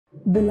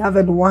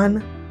Beloved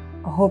one,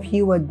 I hope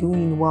you are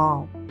doing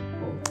well.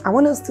 I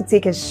want us to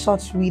take a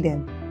short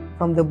reading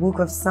from the book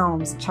of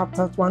Psalms,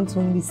 chapter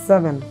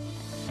 127.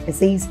 It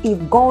says,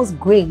 if God's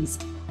grace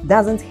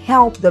doesn't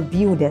help the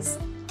builders,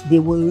 they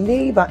will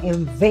labor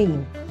in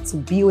vain to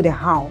build a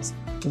house.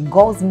 If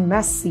God's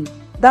mercy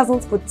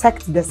doesn't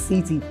protect the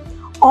city,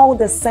 all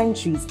the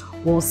centuries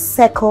will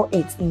circle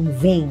it in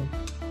vain.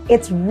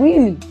 It's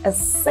really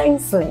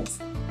senseless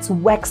to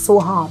work so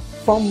hard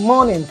from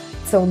morning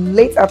till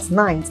late at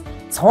night,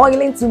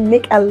 toiling to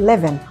make a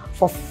living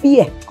for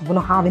fear of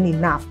not having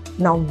enough.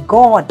 Now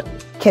God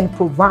can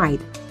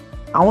provide.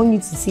 I want you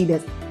to see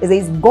this. It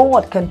says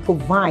God can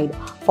provide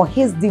for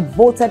his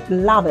devoted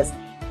lovers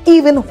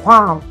even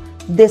while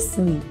they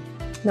sleep.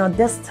 Now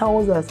this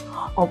tells us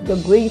of the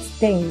great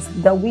things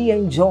that we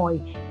enjoy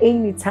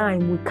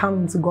anytime we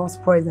come into God's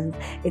presence.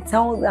 It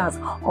tells us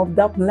of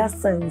the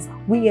blessings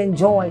we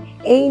enjoy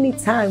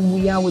anytime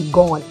we are with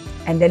God.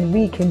 And then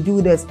we can do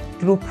this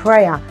through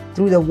prayer,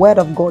 through the word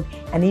of God,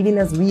 and even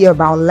as we are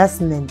about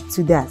listening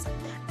to that.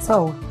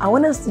 So I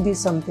want us to do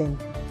something.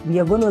 We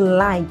are going to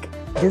like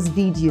this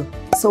video.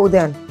 So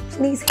then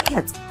please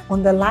hit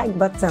on the like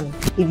button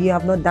if you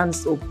have not done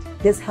so.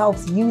 This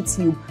helps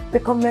YouTube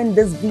recommend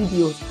these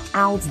videos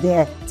out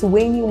there to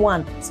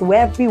anyone, so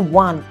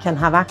everyone can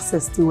have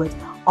access to it.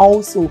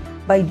 Also,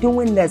 by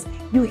doing this,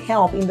 you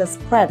help in the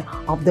spread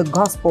of the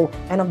gospel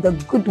and of the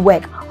good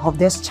work of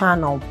this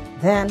channel.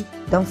 Then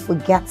don't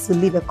forget to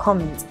leave a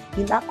comment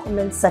in that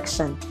comment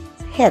section.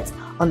 Hit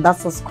on that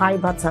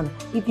subscribe button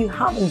if you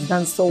haven't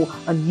done so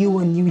and you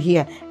are new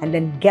here, and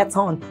then get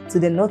on to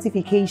the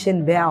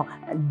notification bell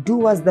and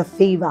do us the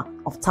favor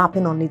of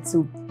tapping on it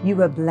too.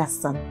 You are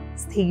blessed.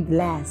 Stay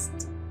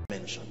blessed.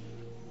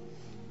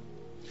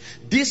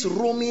 This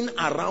roaming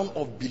around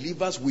of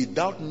believers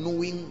without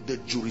knowing the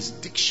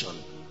jurisdiction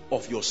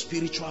of your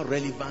spiritual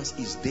relevance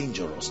is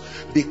dangerous,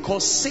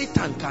 because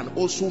Satan can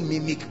also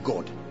mimic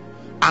God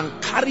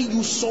and carry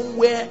you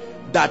somewhere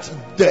that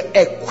the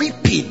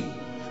equipping,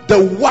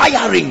 the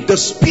wiring, the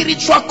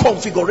spiritual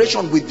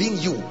configuration within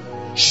you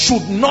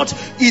should not,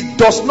 it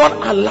does not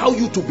allow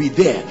you to be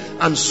there.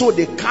 And so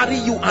they carry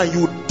you and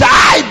you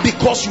die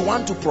because you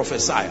want to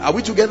prophesy. Are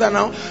we together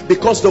now?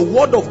 Because the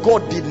word of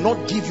God did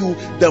not give you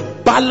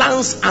the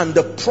balance and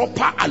the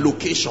proper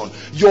allocation.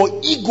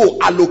 Your ego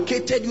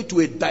allocated you to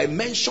a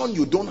dimension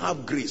you don't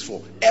have grace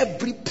for.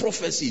 Every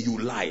prophecy you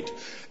lied.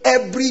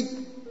 Every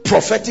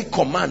prophetic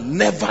command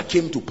never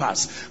came to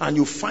pass. And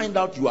you find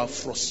out you are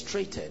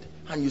frustrated.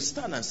 And you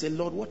stand and say,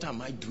 Lord, what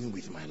am I doing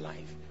with my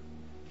life?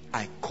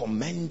 I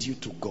commend you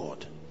to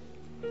God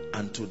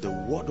and to the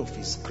word of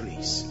his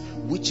grace,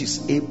 which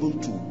is able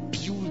to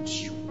build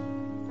you,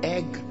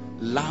 egg,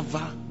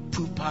 larva,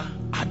 pupa,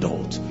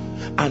 adult.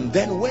 And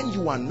then when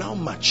you are now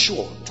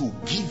mature, to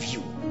give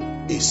you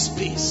a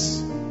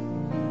space.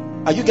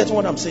 Are you getting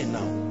what I'm saying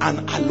now?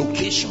 An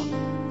allocation.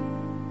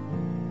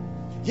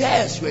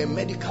 Yes, you're a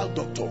medical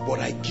doctor, but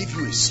I give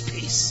you a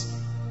space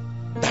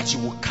that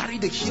you will carry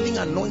the healing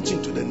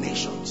anointing to the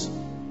nations.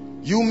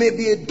 You may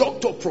be a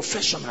doctor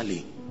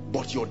professionally,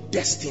 but your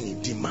destiny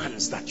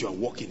demands that you are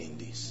walking in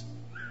this.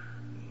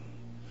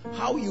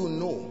 How you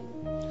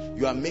know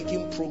you are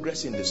making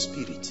progress in the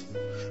spirit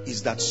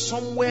is that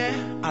somewhere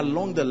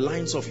along the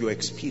lines of your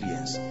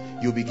experience,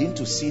 you begin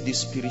to see these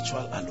spiritual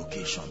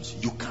allocations.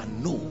 You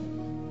can know,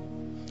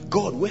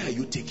 God, where are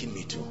you taking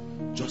me to?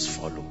 Just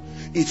follow.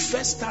 It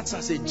first starts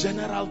as a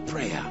general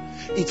prayer.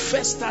 It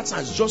first starts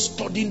as just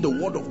studying the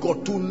word of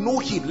God to know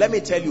him. Let me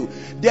tell you,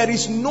 there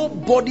is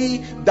nobody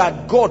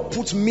that God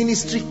puts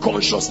ministry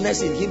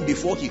consciousness in him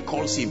before he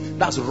calls him.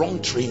 That's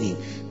wrong training.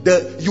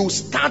 You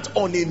start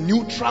on a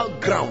neutral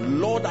ground.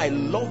 Lord, I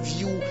love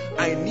you.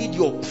 I need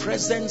your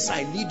presence.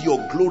 I need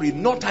your glory.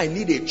 Not I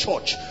need a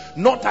church.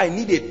 Not I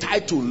need a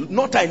title.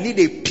 Not I need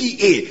a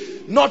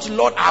PA. Not,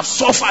 Lord, I've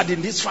suffered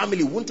in this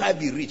family. Won't I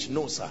be rich?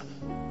 No, sir.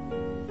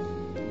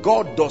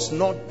 God does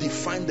not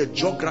define the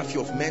geography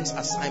of men's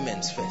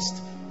assignments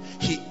first.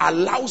 He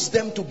allows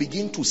them to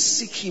begin to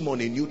seek him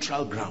on a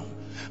neutral ground.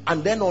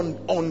 And then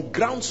on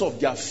grounds of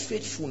their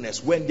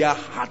faithfulness, when their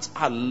hearts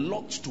are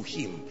locked to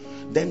him,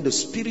 then the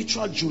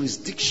spiritual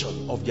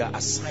jurisdiction of their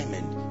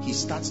assignment, he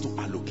starts to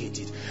allocate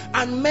it.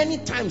 And many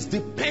times,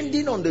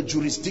 depending on the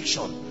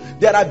jurisdiction,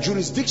 there are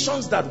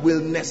jurisdictions that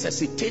will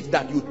necessitate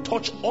that you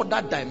touch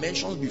other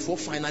dimensions before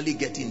finally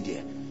getting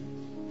there.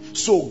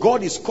 So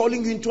God is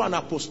calling you into an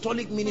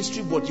apostolic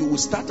ministry, but you will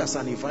start as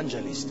an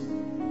evangelist.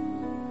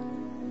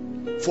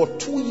 For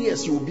 2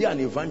 years you will be an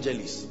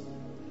evangelist,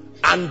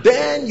 and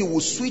then you will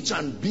switch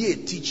and be a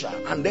teacher,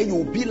 and then you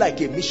will be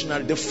like a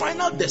missionary. The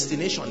final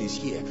destination is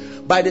here.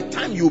 By the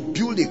time you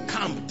build a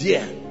camp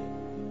there,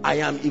 I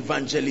am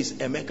evangelist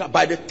Emeka.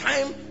 By the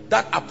time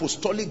that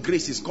apostolic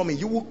grace is coming,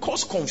 you will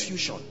cause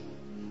confusion,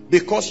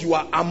 because you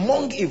are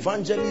among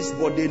evangelists,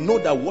 but they know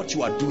that what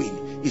you are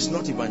doing is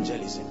not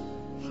evangelism.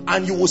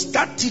 And you will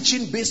start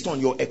teaching based on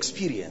your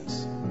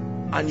experience,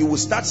 and you will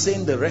start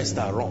saying the rest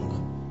are wrong.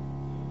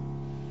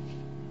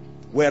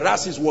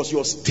 Whereas it was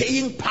your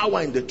staying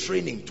power in the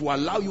training to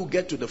allow you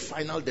get to the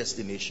final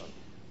destination.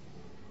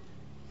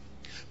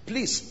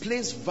 Please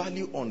place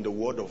value on the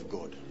word of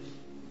God.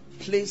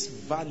 Place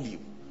value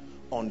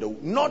on the,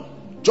 not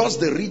just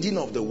the reading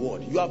of the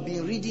word. You have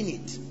been reading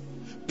it.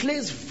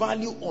 Place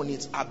value on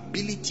its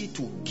ability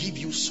to give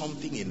you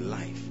something in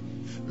life.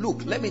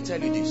 Look, let me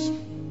tell you this.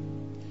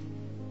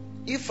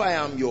 If I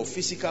am your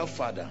physical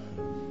father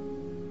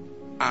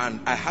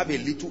and I have a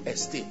little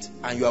estate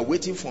and you are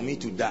waiting for me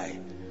to die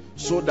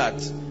so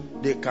that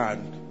they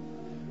can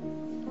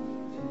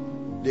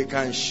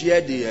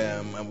share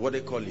the what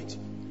they call it,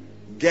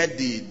 get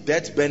the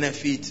death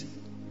benefit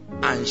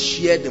and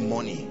share the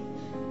money.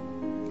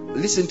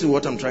 Listen to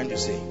what I'm trying to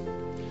say.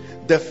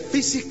 The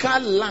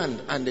physical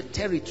land and the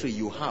territory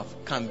you have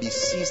can be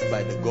seized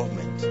by the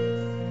government.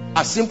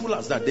 As simple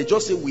as that. They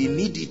just say we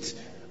need it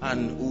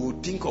and we'll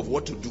think of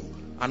what to do.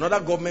 Another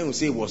government will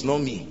say it was not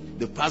me.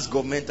 The past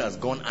government has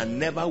gone and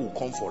never will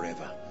come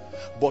forever.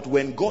 But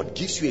when God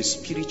gives you a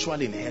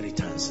spiritual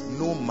inheritance,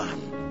 no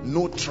man,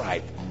 no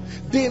tribe,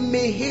 they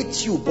may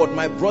hate you, but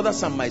my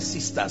brothers and my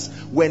sisters,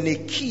 when a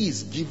key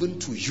is given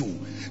to you,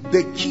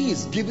 the key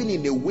is given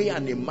in a way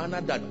and a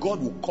manner that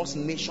God will cause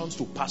nations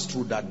to pass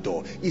through that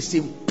door. It's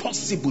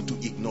impossible to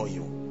ignore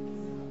you.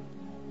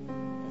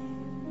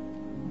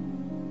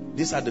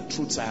 These are the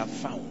truths I have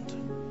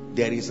found.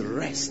 There is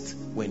rest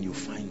when you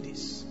find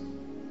this.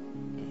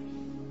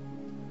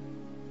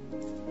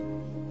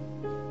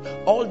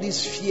 All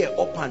this fear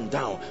up and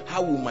down.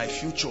 How will my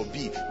future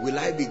be? Will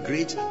I be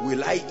great?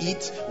 Will I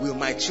eat? Will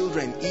my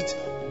children eat?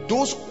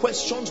 Those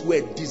questions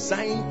were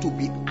designed to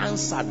be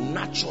answered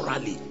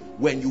naturally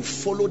when you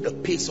follow the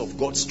pace of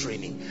God's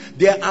training.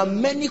 There are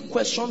many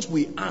questions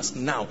we ask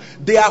now.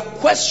 They are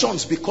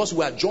questions because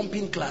we are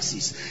jumping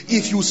classes.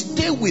 If you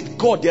stay with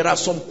God, there are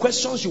some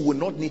questions you will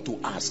not need to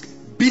ask.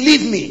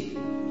 Believe me.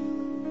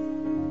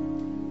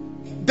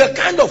 The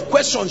kind of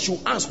questions you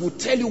ask will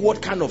tell you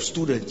what kind of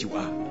student you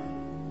are.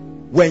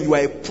 When you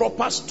are a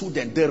proper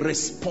student, the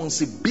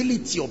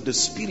responsibility of the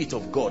Spirit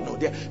of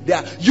God,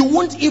 you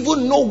won't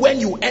even know when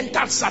you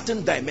enter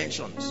certain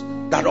dimensions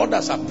that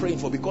others are praying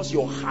for, because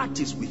your heart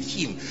is with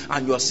Him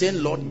and you are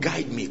saying, Lord,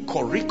 guide me,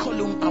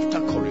 curriculum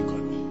after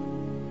curriculum.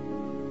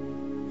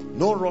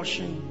 No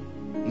rushing,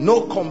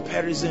 no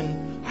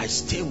comparison. I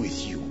stay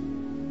with you.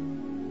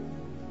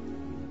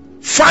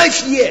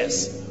 5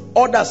 years.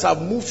 Others have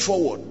moved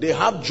forward. They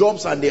have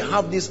jobs and they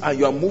have this, and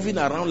you are moving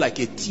around like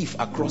a thief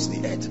across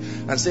the earth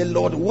and say,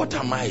 Lord, what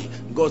am I?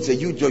 God said,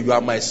 you are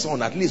my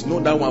son. At least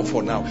know that one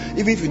for now.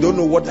 Even if you don't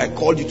know what I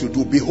called you to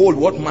do, behold,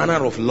 what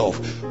manner of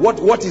love.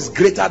 What is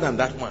greater than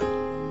that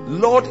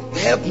one? Lord,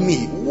 help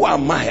me. Who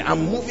am I?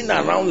 I'm moving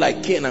around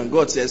like Cain. And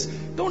God says,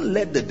 don't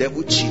let the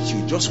devil cheat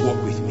you. Just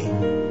walk with me.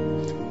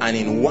 And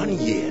in 1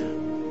 year,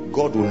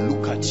 God will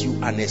look at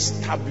you and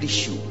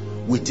establish you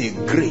with a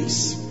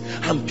grace.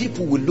 And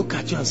people will look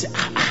at you and say,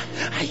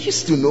 I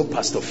used to know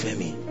Pastor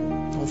Femi.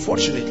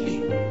 Unfortunately,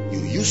 you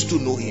used to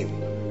know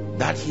him.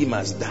 That him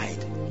has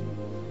died.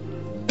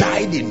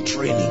 Died in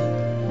training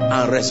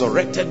and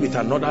resurrected with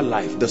another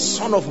life. The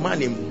Son of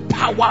Man in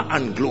power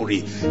and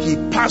glory. He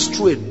passed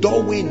through a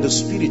doorway in the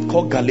Spirit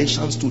called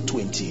Galatians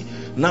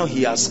 2:20. Now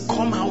he has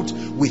come out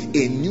with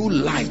a new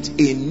light,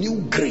 a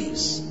new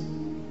grace.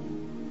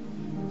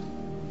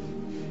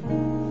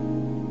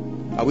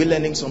 Are we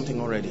learning something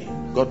already?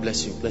 God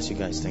bless you. Bless you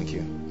guys. Thank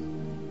you.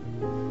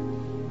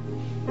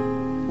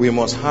 We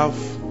must have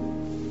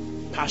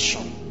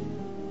passion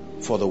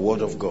for the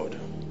Word of God.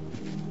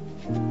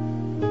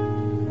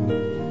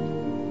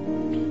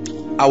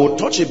 I will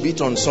touch a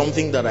bit on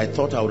something that I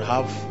thought I would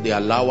have the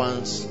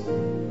allowance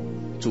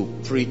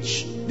to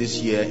preach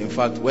this year. In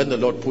fact, when the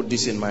Lord put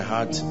this in my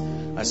heart,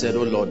 I said,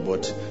 oh Lord,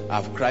 but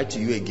I've cried to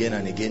you again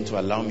and again to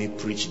allow me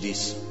preach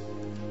this.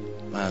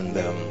 And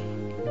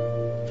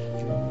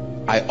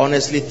I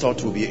honestly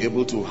thought we'll be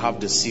able to have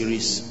the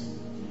series,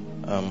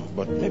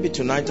 but maybe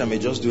tonight I may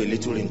just do a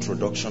little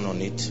introduction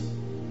on it.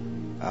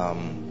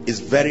 It's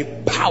very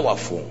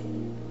powerful,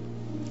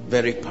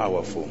 very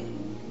powerful.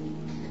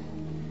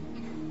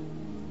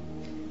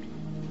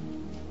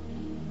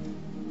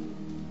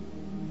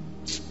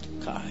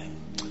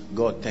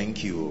 God,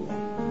 thank you.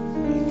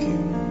 Thank you.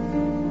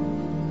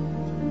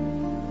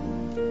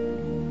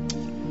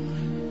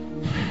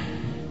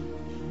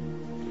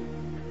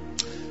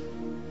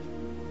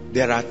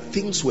 There are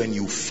things when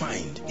you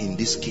find in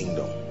this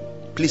kingdom.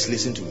 Please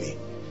listen to me.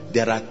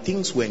 There are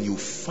things when you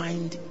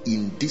find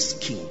in this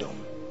kingdom.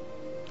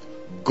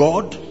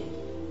 God,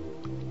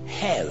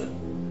 hell,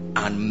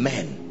 and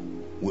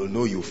men will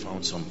know you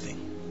found something.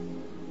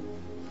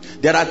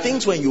 There are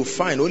things when you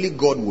find, only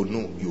God will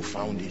know you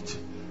found it.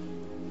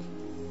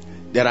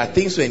 There are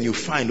things when you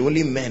find,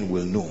 only men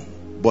will know.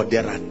 But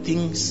there are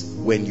things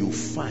when you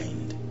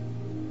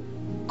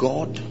find,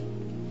 God,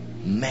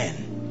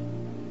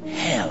 men,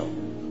 hell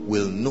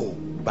will know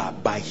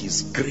by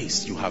His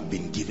grace you have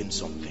been given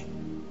something.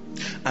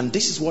 And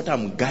this is what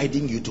I'm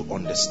guiding you to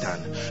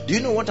understand. Do you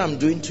know what I'm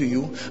doing to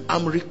you?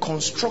 I'm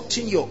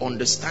reconstructing your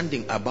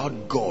understanding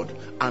about God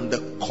and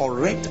the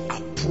correct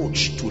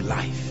approach to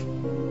life.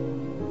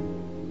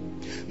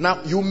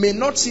 Now, you may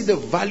not see the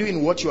value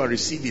in what you are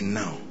receiving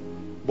now,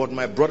 But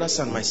my brothers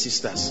and my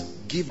sisters,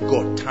 give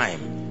God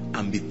time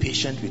and be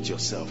patient with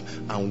yourself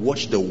and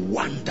watch the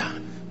wonder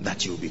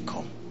that you'll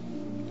become.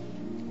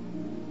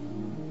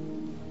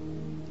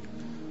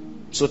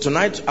 So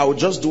tonight I will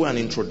just do an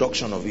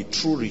introduction of it,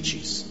 true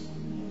riches.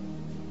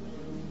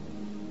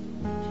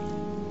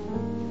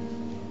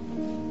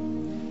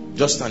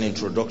 Just an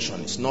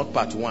introduction. It's not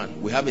part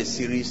one. We have a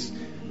series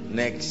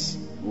next.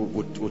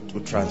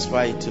 We'll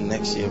transfer it to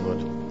next year. But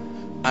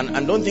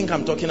and don't think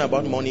I'm talking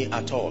about money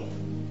at all.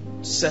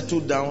 Settle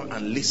down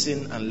and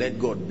listen and let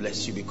God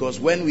bless you. Because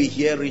when we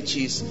hear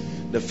riches,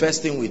 the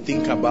first thing we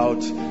think about,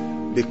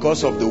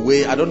 because of the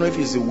way, I don't know if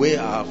it's the way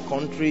our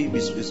country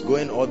is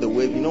going all the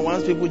way. You know,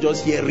 once people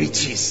just hear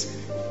riches,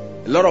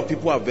 a lot of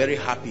people are very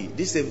happy.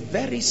 This is a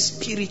very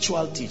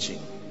spiritual teaching.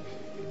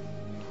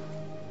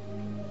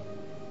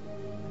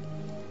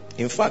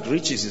 In fact,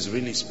 riches is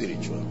really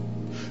spiritual.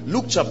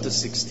 Luke chapter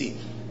 16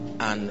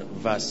 and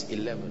verse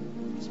 11.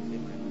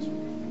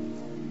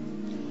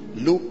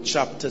 Luke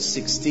chapter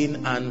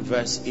 16 and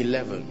verse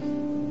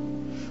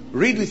 11.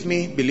 Read with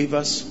me,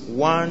 believers.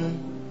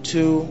 1,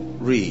 2,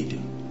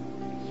 read.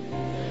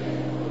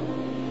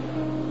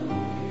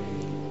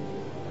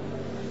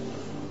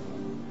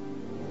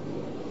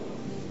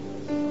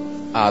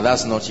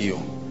 That's not you.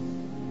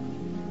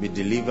 Be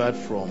delivered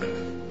from.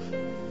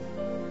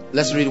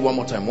 Let's read it one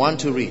more time. 1,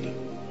 2, read.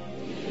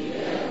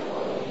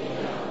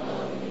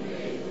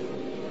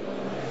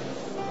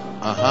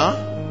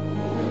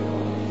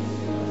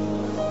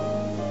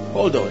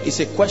 Hold on. It's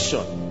a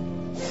question.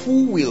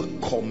 Who will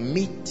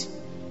commit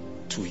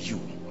to you?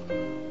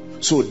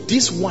 So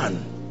this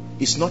one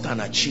is not an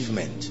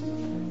achievement.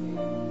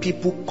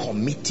 People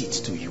commit it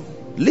to you.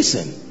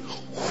 Listen.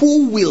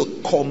 Who will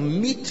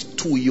commit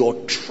to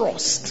your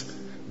trust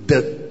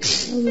the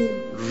true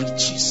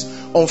riches?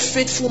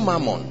 Unfaithful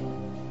mammon.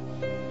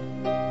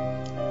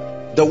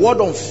 The word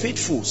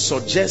unfaithful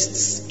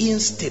suggests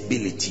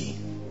instability.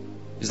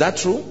 Is that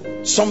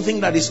true?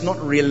 Something that is not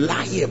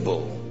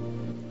reliable.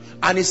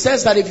 And it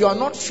says that if you are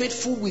not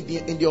faithful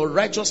in your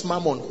righteous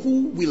mammon,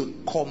 who will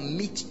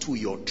commit to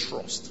your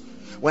trust?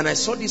 When I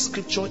saw this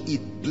scripture,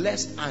 it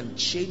blessed and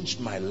changed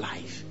my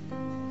life.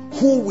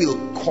 Who will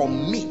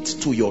commit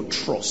to your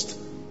trust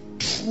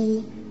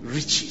true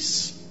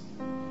riches?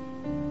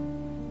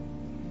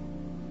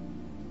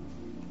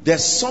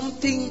 There's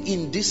something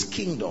in this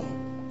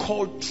kingdom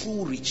called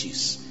true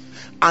riches.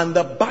 And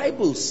the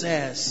Bible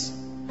says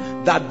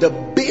that the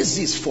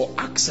basis for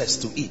access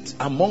to it,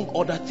 among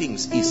other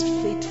things, is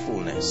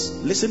faithfulness.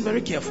 Listen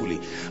very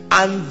carefully.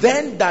 And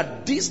then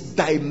that this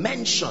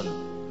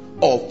dimension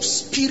of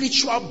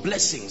spiritual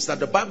blessings that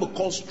the Bible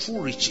calls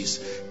true riches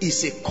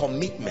is a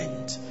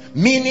commitment,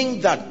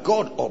 meaning that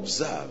God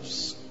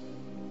observes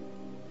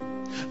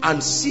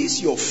and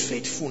sees your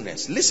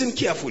faithfulness. Listen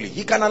carefully.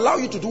 He can allow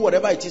you to do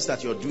whatever it is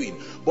that you're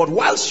doing, but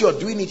whilst you're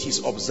doing it,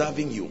 he's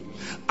observing you.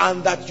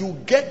 And that you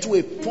get to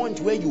a point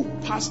where you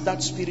pass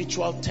that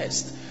spiritual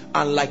test,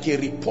 and like a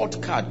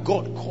report card,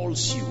 God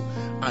calls you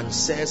and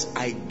says,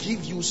 I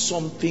give you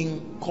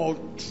something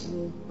called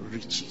true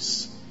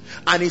riches.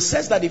 And it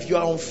says that if you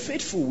are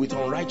unfaithful with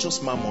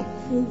unrighteous mammon,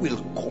 who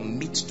will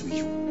commit to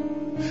you?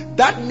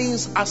 That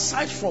means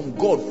aside from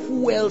God,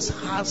 who else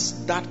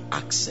has that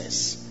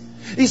access?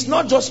 He's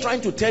not just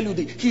trying to tell you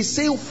that. He's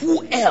saying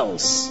who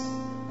else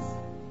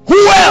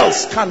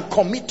can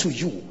commit to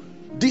you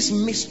this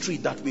mystery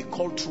that we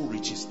call true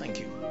riches. Thank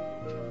you.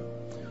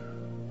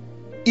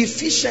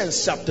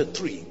 Ephesians chapter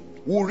 3.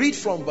 We'll read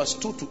from verse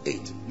 2 to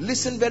 8.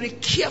 Listen very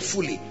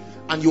carefully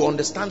and you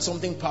understand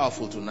something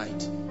powerful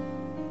tonight.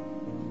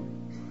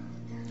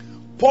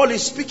 Paul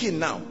is speaking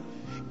now.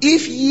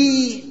 If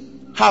ye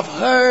have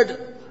heard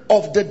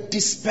of the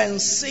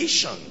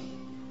dispensation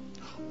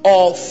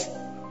of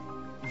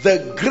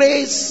the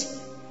grace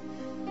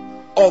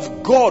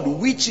of God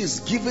which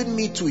is given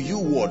me to you,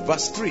 what?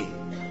 Verse 3.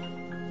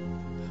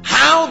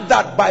 How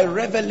that by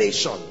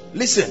revelation,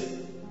 listen,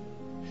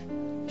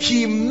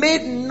 he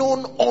made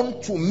known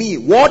unto me,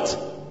 what?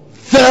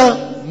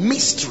 The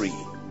mystery.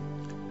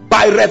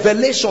 By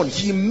revelation,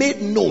 he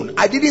made known.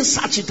 I didn't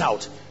search it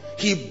out.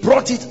 He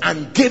brought it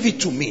and gave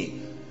it to me.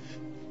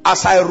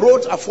 As I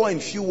wrote afore in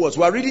few words,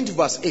 we are reading to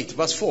verse 8,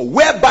 verse 4.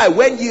 Whereby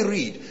when ye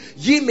read,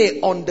 ye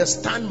may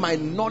understand my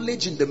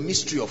knowledge in the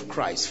mystery of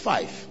Christ.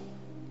 5.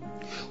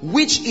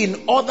 Which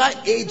in other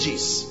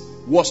ages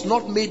was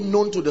not made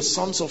known to the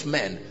sons of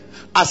men,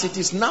 as it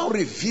is now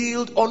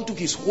revealed unto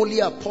his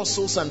holy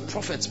apostles and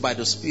prophets by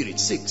the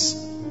Spirit. 6.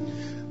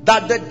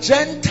 That the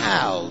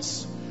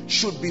Gentiles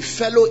should be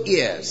fellow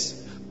heirs,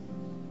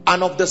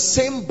 and of the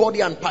same body,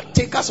 and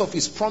partakers of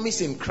his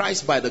promise in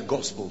Christ by the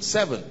gospel.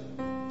 7.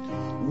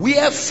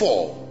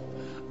 Wherefore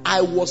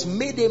I was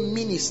made a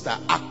minister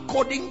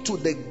according to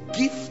the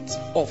gift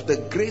of the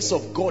grace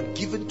of God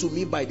given to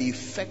me by the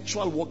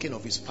effectual working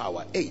of his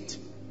power. 8.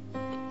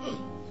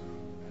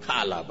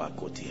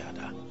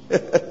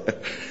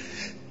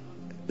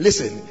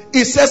 Listen,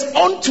 it says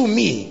unto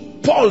me,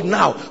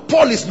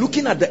 Paul is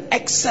looking at the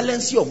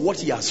excellency of what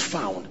he has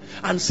found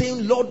and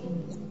saying,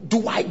 Lord,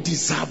 Do I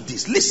deserve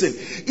this? Listen,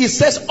 it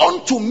says,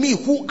 unto me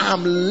who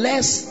am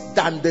less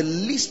than the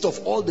least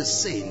of all the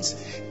saints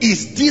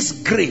is this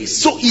grace.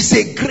 So it's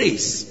a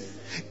grace.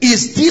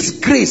 Is this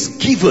grace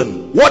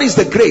given? What is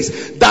the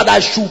grace? That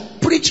I should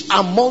preach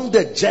among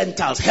the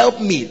Gentiles.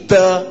 Help me.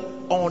 The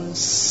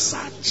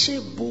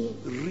unsearchable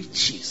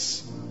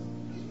riches.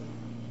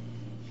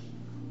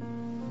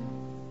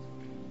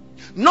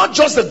 Not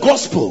just the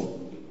gospel.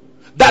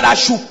 That I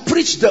should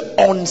preach the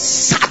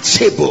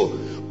unsearchable,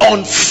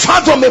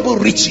 unfathomable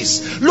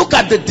riches. Look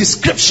at the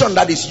description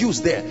that is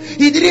used there.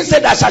 He didn't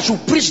say that I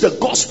should preach the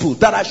gospel.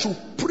 That I should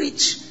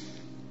preach.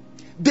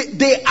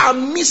 They are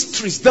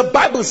mysteries. The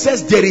Bible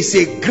says there is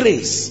a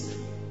grace.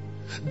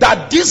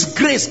 That this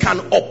grace can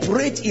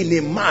operate in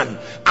a man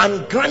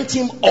and grant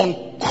him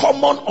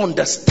uncommon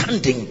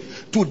understanding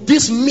to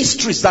these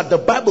mysteries that the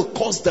Bible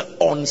calls the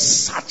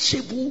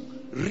unsearchable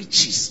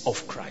riches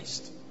of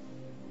Christ.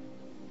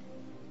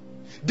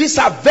 These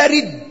are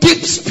very deep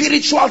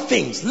spiritual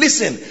things.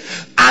 Listen,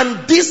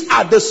 and these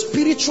are the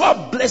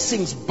spiritual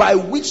blessings by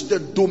which the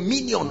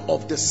dominion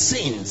of the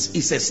saints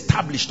is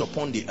established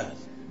upon the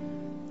earth.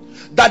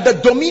 That the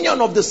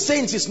dominion of the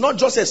saints is not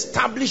just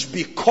established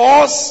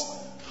because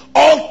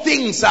all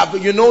things have,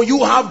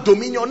 you have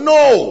dominion.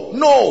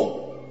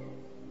 No.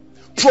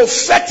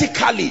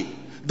 Prophetically,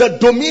 the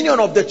dominion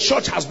of the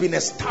church has been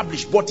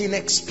established, but in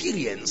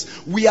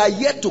experience, we are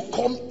yet to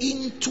come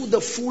into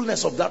the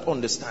fullness of that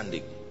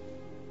understanding.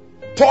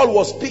 Paul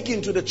was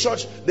speaking to the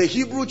church, the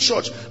Hebrew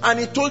church, and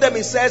he told them,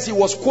 he says, he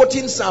was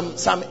quoting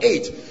Psalm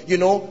 8,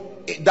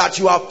 that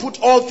you have put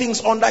all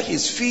things under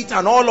his feet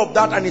and all of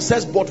that, and he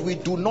says, but we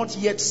do not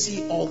yet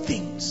see all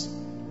things.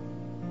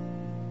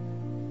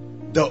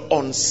 The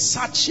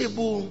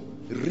unsearchable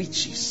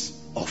riches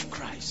of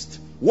Christ.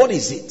 What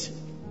is it?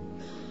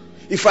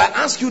 If I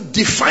ask you,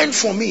 define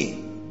for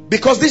me,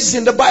 because this is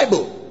in the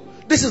Bible,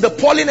 this is the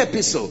Pauline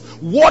epistle,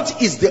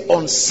 what is the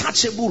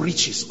unsearchable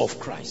riches of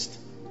Christ?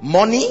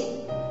 Money?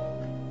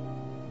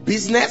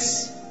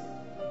 Business?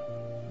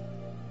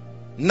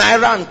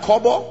 Naira and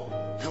kobo?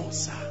 No,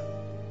 sir.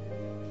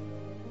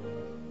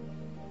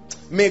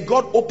 May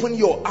God open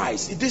your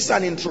eyes. This is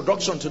an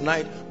introduction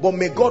tonight, but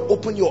may God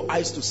open your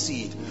eyes to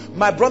see it.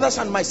 My brothers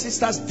and my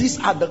sisters, these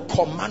are the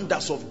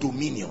commanders of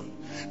dominion.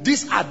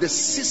 These are the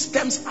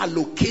systems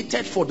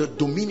allocated for the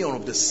dominion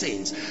of the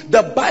saints.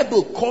 The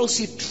Bible calls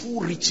it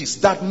true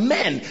riches. That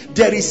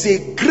there is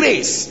a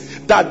grace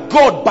that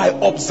God, by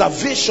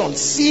observation,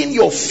 seeing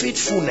your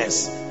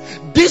faithfulness,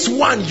 this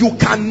one you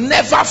can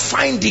never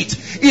find it.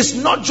 It's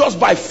not just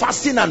by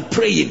fasting and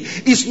praying.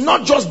 It's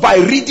not just by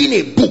reading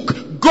a book.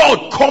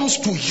 God comes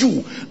to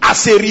you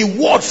as a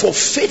reward for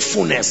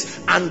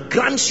faithfulness and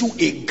grants you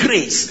a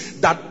grace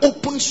that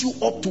opens you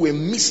up to a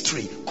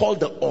mystery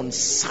called the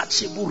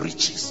unsearchable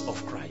riches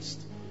of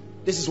Christ.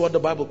 This is what the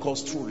Bible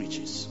calls true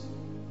riches.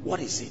 What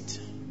is it?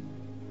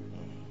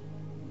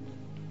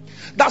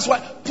 That's why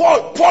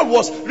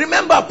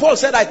Paul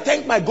said, I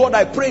thank my God,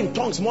 I pray in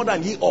tongues more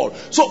than ye all.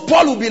 So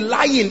Paul would be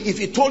lying if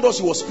he told us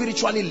he was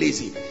spiritually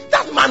lazy.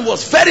 That man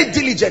was very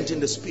diligent in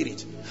the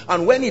spirit.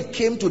 And when it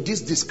came to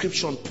this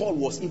description, Paul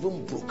was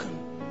even broken.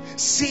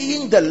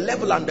 Seeing the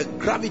level and the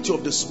gravity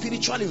of the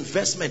spiritual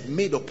investment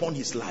made upon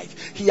his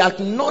life, he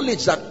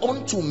acknowledged that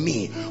unto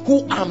me,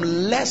 who am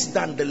less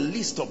than the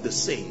least of the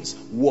saints,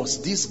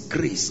 was this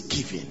grace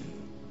given.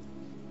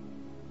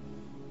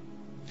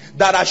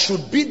 That I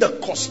should be the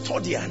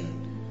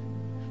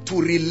custodian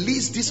to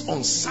release this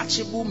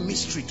unsearchable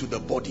mystery to the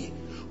body.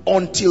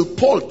 Until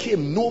Paul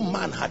came, no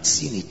man had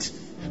seen it.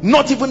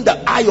 Not even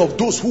the eye of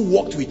those who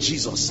walked with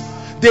Jesus.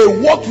 They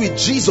walked with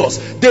Jesus.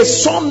 They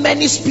saw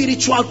many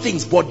spiritual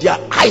things, but their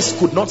eyes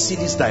could not see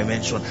this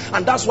dimension.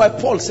 And that's why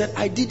Paul said,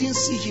 I didn't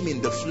see him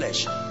in the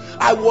flesh.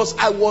 I was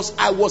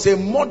a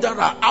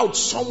murderer out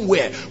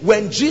somewhere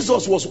when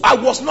Jesus was. I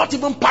was not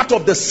even part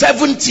of the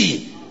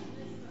 70.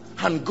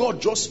 And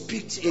God just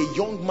picked a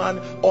young man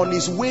on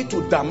his way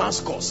to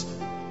Damascus.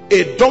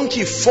 A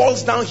donkey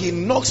falls down, he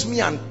knocks me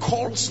and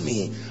calls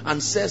me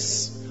and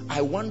says,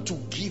 I want to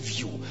give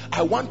you,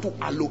 I want to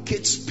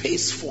allocate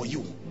space for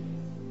you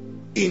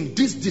in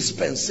this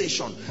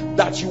dispensation,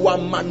 that you are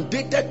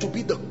mandated to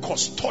be the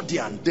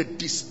custodian, the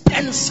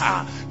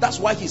dispenser. That's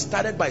why he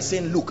started by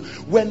saying, look,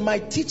 when my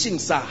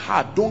teachings are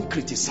hard, don't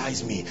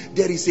criticize me.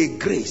 There is a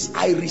grace.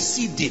 I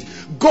received it.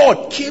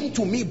 God came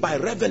to me by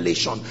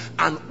revelation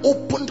and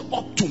opened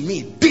up to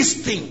me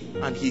this thing,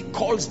 and he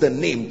calls the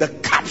name, the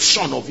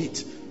caption of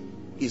it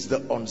is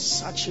the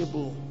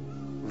unsearchable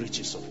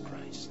riches of Christ.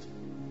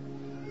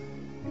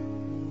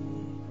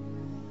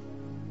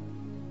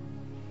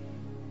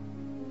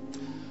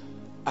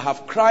 I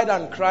have cried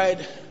and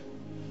cried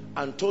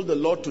and told the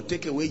Lord to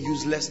take away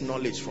useless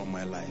knowledge from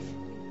my life.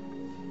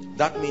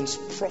 That means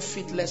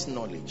profitless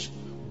knowledge,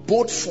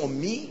 both for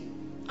me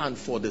and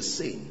for the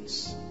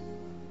saints.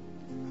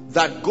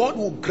 That God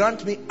will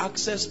grant me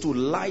access to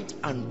light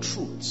and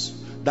truths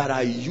that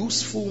are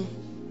useful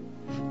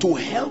to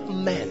help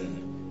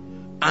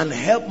men and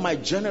help my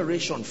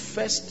generation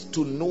first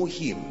to know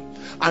him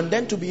and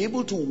then to be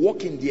able to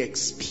walk in the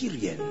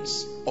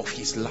experience of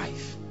his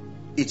life.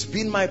 It's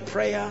been my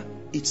prayer.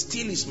 It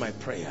still is my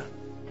prayer.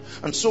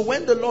 And so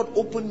when the Lord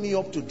opened me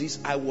up to this,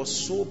 I was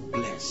so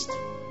blessed.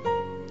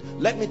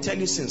 Let me tell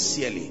you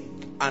sincerely,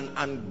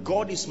 and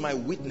God is my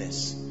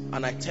witness,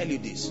 and I tell you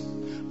this,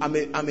 I'm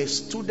a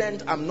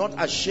student. I'm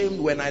not ashamed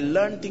when I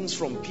learn things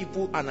from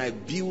people and I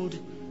build.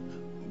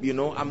 You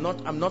know, I'm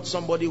not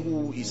somebody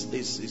who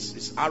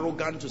is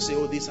arrogant to say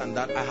all this and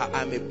that.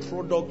 I'm a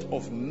product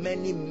of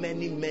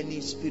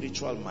many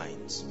spiritual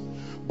minds.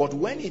 But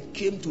when it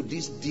came to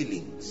these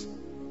dealings,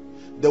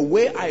 the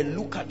way I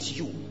look at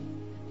you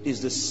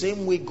is the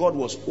same way God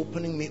was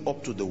opening me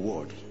up to the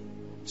word.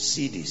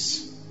 See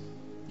this.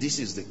 This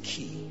is the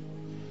key,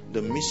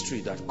 the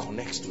mystery that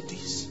connects to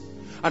this.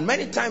 And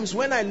many times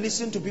when I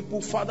listen to people,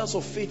 fathers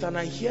of faith, and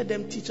I hear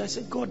them teach, I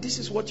say, God, this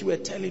is what you were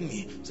telling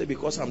me. I say,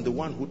 because I'm the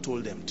one who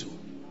told them to.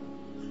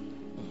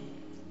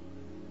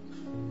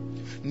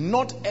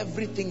 Not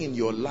everything in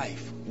your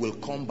life will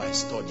come by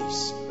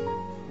studies.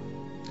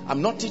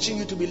 I'm not teaching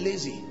you to be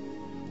lazy,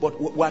 but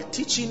we're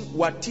teaching.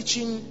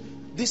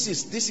 This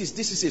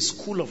is a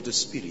school of the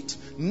spirit.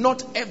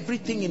 Not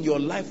everything in your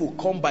life will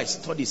come by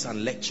studies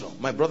and lecture.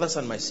 My brothers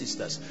and my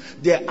sisters,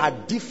 there are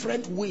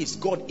different ways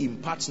God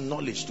imparts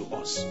knowledge to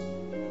us.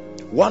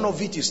 One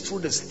of it is through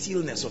the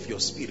stillness of your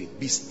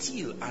spirit. Be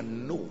still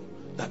and know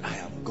that I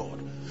am God.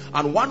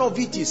 And one of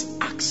it is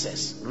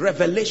access,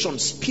 revelation,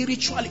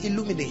 spiritual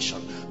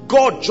illumination.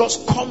 God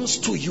just comes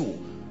to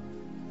you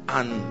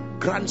and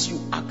grants you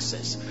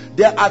access.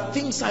 There are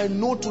things I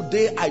know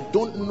today, I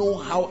don't know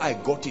how I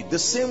got it. The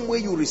same way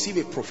you receive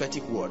a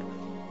prophetic word.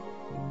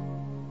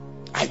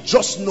 I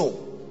just know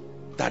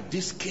that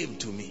this came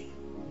to me.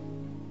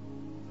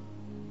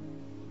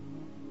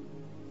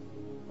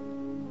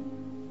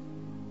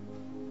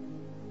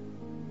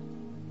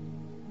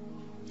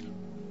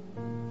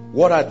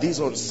 What are these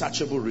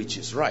unsearchable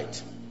riches?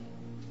 Right.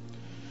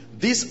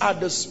 These are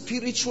the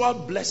spiritual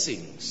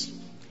blessings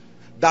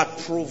that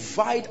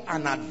provide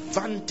an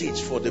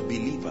advantage for the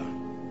believer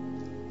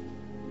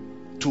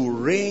to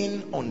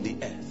reign on the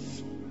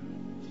earth.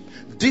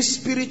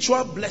 These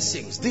spiritual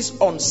blessings, these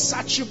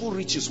unsearchable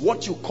riches,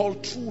 what you call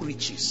true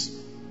riches,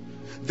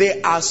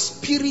 they are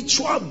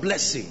spiritual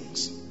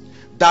blessings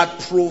that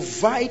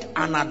provide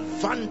an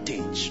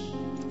advantage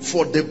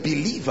for the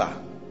believer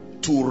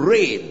to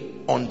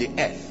reign on the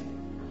earth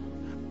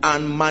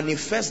and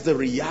manifest the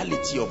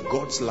reality of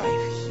God's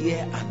life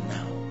here and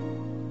now.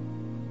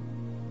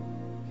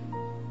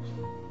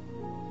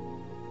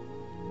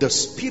 The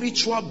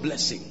spiritual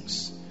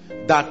blessings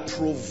that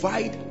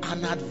provide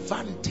an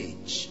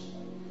advantage.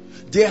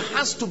 There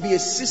has to be a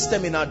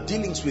system in our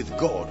dealings with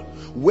God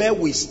where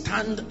we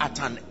stand at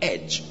an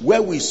edge,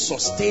 where we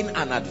sustain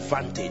an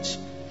advantage.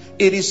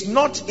 It is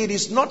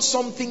not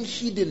something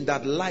hidden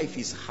that life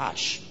is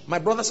harsh. My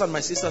brothers and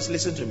my sisters,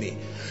 listen to me.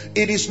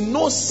 It is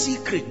no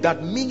secret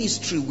that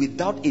ministry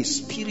without a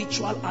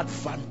spiritual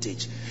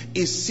advantage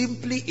is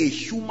simply a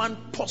human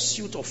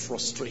pursuit of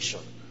frustration.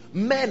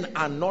 Men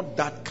are not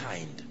that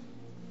kind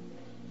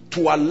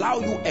to allow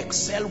you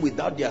excel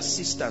without the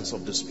assistance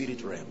of the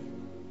spirit realm.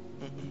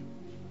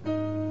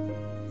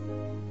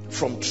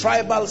 From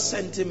tribal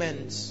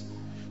sentiments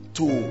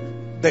to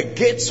the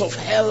gates of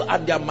hell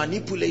and their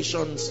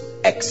manipulations,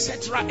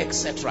 etc.,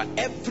 etc.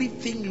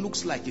 Everything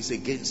looks like it's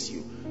against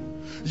you.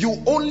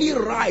 You only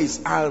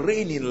rise and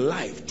reign in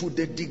life to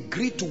the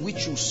degree to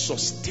which you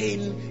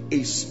sustain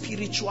a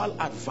spiritual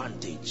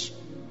advantage.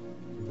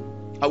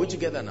 Are we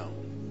together now?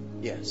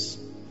 Yes.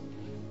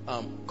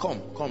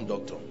 Come,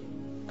 doctor.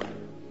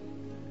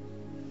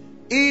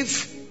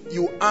 If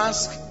you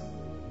ask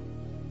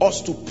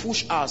us to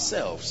push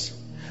ourselves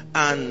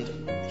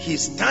and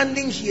he's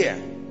standing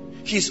here,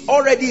 he's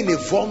already in a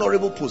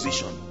vulnerable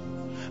position,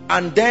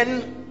 and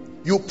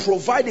then you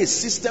provide a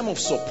system of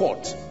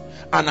support,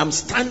 and I'm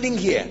standing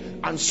here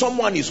and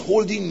someone is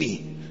holding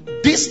me,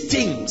 these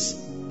things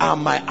are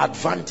my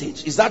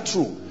advantage. Is that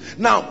true?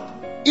 Now,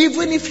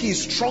 even if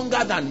he's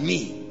stronger than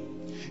me,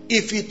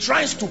 if he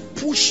tries to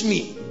push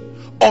me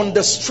on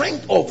the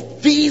strength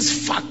of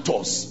these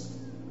factors,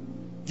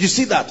 you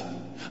see that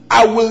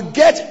I will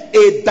get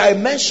a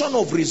dimension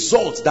of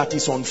results that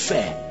is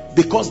unfair,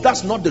 because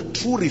that's not the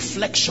true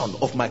reflection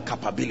of my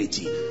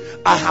capability.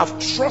 I have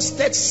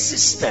trusted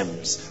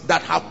systems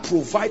that have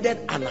provided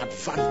an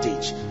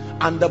advantage,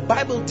 and the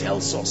Bible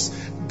tells us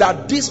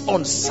that these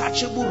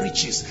unsearchable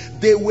riches,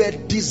 they were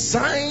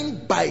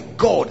designed by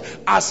God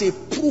as a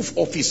proof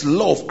of his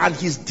love and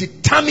his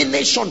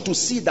determination to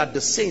see that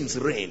the saints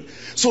reign.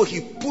 So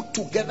he put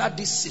together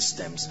these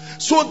systems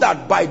so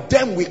that by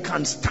them we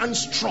can stand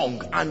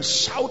strong and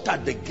shout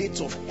at the gates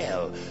of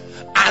hell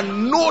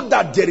and know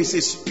that there is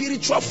a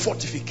spiritual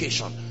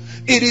fortification.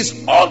 It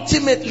is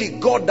ultimately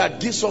God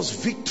that gives us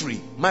victory,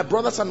 my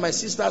brothers and my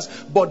sisters,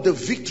 but the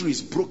victory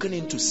is broken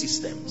into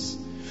systems.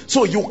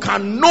 So you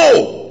can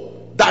know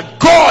that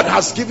God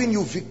has given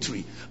you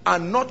victory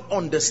and not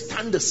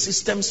understand the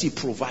systems he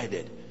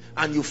provided,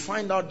 and you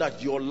find out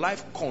that your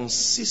life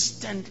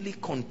consistently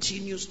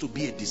continues to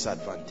be a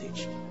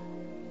disadvantage.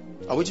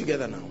 Are we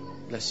together now?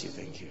 Bless you.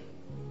 Thank you.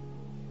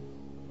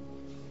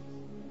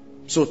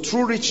 So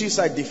true riches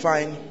I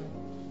define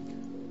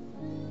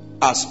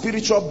are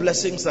spiritual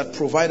blessings that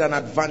provide an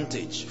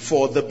advantage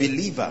for the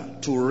believer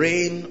to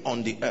reign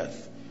on the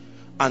earth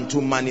and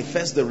to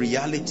manifest the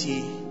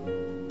reality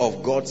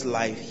of God's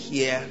life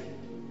here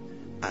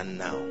and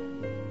now.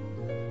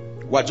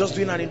 We're just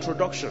doing an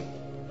introduction.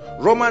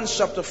 Romans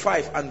chapter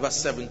 5 and verse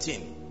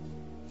 17.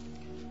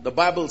 The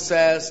Bible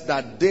says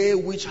that they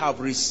which have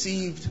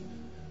received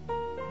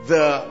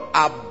the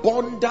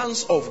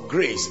abundance of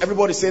grace.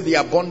 Everybody say the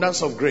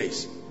abundance of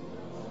grace.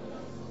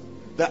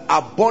 The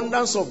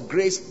abundance of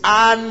grace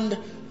and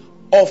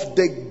of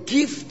the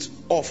gift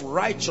of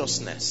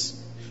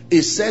righteousness.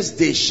 It says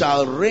they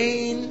shall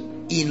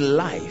reign in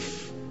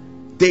life.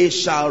 They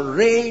shall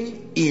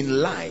reign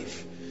in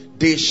life.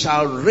 They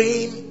shall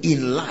reign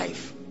in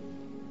life.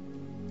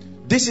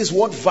 This is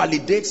what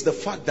validates the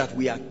fact that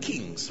we are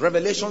kings.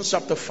 Revelation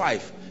chapter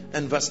 5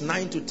 and verse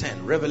 9 to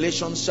 10.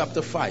 Revelation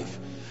chapter 5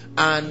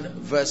 and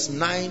verse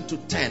 9 to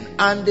 10.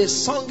 And they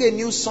sung a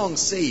new song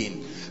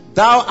saying,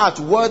 Thou art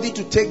worthy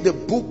to take the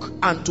book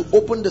and to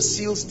open the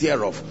seals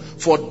thereof.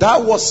 For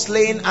thou wast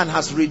slain and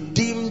hast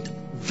redeemed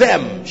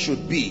them,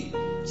 should be.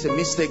 It's a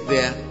mistake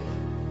there.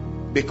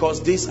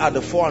 Because these are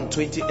the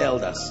 24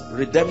 elders.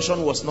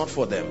 Redemption was not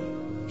for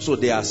them. So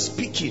they are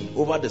speaking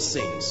over the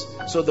saints.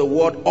 So the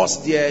word us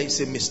there is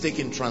a mistake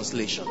in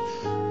translation.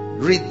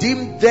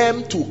 Redeem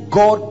them to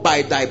God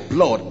by thy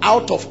blood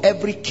out of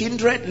every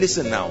kindred.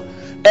 Listen now.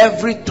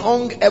 Every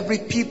tongue, every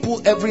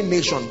people, every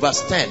nation.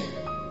 Verse 10.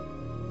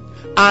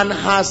 And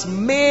has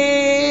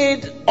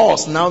made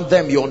us, now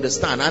them you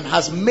understand, and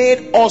has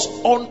made us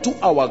unto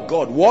our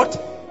God,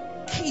 what?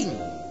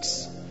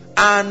 Kings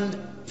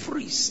and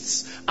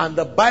priests. And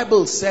the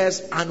Bible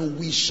says, and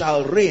we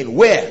shall reign.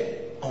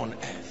 Where? On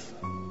earth.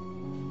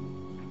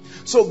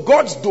 So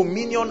God's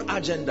dominion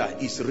agenda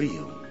is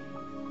real.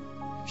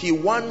 He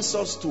wants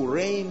us to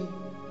reign.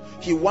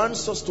 He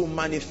wants us to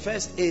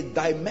manifest a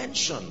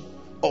dimension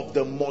of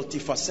the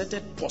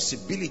multifaceted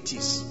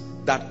possibilities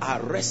that are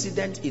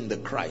resident in the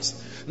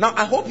Christ. Now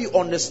I hope you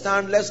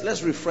understand.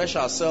 Let's refresh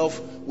ourselves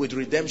with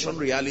redemption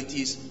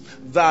realities,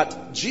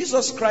 that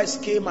Jesus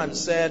Christ came and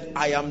said,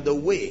 I am the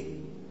way,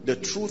 the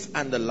truth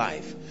and the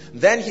life.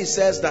 Then he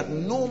says that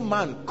no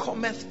man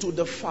cometh to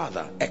the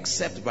Father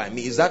except by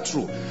me. Is that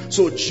true?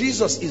 So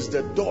Jesus is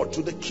the door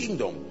to the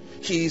kingdom.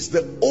 He is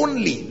the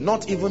only,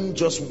 not even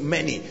just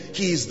many,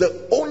 he is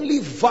the only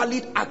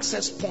valid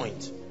access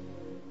point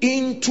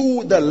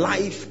into the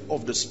life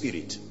of the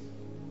Spirit.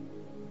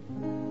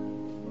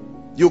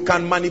 You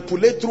can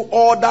manipulate through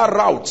other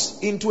routes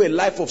into a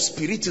life of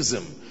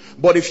spiritism,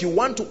 but if you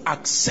want to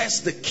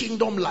access the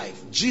kingdom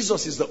life,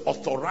 Jesus is the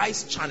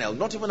authorized channel,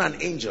 not even an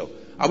angel.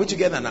 Are we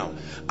together now?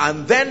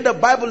 And then the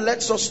Bible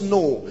lets us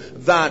know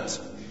that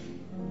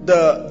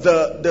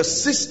the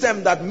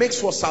system that makes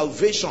for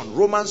salvation,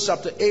 Romans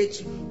chapter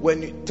 8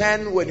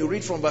 when you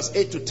read from verse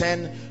 8 to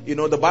 10, you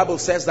know, the Bible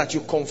says that you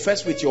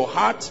confess with your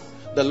heart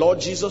the Lord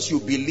Jesus, you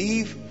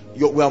believe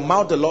your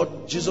mouth the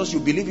Lord Jesus, you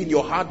believe in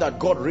your heart that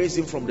God raised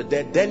him from the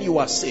dead, then you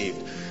are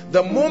saved.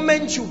 The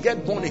moment you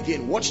get born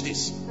again, watch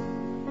this.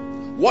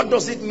 What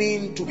does it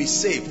mean to be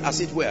saved,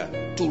 as it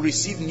were? To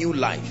receive new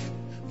life.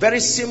 Very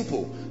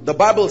simple. The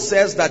Bible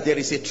says that there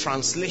is a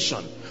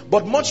translation.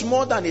 But much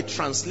more than a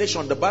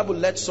translation, the Bible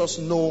lets us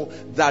know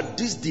that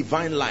this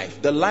divine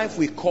life, the life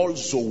we call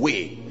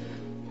Zoe,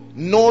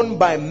 known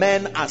by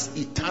men as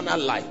eternal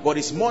life, but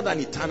it's more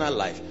than eternal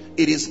life.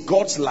 It is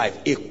God's life,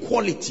 a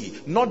quality,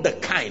 not the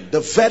kind,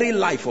 the very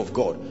life of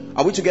God.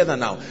 Are we together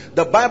now?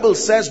 The Bible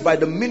says by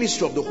the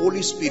ministry of the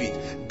Holy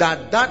Spirit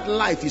that that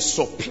life is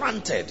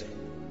supplanted.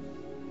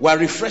 We are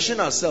refreshing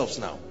ourselves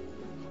now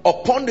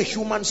upon the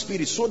human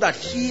spirit, so that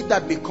he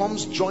that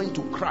becomes joined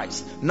to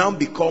Christ now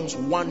becomes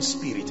one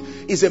spirit.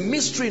 It's a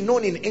mystery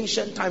known in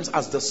ancient times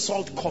as the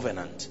salt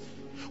covenant,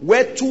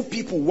 where two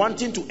people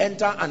wanting to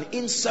enter an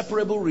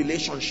inseparable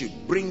relationship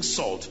bring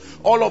salt.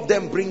 All of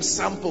them bring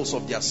samples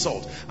of their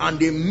salt and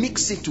they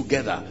mix it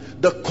together.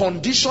 The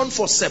condition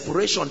for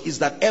separation is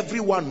that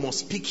everyone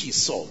must pick his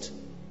salt.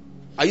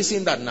 Are you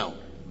seeing that now?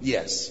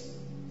 Yes.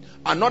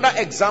 Another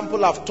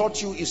example I've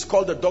taught you is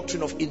called the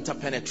doctrine of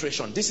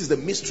interpenetration. This is the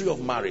mystery of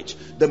marriage,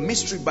 the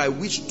mystery by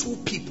which two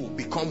people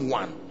become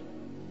one.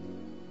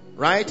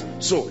 Right?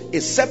 So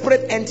a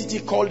separate entity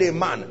called a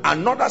man,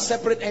 another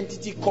separate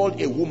entity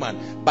called a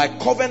woman. By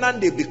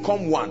covenant they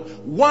become one.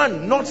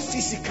 One not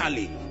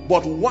physically,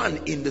 but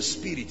one in the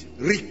spirit,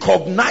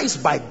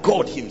 recognized by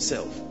God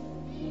himself.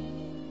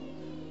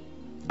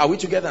 Are we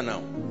together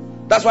now?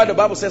 That's why the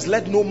Bible says,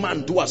 let no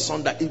man do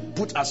asunder,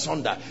 put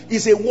asunder.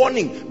 It's a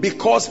warning,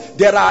 because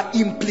there are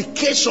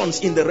implications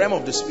in the realm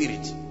of the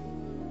spirit.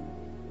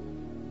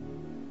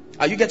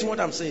 Are you getting what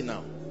I'm saying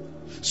now?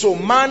 So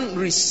man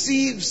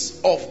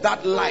receives of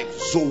that life,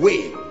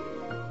 Zoe,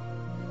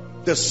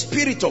 the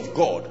Spirit of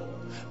God,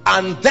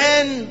 and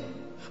then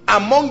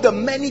among the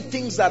many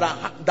things that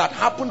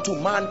happen to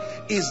man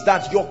is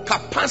that your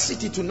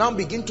capacity to now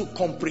begin to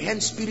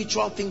comprehend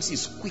spiritual things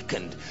is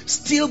quickened,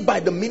 still by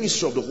the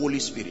ministry of the Holy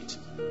Spirit.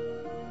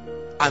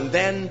 And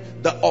then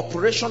the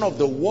operation of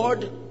the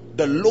word,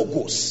 the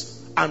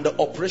logos, and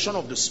the operation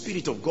of the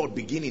Spirit of God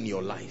begin in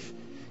your life.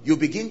 You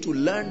begin to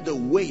learn the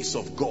ways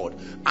of God,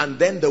 and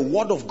then the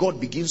word of God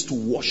begins to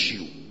wash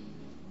you.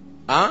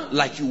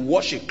 Like you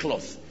wash a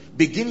cloth,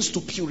 begins to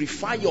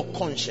purify your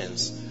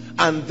conscience,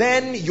 and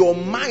then your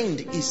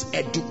mind is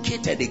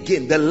educated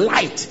again. The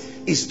light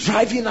is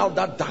driving out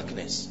that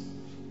darkness.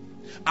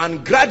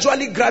 And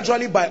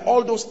gradually by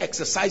all those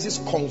exercises,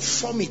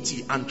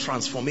 conformity and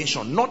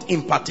transformation, not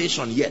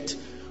impartation yet,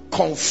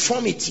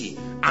 conformity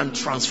and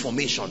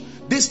transformation,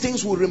 these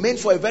things will remain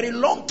for a very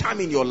long time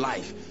in your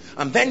life.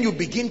 And then you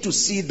begin to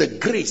see the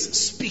grace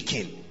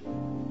speaking.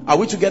 Are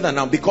we together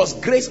now? Because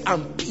grace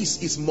and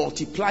peace is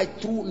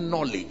multiplied through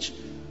knowledge.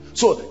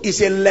 So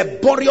it's a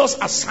laborious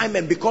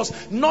assignment,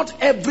 because not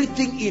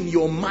everything in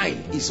your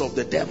mind is of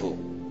the devil.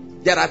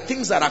 There are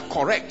things that are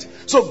correct.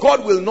 So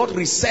God will not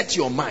reset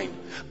your mind,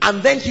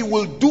 and then he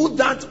will do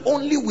that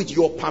only with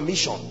your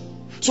permission.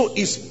 So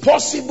it's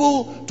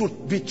possible to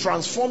be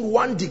transformed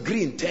 1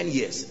 degree in 10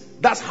 years.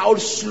 That's how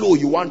slow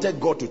you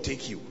wanted God to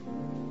take you.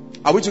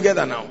 Are we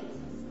together now?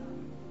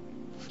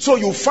 So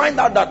you find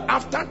out that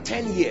after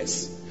 10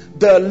 years,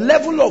 the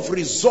level of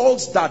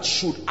results that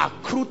should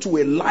accrue to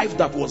a life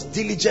that was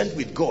diligent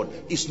with God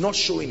is not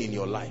showing in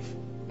your life.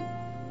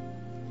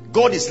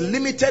 God is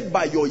limited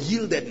by your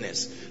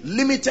yieldedness,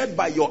 limited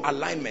by your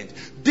alignment.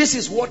 This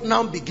is what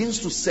now begins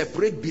to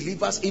separate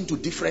believers into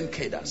different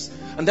cadres.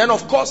 And then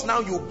of course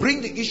now you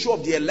bring the issue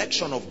of the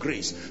election of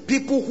grace.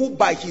 People who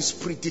by his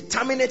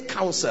predeterminate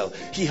counsel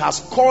he has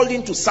called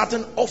into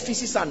certain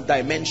offices and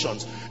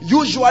dimensions.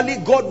 Usually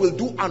God will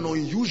do an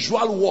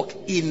unusual work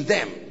in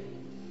them.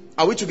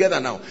 Are we together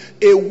now?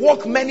 A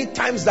work many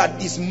times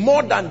that is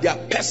more than their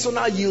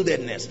personal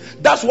yieldedness.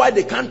 That's why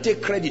they can't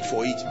take credit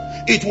for it.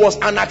 It was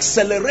an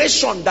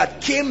acceleration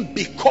that came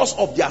because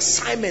of the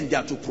assignment they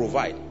are to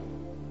provide.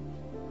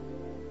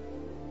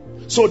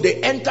 So they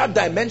enter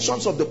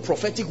dimensions of the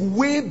prophetic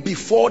way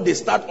before they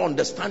start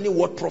understanding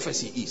what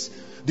prophecy is.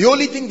 The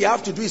only thing they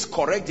have to do is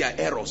correct their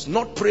errors,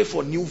 not pray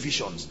for new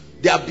visions.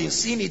 They have been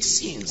seeing it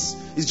since.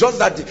 It's just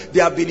that they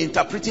have been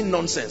interpreting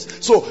nonsense.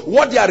 So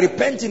what they are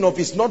repenting of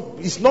is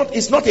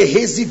not a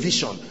hazy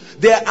vision.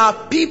 There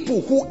are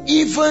people who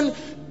even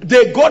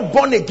they got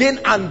born again,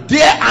 and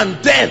there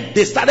and then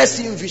they started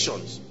seeing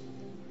visions.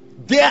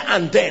 There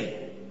and then.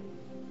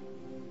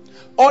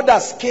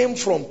 Others came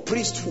from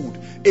priesthood.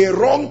 A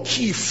wrong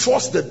key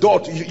forced the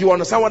door. You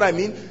understand what I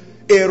mean?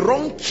 A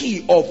wrong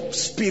key of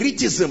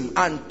spiritism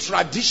and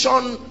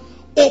tradition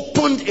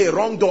opened a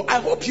wrong door.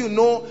 I hope you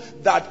know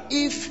that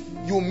if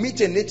you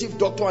meet a native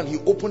doctor and he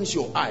opens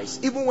your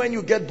eyes, even when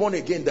you get born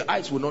again, the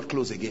eyes will not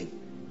close again.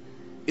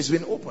 It's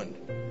been opened.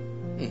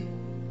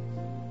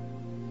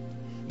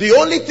 The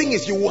only thing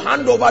is you will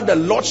hand over the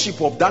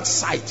lordship of that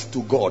sight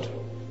to God.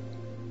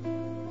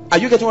 Are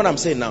you getting what I'm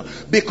saying now?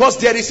 Because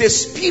there is a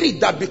spirit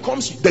that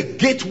becomes the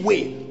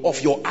gateway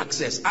of your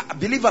access.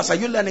 Believers, are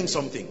you learning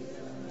something?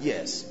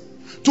 Yes.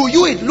 To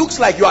you it looks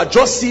like you are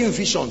just seeing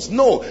visions.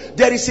 No,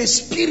 there is a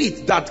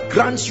spirit that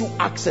grants you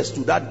access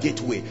to that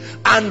gateway.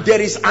 And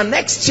there is an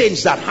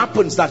exchange that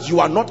happens that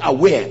you are not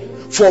aware,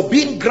 for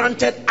being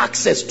granted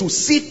access to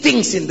see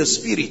things in the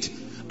spirit,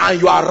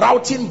 and you are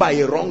routing by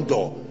a wrong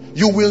door.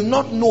 You will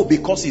not know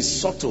because it's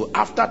subtle.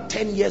 After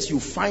 10 years you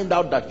find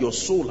out that your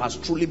soul has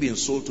truly been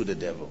sold to the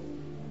devil.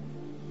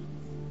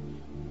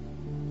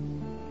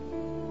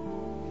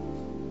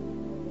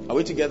 Are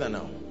we together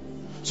now?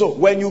 So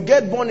when you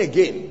get born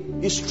again,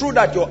 it's true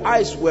that your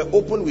eyes were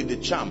open with the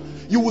charm.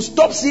 You will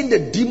stop seeing the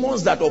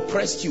demons that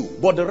oppressed you,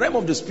 but the realm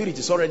of the spirit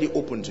is already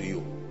open to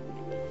you.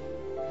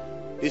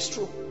 It's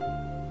true.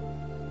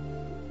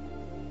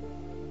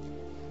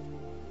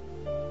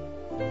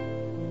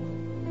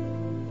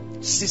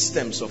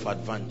 Systems of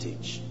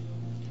advantage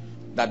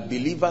that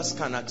believers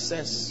can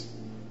access,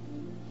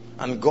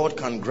 and God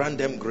can grant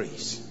them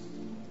grace.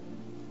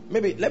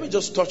 Maybe let me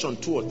just touch on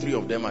 2 or 3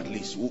 of them at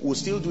least. We'll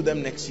still do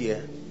them next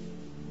year.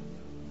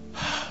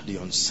 The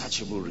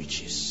unsearchable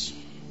riches.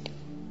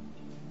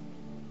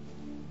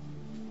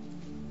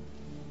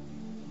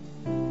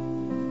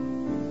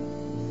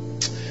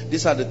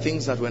 These are the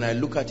things that when I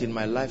look at in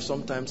my life,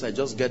 sometimes I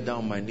just get down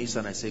on my knees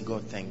and I say,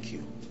 God, thank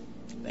you.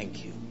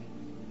 Thank you.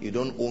 You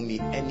don't owe me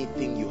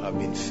anything. You have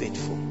been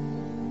faithful.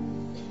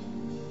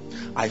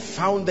 I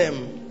found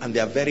them and they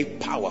are very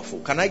powerful.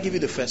 Can I give you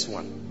the first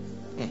one?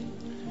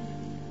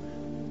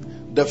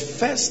 The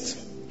first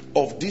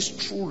of these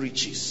true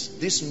riches,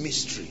 this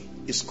mystery,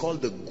 is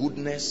called the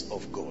goodness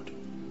of God.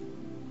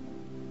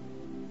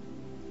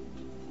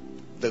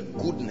 The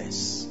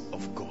goodness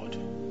of God.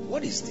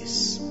 What is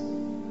this?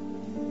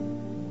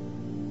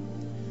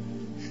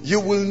 You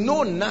will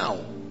know now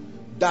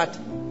that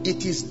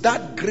it is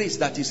that grace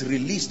that is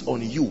released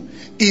on you.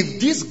 If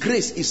this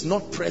grace is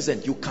not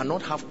present, you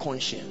cannot have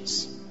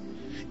conscience.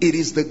 It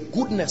is the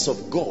goodness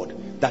of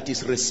God that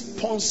is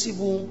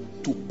responsible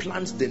to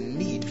plant the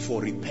need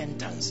for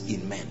repentance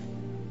in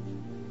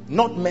men.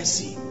 Not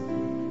mercy.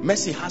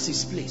 Mercy has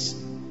its place.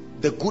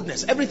 The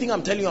goodness, everything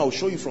I'm telling you, I will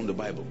show you from the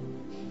Bible.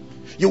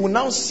 You will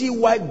now see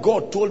why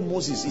God told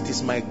Moses, it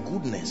is my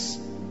goodness.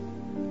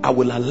 I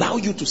will allow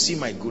you to see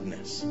my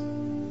goodness.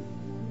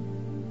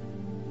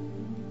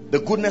 The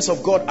goodness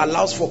of God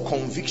allows for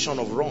conviction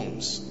of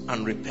wrongs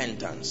and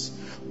repentance.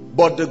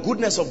 But the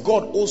goodness of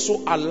God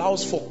also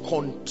allows for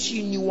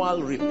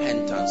continual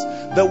repentance.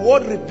 The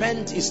word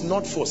repent is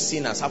not for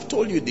sinners. I've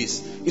told you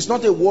this. It's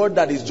not a word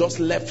that is just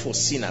left for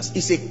sinners.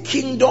 It's a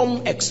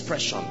kingdom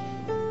expression.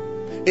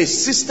 A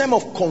system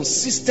of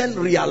consistent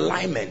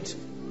realignment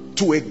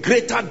to a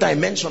greater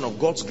dimension of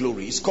God's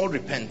glory. It's called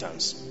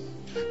repentance.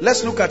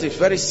 Let's look at a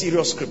very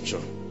serious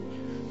scripture.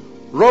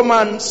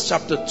 Romans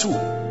chapter 2,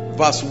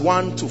 verse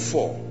 1 to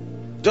 4.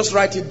 Just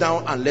write it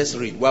down and let's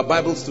read. We're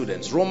Bible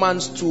students.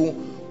 Romans 2,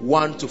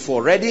 1 to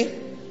 4. Ready?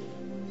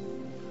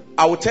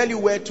 I will tell you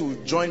where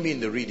to join me in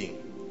the reading.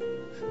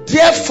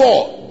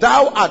 Therefore,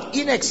 thou art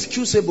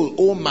inexcusable,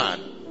 O man,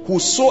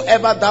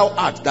 whosoever thou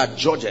art that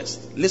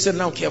judgest. Listen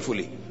now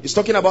carefully. It's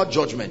talking about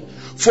judgment.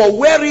 For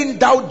wherein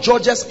thou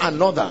judgest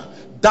another,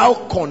 thou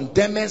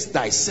condemnest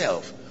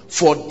thyself.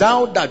 For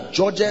thou that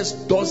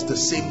judgest does the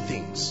same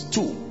things.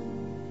 2.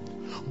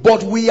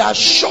 But we are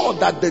sure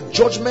that the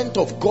judgment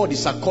of God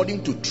is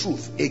according to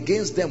truth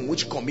against them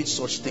which commit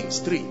such things.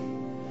 3.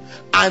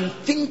 And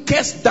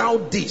thinkest thou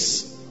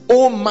this,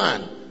 O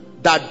man,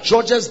 that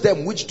judgest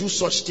them which do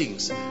such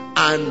things,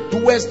 and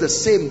doest the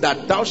same,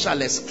 that thou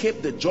shalt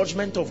escape the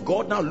judgment of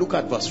God? Now look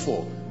at verse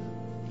 4.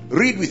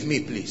 Read with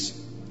me, please.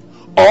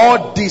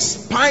 Or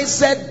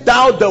despised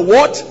thou the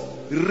what?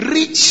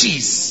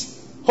 Riches.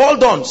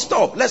 Hold on,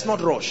 stop, let's not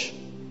rush.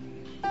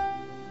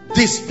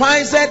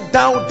 Despised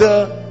thou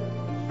the...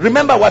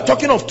 Remember, we're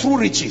talking of true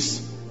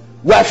riches.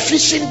 We're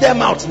fishing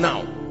them out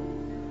now.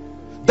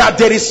 That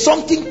there is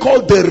something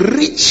called the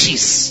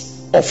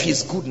riches of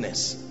his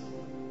goodness.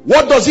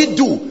 What does it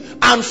do?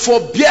 And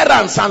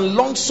forbearance and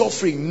long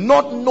suffering,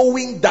 not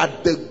knowing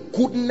that the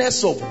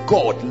goodness of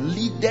God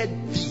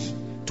leadeth thee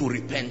to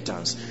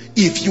repentance.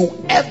 If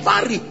you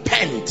ever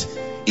repent,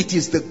 it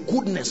is the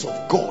goodness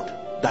of God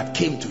that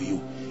came to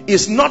you.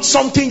 It's not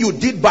something you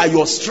did by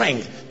your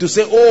strength to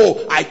say,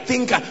 oh, I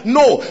think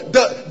no,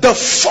 the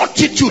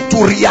fortitude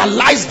to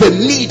realize the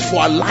need for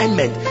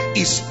alignment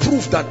is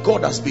proof that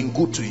God has been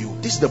good to you.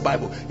 This is the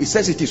Bible. It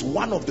says it is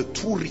one of the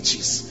true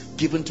riches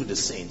given to the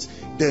saints.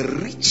 The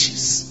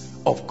riches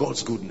of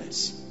God's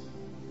goodness.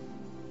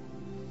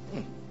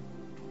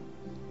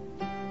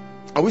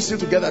 Are we still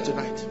together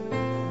tonight?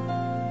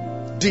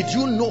 Did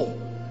you know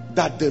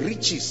that the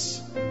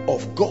riches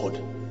of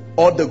God,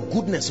 or the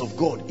goodness of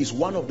God, is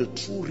one of the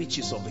true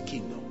riches of the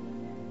kingdom?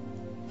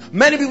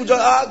 Many people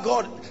just,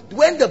 God,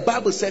 when the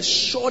Bible says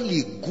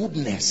surely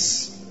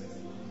goodness,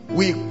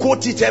 we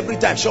quote it every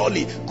time,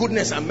 surely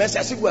goodness and mercy,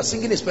 as if we are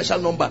singing a special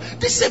number.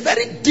 This is a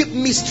very deep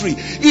mystery.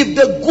 If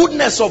the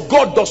goodness of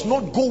God does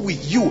not go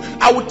with you,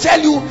 I will tell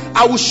you,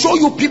 I will show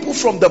you people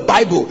from the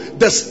Bible,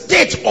 the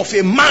state of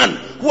a man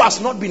who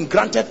has not been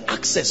granted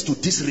access to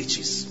these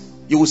riches.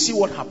 You will see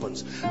what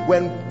happens.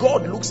 When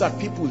God looks at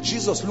people,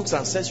 Jesus looks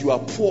and says, you are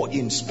poor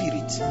in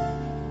spirit,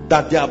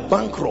 that they are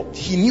bankrupt.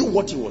 He knew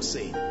what he was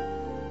saying.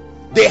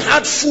 They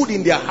had food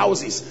in their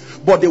houses,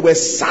 but there were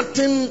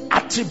certain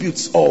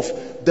attributes of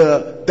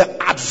the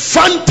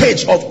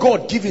advantage of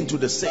God given to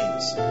the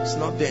saints. It's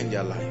not there in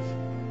their life.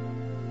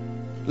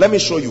 Let me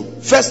show you.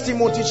 1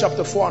 Timothy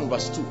chapter 4 and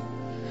verse 2.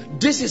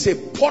 This is a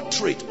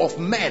portrait of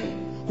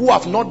men who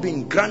have not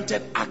been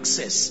granted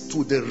access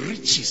to the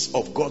riches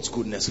of God's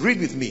goodness. Read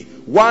with me.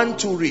 1,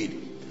 2,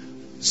 read.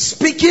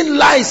 Speaking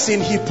lies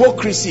in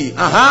hypocrisy,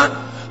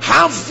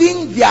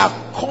 having their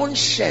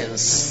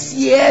conscience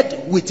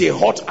seared with a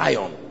hot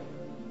iron.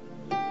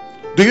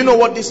 Do you know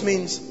what this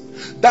means?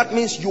 That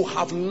means you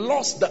have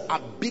lost the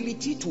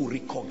ability to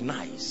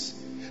recognize.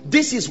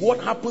 This is what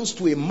happens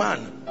to a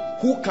man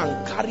who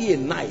can carry a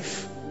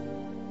knife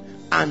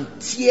and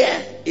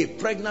tear a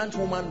pregnant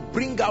woman,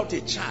 bring out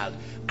a child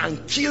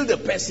and kill the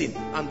person,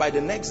 and by the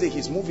next day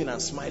he's moving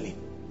and smiling.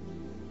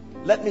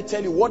 Let me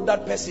tell you, what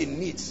that person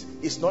needs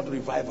is not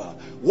revival.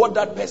 What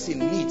that person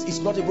needs is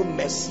not even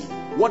mercy.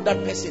 What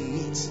that person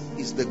needs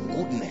is the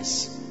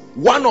goodness.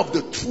 One of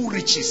the true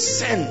riches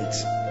sent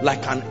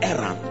like an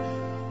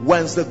errand.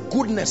 Once the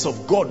goodness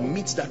of God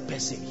meets that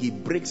person, he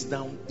breaks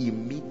down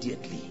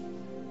immediately.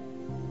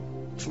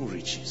 True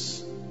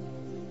riches.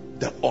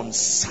 The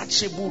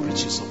unsearchable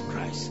riches of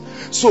Christ.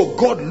 So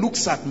God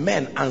looks at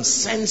men and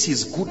sends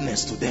his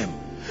goodness to them.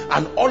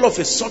 And all of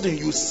a sudden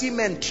you see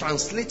men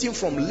translating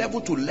from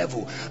level to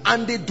level,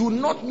 and they do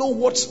not know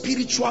what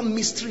spiritual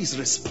mystery is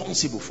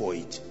responsible for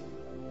it.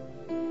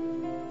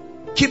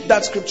 Keep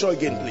that scripture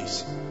again,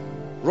 please.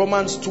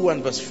 Romans 2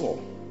 and verse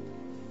 4.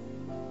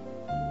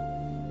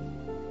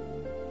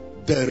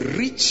 The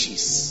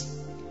riches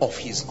of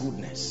his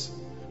goodness.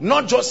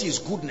 Not just his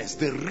goodness,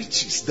 the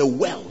riches, the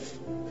wealth.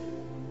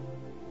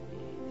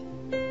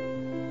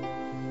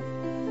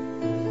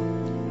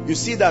 You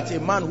see that a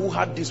man who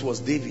had this was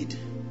David.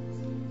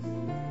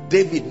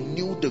 David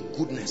knew the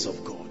goodness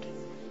of God.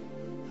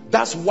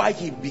 That's why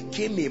he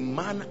became a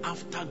man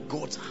after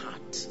God's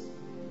heart.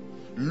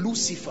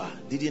 Lucifer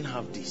didn't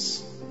have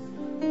this.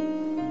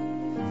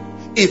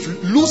 If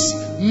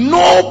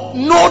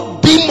no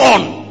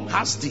demon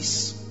has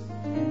this.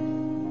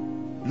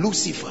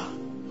 Lucifer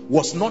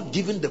was not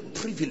given the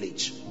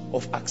privilege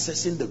of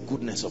accessing the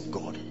goodness of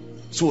God.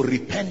 So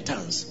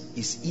repentance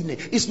is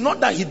innate. It's not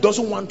that he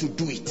doesn't want to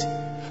do it.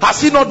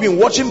 Has he not been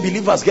watching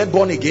believers get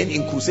born again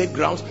in crusade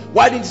grounds?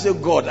 Why didn't he say,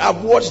 God,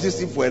 I've watched this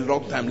thing for a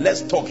long time,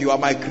 let's talk, you are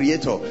my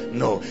creator?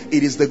 No,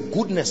 it is the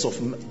goodness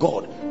of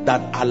God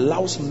that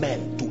allows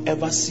men to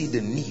ever see the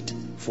need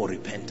for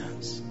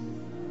repentance.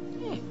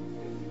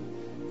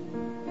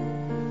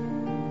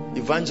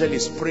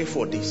 Evangelists, pray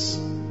for this.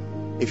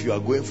 If you are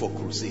going for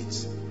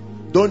crusades,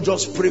 don't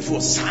just pray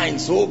for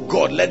signs. Oh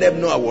God, let them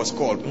know I was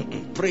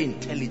called. Pray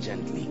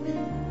intelligently.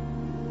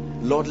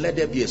 Lord, let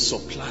there be a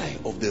supply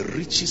of the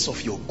riches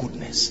of your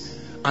goodness,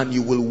 and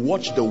you will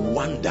watch the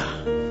wonder.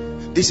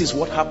 This is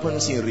what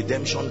happens in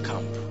redemption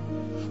camp.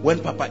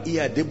 When Papa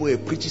Iya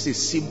Deboe preaches a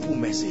simple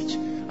message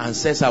and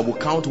says, I will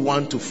count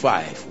 1 to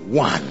 5.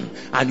 1.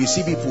 And you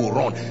see people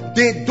run.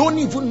 They don't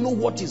even know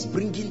what is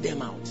bringing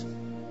them out.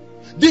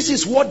 This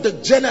is what the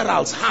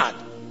generals had.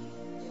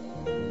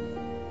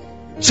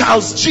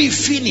 Charles G.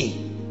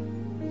 Finney.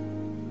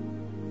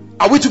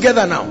 Are we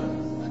together now?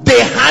 They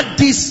had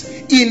this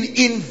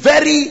in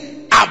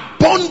very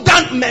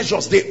abundant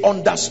measures. They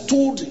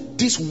understood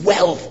this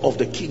wealth of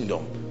the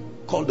kingdom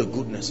called the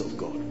goodness of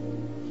God.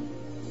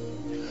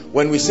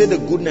 When we say the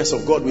goodness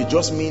of God, we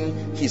just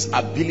mean his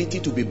ability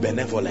to be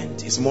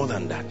benevolent. It's more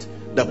than that.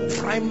 The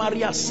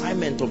primary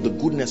assignment of the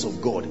goodness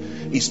of God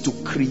is to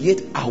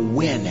create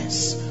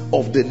awareness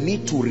of the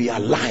need to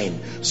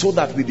realign so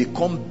that we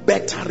become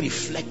better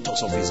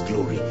reflectors of his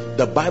glory.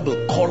 The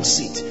Bible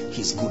calls it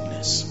his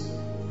goodness.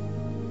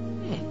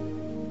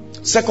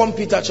 2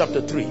 Peter chapter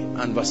 3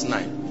 and verse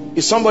 9.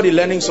 Is somebody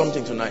learning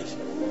something tonight?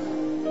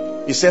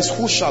 It says,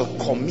 who shall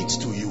commit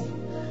to you?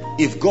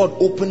 If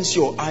God opens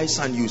your eyes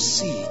and you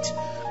see it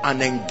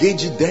and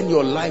engage it, then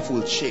your life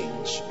will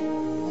change.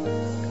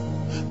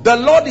 The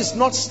Lord is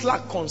not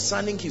slack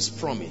concerning his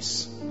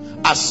promise,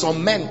 as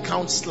some men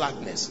count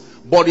slackness,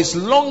 but is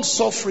long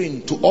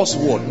suffering to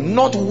usward,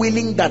 not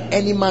willing that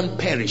any man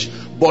perish,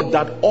 but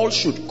that all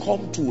should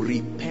come to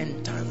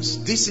repentance.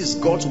 This is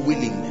God's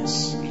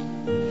willingness.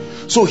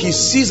 So he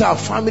sees our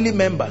family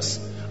members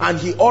and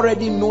he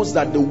already knows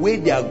that the way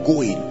they are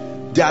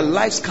going, their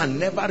lives can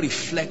never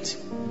reflect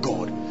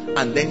God.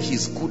 And then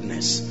his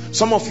goodness.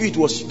 Some of you, it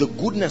was the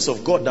goodness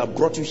of God that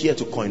brought you here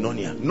to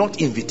Koinonia, not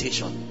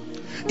invitation.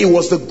 It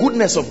was the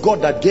goodness of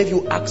God that gave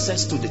you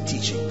access to the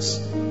teachings,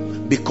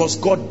 because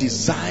God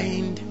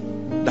designed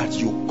that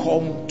you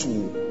come to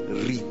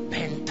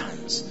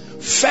repentance,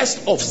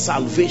 first of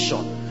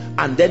salvation,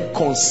 and then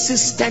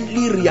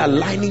consistently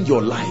realigning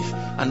your life,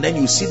 and then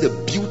you see the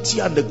beauty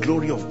and the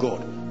glory of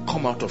God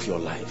come out of your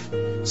life.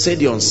 Say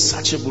the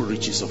unsearchable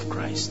riches of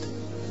Christ.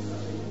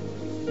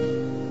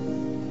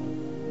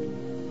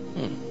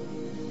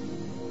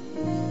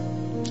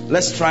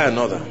 Let's try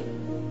another.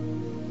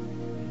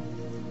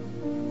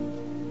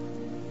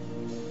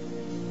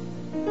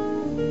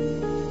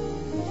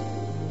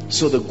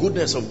 So the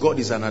goodness of God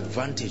is an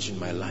advantage in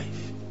my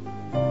life.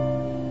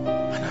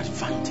 An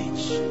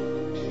advantage.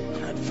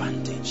 An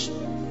advantage.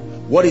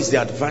 What is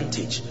the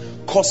advantage?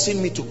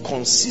 Causing me to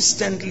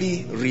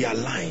consistently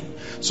realign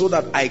so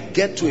that I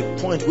get to a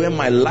point where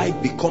my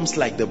life becomes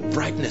like the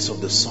brightness of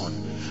the sun.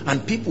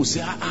 And people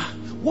say,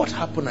 what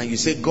happened? And you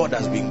say, God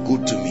has been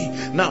good to me.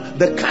 Now,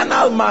 the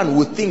carnal man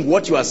would think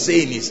what you are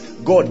saying is,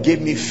 God gave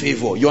me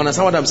favor. You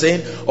understand what I'm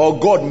saying? Or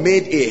God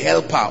made a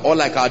helper. Or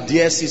like our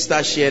dear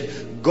sister shared,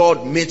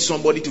 God made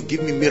somebody to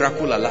give me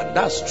miracle alert.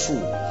 That's true.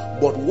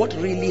 But what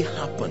really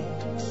happened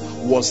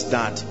was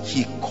that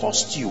he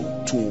caused you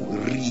to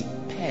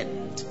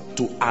repent,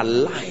 to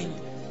align,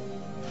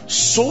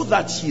 so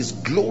that his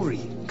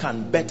glory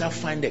can better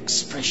find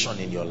expression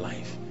in your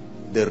life.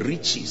 The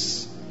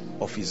riches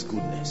of his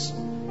goodness.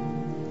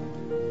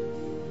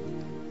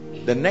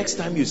 The next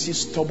time you see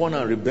stubborn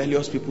and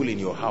rebellious people in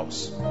your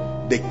house,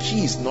 the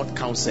key is not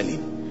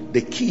counseling.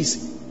 The key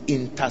is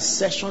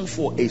intercession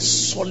for a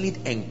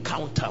solid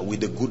encounter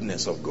with the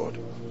goodness of God.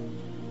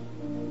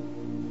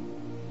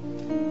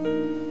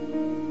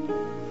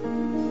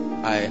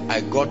 I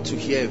got to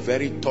hear a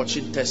very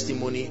touching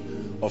testimony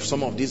of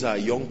some of these are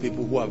young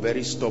people who are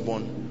very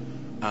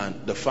stubborn,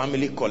 and the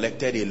family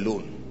collected a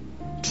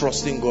loan,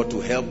 trusting God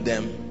to help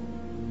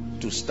them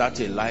to start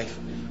a life.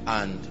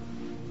 And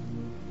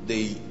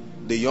the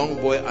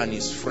young boy and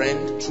his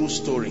friend, true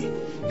story,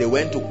 they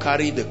went to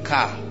carry the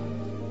car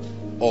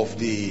of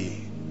the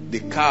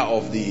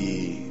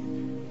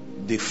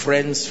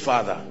friend's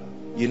father.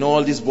 You know,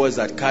 all these boys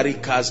that carry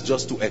cars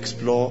just to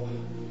explore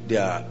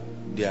their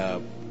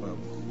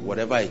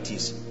whatever it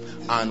is.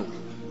 And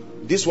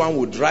this one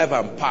would drive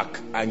and park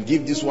and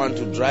give this one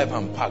to drive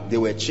and park. They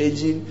were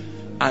changing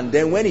And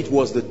then when it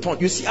was the turn,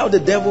 you see how the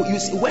devil, you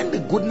see when the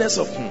goodness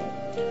of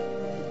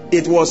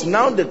it was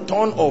now the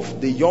turn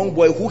of the young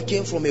boy who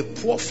came from a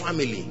poor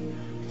family,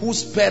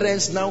 whose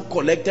parents now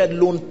collected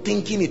loan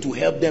thinking it will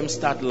help them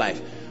start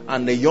life.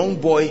 And the young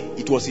boy,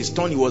 it was his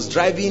turn. He was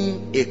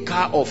driving a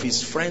car of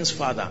his friend's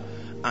father,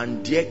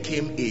 and there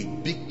came a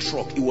big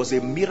truck. It was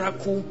a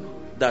miracle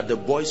that the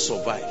boy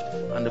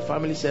survived. And the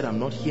family said, I'm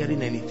not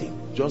hearing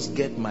anything, just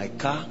get my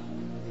car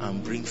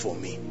and bring for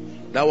me.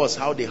 That was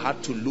how they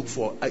had to look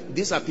for.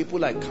 These are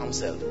people I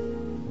counseled.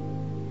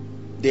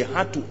 They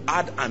had to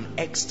add an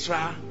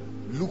extra,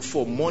 look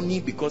for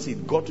money because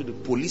it got to the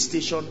police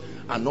station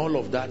and all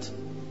of that.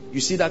 You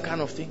see that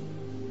kind of thing?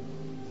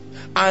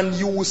 And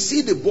you will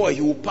see the boy,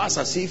 he will pass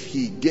as if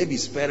he gave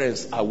his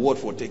parents an award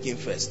for taking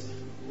first.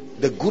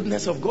 The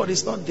goodness of God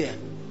is not there.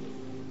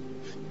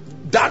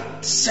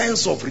 That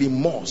sense of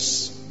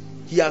remorse,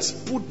 he has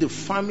put the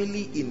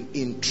family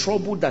in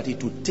trouble that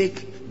it would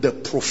take the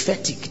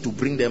prophetic to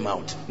bring them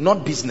out,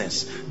 not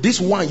business.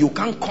 This one, you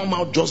can't come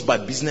out just by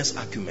business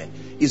acumen.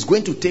 It's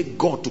going to take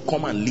God to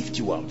come and lift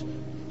you out.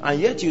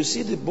 And yet you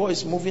see the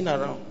boys moving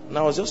around. And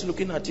I was just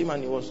looking at him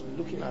and he was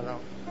looking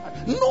around.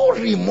 No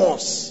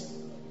remorse.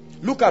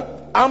 Look at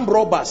armed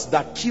robbers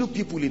that kill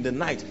people in the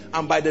night,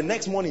 and by the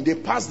next morning they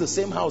pass the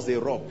same house they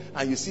rob,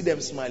 and you see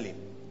them smiling.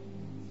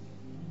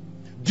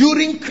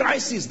 During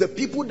crisis, the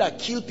people that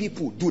kill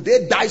people, do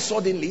they die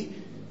suddenly?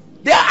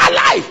 They are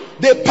alive.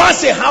 They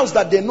pass a house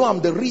that they know,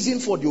 I'm the reason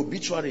for the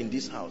obituary in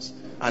this house,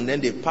 and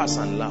then they pass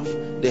and laugh.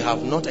 They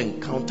have not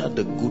encountered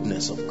the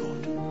goodness of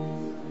God.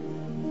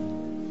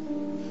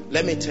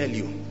 Let me tell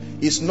you,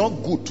 it's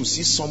not good to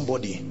see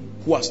somebody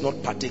who has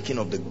not partaken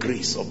of the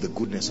grace of the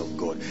goodness of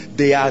God.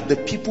 They are the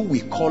people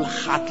we call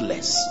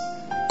heartless,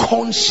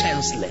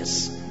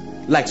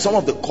 conscienceless. Like some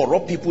of the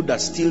corrupt people that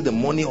steal the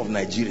money of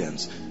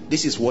Nigerians.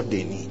 This is what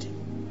they need.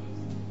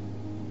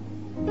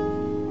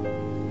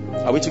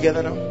 Are we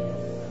together now?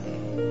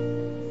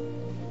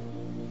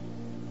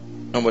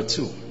 Number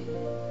 2.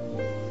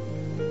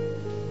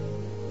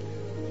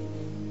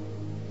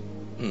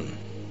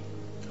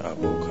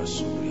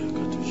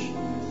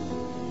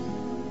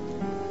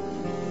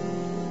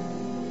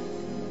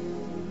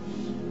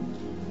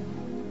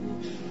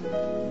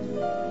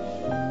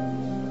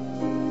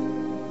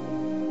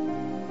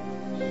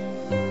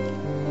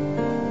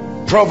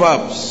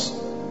 Proverbs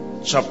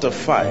chapter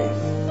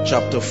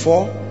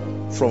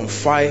 4 from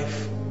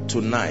 5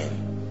 to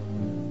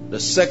 9. The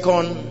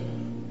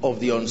second of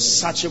the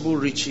unsearchable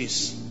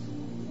riches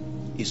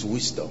is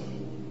wisdom.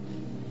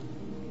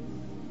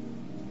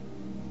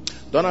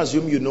 Don't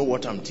assume you know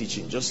what I'm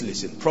teaching. Just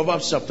listen.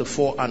 Proverbs chapter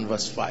 4 and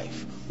verse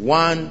 5.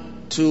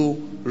 1,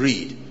 2,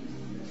 read.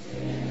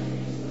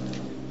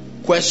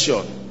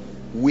 Question.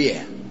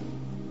 Where?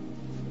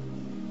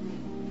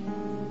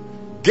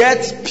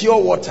 Get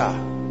pure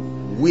water.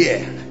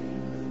 Where?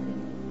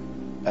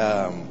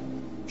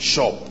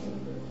 Shop.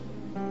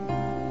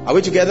 Are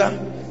we together?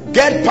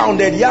 Get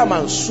pounded yam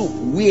and soup.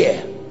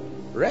 Where?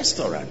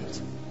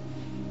 Restaurant.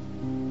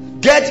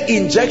 Get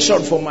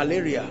injection for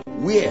malaria.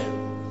 Where?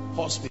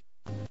 Hospital.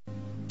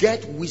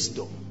 Get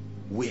wisdom.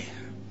 Where?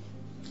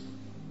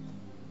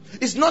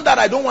 It's not that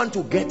I don't want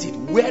to get it.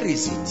 Where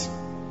is it?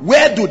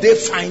 Where do they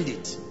find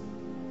it?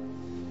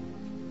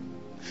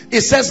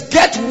 It says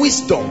get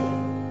wisdom.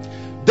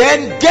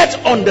 Then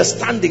get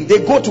understanding.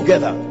 They go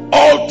together.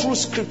 All through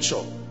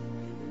scripture.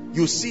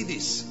 You see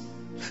this.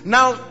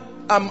 Now,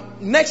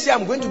 next year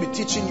I'm going to be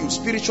teaching you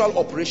spiritual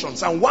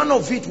operations. And one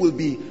of it will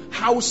be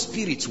how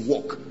spirits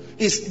work.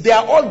 They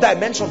are all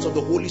dimensions of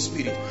the Holy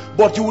Spirit.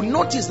 But you will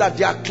notice that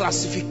there are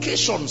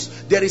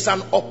classifications. There is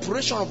an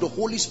operation of the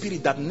Holy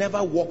Spirit that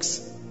never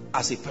works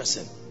as a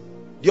person.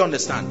 Do you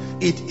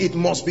understand? It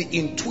must be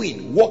in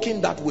twin,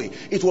 working that way.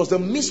 It was the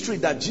mystery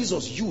that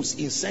Jesus used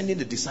in sending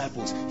the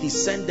disciples. He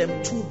sent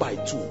them 2 by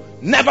 2.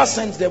 Never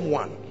sent them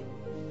one.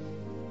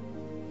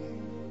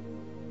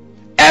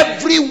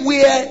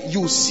 Everywhere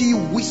you see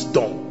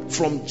wisdom,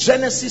 from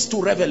Genesis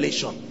to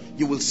Revelation,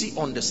 you will see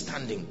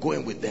understanding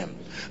going with them.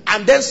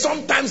 And then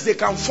sometimes they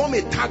can form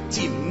a tag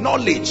team.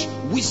 Knowledge,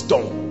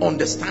 wisdom,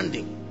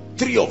 understanding.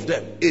 3 of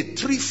them. A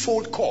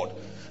threefold cord.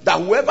 That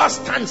whoever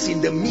stands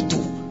in the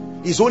middle,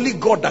 it's only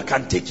God that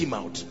can take him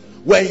out.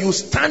 When you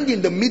stand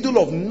in the middle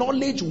of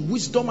knowledge,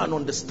 wisdom and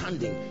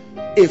understanding,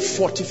 a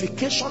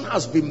fortification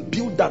has been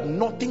built that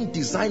nothing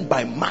designed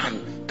by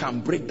man can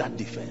break that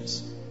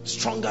defense.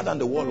 Stronger than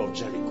the wall of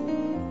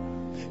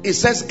Jericho. It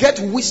says get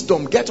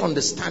wisdom, get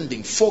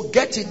understanding,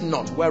 forget it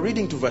not. We're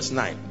reading to verse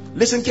 9.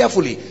 Listen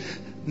carefully.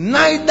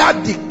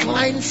 Neither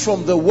decline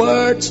from the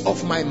words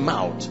of my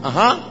mouth.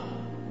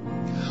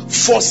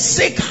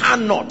 Forsake her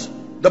not.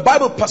 The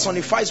Bible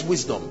personifies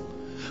wisdom.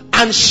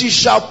 And she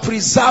shall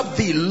preserve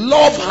thee.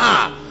 Love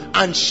her,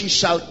 and she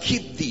shall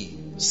keep thee.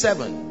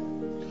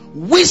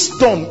 7.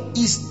 Wisdom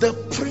is the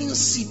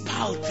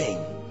principal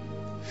thing.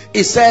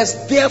 It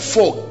says,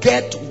 therefore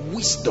get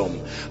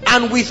wisdom,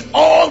 and with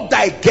all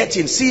thy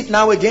getting, see it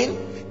now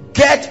again,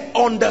 get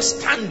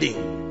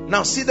understanding.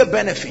 Now see the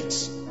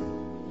benefits.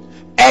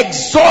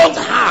 Exalt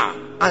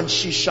her and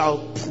she shall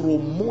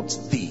promote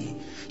thee.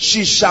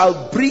 She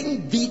shall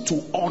bring thee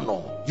to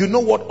honor. You know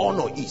what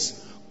honor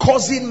is?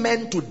 Causing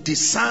men to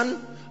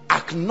discern,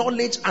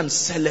 acknowledge, and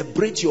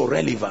celebrate your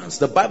relevance.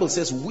 The Bible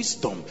says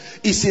wisdom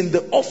is in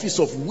the office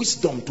of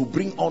wisdom to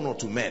bring honor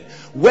to men.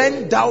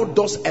 When thou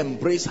dost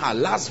embrace her,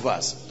 last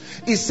verse,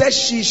 it says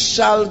she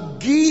shall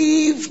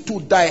give to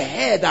thy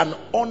head an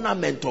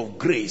ornament of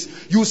grace.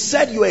 You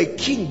said you are a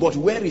king, but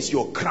where is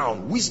your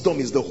crown? Wisdom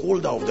is the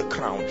holder of the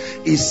crown.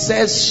 It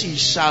says she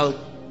shall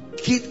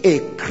give a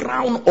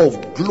crown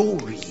of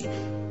glory.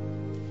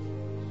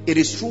 It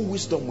is through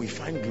wisdom we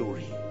find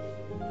glory.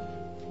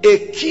 A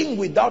king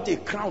without a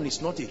crown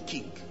is not a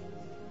king.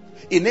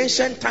 In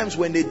ancient times,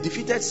 when they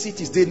defeated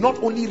cities, they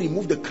not only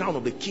removed the crown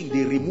of the king,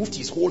 they removed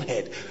his whole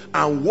head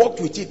and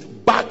walked with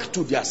it back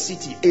to their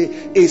city.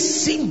 A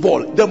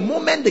symbol. The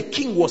moment the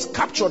king was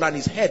captured and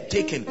his head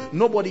taken,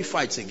 nobody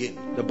fights again.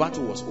 The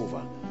battle was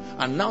over.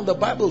 And now the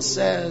Bible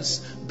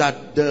says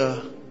that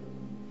the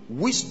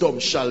wisdom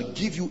shall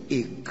give you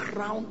a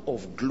crown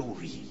of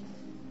glory.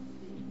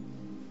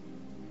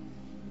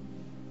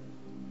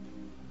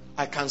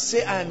 I can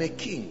say I am a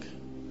king,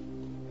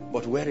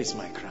 but where is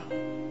my crown?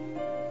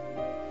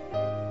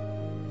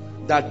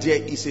 That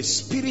there is a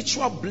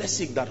spiritual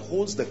blessing that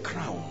holds the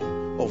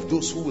crown of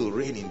those who will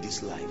reign in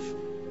this life.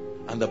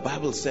 And the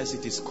Bible says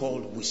it is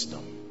called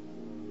wisdom.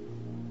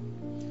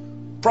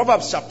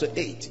 Proverbs chapter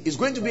 8 is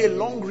going to be a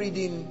long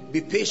reading.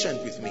 Be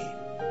patient with me.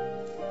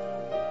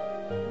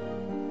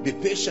 Be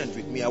patient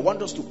with me. I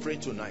want us to pray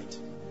tonight.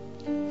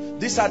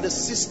 These are the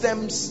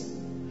systems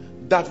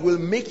that will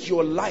make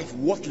your life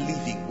worth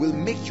living, will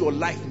make your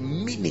life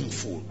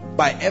meaningful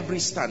by every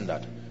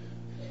standard.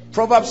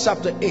 Proverbs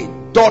chapter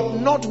 8.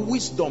 Doth not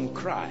wisdom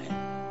cry?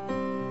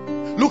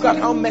 Look at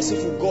how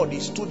merciful God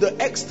is, to the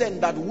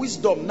extent that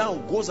wisdom now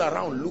goes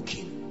around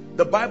looking.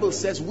 The Bible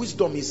says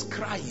wisdom is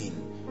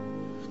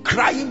crying.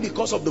 Crying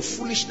because of the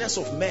foolishness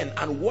of men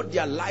and what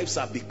their lives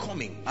are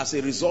becoming as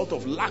a result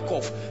of lack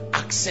of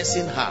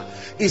accessing her.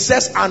 It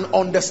says, and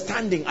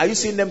understanding. Are you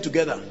seeing them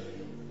together?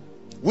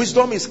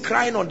 Wisdom is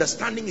crying,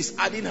 understanding is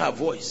adding her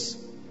voice.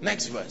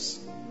 Next verse.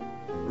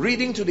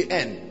 Reading to the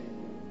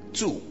end.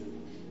 2.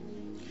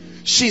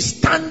 She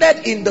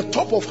standeth in the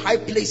top of high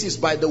places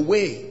by the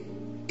way,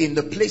 in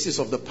the places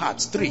of the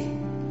paths. 3.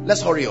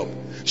 Let's hurry up.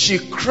 She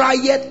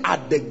crieth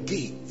at the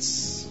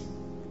gates,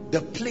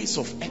 the place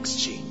of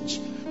exchange,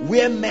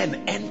 where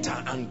men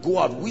enter and go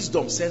out.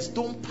 Wisdom says,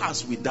 don't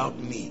pass without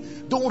me.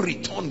 Don't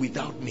return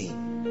without me.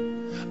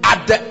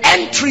 At the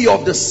entry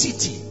of the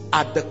city,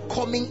 at the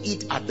coming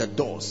it at the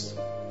doors.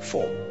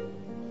 4.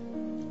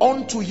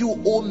 Unto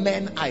you, O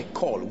men, I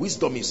call.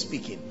 Wisdom is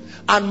speaking.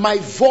 And my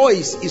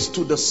voice is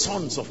to the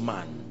sons of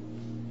man.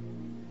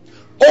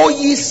 O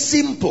ye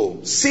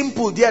simple.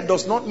 Simple there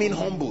does not mean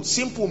humble.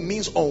 Simple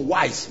means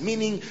unwise,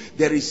 meaning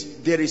there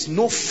is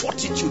no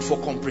fortitude for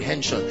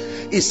comprehension.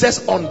 It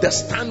says,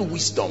 understand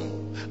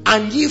wisdom.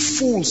 And ye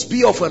fools,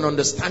 be of an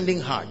understanding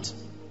heart.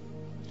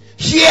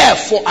 Hear,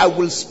 for I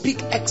will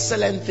speak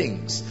excellent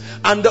things,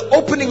 and the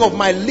opening of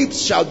my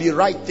lips shall be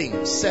right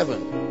things.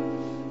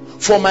 7.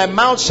 For my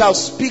mouth shall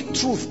speak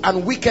truth,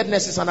 and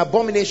wickedness is an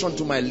abomination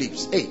to my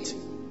lips. 8.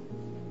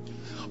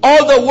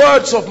 All the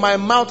words of my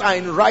mouth are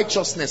in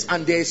righteousness,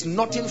 and there is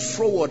nothing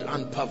froward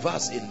and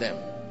perverse in them.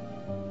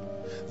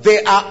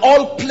 They are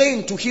all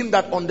plain to him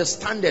that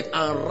understandeth,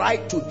 and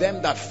right to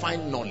them that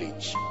find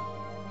knowledge.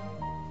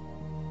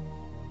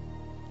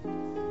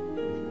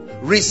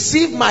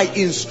 Receive my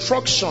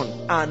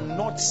instruction and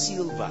not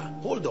silver.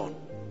 Hold on.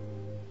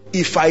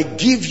 If I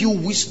give you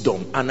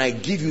wisdom and I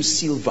give you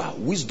silver,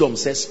 wisdom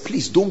says,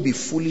 please don't be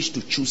foolish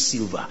to choose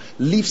silver.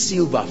 Leave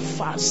silver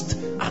fast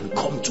and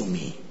come to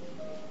me.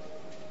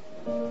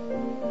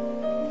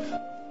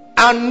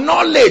 And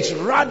knowledge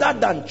rather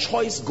than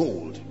choice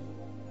gold.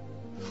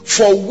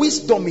 For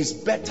wisdom is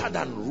better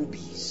than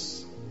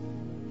rubies.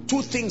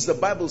 2 things the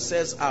Bible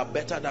says are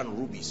better than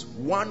rubies.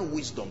 1,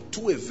 wisdom.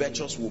 2, a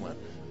virtuous woman.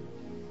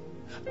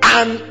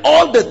 And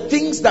all the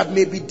things that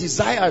may be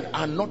desired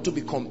are not to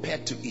be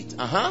compared to it.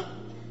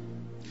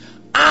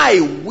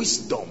 I,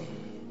 wisdom,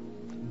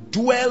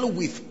 dwell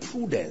with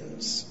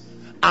prudence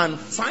and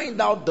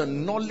find out the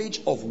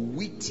knowledge of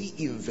witty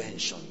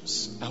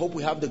inventions. I hope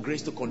we have the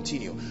grace to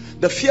continue.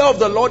 The fear of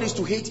the Lord is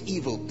to hate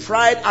evil,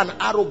 pride and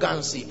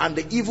arrogancy, and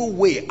the evil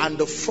way and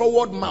the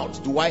froward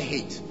mouth do I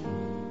hate.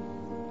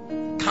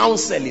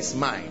 Counsel is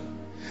mine,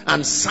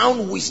 and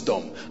sound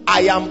wisdom.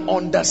 I am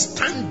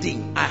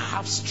understanding, I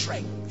have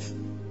strength.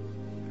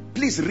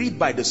 Please read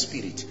by the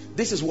Spirit.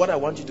 This is what I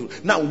want you to do.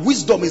 Now,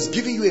 wisdom is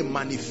giving you a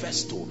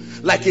manifesto,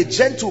 like a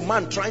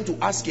gentleman trying to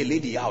ask a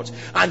lady out,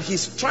 and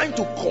he's trying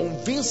to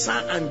convince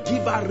her and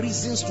give her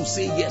reasons to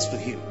say yes to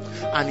him.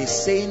 And he's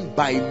saying,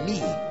 by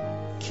me,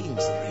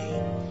 kings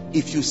reign.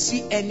 If you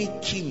see any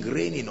king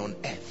reigning on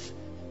earth,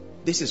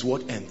 this is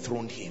what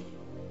enthroned him.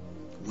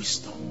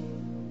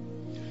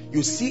 Wisdom.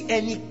 You see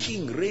any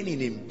king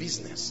reigning in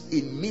business,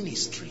 in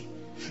ministry,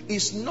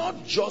 it's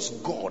not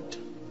just God.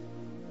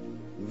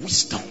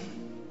 Wisdom.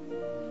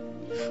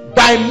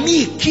 By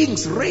me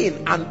kings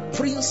reign and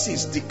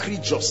princes decree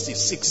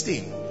justice.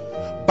 16.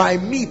 By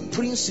me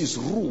princes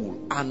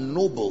rule and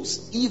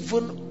nobles,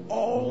 even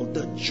all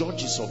the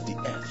judges of the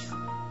earth.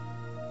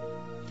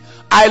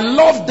 I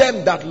love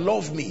them that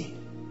love me,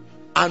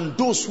 and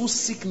those who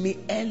seek me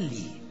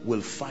early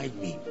will find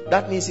me.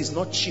 That means it's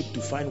not cheap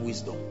to find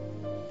wisdom.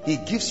 He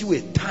gives you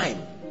a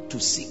time to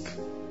seek.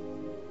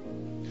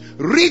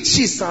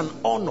 Riches and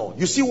honor.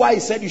 You see why he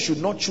said you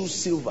should not choose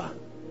silver?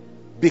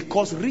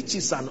 Because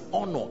riches and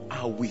honor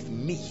are with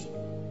me.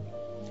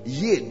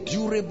 Yea,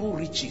 durable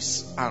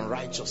riches and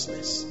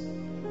righteousness.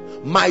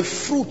 My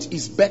fruit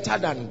is better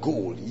than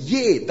gold,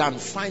 yea, than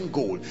fine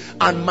gold,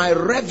 and my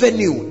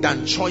revenue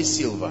than choice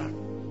silver.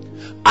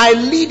 I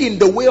lead in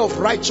the way of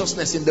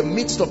righteousness in the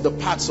midst of the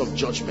paths of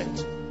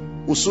judgment.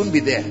 Will soon be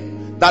there,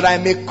 that I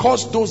may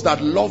cause those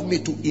that love me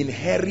to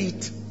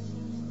inherit.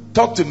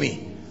 Talk to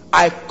me.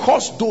 I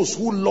cause those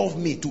who love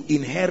me to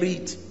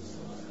inherit.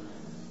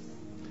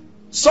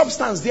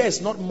 Substance there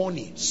is not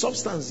money.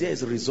 Substance there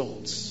is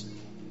results.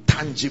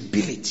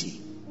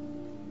 Tangibility.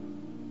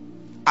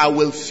 I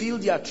will fill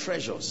their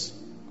treasures.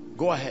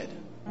 Go ahead.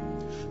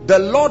 The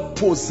Lord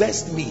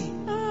possessed me.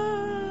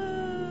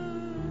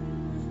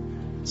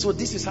 So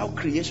this is how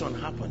creation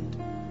happened.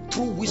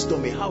 Through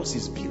wisdom a house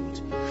is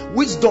built.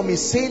 Wisdom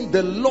is saying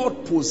the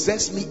Lord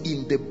possessed me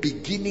in the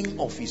beginning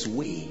of his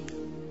way,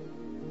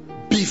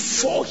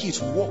 before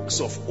his works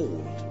of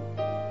old.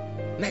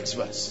 Next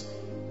verse.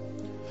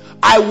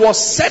 I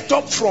was set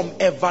up from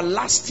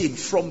everlasting,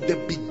 from the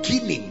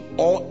beginning,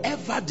 or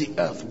ever the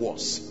earth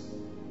was.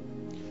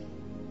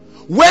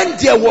 When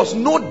there was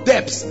no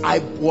depths, I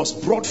was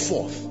brought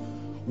forth.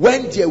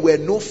 When there were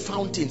no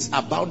fountains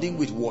abounding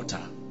with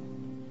water.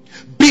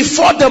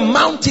 Before the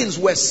mountains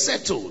were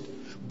settled,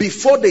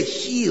 before the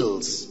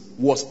hills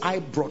was I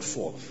brought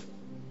forth.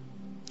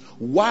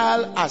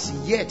 While as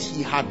yet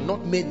he had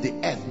not made the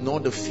earth, nor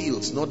the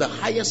fields, nor the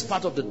highest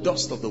part of the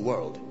dust of the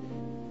world.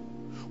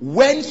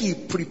 When he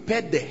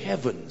prepared the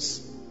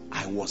heavens,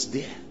 I was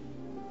there.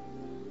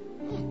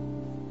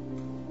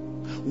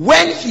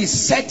 When he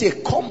set a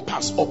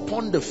compass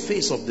upon the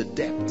face of the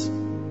depth.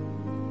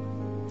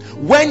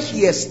 When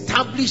he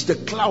established the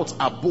clouds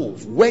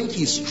above. When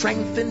he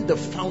strengthened the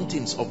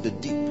fountains of the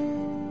deep.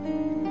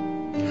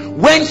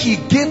 When he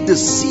gave the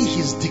sea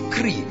his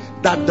decree,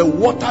 that the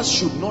waters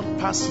should not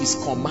pass his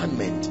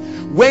commandment.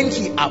 When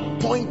he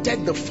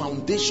appointed the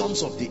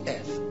foundations of the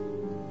earth.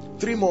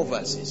 3 more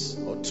verses,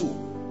 or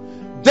 2.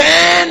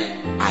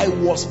 Then I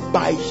was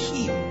by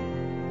him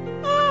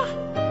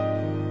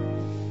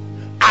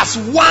as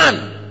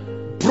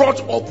one brought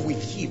up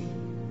with him,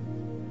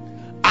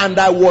 and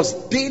I was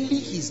daily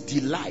his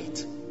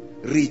delight,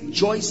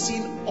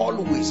 rejoicing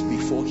always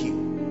before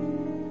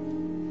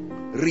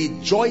him,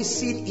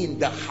 rejoicing in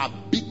the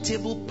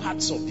habitable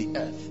parts of the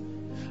earth,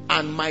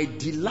 and my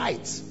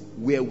delights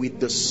were with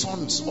the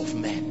sons of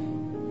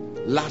men.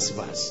 Last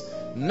verse.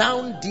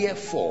 Now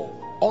therefore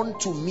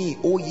unto me,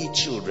 O ye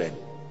children,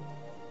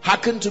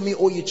 hearken to me,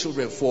 O ye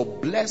children, for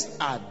blessed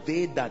are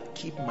they that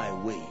keep my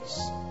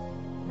ways.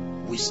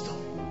 Wisdom.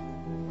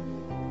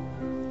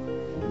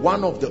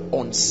 One of the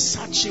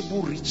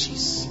unsearchable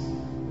riches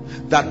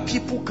that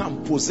people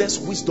can possess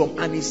wisdom,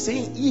 and he's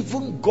saying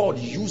even God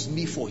used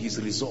me for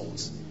his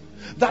results.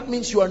 That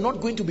means you are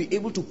not going to be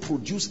able to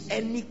produce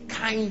any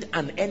kind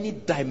and any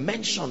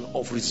dimension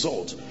of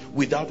result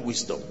without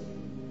wisdom.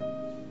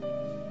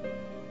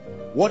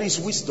 What is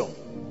wisdom?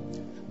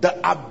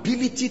 The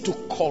ability to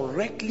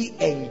correctly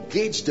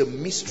engage the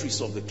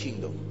mysteries of the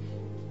kingdom.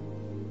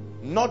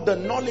 Not the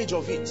knowledge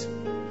of it,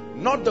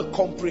 not the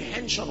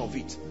comprehension of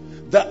it.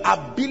 The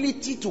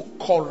ability to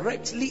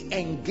correctly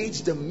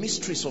engage the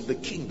mysteries of the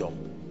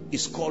kingdom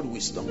is called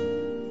wisdom.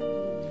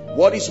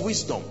 What is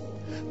wisdom?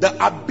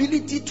 The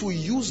ability to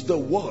use the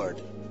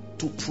word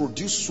to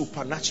produce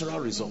supernatural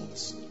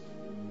results.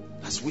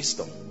 That's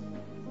wisdom.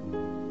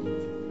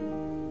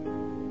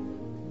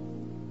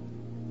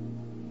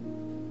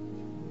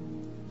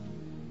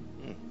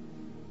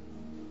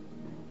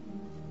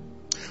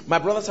 My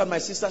brothers and my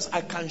sisters,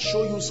 I can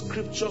show you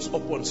scriptures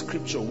upon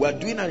scripture. We are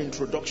doing an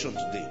introduction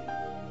today.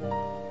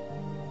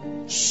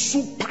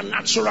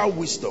 Supernatural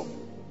wisdom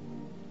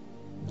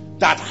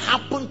that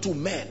happened to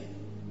men.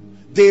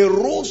 They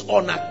rose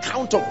on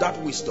account of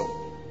that wisdom.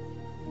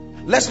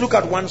 Let's look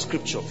at one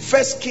scripture.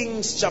 1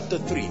 Kings chapter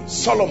 3.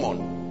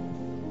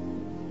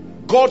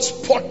 Solomon. God's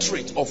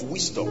portrait of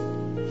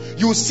wisdom.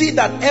 You see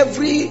that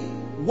every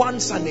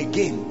once and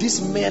again,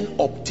 these men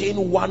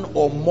obtain one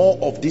or more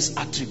of these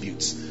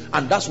attributes.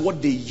 And that's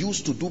what they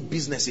used to do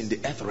business in the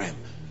earth realm.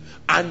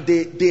 And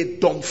they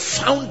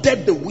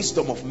dumbfounded the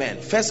wisdom of men.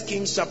 1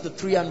 Kings chapter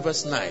 3 and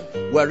verse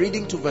 9. We're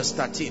reading to verse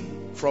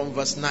 13 from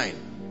verse 9.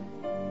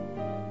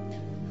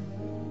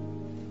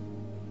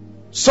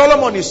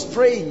 Solomon is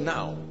praying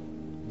now.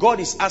 God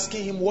is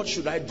asking him, what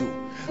should I do?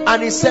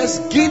 And he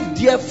says, give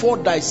therefore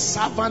thy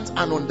servant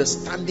an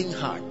understanding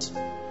heart,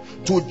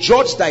 to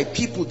judge thy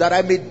people, that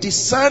I may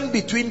discern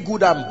between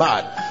good and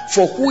bad.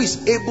 For who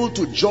is able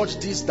to judge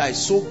this thy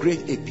so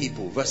great a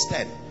people? Verse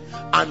 10.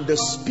 And the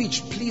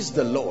speech pleased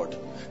the Lord,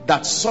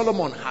 that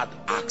Solomon had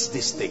asked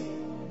this thing.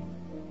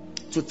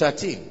 To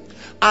 13.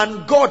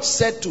 And God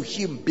said to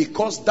him,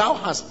 because thou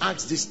hast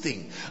asked this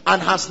thing,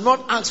 and hast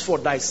not asked for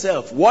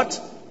thyself, what?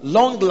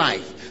 Long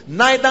life.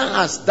 Neither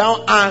hast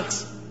thou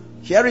asked,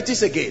 here it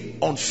is again,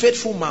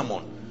 unfaithful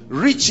mammon,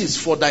 riches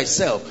for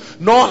thyself,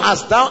 nor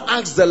hast thou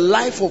asked the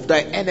life of thy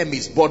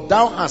enemies, but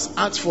thou hast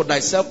asked for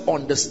thyself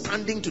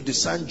understanding to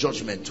discern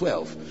judgment.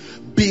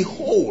 12.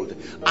 Behold,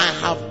 I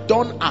have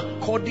done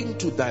according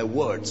to thy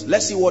words.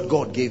 Let's see what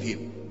God gave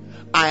him.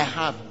 I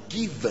have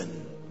given.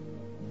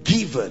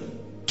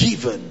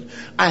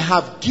 I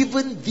have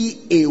given thee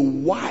a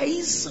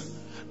wise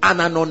and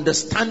an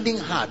understanding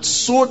heart,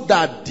 so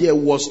that there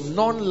was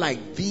none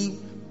like thee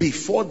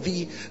before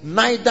thee,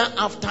 neither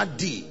after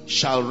thee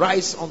shall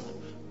rise on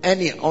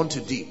any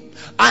unto thee.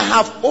 I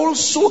have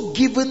also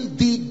given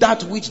thee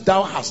that which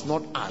thou hast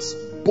not asked,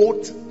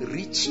 both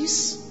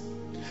riches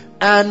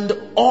and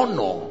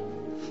honor,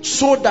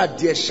 so that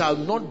there shall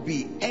not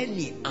be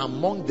any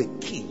among the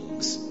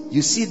kings.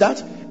 You see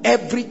that?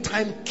 Every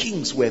time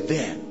kings were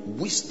there,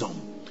 wisdom,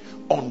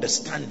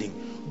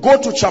 understanding.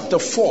 Go to chapter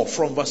 4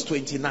 from verse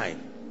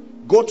 29.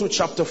 Go to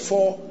chapter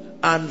 4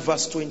 and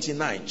verse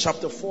 29.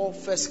 Chapter 4,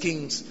 1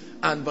 Kings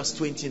and verse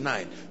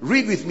 29.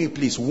 Read with me,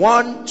 please.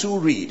 1, 2,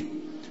 read.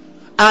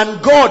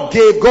 And God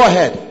gave, go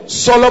ahead,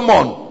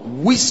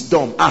 Solomon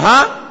wisdom,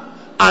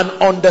 and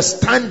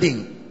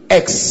understanding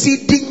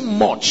exceeding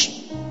much,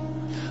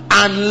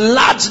 and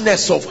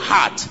largeness of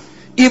heart,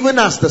 even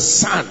as the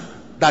sun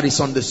that is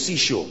on the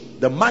seashore.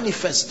 The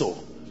manifesto,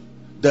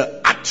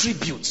 the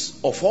attributes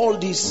of all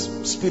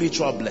this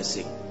spiritual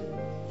blessing.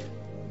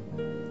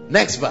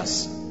 Next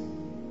verse.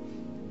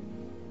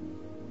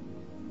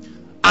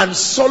 And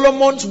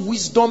Solomon's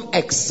wisdom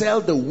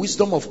excelled the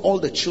wisdom of all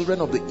the children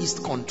of the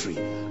east country,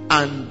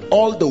 and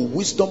all the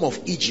wisdom of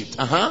Egypt.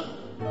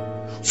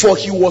 For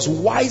he was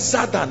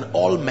wiser than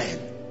all men,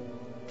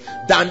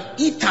 than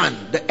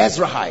Ethan the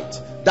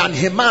Ezrahite, than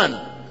Heman,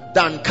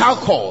 than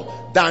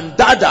Calcol, than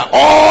Dada.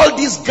 All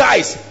these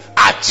guys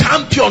are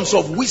champions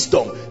of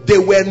wisdom. They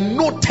were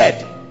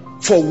noted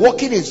for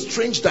walking in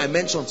strange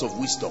dimensions of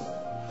wisdom,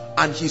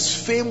 and his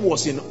fame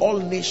was in all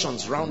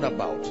nations round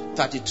about.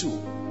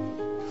 32.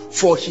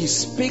 For he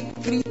spake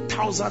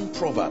 3,000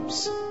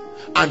 proverbs,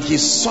 and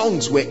his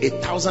songs were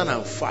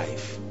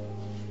 1,005.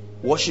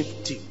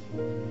 Worship team.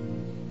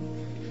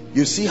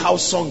 You see how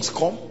songs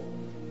come?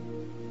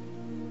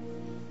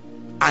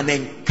 An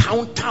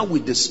encounter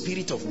with the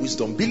spirit of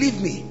wisdom.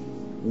 Believe me,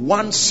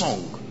 one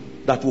song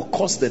that will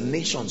cause the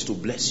nations to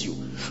bless you.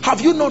 Have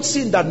you not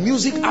seen that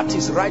music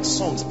artists write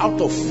songs, out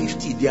of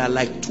 50 they are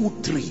like 2,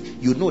 3?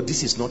 You know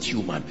this is not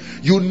human.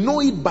 You know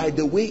it by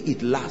the way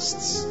it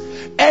lasts.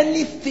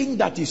 Anything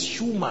that is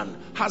human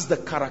has the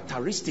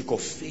characteristic of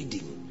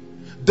fading.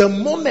 The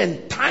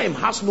moment time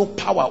has no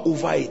power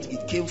over it,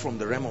 it came from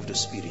the realm of the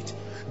spirit.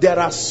 There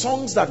are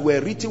songs that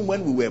were written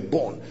when we were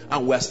born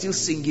and we are still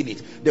singing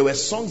it. There were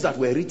songs that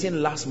were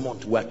written last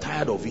month. We are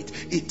tired of it.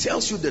 It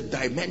tells you the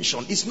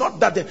dimension. It's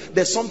not that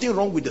there's something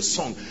wrong with the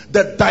song.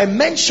 The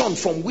dimension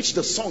from which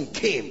the song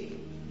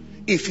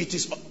came. If it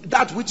is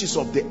that which is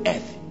of the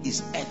earth,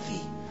 is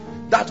earthy.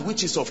 That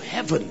which is of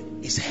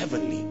heaven is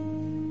heavenly.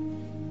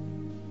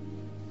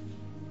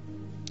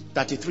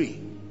 33.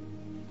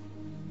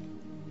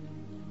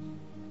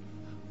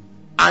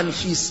 And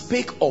he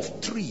spake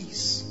of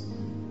trees,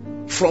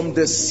 from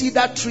the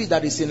cedar tree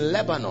that is in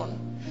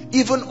Lebanon,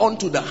 even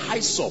unto the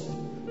hyssop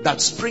that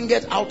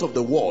springeth out of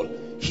the wall.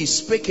 He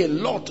spake a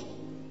lot.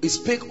 He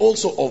spake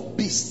also of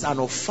beasts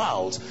and of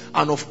fowls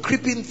and of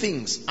creeping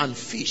things and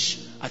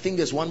fish. I think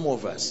there's one more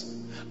verse.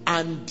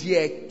 And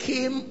there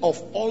came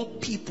of all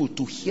people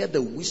to hear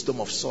the wisdom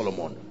of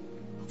Solomon,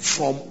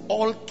 from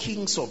all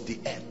kings of the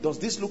earth. Does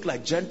this look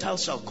like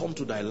Gentiles shall come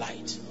to thy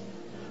light,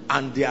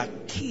 and their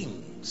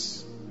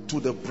kings to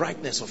the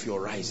brightness of your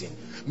rising?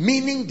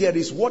 Meaning there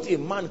is what a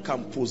man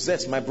can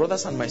possess. My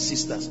brothers and my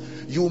sisters,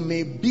 you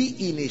may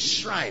be in a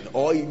shrine,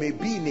 or you may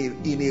be in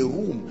a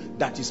room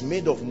that is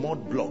made of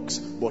mud blocks,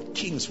 but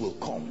kings will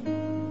come.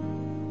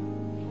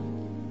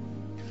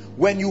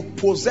 When you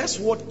possess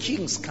what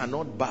kings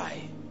cannot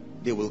buy,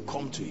 they will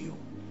come to you.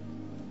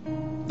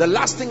 The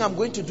last thing I'm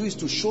going to do is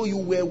to show you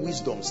where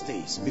wisdom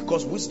stays,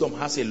 because wisdom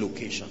has a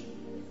location.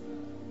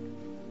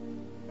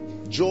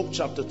 Job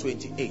chapter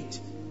 28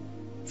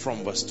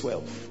 from verse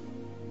 12.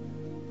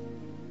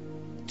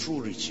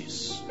 True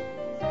riches.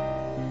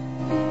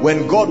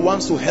 When God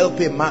wants to help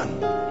a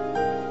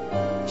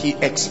man, he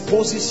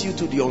exposes you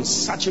to the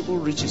unsearchable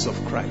riches of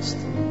Christ.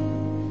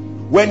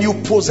 When you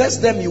possess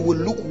them, you will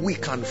look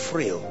weak and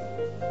frail,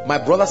 my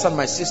brothers and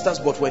my sisters.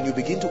 But when you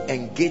begin to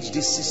engage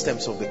these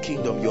systems of the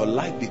kingdom, your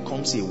life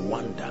becomes a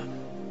wonder.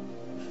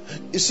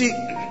 You see,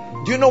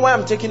 do you know why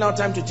I'm taking our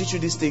time to teach you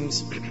these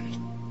things?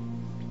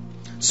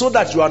 So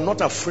that you are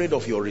not afraid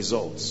of your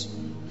results.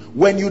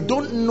 When you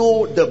don't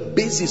know the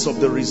basis of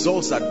the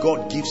results that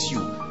God gives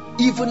you,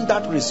 even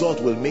that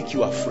result will make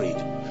you afraid.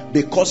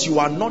 because you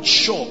are not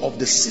sure of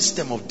the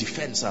system of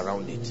defense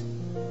around it.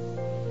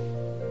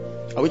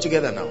 Are we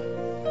together now?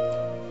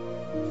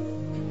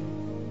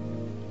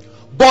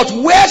 But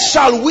where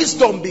shall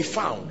wisdom be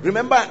found?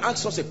 Remember, I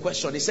asked us a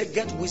question. He said,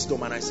 get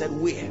wisdom. And I said,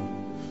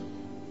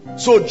 where?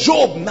 So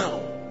Job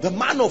now, the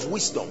man of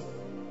wisdom,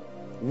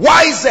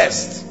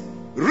 wisest,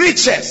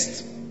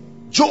 richest,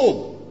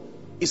 Job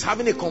is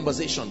having a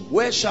conversation.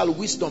 Where shall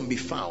wisdom be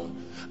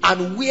found?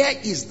 And where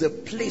is the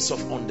place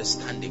of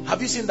understanding?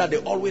 Have you seen that they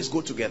always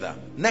go together?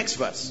 Next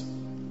verse.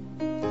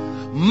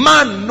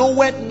 Man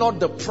knoweth not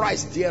the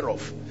price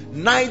thereof,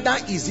 neither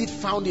is it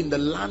found in the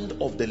land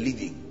of the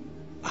living.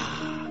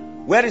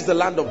 Where is the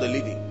land of the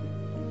living?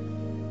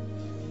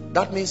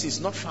 That means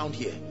it's not found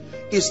here.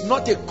 It's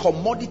not a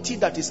commodity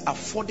that is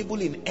affordable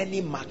in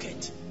any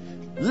market.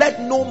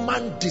 Let no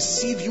man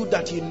deceive you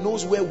that he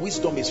knows where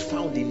wisdom is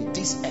found in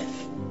this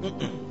earth.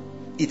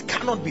 It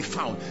cannot be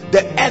found.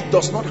 The earth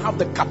does not have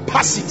the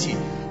capacity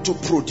to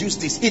produce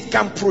this. It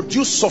can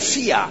produce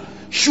Sophia,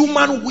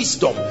 human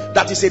wisdom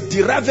that is a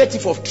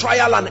derivative of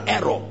trial and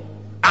error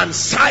and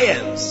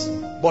science,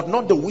 but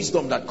not the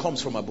wisdom that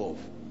comes from above.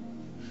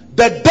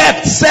 The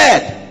depth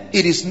said,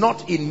 it is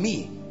not in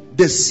me.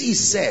 The sea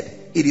said,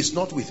 it is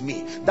not with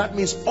me. That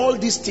means all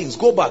these things,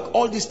 go back,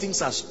 all these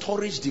things are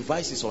storage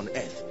devices on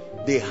earth.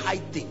 They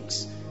hide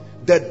things.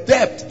 The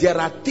depth, there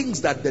are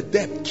things that the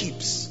depth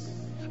keeps.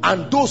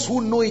 And those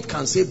who know it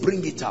can say,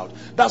 bring it out.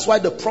 That's why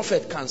the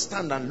prophet can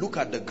stand and look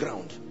at the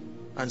ground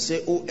and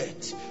say, oh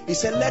earth. He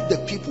said, let the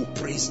people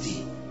praise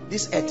thee.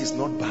 This earth is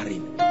not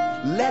barren.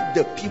 Let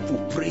the people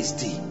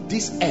praise thee.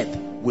 This earth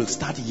will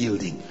start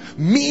yielding.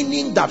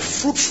 Meaning that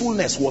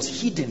fruitfulness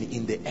was hidden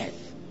in the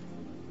earth.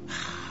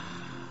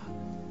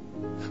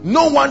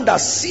 No wonder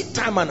seed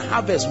time and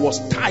harvest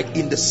was tied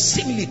in the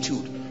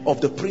similitude of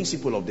the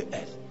principle of the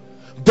earth.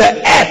 The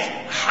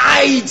earth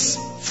hides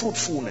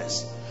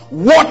fruitfulness.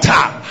 Water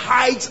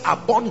hides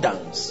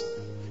abundance.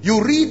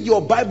 You read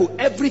your Bible,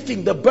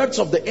 everything, the birds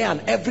of the air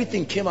and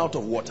everything came out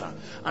of water.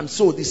 And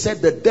so they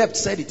said, the depth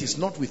said, it is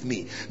not with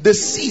me. The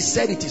sea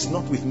said, it is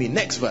not with me.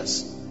 Next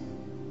verse.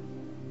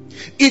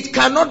 It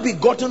cannot be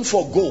gotten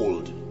for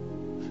gold,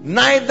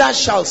 neither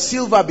shall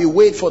silver be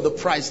weighed for the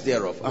price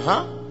thereof.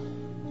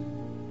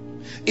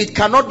 It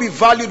cannot be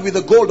valued with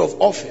the gold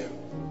of Ophir,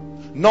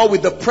 nor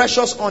with the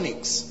precious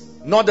onyx,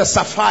 nor the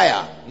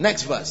sapphire.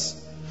 Next verse.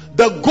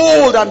 The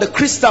gold and the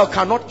crystal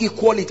cannot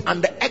equal it,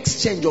 and the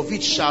exchange of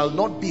it shall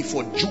not be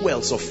for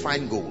jewels of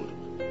fine gold.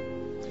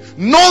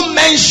 No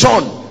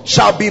mention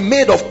shall be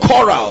made of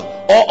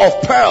coral or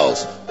of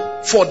pearls,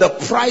 for the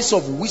price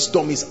of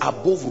wisdom is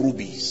above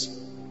rubies.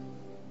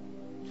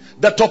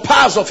 The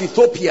topaz of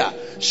Ethiopia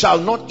shall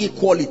not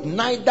equal it,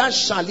 neither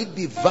shall it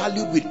be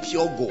valued with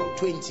pure gold.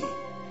 20.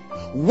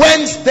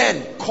 Whence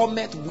then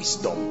cometh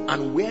wisdom,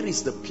 and where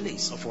is the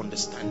place of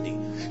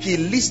understanding? He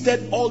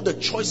listed all the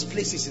choice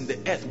places in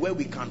the earth where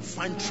we can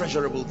find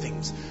treasurable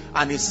things,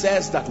 and he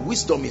says that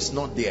wisdom is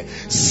not there,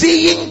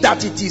 seeing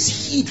that it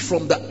is hid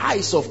from the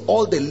eyes of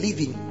all the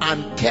living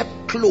and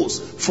kept close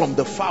from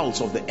the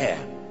fowls of the air.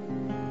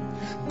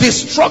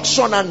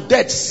 Destruction and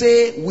death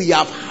say, we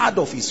have heard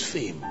of his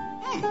fame.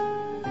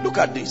 Look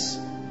at this.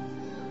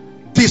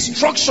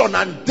 Destruction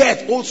and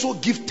death also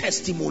give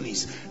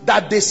testimonies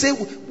that they say,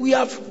 we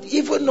have,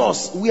 even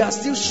us, we are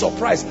still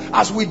surprised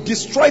as we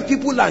destroy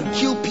people and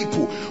kill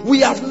people.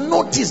 We have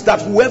noticed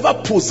that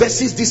whoever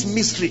possesses this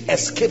mystery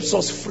escapes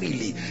us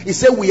freely. He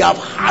said, we have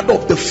heard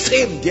of the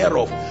fame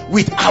thereof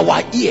with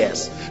our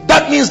ears.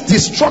 That means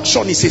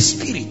destruction is a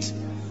spirit,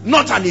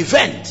 not an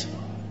event.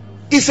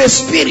 It's a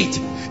spirit.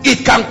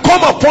 It can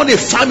come upon a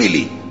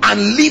family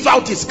and live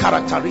out its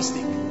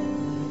characteristic.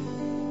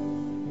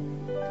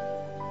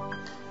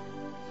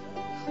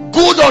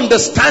 Good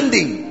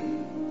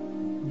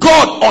understanding.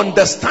 God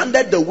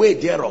understandeth the way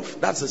thereof.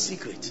 That's the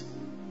secret.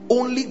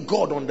 Only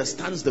God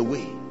understands the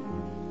way,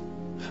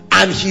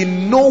 and he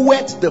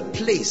knoweth the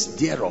place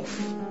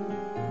thereof.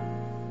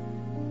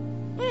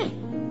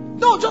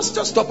 No,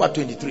 just stop at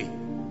 23.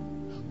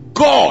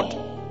 God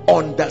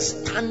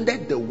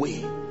understandeth the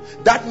way.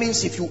 That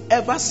means if you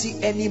ever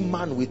see any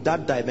man with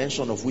that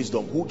dimension of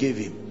wisdom, who gave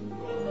him?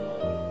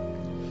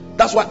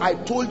 That's why I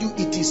told you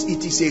it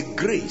is a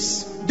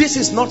grace. This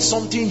is not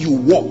something you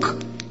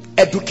walk.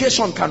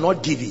 Education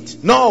cannot give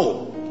it.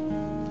 No.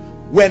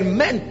 When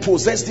men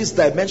possess this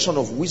dimension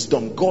of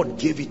wisdom, God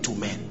gave it to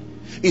men.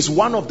 It's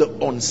one of the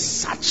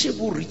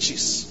unsearchable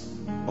riches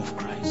of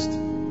Christ.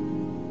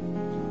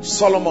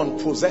 Solomon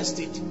possessed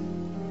it,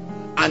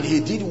 and he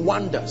did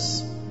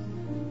wonders.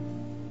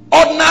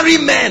 Ordinary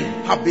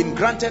men have been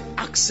granted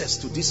access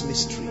to this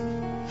mystery.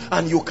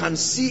 And you can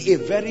see a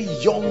very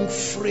young,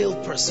 frail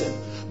person,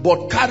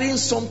 but carrying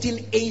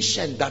something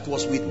ancient that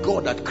was with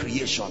God at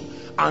creation.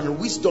 And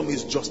wisdom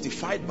is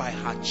justified by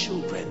her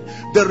children.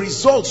 The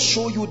results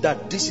show you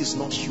that this is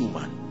not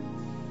human.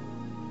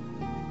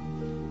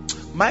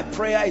 My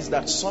prayer is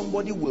that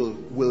somebody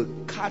will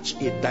catch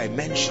a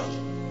dimension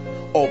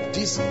of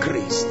this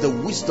grace, the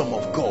wisdom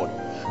of God,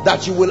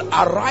 that you will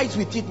arise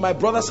with it, my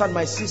brothers and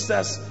my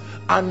sisters,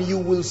 and you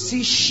will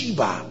see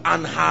Sheba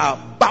and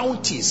her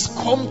bounties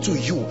come to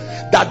you,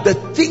 that the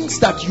things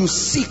that you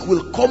seek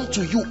will come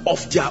to you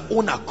of their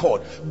own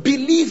accord.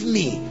 Believe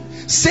me,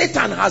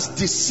 Satan has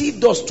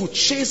deceived us to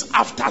chase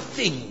after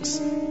things.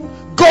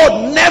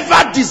 God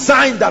never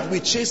designed that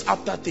we chase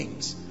after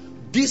things.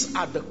 These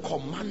are the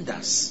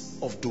commanders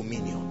of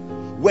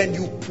dominion. When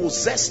you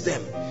possess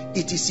them,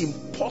 it is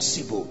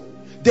impossible.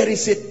 There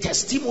is a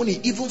testimony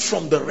even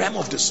from the realm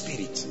of the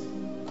spirit.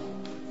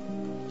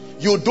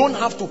 You don't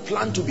have to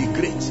plan to be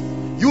great.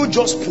 You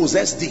just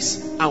possess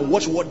this and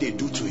watch what they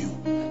do to you.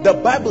 The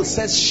Bible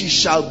says she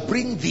shall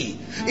bring thee.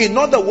 In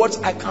other words,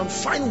 I can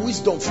find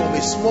wisdom from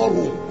a small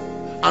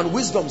room, and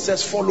wisdom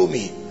says follow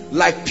me.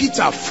 Like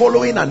Peter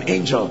following an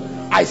angel,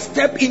 I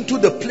step into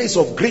the place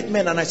of great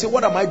men and I say,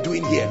 what am I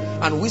doing here?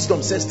 And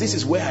wisdom says, this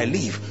is where I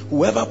live.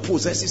 Whoever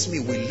possesses me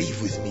will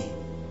live with me.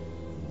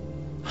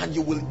 And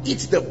you will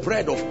eat the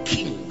bread of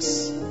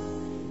kings,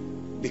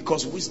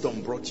 because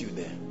wisdom brought you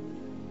there.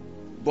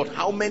 But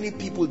how many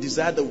people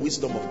desire the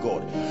wisdom of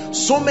God?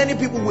 So many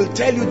people will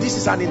tell you this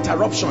is an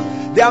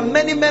interruption. There are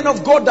many men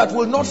of God that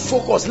will not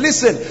focus.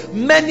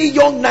 Listen, many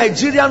young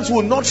Nigerians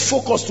will not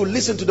focus to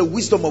listen to the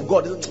wisdom of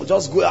God.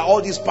 Just go,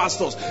 all these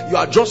pastors, you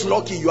are just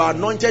lucky, you are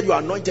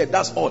anointed,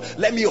 that's all.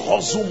 Let me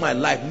hustle my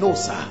life. No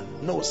sir,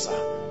 no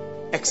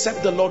sir.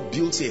 Except the Lord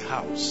builds a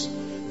house,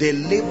 they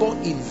labor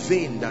in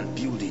vain that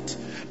build it.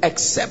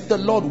 Except the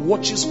Lord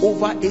watches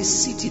over a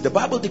city. The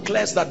Bible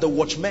declares that the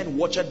watchman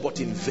watched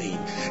but in vain.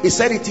 He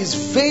said it is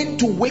vain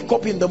to wake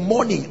up in the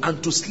morning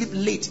and to sleep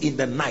late in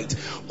the night,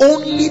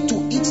 only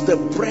to eat the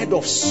bread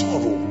of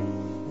sorrow,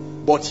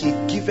 but he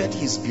giveth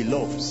his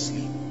beloved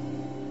sleep.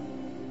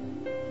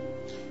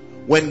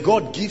 When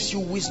God gives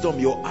you wisdom,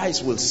 your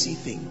eyes will see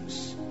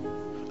things,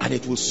 and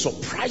it will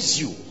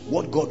surprise you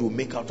what God will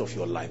make out of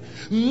your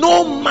life.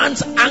 No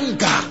man's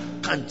anger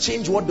can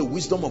change what the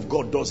wisdom of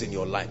God does in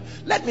your life.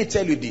 Let me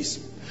tell you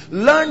this.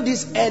 Learn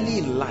this early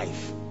in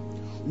life.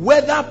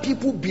 Whether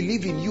people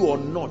believe in you or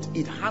not,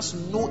 it has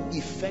no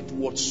effect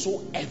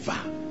whatsoever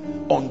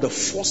on the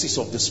forces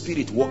of the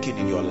spirit working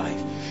in your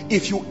life.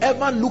 If you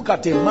ever look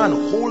at a man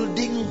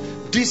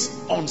holding these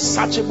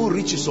unsearchable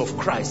riches of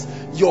Christ,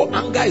 your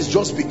anger is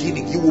just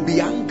beginning. You will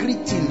be angry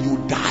till you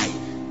die.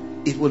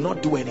 It will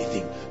not do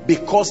anything,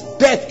 because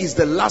death is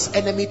the last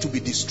enemy to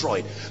be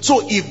destroyed. So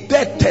if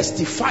death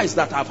testifies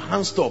that I've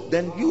hands up,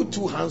 then you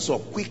too hands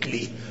up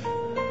quickly.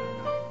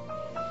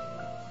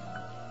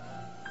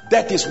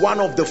 Death is one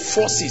of the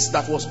forces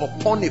that was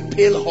upon a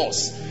pale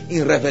horse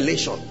in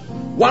Revelation,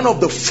 one of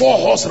the 4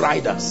 horse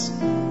riders,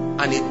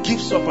 and it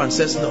gives up and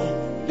says,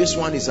 no, this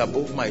one is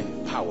above my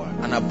power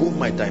and above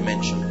my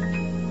dimension.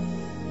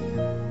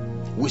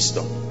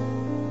 Wisdom,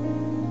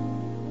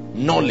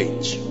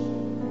 knowledge.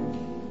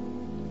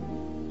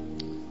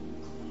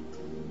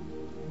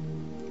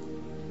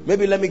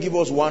 Maybe let me give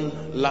us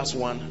one last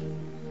one.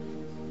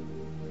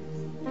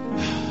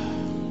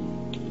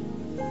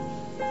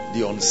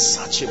 The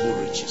unsearchable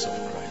riches of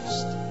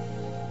Christ.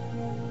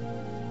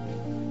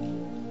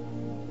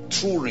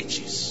 True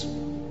riches.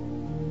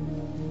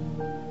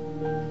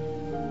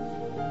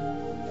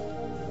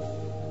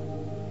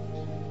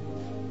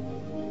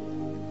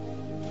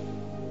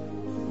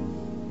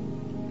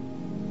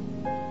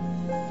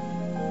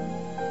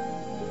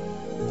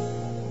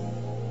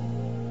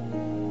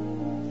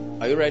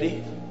 Are you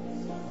ready?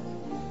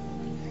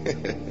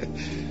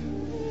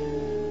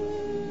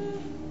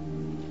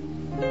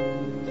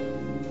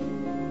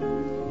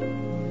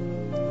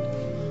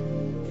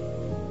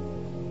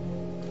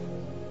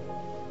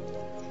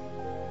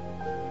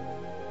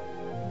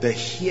 The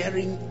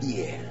hearing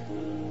ear.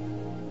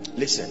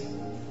 Listen.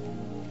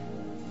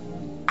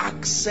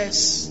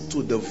 Access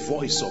to the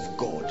voice of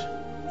God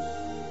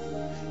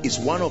is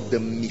one of the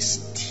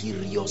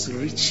mysterious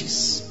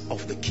riches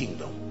of the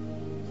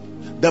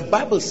kingdom. The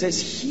Bible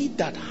says, he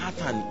that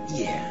hath an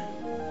ear,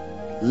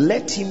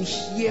 let him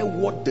hear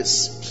what the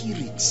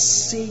Spirit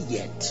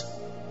saith.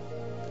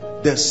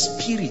 The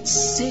Spirit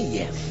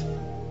saith.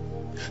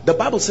 The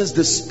Bible says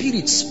the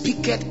Spirit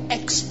speaketh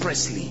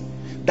expressly,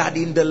 that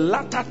in the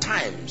latter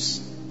times,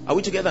 are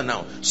we together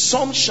now?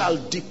 Some shall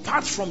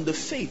depart from the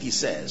faith, he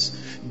says,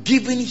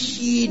 giving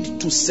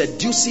heed to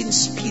seducing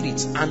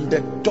spirits and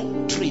the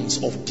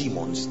doctrines of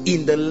demons.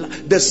 In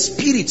the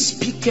Spirit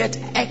speaketh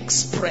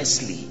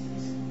expressly.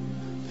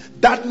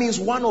 That means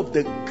one of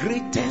the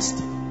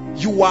greatest,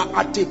 you are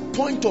at a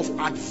point of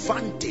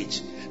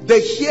advantage. The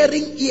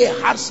hearing ear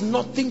has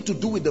nothing to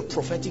do with the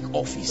prophetic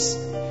office.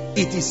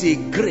 It is a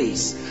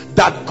grace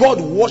that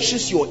God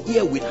washes your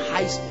ear with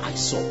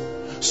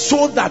hyssop,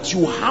 so that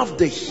you have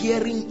the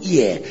hearing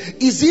ear.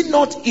 Is it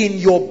not in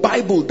your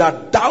Bible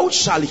that thou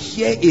shalt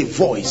hear a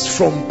voice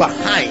from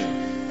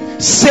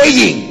behind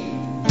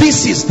saying,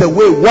 this is the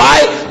way?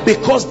 Why?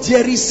 Because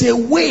there is a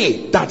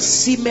way that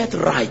seemeth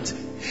right.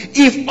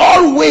 If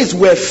all ways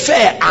were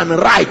fair and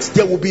right,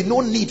 there will be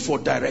no need for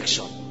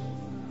direction.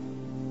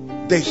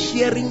 The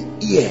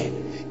hearing ear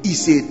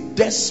is a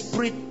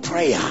desperate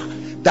prayer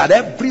that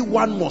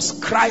everyone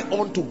must cry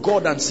unto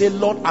God and say,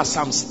 Lord, as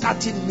I'm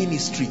starting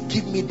ministry,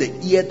 give me the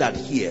ear that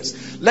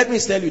hears. Let me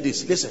tell you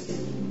this.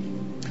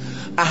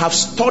 Listen, I have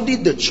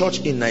studied the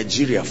church in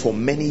Nigeria for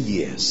many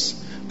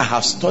years. I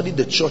have studied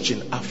the church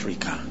in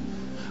Africa.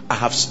 I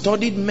have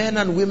studied men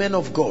and women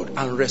of God,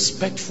 and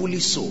respectfully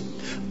so,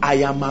 I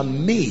am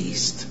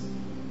amazed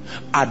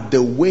at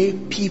the way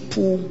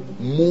people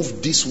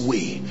move this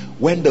way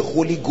when the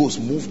Holy Ghost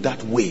moved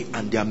that way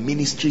and their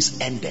ministries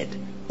ended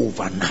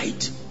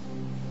overnight.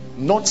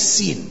 Not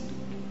sin,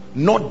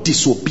 not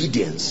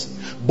disobedience,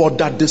 but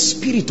that the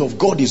Spirit of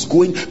God is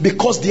going,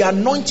 because the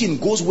anointing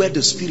goes where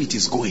the Spirit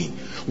is going.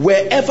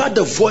 Wherever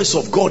the voice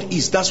of God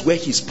is, that's where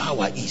his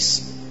power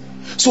is.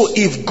 So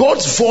if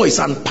God's voice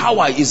and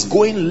power is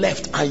going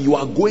left and you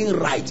are going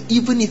right,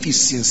 even if it's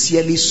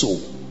sincerely so,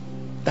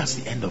 that's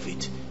the end of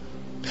it.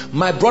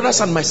 My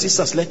brothers and my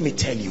sisters, let me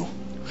tell you,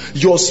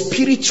 your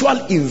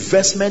spiritual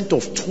investment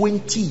of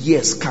 20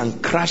 years can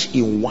crash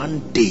in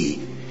one day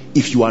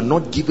if you are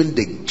not given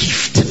the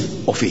gift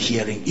of a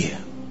hearing ear.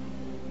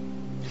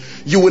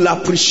 You will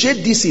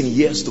appreciate this in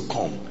years to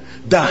come.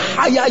 The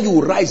higher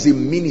you rise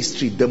in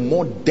ministry, the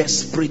more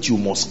desperate you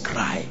must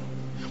cry.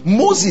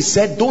 Moses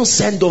said, don't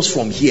send us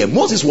from here.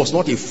 Moses was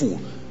not a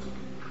fool.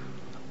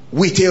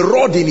 With a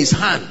rod in his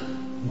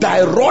hand,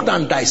 thy rod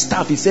and thy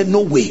staff, he said,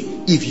 no way.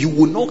 If you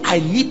will know, I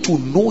need to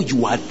know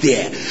you are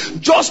there.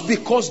 Just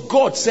because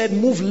God said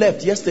move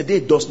left yesterday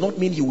does not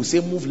mean he will say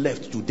move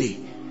left today.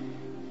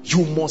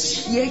 You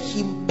must hear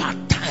him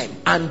part time,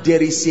 and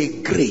there is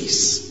a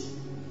grace.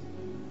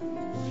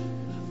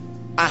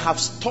 I have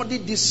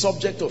studied this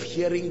subject of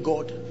hearing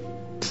God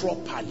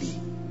properly.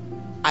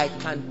 I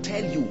can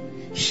tell you,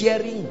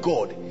 hearing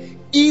God,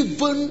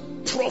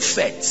 even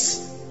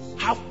prophets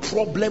have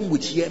problem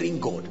with hearing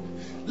God.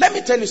 Let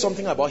me tell you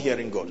something about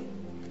hearing God.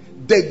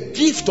 The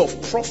gift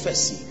of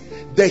prophecy,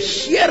 the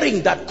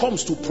hearing that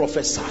comes to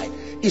prophesy,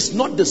 is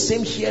not the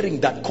same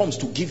hearing that comes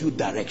to give you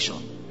direction.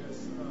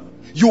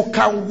 You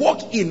can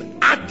walk in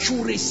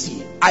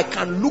accuracy. I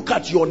can look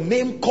at your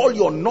name, call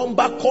your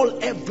number,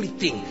 call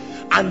everything,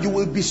 and you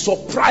will be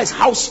surprised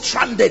how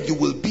stranded you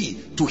will be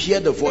to hear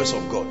the voice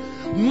of God.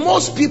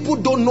 Most people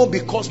don't know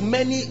because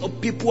many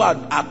people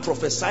are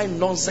prophesying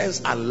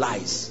nonsense and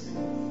lies.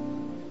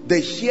 The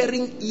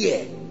hearing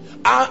ear.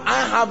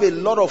 I have a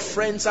lot of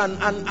friends,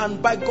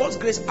 and by God's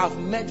grace I've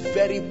met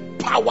very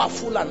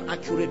powerful and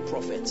accurate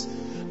prophets,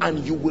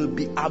 and you will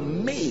be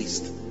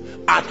amazed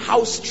at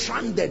how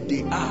stranded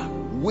they are,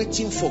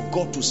 waiting for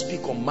God to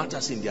speak on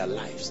matters in their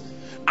lives.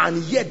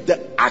 And yet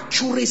the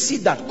accuracy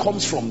that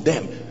comes from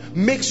them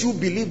makes you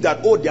believe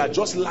that, oh, they are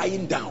just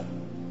lying down.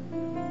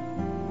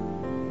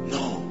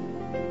 No.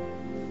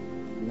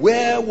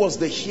 Where was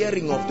the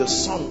hearing of the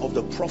son of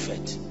the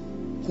prophet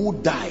who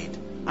died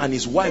and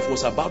his wife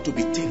was about to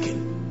be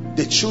taken?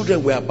 The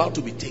children were about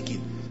to be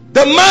taken.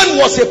 The man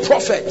was a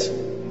prophet.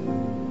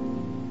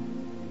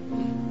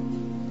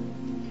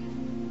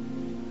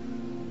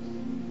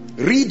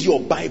 Read your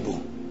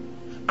Bible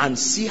and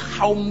see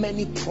how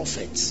many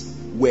prophets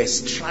were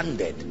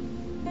stranded.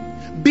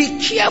 Be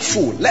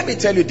careful. Let me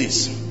tell you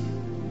this.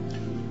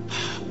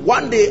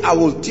 One day I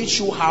will teach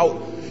you how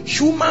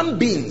human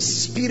beings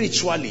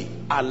spiritually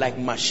are like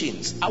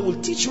machines. I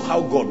will teach you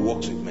how God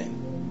works with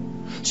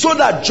men. So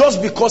that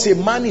just because a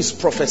man is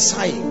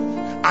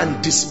prophesying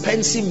and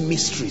dispensing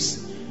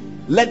mysteries,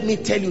 let me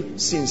tell you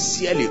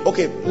sincerely.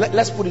 Okay,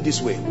 let's put it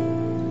this way.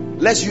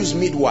 Let's use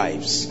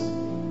midwives,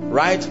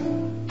 right?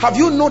 Have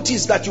you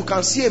noticed that you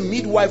can see a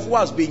midwife who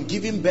has been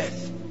giving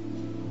birth,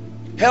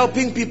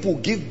 helping people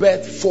give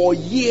birth for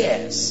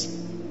years,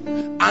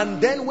 and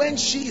then when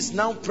she is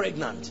now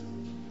pregnant,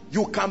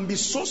 you can be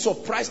so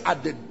surprised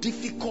at the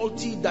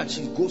difficulty that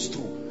she goes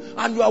through.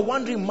 And you are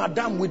wondering,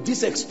 madam, with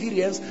this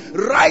experience,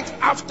 right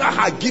after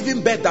her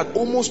giving birth that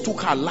almost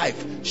took her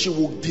life, she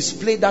will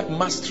display that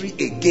mastery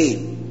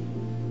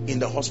again in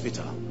the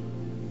hospital.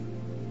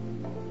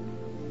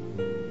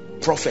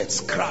 Prophets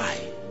cry.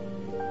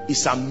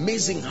 It's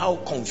amazing how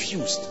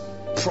confused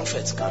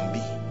prophets can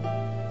be.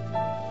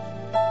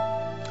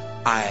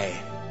 I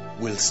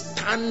will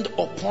stand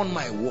upon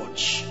my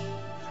watch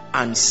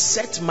and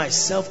set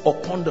myself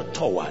upon the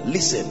tower.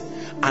 Listen,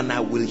 and I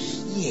will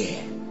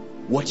hear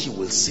what he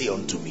will say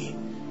unto me.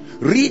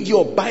 Read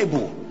your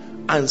Bible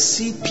and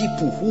see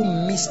people who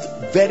missed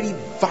very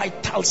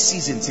vital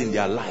seasons in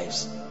their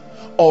lives,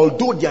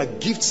 although their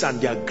gifts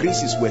and their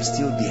graces were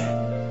still there.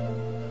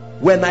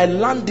 When I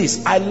learned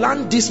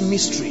this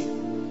mystery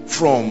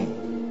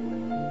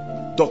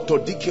from Dr.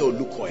 D.K.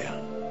 Olukoya.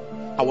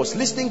 I was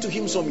listening to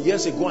him some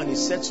years ago, and he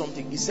said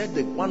something. He said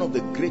that one of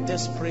the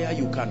greatest prayer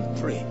you can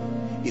pray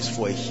is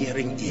for a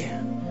hearing ear.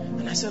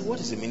 And I said, what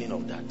is the meaning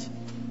of that?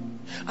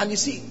 And you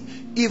see,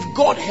 if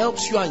God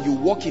helps you and you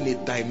walk in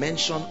a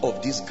dimension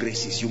of these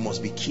graces, you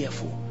must be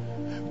careful.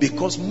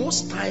 Because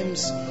most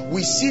times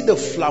we see the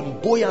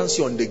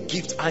flamboyancy on the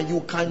gift, and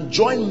you can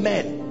join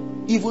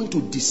men even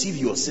to deceive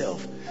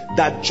yourself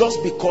that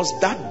just because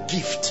that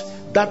gift,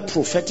 that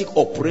prophetic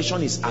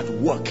operation is at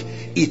work,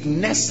 it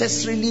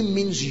necessarily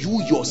means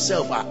you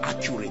yourself are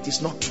accurate.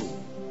 It's not true.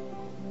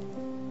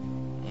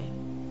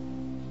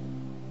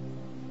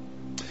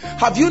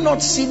 Have you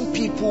not seen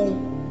people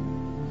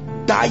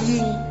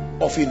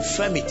dying of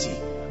infirmity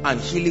and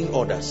healing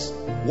others?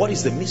 What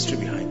is the mystery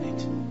behind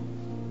it?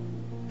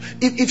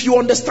 If you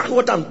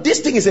understand this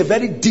thing is a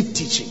very deep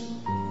teaching.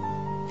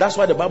 That's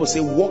why the Bible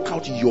says, work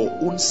out your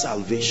own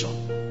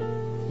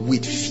salvation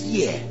with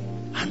fear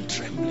and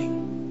trembling.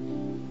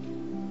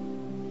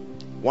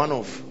 One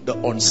of the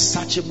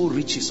unsearchable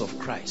riches of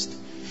Christ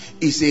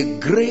is a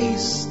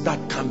grace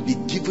that can be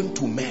given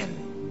to men,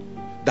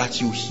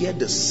 that you hear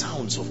the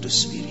sounds of the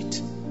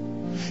Spirit.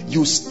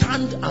 You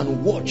stand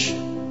and watch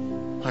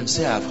and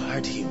say, I've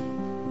heard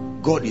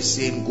him. God is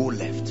saying go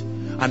left,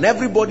 and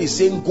everybody is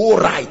saying go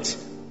right.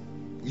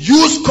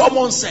 Use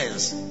common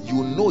sense.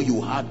 You know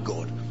you heard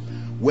God.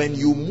 When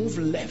you move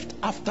left,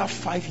 after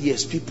 5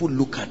 years, people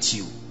look at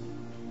you.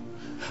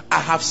 I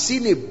have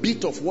seen a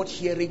bit of what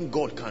hearing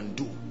God can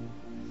do.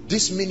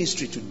 This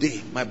ministry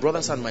today, my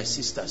brothers and my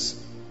sisters,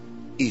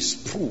 is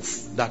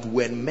proof that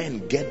when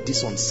men get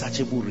these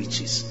unsearchable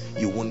riches,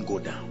 you won't go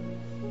down.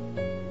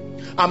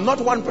 I'm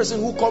not one person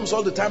who comes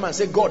all the time and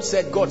say, God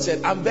said, God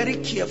said. I'm very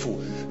careful.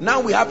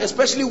 Now we have,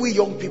 especially we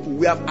young people,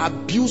 we have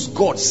abused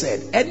God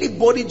said.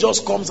 Anybody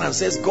just comes and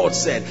says, God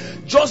said,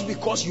 just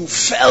because you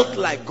felt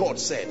like God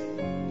said.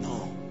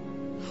 No.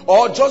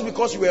 Or just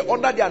because you were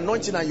under the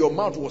anointing and your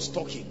mouth was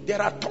talking.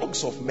 There are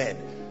tongues of men.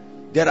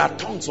 There are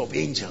tongues of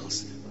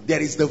angels.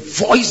 There is the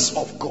voice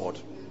of God.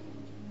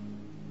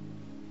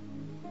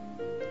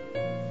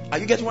 Are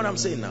you getting what I'm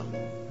saying now?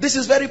 This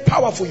is very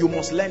powerful. You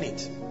must learn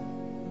it.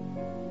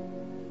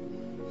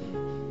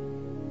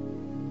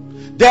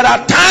 There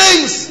are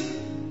times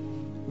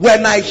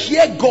when I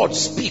hear God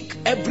speak,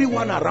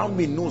 everyone around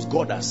me knows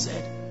God has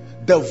said.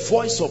 The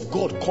voice of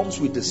God comes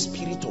with the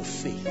spirit of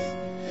faith.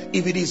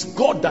 If it is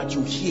God that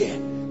you hear,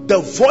 the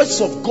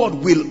voice of God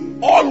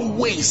will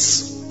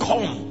always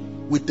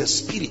come with the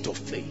spirit of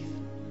faith.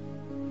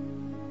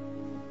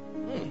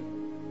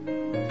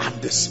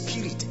 And the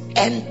Spirit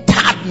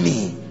entered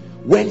me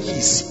when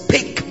he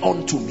spake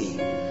unto me.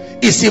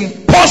 It's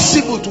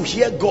impossible to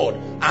hear God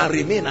and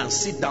remain and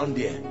sit down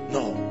there.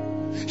 No.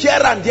 Here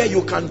and there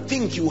you can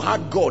think you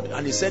had God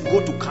and he said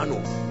go to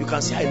Kano. You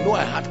can say, I know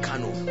I had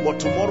Kano, but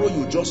tomorrow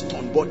you just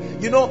turn.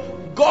 But you know,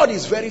 God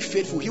is very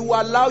faithful. He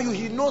will allow you.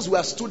 He knows we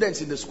are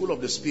students in the school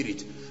of the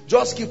Spirit.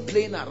 Just keep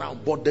playing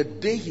around. But the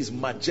day his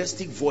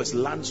majestic voice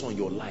lands on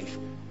your life,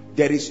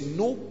 there is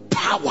no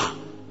power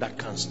that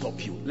can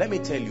stop you. Let me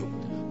tell you,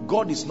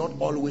 God is not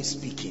always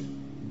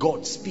speaking.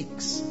 God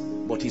speaks,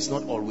 but he's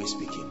not always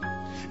speaking.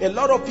 A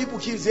lot of people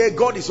keep saying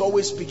God is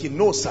always speaking.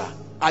 No, sir.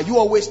 Are you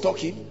always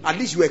talking? At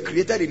least you were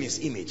created in his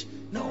image.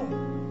 No.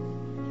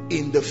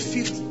 In the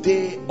 5th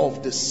day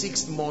of the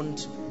 6th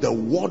month, the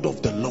word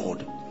of the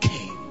Lord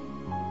came.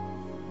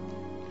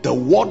 The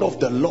word of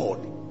the Lord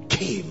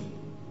came.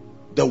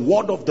 The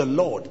word of the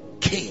Lord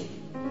came.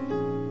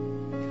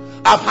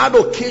 I've had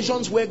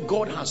occasions where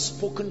God has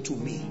spoken to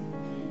me,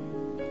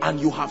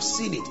 and you have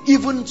seen it.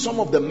 Even some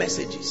of the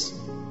messages.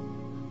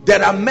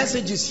 There are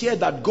messages here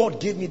that God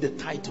gave me the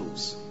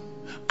titles.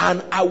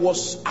 And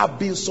I've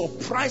been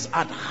surprised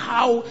at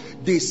how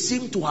they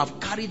seem to have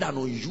carried an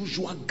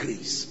unusual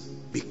grace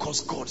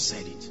because God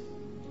said it.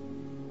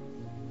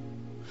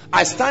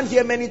 I stand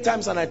here many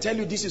times and I tell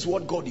you this is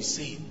what God is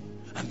saying.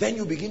 And then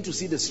you begin to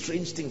see the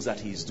strange things that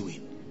he is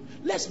doing.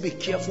 Let's be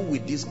careful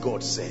with this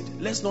God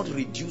said. Let's not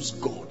reduce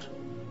God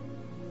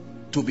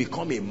to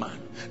become a man.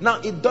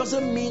 Now, it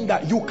doesn't mean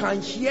that you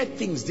can hear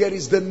things. There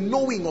is the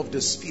knowing of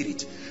the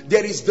Spirit.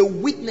 There is the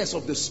witness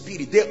of the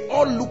Spirit. They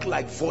all look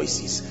like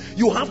voices.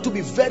 You have to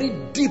be very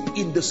deep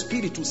in the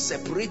Spirit to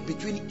separate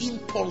between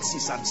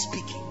impulses and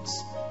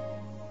speakings.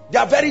 They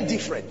are very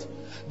different.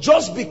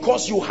 Just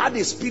because you had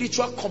a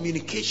spiritual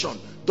communication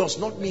does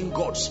not mean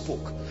God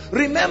spoke.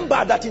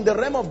 Remember that in the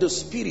realm of the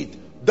Spirit,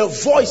 the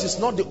voice is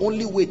not the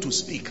only way to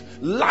speak.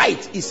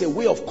 Light is a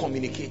way of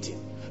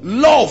communicating.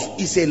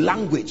 Love is a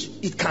language.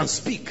 It can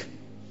speak.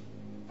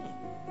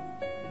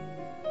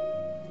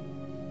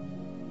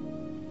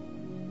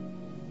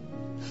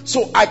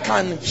 So I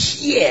can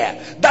hear.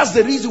 That's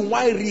the reason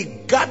why,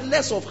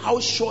 regardless of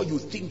how sure you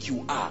think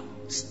you are,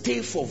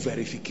 stay for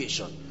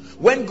verification.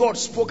 When God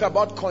spoke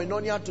about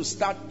Koinonia to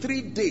start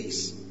 3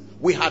 days,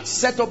 we had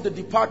set up the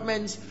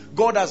departments.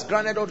 God has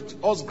granted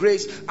us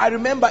grace. I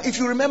remember, if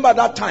you remember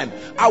that time,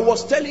 I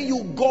was telling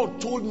you,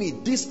 God told me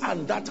this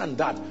and that and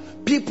that.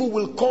 People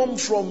will come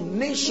from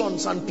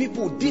nations and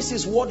people. This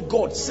is what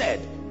God said.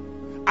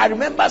 I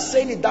remember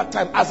saying it that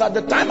time. As at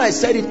the time I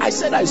said it, I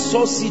said I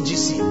saw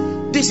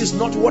CGC. This is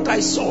not what I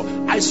saw.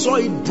 I saw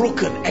it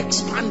broken,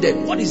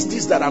 expanded. What is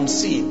this that I'm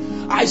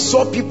seeing? I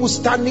saw people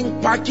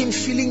standing, parking,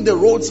 filling the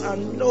roads,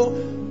 and you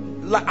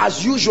know,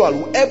 as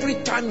usual,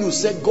 every time you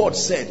said God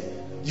said,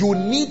 you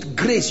need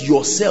grace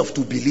yourself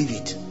to believe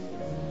it.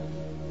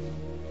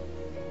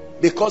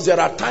 Because there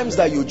are times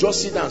that you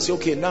just sit down and say,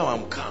 okay, now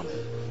I'm calm.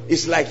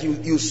 It's like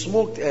you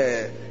smoked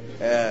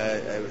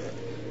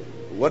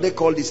what they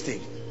call this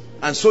thing,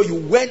 and so you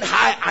went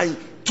high, and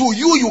to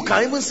you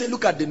can even say,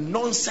 look at the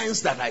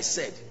nonsense that I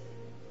said,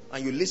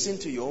 and you listen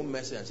to your own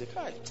message and say,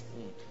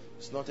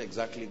 It's not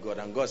exactly God.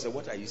 And God said,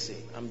 what are you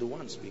saying? I'm the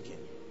one speaking.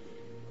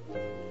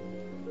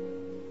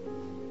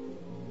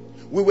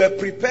 We were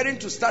preparing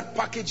to start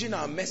packaging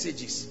our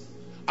messages.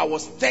 I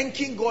was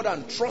thanking God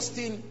and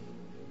trusting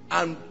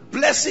and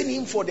blessing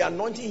him for the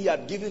anointing he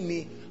had given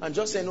me, and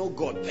just saying, oh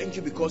God, thank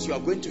you, because you are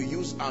going to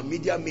use our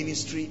media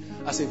ministry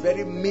as a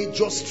very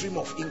major stream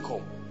of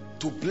income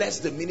to bless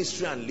the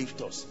ministry and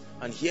lift us.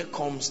 And here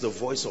comes the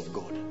voice of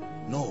God.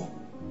 No,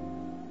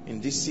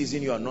 in this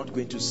season you are not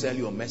going to sell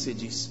your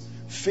messages.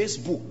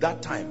 Facebook,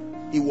 that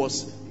time, it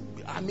was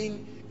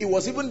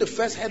even the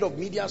first head of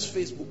media's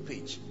Facebook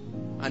page,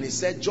 and he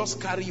said, just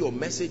carry your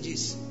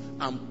messages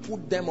and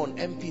put them on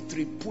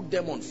MP3, put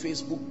them on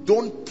Facebook.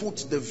 Don't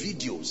put the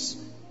videos,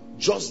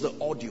 just the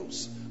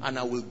audios, and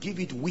I will give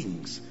it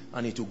wings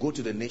and it will go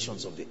to the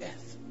nations of the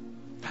earth.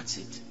 That's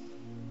it.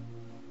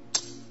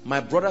 My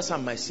brothers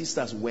and my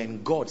sisters,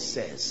 when God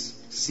says,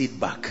 sit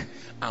back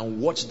and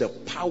watch the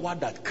power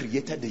that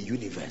created the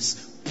universe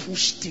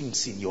push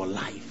things in your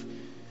life.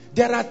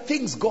 There are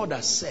things God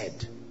has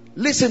said.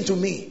 Listen to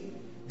me.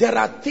 There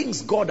are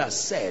things God has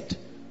said.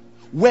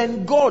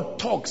 When God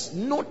talks,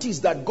 notice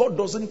that God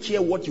doesn't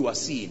care what you are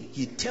seeing.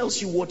 He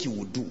tells you what he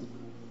will do,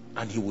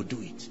 and he will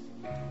do it.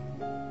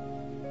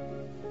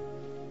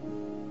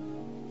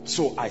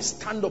 So I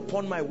stand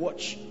upon my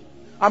watch.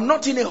 I'm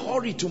not in a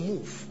hurry to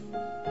move.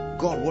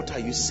 God, what are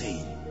you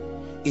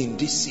saying in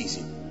this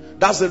season?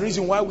 That's the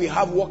reason why we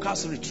have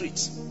workers'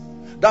 retreats.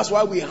 That's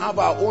why we have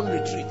our own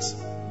retreats.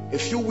 A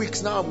few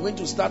weeks now, I'm going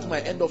to start my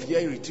end of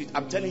year retreat.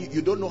 I'm telling you,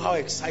 you don't know how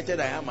excited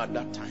I am at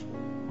that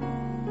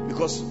time.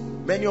 Because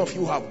many of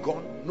you have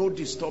gone, no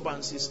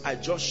disturbances. I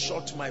just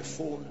shut my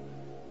phone.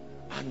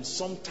 And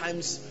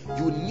sometimes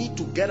you need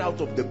to get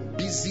out of the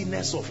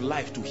busyness of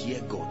life to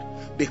hear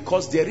God.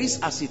 Because there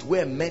is, as it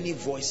were, many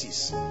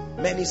voices,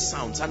 many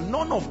sounds, and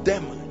none of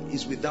them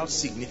is without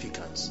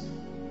significance.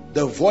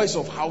 The voice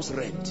of house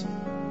rent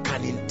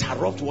can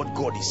interrupt what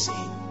God is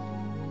saying.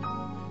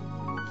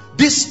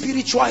 This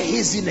spiritual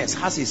haziness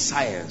has a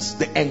science.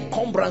 The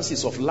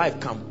encumbrances of life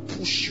can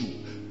push you.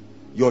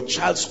 Your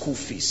child's school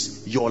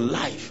fees, your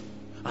life.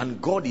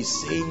 And God is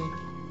saying,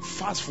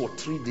 fast for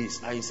 3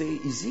 days. And you say,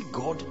 is it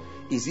God?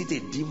 Is it a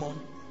demon?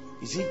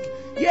 Is it?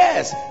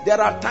 Yes,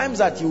 there are times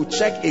that you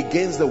check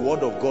against the word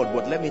of God.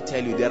 But let me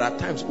tell you, there are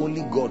times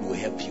only God will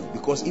help you.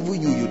 Because even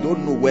you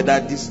don't know whether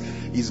this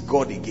is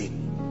God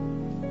again.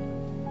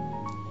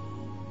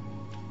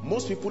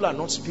 Most people are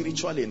not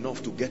spiritual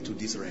enough to get to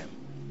this realm.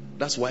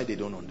 That's why they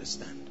don't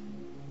understand.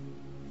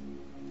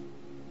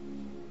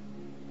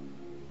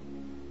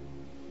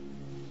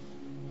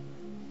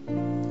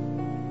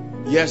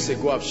 Years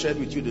ago, I've shared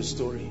with you the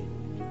story.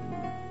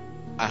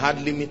 I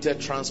had limited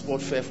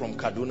transport fare from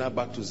Kaduna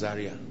back to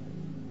Zaria.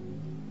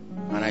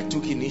 And I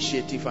took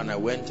initiative and I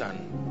went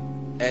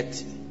and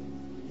ate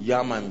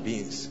yam and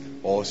beans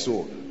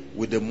also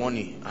with the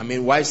money. I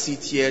mean, why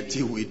sit here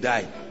till we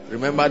die?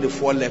 Remember the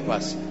 4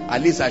 lepers?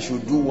 At least I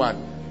should do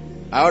one.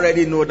 I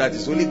already know that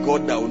it's only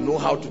God that will know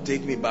how to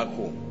take me back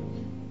home.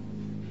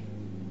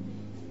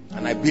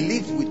 And I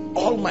believed with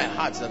all my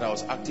heart that I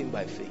was acting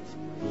by faith.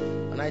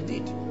 And I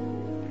did.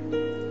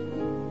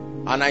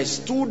 And I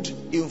stood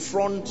in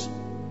front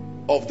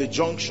of the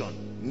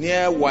junction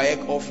near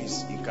WAEC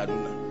office in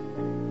Kaduna.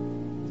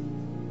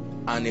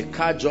 And a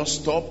car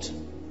just stopped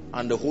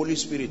and the Holy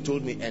Spirit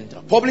told me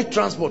enter. Public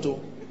transport. Oh.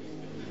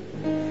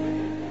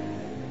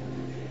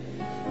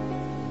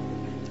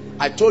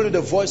 I told you the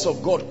voice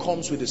of God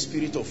comes with the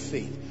spirit of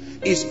faith.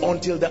 It's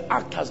until the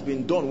act has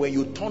been done, when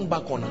you turn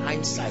back on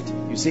hindsight,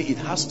 you say it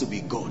has to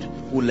be God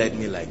who led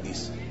me like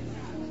this.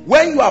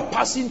 When you are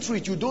passing through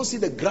it, you don't see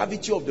the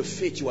gravity of the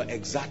faith you are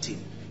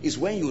exerting. It's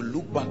when you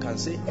look back and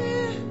say,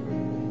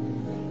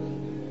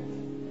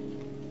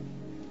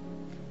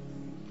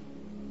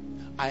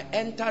 I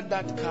entered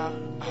that car,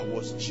 I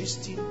was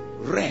gisting.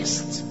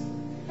 Rest.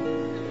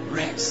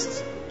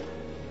 Rest.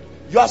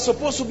 You are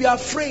supposed to be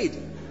afraid.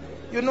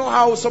 You know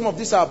how some of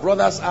these our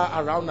brothers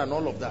are around and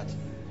all of that.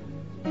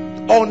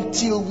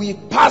 Until we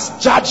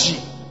passed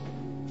Jaji,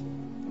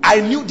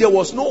 I knew there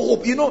was no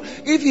hope. You know,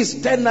 if it's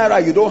 10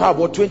 naira you don't have,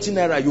 or 20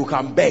 naira you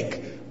can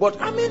beg.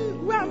 But I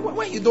mean,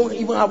 when you don't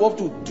even have up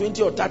to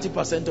 20 or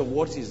 30% of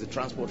what is the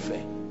transport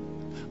fare.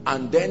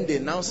 And then they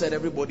now said,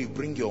 everybody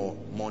bring your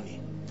money.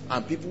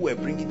 And people were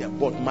bringing them.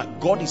 But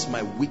God is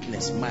my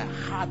witness. My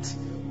heart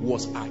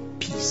was at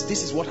peace.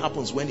 This is what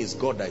happens when it's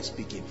God that is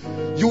speaking.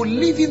 You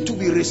leave him to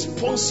be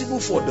responsible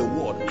for the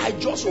word. I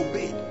just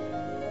obeyed.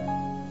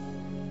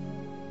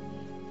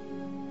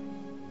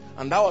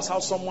 And that was how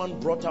someone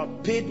brought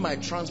out, paid my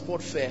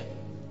transport fare.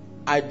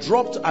 I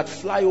dropped at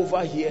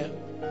flyover here,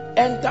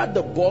 entered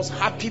the bus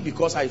happy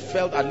because I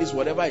felt at least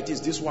whatever it is,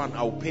 this one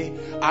I'll pay.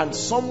 And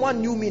someone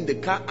knew me in the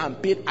car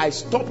and paid. I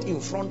stopped in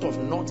front of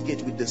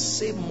Northgate with the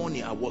same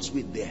money I was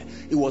with there.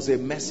 It was a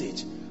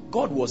message.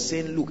 God was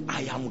saying, look,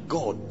 I am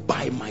God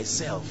by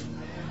myself.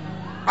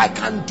 I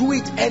can do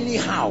it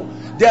anyhow.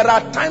 There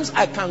are times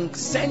I can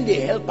send a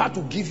helper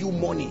to give you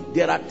money.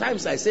 There are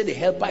times I say the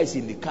helper is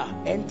in the car.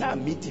 Enter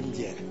and meet him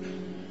there.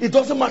 It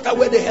doesn't matter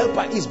where the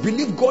helper is.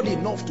 Believe God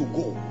enough to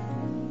go.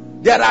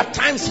 There are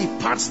times he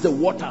parts the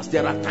waters.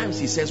 There are times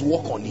he says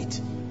walk on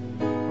it.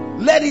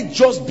 Let it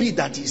just be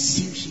that he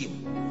sees him.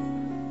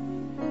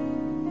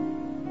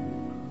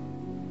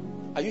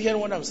 Are you hearing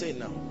what I'm saying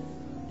now?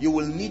 You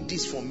will need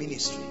this for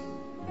ministry.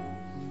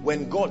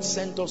 When God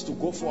sent us to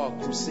go for our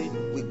crusade,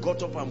 we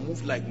got up and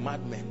moved like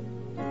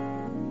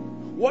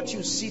madmen. What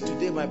you see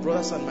today, my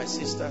brothers and my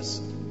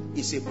sisters,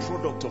 is a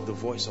product of the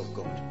voice of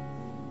God.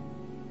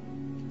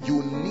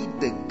 You need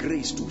the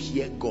grace to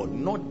hear God,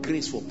 not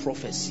grace for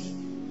prophecy.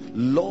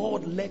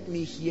 Lord, let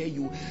me hear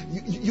you.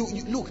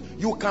 Look,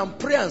 you can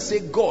pray and say,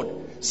 God,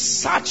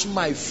 search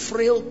my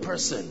frail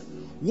person.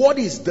 What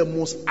is the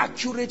most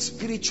accurate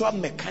spiritual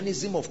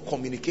mechanism of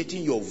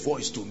communicating your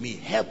voice to me?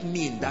 Help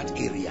me in that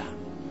area.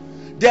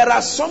 There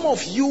are some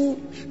of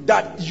you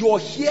that your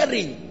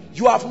hearing,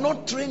 you have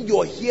not trained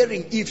your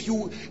hearing.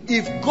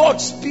 If God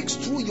speaks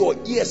through your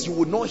ears, you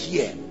will not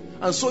hear.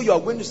 And so you are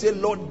going to say,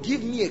 Lord,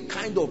 give me a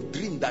kind of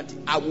dream that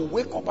I will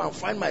wake up and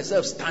find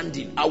myself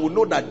standing. I will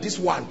know that this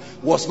one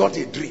was not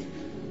a dream.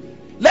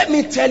 Let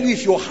me tell you,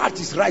 if your heart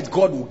is right,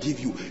 God will give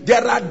you.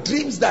 There are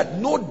dreams that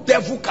no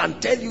devil can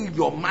tell you in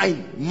your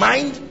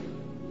mind.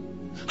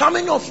 How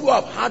many of you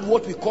have had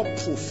what we call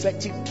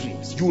prophetic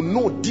dreams? You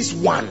know this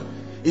one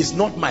is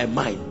not my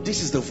mind.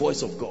 This is the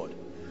voice of God.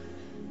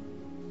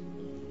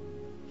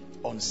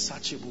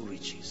 Unsearchable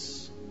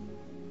riches.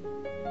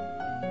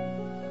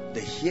 The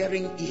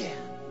hearing ear,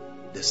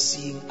 the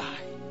seeing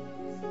eye.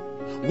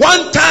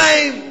 One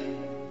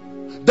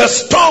time, the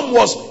storm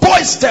was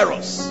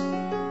boisterous.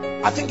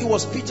 I think it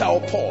was Peter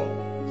or Paul.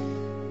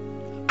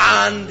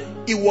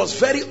 And it was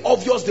very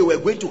obvious they were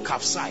going to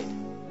capsize.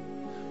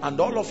 And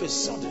all of a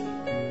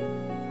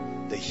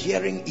sudden, the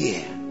hearing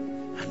ear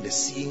and the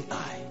seeing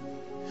eye.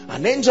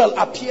 An angel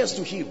appears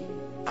to him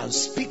and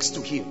speaks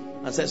to him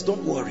and says,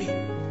 don't worry,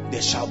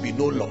 there shall be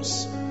no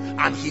loss.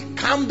 And he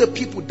calmed the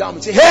people down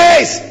and said,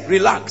 hey,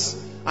 relax.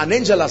 An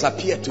angel has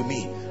appeared to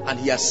me and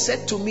he has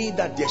said to me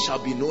that there shall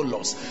be no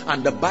loss.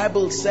 And the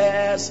Bible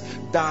says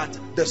that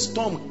the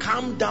storm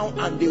calmed down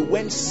and they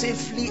went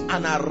safely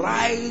and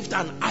arrived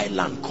at an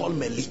island called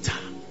Melita.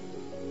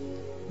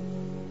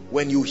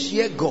 When you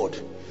hear God,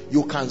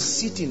 you can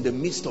sit in the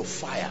midst of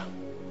fire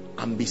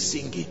and be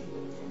singing.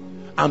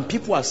 And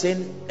people are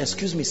saying,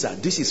 excuse me, sir,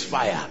 this is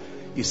fire.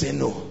 You say,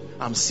 no,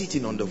 I'm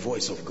sitting on the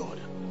voice of God.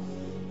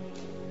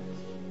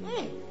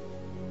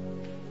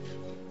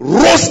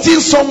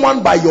 Roasting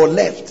someone by your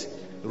left,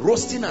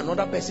 roasting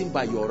another person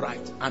by your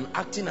right, and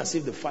acting as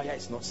if the fire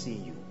is not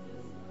seeing you.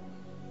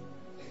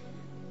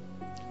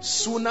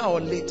 Sooner or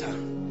later,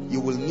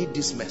 you will need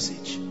this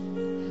message.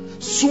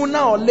 Sooner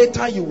or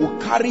later, you will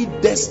carry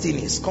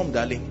destinies. Come,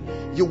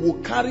 darling. You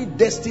will carry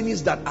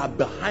destinies that are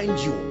behind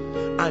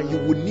you, and you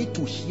will need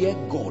to hear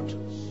God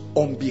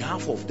on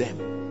behalf of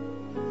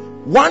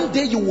them. One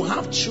day you will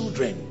have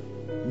children.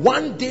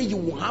 One day you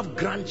will have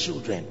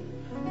grandchildren.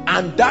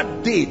 And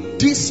that day,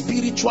 this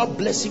spiritual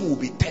blessing will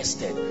be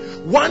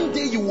tested. One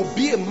day you will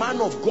be a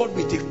man of God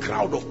with a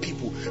crowd of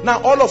people.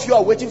 Now all of you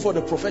are waiting for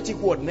the prophetic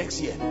word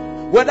next year.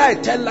 Whether I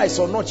tell lies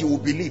or not, you will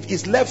believe.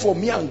 It's left for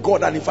me and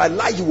God, and if I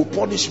lie, you will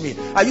punish me.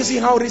 Are you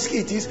seeing how risky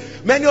it is?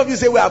 Many of you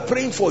say we are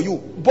praying for you,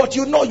 but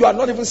you know you are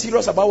not even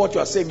serious about what you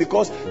are saying,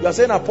 because you are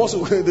saying,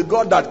 Apostle, the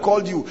God that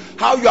called you,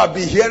 how you have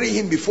been hearing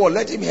him before,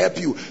 let him help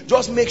you.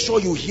 Just make sure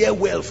you hear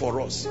well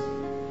for us.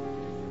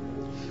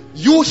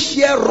 You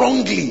hear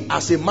wrongly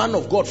as a man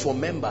of God for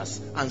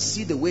members and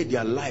see the way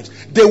their lives,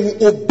 they will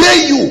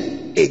obey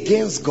you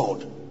against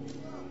God.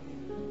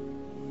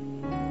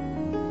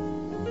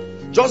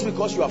 Just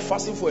because you are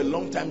fasting for a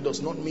long time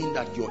does not mean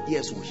that your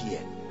ears will hear.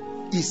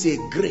 It's a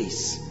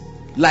grace.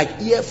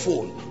 Like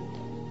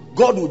earphone.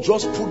 God will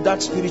just put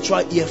that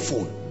spiritual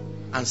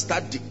earphone and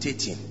start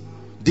dictating.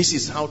 This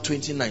is how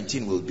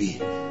 2019 will be.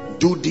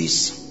 Do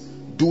this,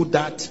 do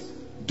that,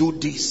 do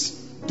this,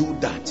 do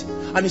that.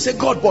 And you say,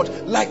 God,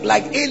 but like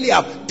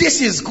Eliab,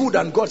 this is good.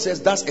 And God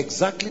says, that's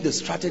exactly the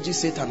strategy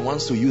Satan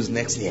wants to use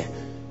next year.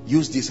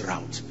 Use this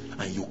route.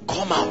 And you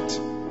come out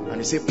and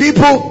you say,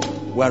 people,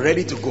 we're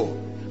ready to go.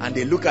 And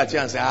they look at you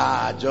and say,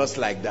 just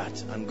like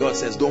that. And God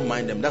says, don't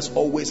mind them. That's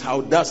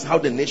how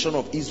the nation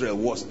of Israel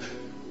was.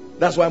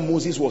 That's why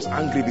Moses was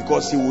angry,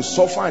 because he will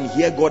suffer and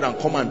hear God and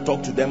come and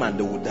talk to them and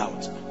they will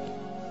doubt.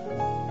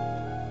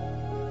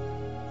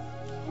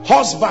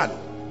 Husband,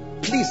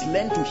 please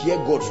learn to hear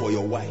God for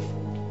your wife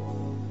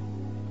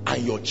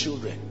and your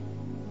children.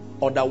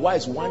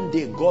 Otherwise, one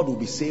day God will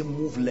be saying,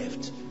 move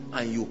left,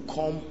 and you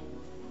come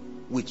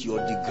with your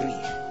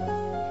degree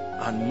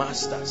and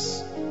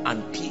masters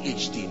and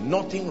PhD,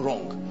 nothing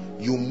wrong.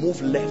 You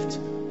move left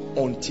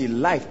until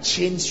life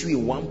changes you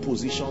in one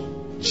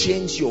position,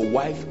 change your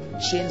wife,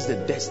 change the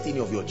destiny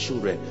of your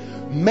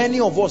children.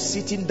 Many of us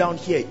sitting down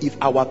here, if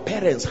our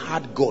parents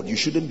had God, you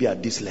shouldn't be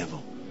at this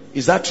level.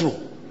 Is that true?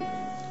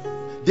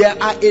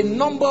 There are a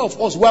number of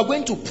us, we are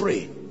going to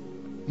pray.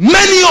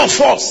 Many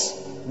of us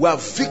were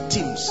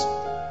victims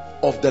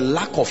of the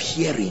lack of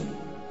hearing.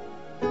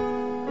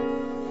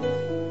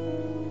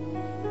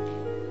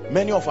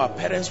 Many of our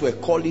parents were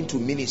called into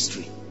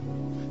ministry.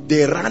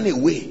 They ran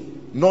away,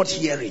 not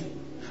hearing.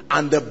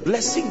 and the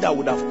blessing that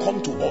would have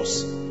come to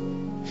us.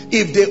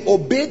 If they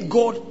obeyed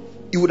God,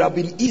 it would have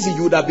been easy.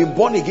 You would have been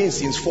born again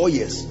since 4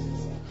 years.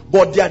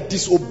 But their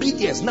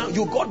disobedience, now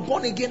you got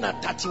born again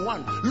at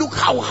 31. Look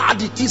how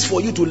hard it is for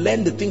you to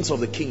learn the things of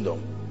the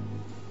kingdom.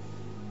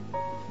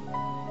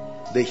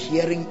 The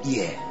hearing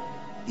ear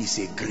is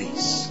a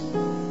grace.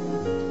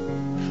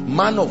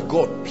 Man of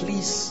God,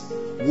 please,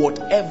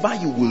 whatever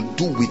you will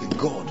do with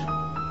God,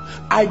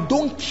 I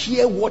don't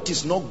care what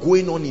is not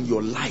going on in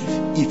your life.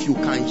 If you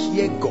can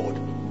hear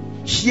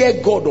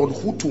God on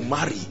who to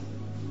marry.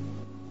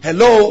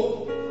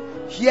 Hello?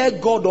 Hear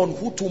God on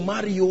who to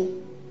marry you.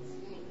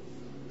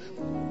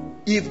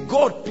 If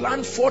God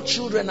planned 4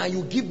 children and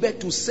you give birth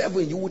to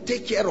 7, you will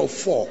take care of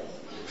 4.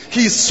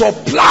 His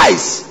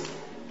supplies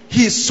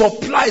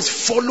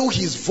follow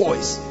his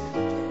voice.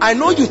 I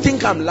know you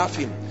think I'm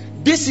laughing.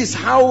 This is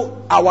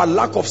how our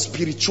lack of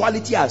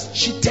spirituality has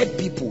cheated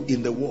people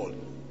in the world.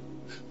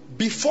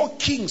 Before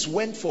kings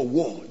went for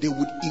war, they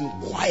would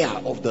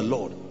inquire of the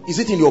Lord. Is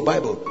it in your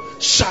Bible?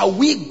 Shall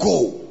we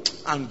go?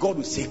 And God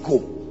will say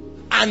go.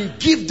 And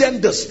give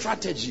them the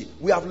strategy.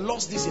 We have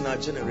lost this in our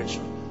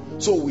generation.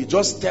 So we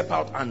just step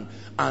out and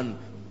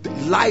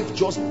life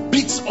just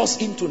beats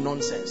us into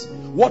nonsense.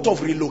 What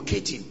of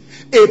relocating?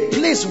 A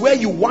place where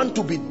you want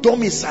to be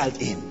domiciled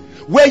in,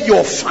 where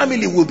your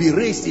family will be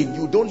raised in,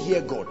 you don't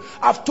hear God.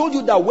 I've told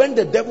you that when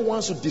the devil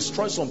wants to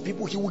destroy some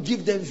people, he will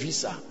give them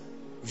visa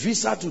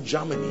to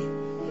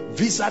Germany,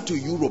 visa to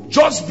Europe.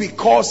 Just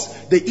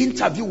because the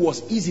interview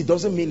was easy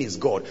doesn't mean it's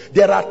God.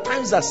 There are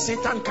times that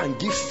Satan can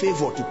give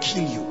favor to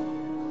kill you.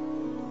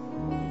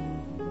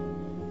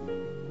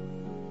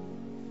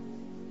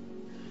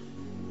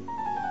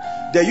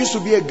 There used to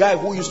be a guy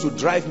who used to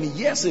drive me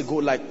years ago,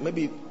 like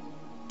maybe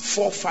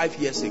 4 or 5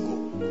 years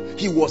ago.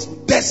 He was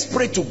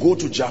desperate to go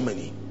to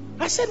Germany.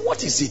 I said,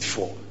 what is it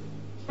for?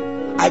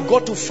 I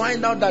got to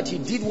find out that he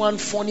did one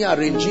funny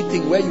arranging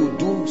thing where you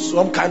do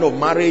some kind of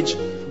marriage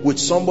with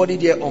somebody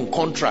there on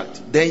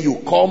contract. Then you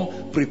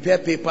come, prepare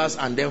papers,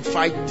 and then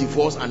fight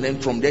divorce, and then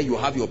from there you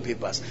have your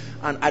papers.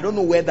 And I don't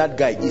know where that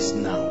guy is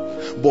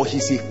now, but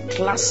he's a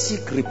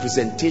classic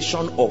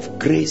representation of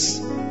grace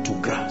to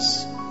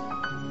grass.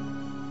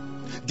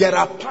 There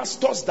are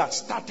pastors that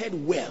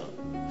started well.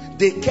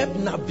 They kept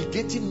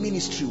navigating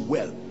ministry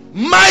well.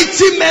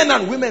 Mighty men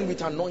and women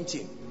with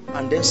anointing.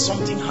 And then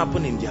something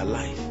happened in their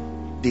life.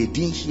 They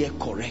didn't hear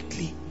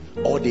correctly.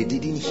 Or they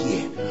didn't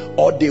hear.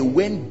 Or they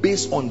went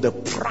based on the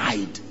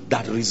pride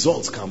that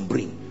results can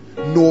bring.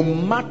 No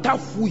matter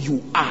who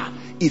you are,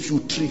 if you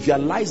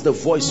trivialize the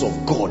voice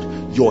of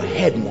God, your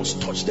head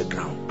must touch the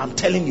ground. I'm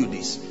telling you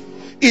this.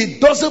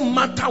 It doesn't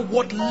matter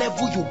what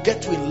level you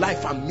get to in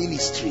life and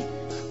ministry.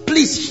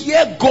 Please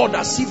hear God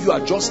as if you are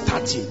just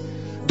starting.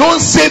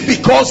 Don't say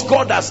because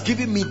God has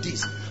given me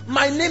this.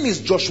 My name is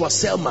Joshua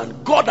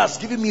Selman. God has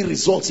given me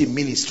results in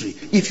ministry.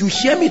 If you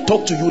hear me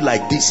talk to you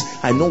like this,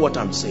 I know what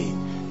I'm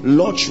saying.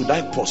 Lord, should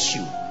I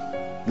pursue?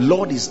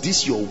 Lord, is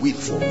this your will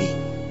for me?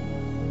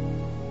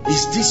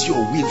 Is this your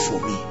will for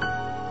me?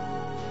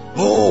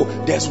 Oh,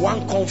 there's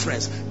one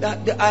conference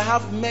that I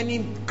have many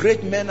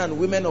great men and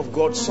women of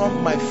God,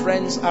 some my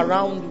friends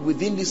around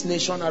within this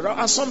nation around,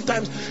 and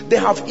sometimes they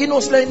have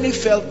innocently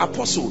felt,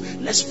 Apostle,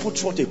 let's put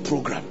forth a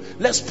program,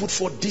 let's put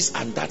forth this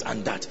and that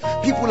and that.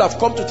 People have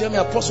come to tell me,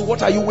 Apostle,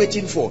 what are you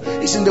waiting for?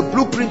 It's in the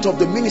blueprint of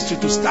the ministry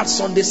to start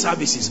Sunday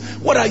services.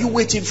 What are you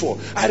waiting for?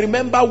 I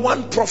remember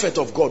one prophet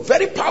of God,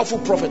 very powerful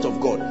prophet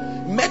of God,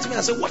 met me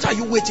and said, what are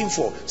you waiting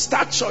for?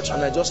 Start church.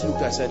 And I just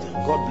looked, I said,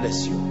 God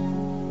bless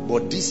you,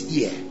 but this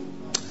year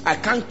I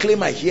can't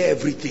claim I hear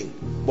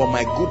everything, but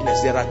my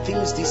goodness, there are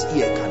things this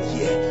ear can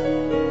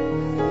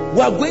hear. We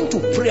are going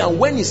to pray, and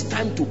when it's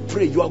time to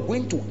pray, you are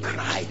going to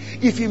cry.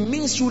 If it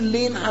means you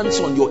laying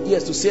hands on your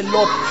ears to say,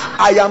 Lord,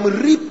 I am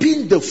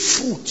reaping the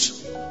fruit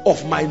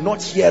of my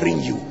not hearing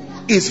you.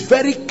 It's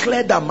very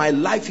clear that my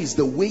life is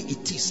the way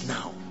it is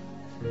now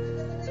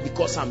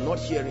because I'm not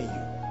hearing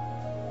you.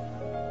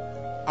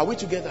 Are we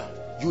together?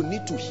 You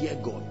need to hear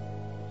God.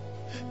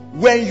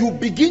 When you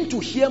begin to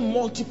hear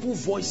multiple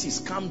voices,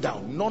 calm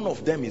down. None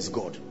of them is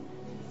God.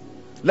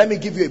 Let me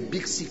give you a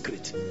big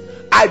secret.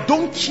 I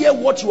don't care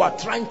what you are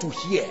trying to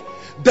hear.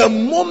 The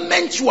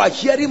moment you are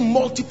hearing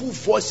multiple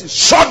voices,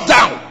 shut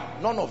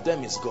down. None of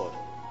them is God.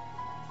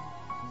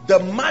 The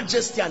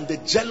majesty and the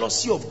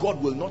jealousy of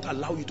God will not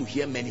allow you to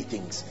hear many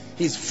things.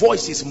 His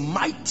voice is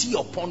mighty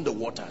upon the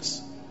waters.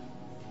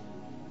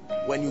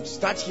 When you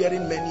start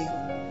hearing many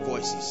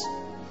voices,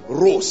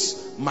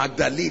 Rose,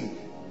 Magdalene,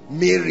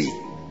 Mary,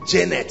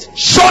 Janet,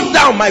 shut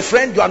down, my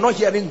friend. You are not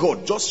hearing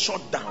God. Just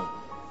shut down.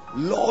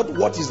 Lord,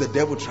 what is the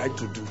devil trying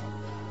to do?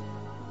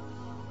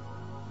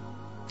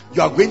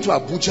 You are going to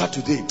Abuja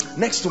today.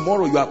 Next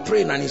tomorrow you are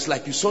praying and it's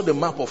like you saw the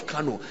map of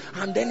Kano,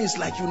 and then it's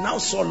like you now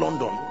saw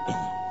London.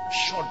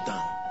 Shut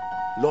down.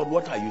 Lord,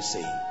 what are you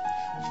saying?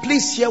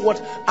 Please hear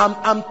what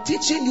I'm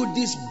teaching you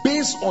this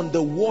based on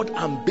the word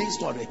and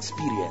based on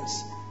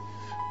experience.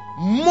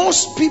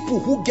 Most people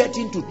who get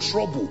into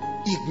trouble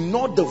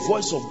ignore the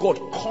voice of God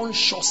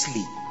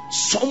consciously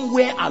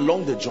somewhere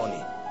along the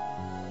journey.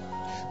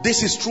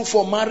 This is true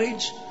for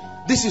marriage.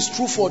 This is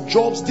true for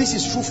jobs. This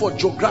is true for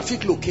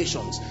geographic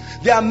locations.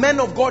 There are men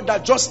of God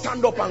that just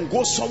stand up and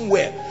go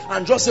somewhere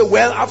and just say,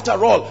 well,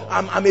 after all,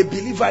 I'm a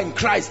believer in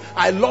Christ.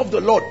 I love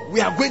the Lord. We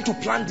are going to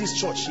plant this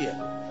church here.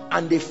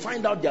 And they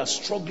find out they are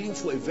struggling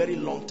for a very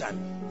long time.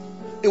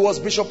 It was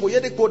Bishop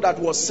Oyedepo that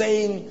was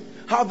saying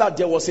how that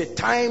there was a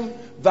time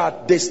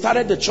that they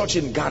started the church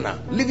in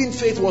Ghana. Living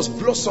Faith was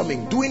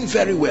blossoming, doing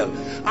very well.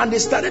 And they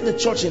started the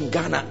church in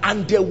Ghana,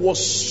 and there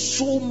was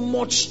so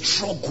much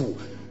struggle.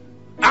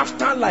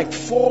 After like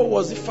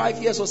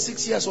 5 years or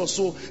 6 years or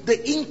so,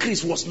 the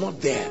increase was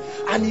not there.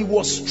 And he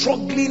was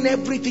struggling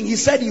everything. He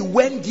said he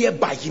went there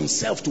by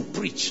himself to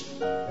preach.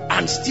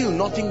 And still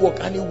nothing worked.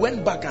 And he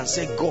went back and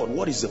said, God,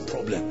 what is the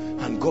problem?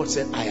 And God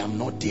said, I am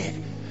not there.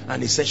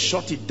 And he said,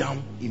 shut it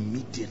down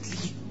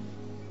immediately.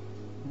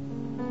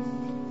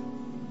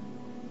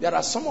 There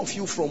are some of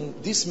you from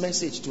this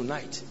message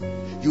tonight.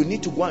 You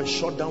need to go and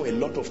shut down a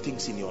lot of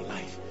things in your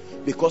life.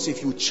 Because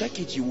if you check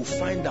it, you will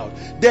find out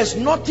there's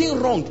nothing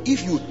wrong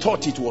if you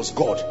thought it was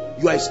God.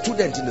 You are a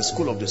student in the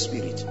school of the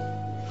Spirit.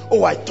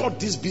 Oh, I thought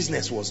this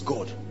business was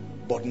God.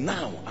 But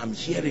now I'm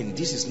hearing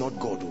this is not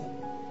God.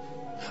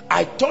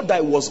 I thought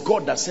that it was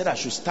God that said I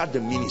should start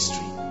the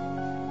ministry.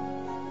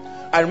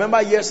 I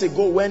remember years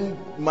ago when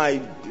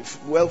my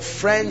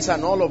friends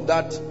and all of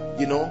that,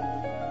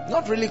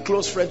 not really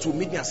close friends would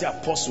meet me and say,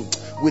 Apostle,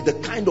 with the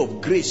kind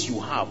of grace you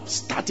have,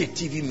 start a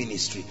TV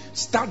ministry.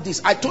 Start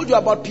this. I told you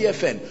about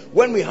PFN.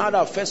 When we had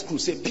our first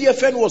crusade,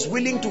 PFN was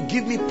willing to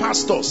give me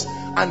pastors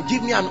and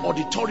give me an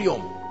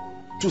auditorium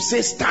to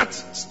say,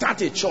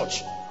 start a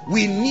church.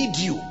 We need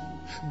you.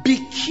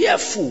 Be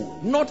careful.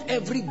 Not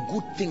every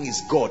good thing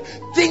is God.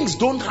 Things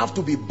don't have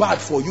to be bad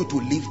for you to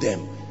leave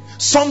them.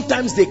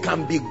 Sometimes they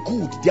can be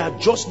good. They are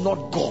just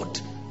not God.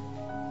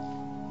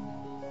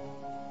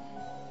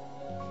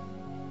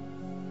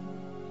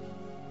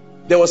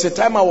 There was a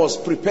time I was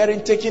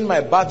taking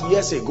my bath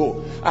years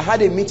ago. I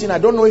had a meeting. I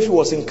don't know if it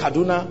was in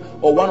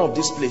Kaduna or one of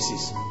these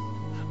places.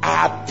 I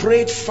had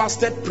prayed,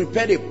 fasted,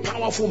 prepared a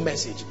powerful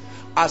message.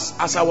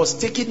 As I was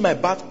taking my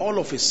bath, all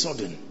of a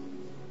sudden,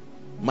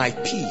 my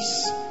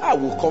peace. I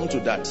will come to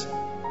that.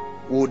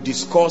 We'll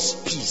discuss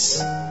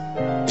peace.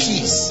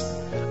 Peace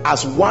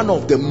as one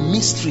of the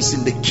mysteries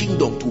in the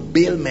kingdom to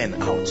bail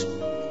men out.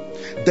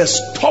 The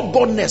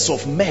stubbornness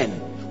of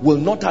men will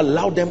not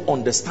allow them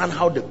understand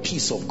how the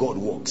peace of God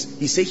works.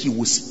 He said he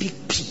will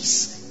speak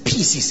peace.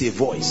 Peace is a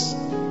voice.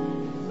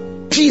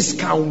 Peace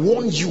can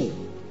warn you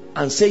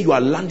and say you are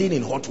landing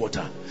in hot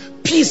water.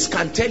 Peace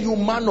can tell you,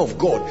 man of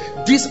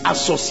God, this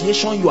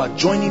association you are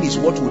joining is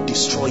what will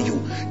destroy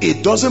you.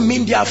 It doesn't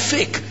mean they are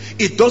fake.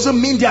 It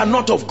doesn't mean they are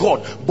not of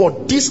God.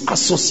 But this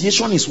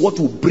association is what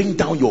will bring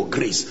down your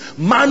grace.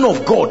 Man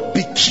of God,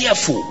 be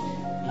careful.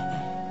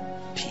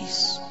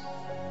 Peace.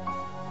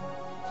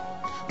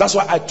 That's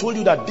why I told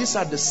you that these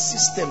are the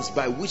systems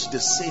by which the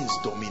saints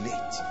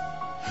dominate.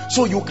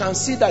 So you can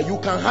see that you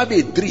can have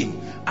a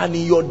dream, and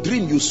in your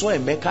dream you saw a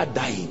Mecca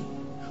dying.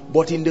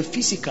 But in the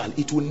physical,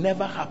 it will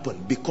never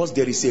happen because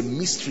there is a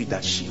mystery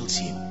that shields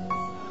him.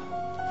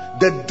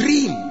 The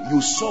dream you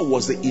saw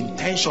was the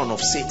intention of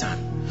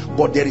Satan,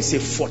 but there is a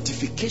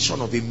fortification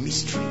of a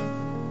mystery.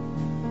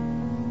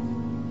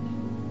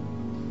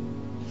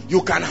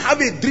 You can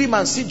have a dream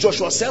and see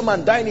Joshua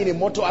Selman dying in a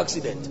motor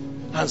accident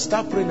and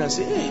start praying and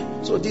say, hey,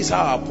 so this is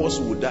how our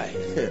apostle would die.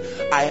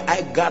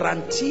 I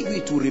guarantee you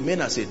it will remain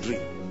as a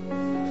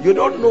dream. You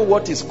don't know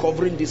what is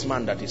covering this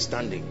man that is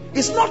standing.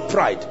 It's not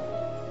pride.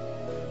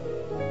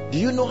 Do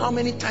you know how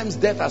many times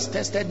death has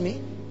tested me?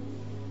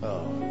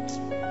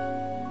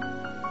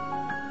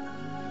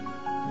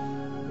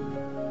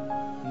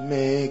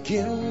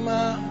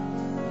 Megirma,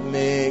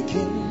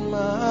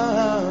 Megirma,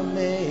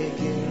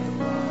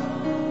 Megirma,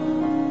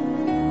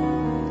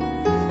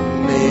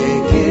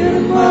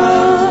 Megirma,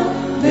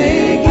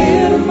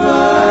 Megirma,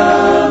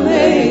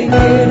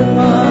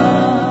 Megirma.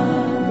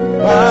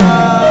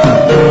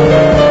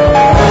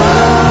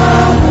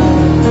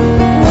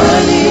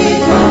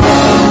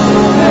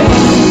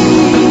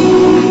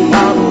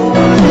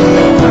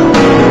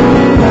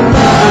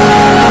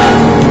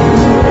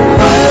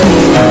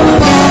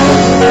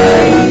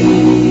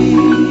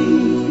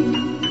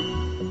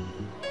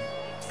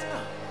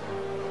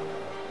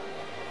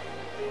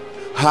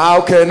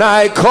 How can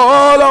I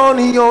call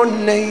on your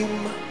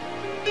name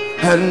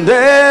and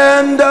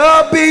end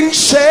up in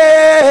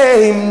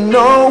shame?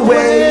 No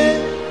way.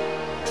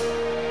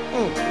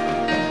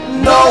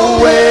 No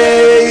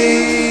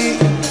way.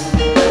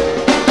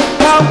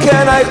 How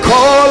can I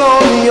call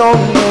on your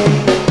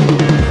name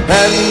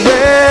and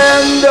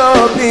end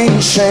up in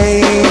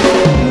shame?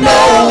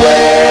 No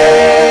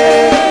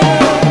way.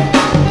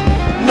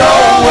 No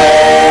way.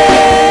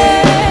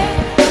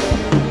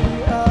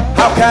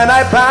 How can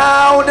I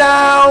bow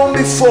down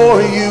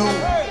before you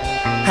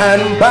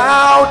and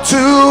bow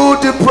to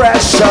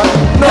depression?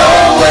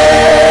 No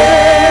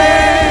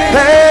way.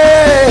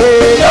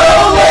 Hey,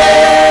 no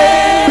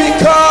way.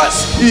 Because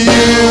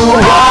you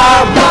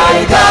are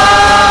my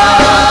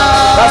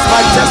God. That's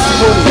my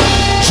testimony.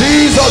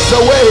 Jesus the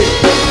way.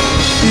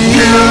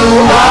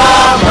 You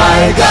are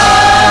my God.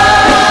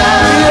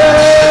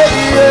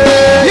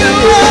 You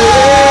are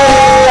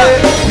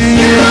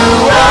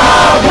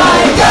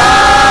my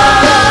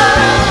God.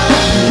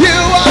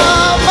 You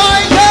are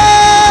my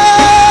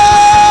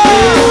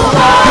God. You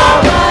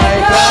are my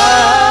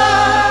God.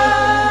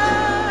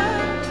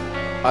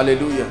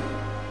 Hallelujah.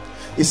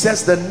 It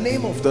says the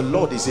name of the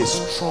Lord is a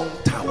strong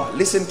tower.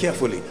 Listen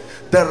carefully.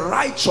 The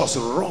righteous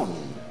run.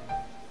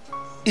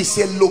 It's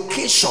a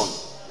location.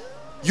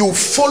 You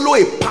follow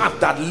a path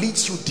that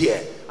leads you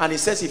there, and it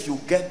says if you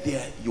get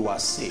there, you are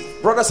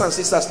saved. Brothers and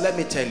sisters, let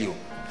me tell you,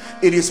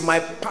 it is my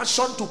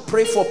passion to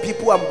pray for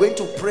people. I'm going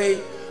to pray,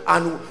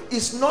 and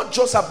it's not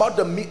just about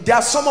there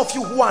are some of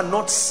you who are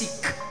not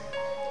sick.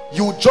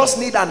 You just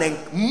need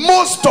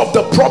most of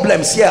the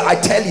problems here, I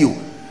tell you,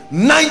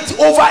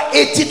 over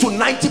 80 to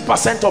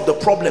 90% of the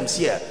problems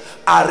here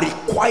are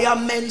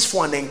requirements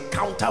for an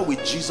encounter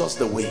with Jesus.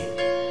 The way.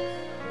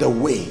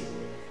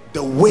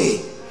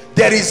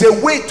 There is a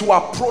way to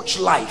approach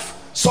life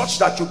such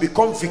that you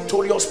become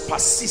victorious,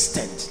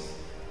 persistent.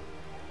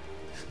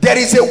 There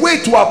is a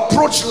way to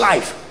approach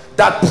life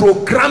that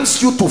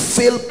programs you to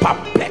fail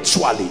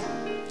perpetually.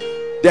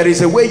 There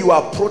is a way you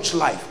approach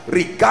life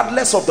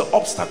regardless of the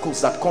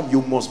obstacles that come.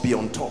 You must be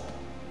on top.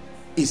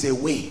 Is a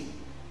way.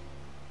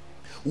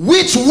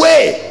 Which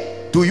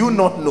way do you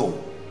not know?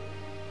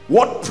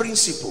 What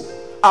principle?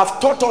 I've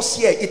taught us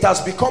here. It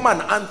has become an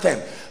anthem.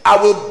 I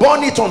will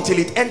burn it until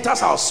it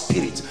enters our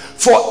spirit.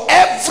 For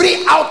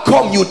every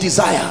outcome you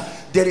desire,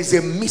 there is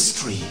a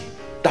mystery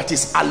that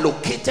is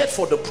allocated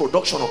for the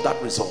production of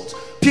that result.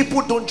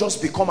 People don't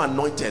just become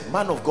anointed.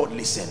 Man of God,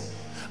 listen.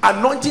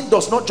 Anointing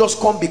does not just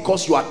come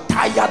because you are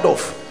tired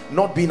of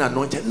not being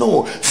anointed.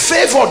 No.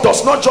 Favor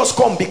does not just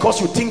come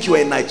because you think you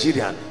are a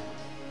Nigerian.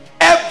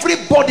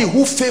 Everybody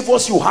who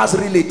favors you has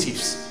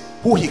relatives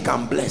who he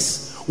can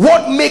bless.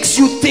 What makes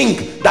you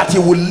think that he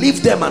will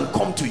leave them and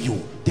come to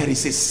you? There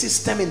is a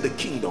system in the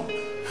kingdom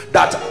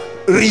that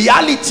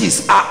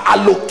realities are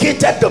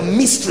allocated, the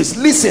mysteries.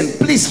 Listen,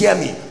 please hear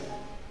me.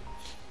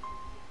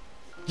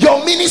 Your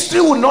ministry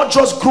will not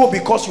just grow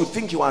because you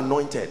think you are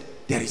anointed.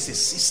 There is a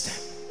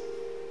system.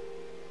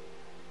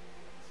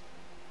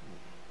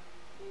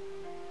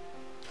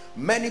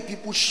 Many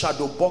people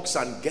shadow box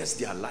and guess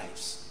their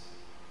lives.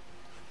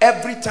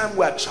 Every time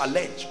we are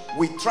challenged,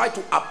 we try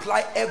to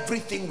apply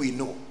everything we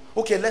know.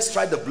 Okay, let's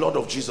try the blood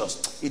of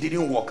Jesus. It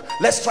didn't work.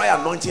 Let's try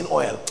anointing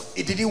oil.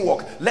 It didn't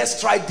work.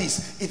 Let's try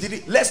this. It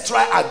didn't. Let's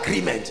try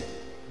agreement.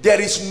 There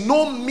is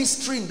no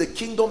mystery in the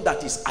kingdom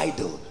that is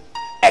idle,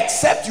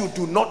 except you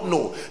do not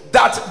know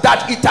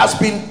that it has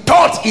been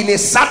taught in a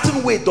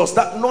certain way. Does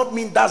that not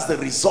mean that's the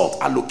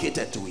result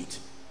allocated to it?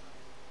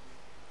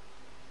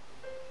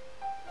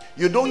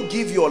 You don't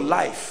give your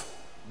life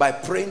by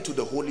praying to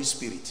the Holy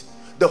Spirit.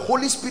 The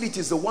Holy Spirit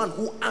is the one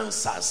who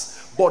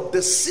answers, but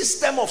the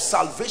system of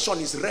salvation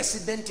is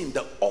resident in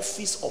the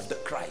office of the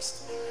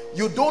Christ.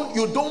 You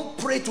don't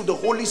pray to the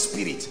Holy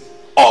Spirit,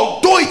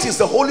 although it is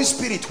the Holy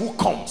Spirit who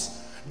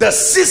comes. The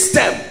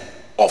system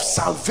of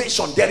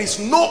salvation, there is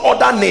no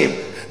other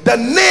name. The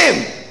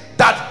name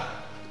that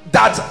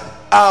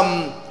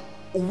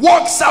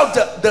works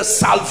out the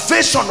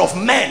salvation of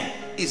men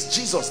is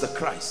Jesus the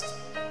Christ.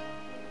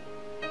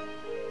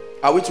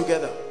 Are we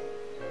together?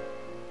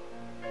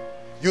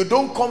 You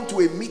don't come to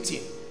a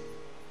meeting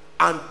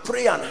and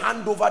pray and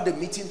hand over the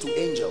meeting to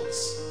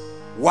angels.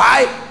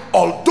 Why?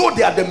 Although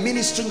they are the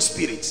ministering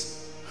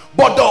spirits,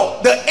 but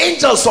the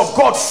angels of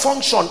God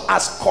function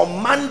as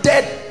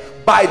commanded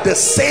by the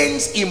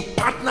saints in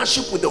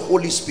partnership with the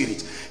Holy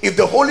Spirit. If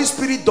the Holy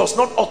Spirit does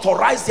not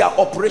authorize their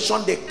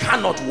operation, they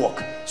cannot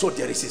work. So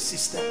there is a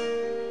system.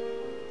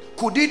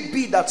 Could it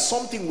be that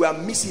something we are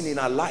missing in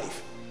our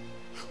life?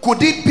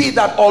 Could it be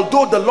that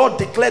although the Lord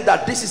declared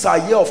that this is our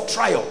year of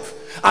triumph,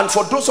 and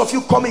for those of you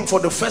coming for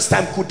the first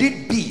time, could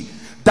it be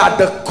that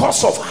the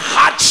cause of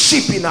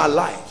hardship in our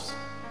lives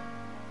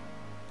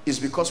is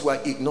because we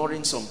are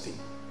ignoring something?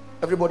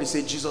 Everybody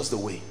say, Jesus the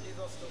way.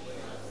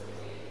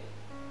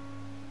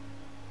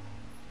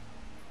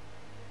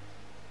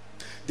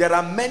 There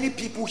are many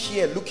people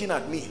here looking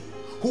at me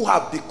who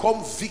have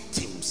become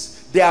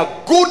victims. They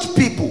are good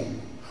people,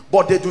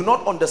 but they do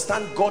not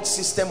understand God's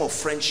system of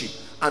friendship,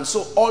 and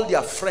so all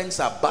their friends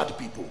are bad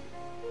people.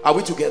 Are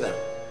we together?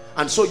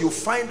 And so you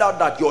find out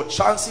that your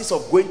chances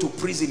of going to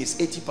prison is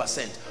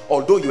 80%,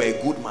 although you are a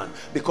good man,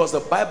 because the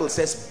Bible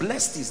says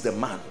blessed is the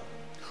man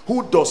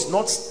who does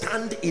not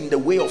stand in the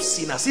way of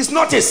sinners. He's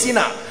not a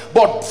sinner,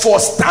 but for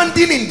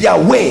standing in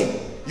their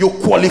way you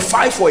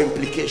qualify for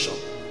implication.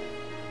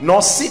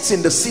 Nor sits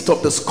in the seat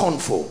of the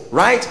scornful,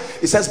 right?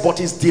 It says, but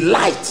his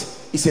delight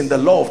is in the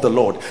law of the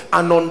Lord,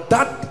 and on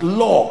that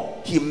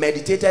law he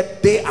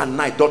meditated day and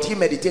night. Doth he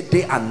meditate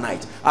day and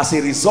night? As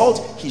a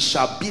result, he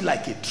shall be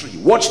like a tree,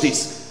 watch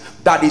this,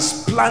 that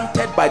is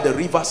planted by the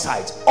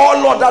riverside.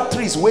 All other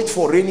trees wait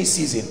for rainy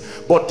season,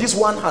 but this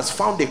one has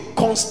found a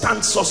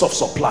constant source of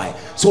supply,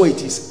 so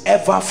it is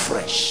ever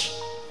fresh,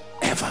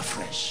 ever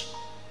fresh.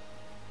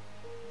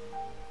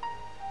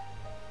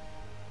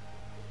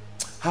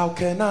 How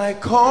can I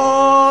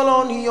call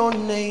on your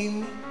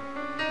name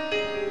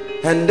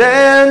and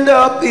end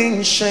up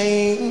in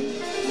shame?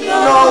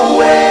 No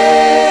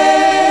way,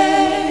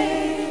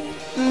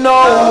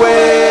 no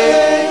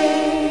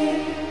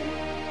way.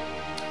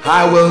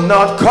 I will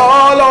not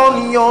call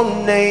on your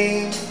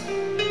name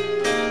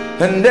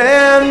and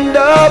end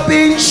up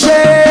in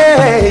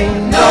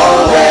shame.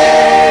 No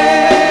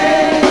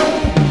way,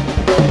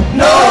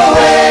 no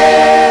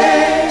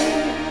way.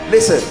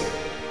 Listen,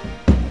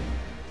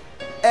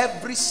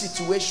 every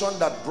situation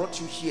that brought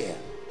you here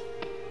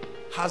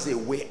has a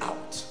way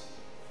out.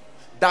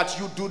 That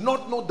you do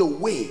not know the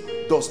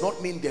way does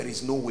not mean there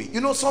is no way.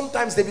 You know,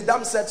 sometimes David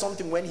Dam said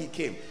something when he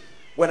came.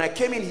 When I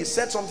came in, he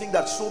said something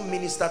that so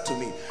ministered to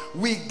me.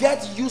 We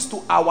get used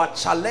to our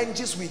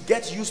challenges, we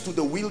get used to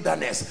the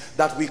wilderness,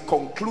 that we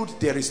conclude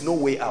there is no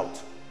way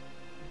out.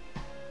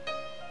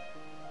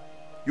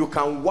 You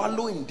can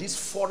wallow in this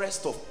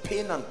forest of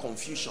pain and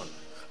confusion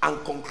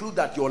and conclude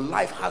that your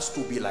life has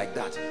to be like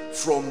that.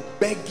 From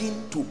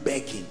begging to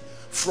begging,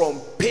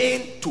 from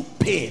pain to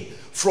pain,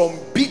 from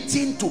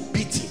beating to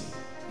beating.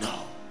 No.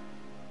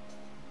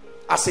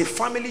 As a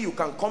family, you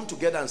can come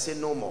together and say,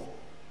 no more.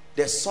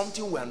 There's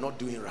something we are not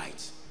doing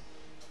right.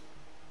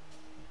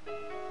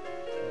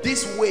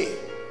 This way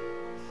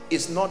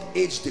is not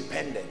age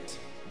dependent.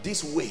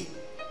 This way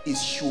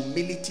is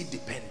humility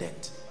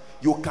dependent.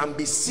 You can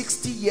be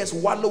 60 years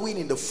wallowing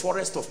in the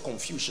forest of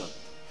confusion.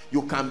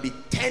 You can be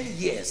 10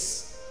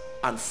 years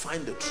and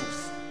find the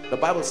truth. The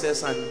Bible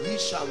says, and ye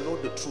shall know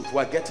the truth.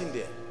 We're getting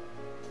there.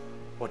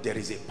 But there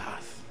is a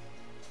path.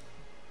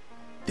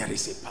 There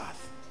is a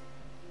path.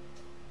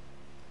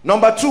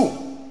 Number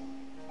 2,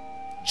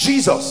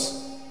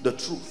 Jesus, the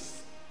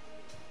truth.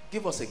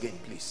 Give us again,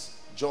 please.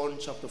 John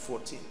chapter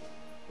 14,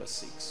 verse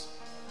 6.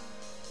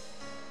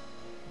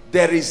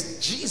 There is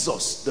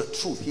Jesus, the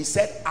truth. He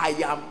said, I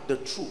am the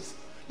truth.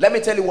 Let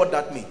me tell you what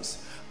that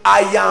means.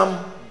 I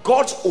am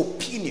God's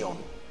opinion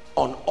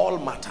on all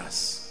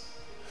matters.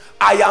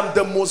 I am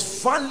the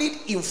most valid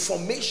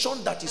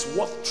information that is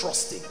worth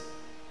trusting.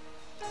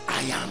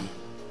 I am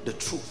the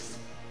truth.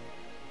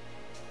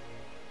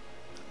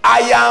 I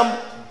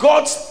am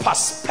God's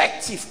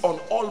perspective on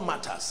all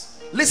matters.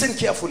 Listen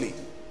carefully.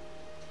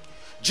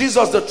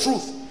 Jesus, the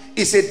truth,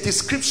 is a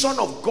description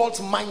of God's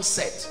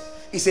mindset.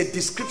 It's a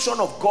description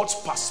of God's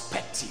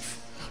perspective.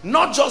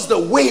 Not just the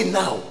way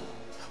now,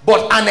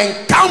 but an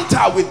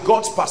encounter with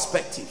God's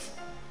perspective.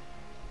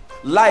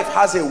 Life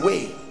has a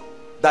way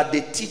that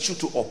they teach you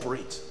to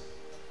operate.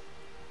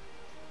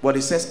 But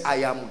it says, I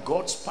am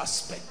God's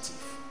perspective.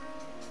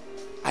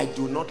 I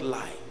do not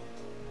lie.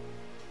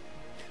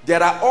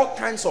 There are all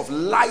kinds of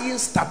lying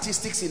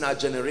statistics in our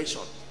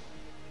generation.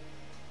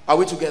 Are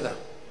we together?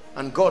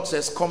 And God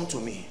says, come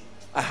to me.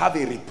 I have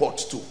a report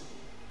too.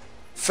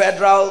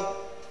 Federal,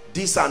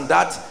 this and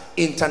that,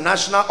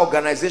 international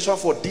organization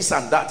for this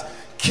and that,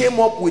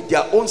 came up with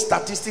their own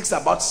statistics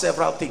about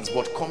several things.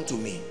 But come to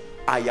me.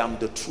 I am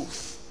the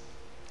truth.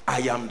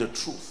 I am the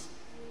truth.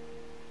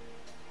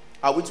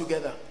 Are we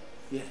together?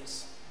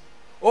 Yes.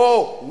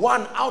 Oh,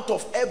 1 out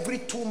of every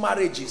 2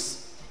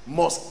 marriages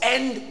must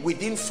end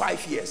within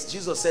 5 years.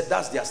 Jesus said,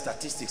 that's their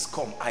statistics.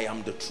 Come, I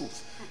am the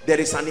truth. There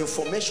is an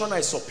information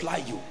I supply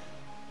you.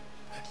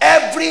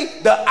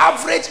 The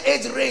average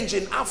age range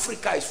in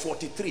Africa is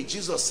 43.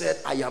 Jesus said,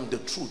 I am the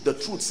truth. The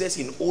truth says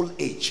in old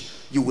age,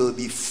 you will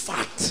be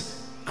fat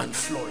and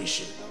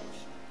flourishing.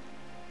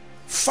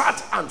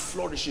 Fat and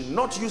flourishing,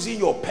 not using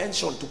your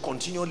pension to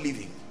continue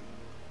living.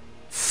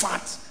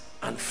 Fat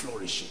and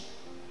flourishing.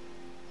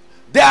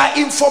 There are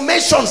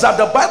informations that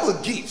the Bible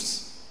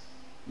gives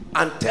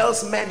and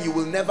tells men you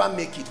will never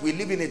make it. We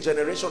live in a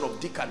generation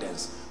of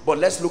decadence. But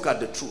let's look at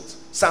the truth.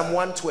 Psalm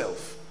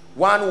 112,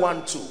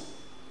 112.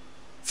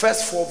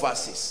 First 4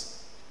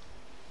 verses.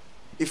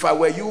 If I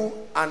were you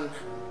and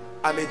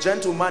I'm a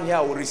gentleman here,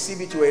 I will receive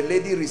it. You are a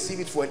lady, receive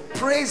it for it.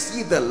 Praise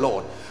ye the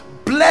Lord.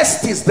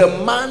 Blessed is the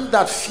man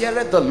that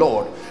feareth the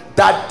Lord,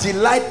 that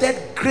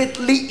delighted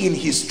greatly in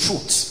his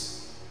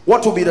truths.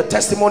 What will be the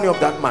testimony of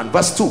that man?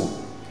 Verse 2.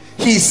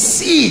 His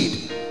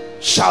seed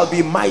shall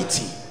be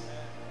mighty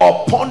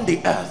upon the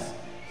earth.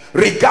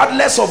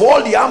 Regardless of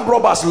all the armed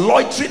robbers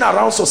loitering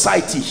around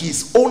society,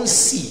 his own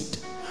seed,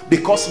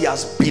 because he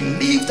has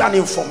believed an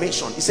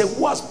information. He said,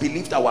 who has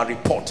believed our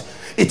report?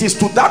 It is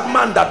to that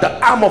man that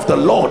the arm of the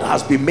Lord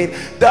has been made.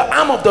 The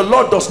arm of the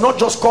Lord does not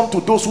just come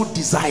to those who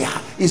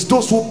desire. It's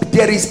those who,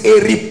 there is a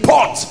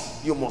report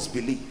you must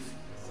believe.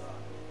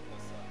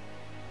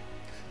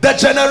 The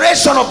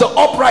generation of the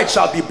upright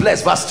shall be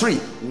blessed. Verse 3.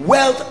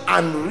 Wealth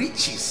and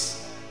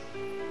riches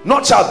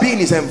not shall be in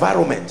his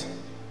environment,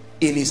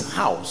 in his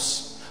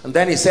house. And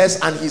then he says,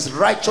 and his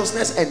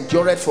righteousness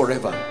endureth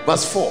forever.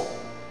 Verse 4.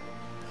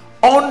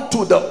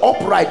 Unto the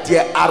upright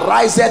there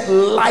ariseth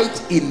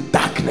light in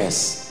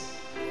darkness.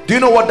 Do you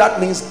know what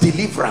that means?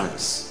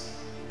 Deliverance.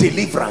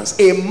 Deliverance.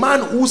 A man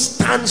who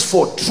stands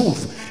for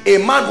truth, a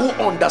man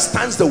who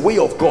understands the way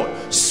of God.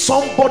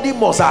 Somebody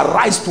must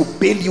arise to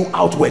bail you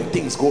out when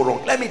things go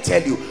wrong. Let me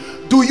tell you,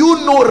 do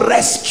you know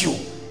rescue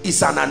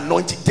is an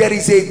anointing? There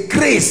is a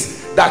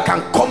grace that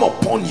can come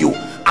upon you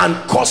and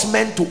cause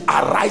men to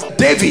arise.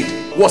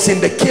 David was in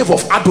the cave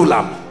of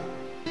Adullam.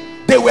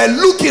 They were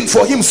looking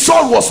for him.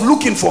 Saul was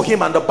looking for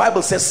him, and the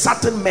Bible says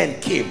certain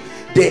men came.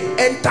 They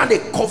entered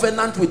a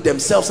covenant with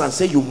themselves and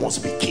say, you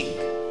must be king.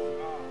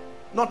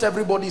 Not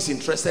everybody is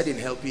interested in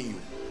helping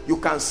you. You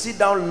can sit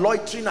down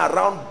loitering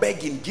around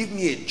begging, give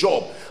me a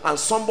job, and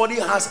somebody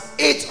has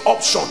 8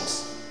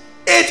 options.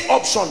 8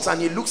 options,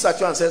 and he looks at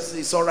you and says,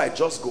 it's all right,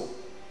 just go.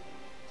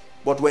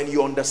 But when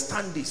you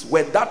understand this,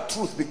 when that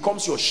truth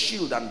becomes your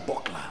shield and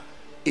buckler,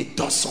 it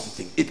does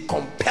something. It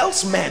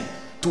compels men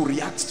to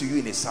react to you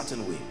in a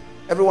certain way.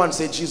 Everyone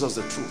say, Jesus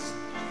the truth.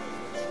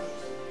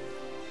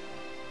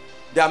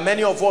 There are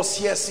many of us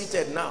here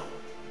seated now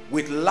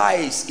with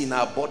lies in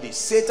our bodies.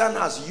 Satan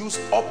has used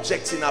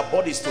objects in our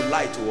bodies to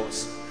lie to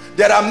us.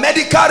 There are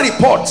medical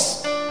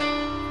reports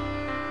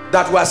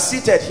that we are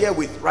seated here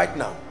with right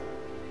now.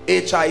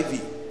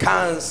 HIV,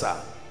 cancer,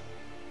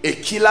 a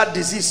killer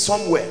disease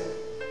somewhere.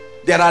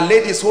 There are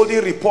ladies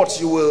holding reports.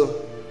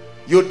 You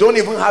don't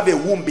even have a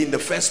womb in the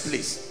first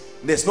place.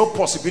 There's no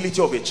possibility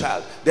of a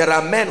child. There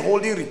are men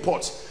holding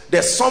reports.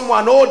 There's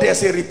someone, oh,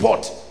 there's a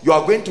report, you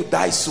are going to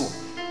die soon.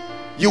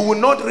 You will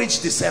not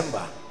reach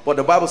December. But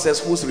the Bible says,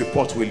 whose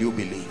report will you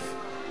believe?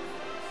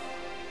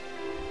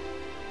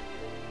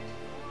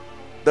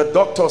 The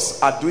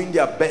doctors are doing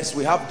their best.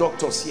 We have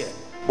doctors here,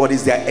 but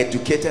it's their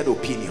educated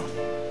opinion.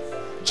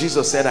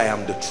 Jesus said, I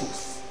am the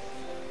truth.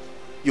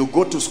 You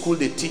go to school,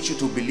 they teach you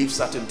to believe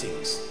certain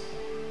things.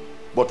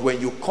 But when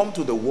you come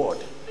to the word,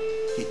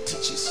 he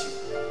teaches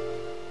you.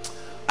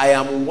 I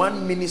am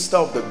one minister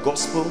of the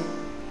gospel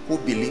who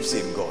believes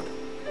in God.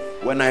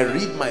 When I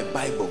read my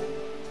Bible,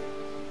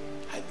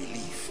 I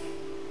believe.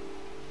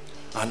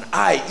 And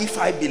if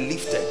I be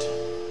lifted,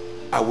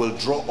 I will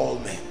draw all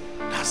men.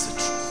 That's the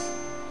truth.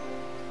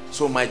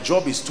 So my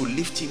job is to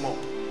lift him up,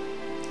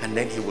 and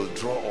then he will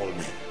draw all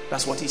men.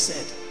 That's what he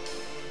said.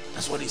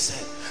 That's what he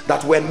said.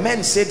 That when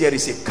men say there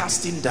is a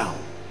casting down,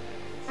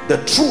 the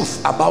truth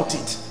about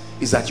it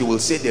is that you will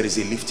say there is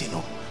a lifting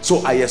up. So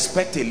I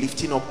expect a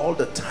lifting up all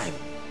the time,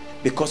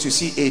 because you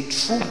see, a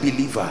true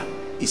believer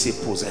is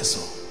a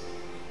possessor.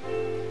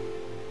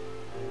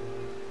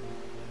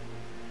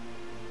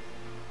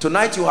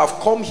 Tonight you have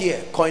come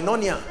here.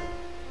 Koinonia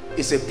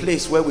is a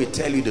place where we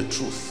tell you the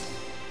truth.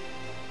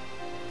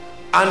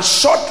 And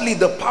shortly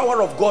the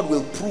power of God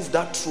will prove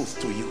that truth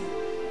to you.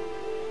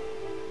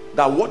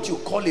 That what you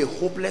call a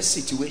hopeless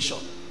situation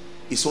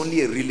is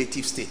only a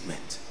relative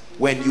statement.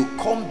 When you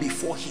come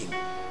before him,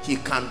 he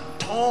can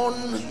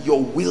turn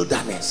your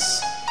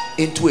wilderness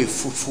into a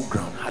fruitful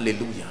ground.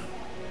 Hallelujah.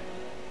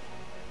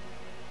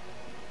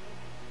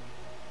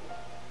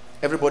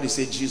 Everybody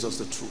say, Jesus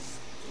the truth.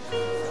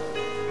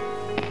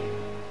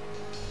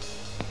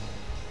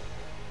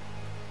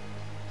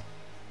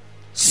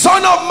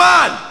 Son of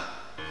man,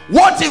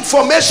 what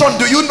information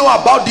do you know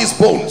about these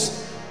bones?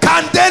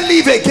 Can they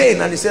live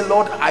again? And he said,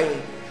 Lord, I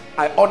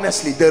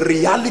honestly, the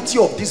reality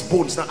of these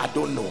bones now, I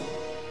don't know.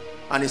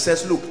 And he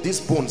says, look,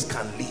 these bones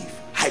can live.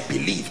 I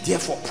believe,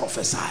 therefore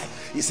prophesy.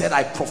 He said,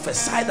 I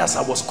prophesied as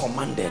I was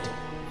commanded.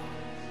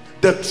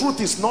 The truth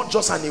is not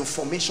just an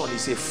information,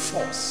 it's a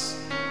force.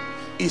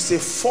 It's a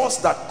force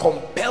that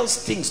compels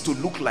things to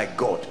look like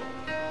God,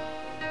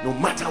 no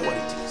matter what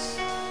it is.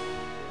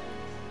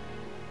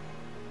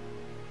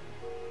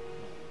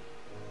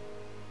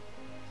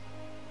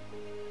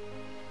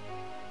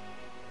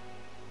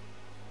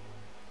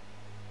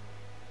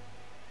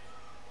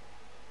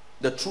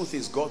 The truth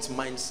is God's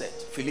mindset.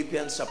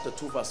 Philippians chapter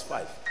 2 verse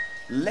 5.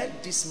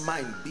 Let this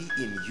mind be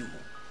in you,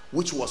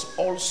 which was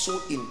also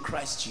in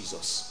Christ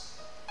Jesus.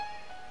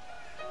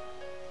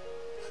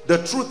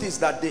 The truth is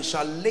that they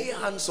shall lay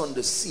hands on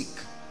the sick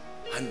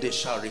and they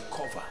shall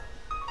recover.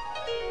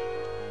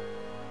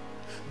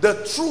 The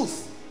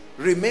truth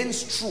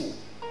remains true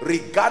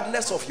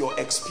regardless of your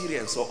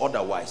experience or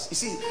otherwise. You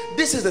see,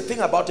 this is the thing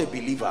about a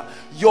believer.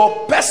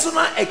 Your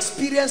personal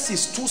experience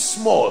is too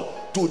small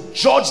to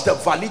judge the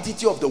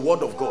validity of the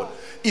word of God.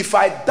 If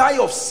I die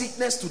of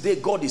sickness today,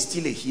 God is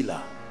still a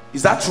healer.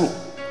 Is that true?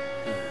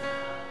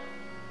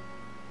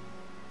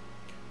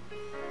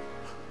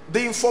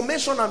 The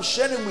information I'm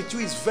sharing with you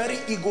is very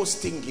ego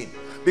stinging,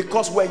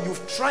 because when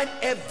you've tried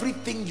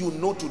everything you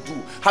know to do,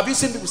 have you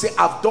seen people say,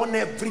 I've done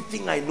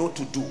everything I know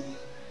to do,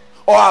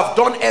 or I've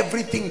done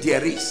everything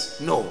there is?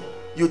 No,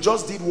 you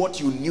just did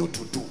what you knew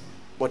to do.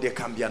 But there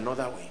can be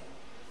another way.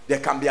 There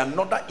can be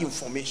another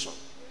information.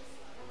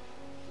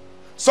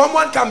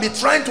 Someone can be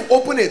trying to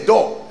open a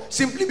door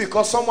simply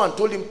because someone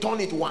told him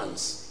turn it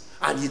once,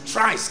 and he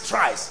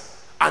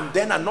tries, and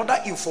then another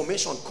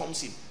information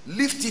comes in,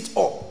 lift it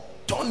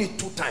up, turn it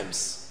 2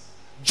 times.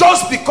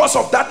 Just because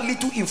of that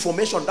little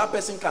information, that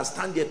person can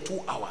stand there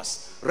 2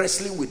 hours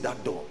wrestling with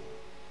that door.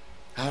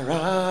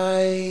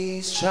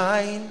 Arise,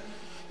 shine,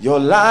 your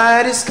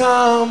light is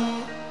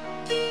come,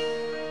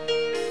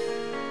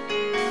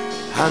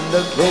 and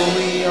the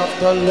glory of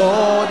the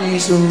Lord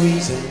is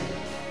risen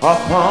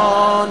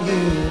upon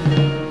you.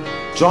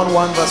 John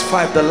 1 verse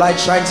 5, the light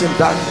shines in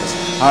darkness.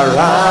 Arise,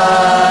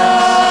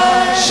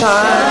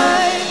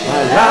 shine,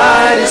 my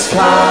light is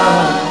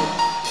come,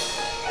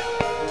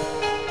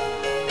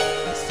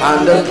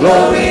 and the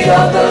glory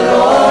of the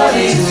Lord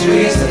is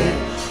risen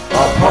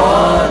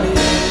upon me.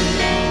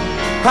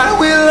 I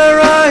will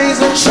arise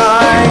and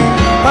shine,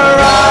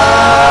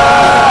 arise,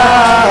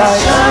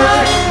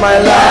 shine. My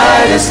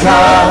light is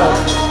come,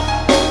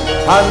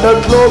 and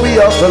the glory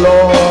of the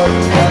Lord,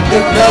 and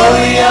the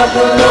glory of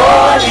the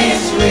Lord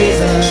is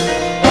risen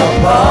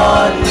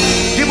upon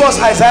me. Give us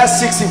Isaiah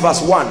 60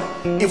 verse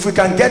 1. If we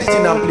can get it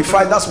in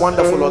Amplified, that's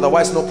wonderful,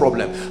 otherwise no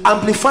problem.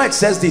 Amplified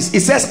says this,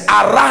 it says,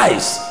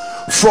 arise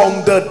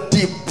from the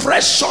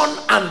depression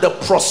and the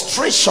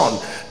prostration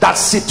that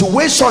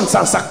situations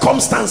and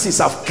circumstances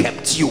have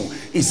kept you.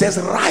 It says,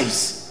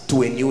 rise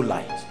to a new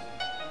light.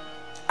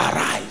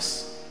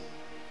 Arise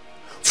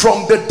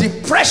from the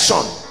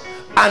depression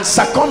and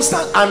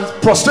circumstance and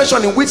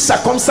prostration in which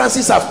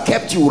circumstances have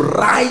kept you.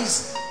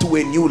 Rise to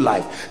a new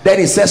life. Then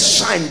it says,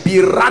 shine, be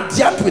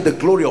radiant with the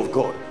glory of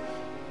God.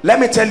 Let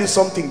me tell you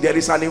something. There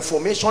is an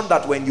information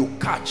that when you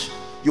catch,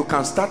 you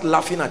can start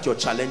laughing at your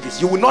challenges.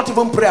 You will not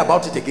even pray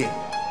about it again.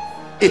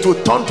 It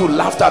will turn to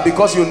laughter,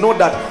 because you know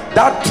that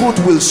that truth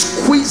will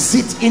squeeze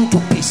it into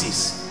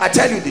pieces. I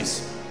tell you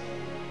this.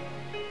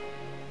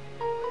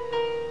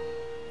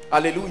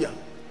 Hallelujah.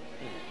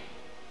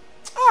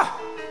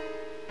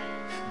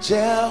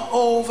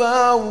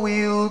 Jehovah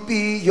will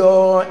be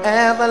your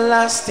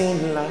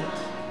everlasting light.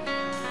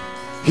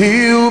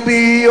 He'll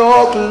be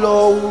your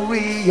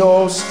glory,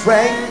 your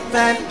strength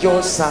and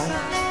your sight.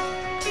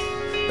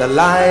 The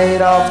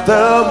light of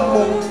the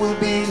moon will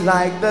be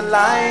like the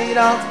light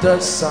of the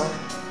sun,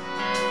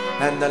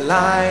 and the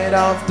light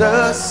of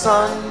the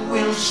sun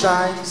will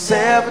shine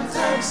 7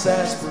 times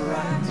as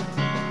bright.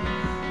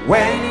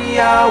 When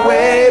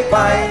Yahweh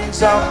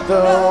binds up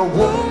the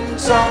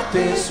wounds of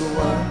this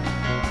world,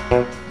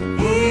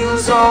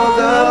 heals all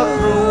the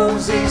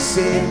bruises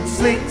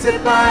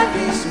inflicted by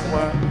this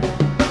world.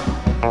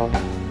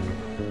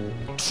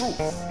 Truth.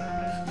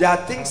 There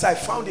are things I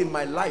found in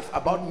my life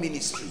about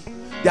ministry.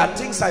 There are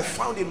things I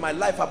found in my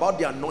life about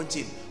the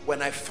anointing.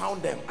 When I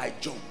found them, I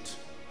jumped.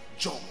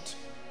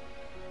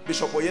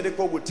 Bishop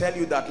Oyedepo would tell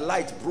you that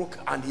light broke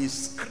and he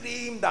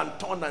screamed and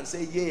turned and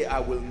said, yeah, I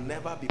will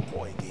never be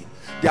poor again.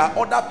 There are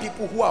other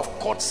people who have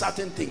caught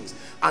certain things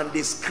and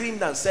they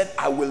screamed and said,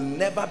 I will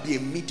never be a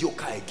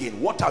mediocre again.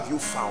 What have you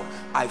found?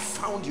 I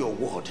found your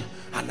word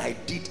and I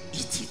did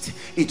eat it.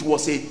 It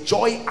was a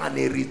joy and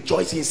a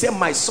rejoicing. He said,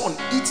 my son,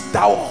 eat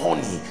thou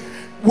honey.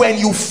 When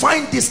you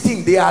find this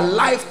thing, they are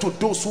life to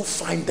those who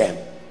find them,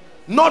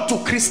 not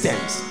to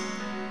Christians.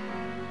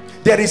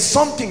 There is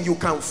something you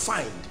can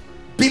find.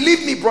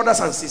 Believe me, brothers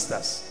and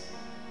sisters,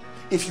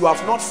 if you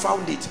have not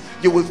found it,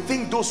 you will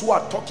think those who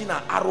are talking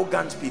are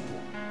arrogant people.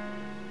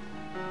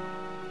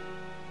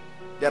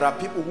 There are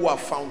people who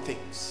have found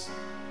things.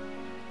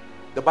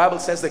 The Bible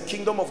says the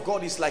kingdom of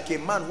God is like a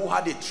man who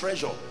had a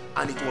treasure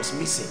and it was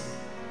missing.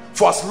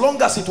 For as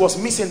long as it was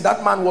missing,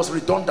 that man was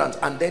redundant,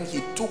 and then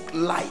he took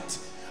light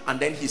and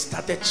then he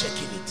started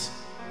checking it.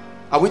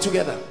 Are we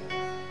together?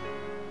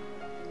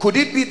 Could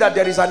it be that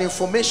there is an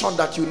information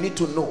that you need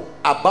to know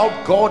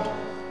about God,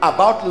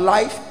 about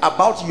life,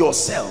 about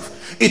yourself?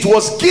 It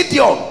was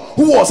Gideon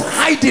who was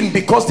hiding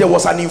because there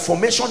was an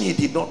information he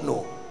did not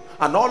know.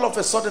 And all of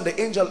a sudden the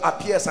angel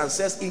appears and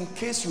says, in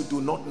case you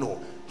do not know,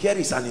 here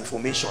is an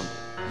information.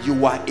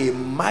 You are a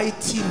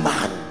mighty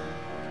man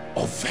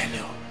of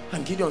valor.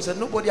 And Gideon said,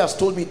 nobody has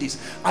told me this.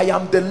 I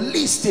am the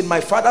least in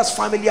my father's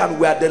family and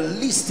we are the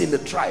least in the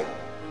tribe.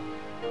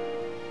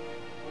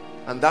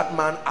 And that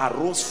man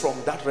arose from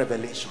that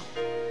revelation.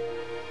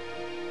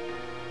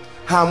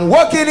 I'm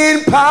walking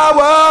in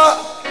power,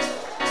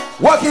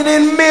 walking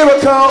in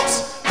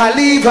miracles. I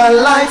live a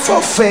life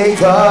of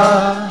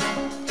favor.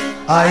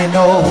 I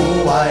know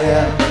who I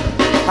am.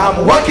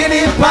 I'm walking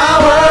in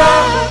power,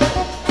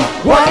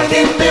 walking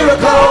in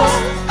miracles.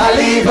 I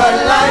live a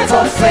life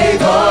of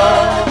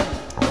favor.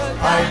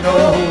 I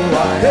know who I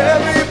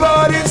am.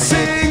 Everybody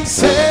sing,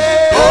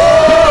 say, oh,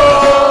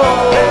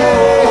 oh,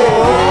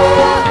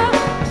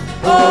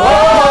 oh,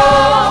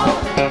 oh,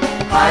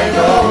 I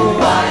know who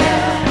I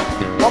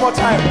am. One more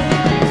time.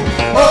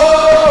 Oh,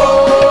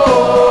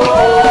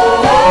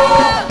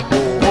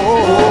 oh,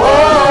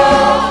 oh,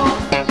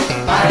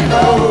 I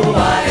know who I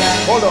am.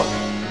 Hold on.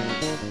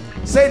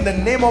 Say in the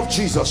name of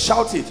Jesus.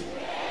 Shout it.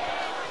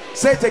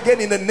 Say it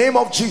again, in the name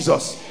of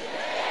Jesus.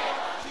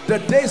 The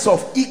days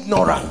of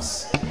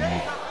ignorance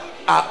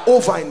are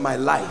over in my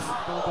life.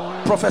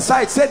 Prophesy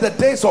it. Say the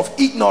days of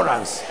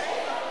ignorance,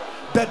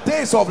 the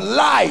days of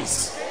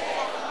lies,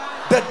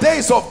 the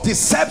days of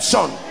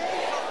deception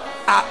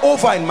are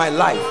over in my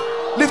life.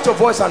 Lift your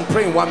voice and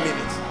pray in 1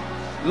 minute.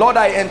 Lord,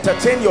 I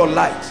entertain your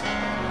light.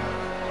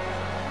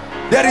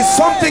 There is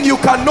something you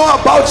can know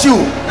about you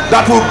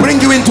that will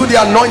bring you into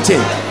the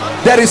anointing.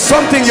 There is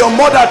something your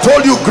mother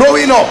told you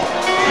growing up.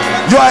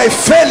 You are a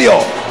failure,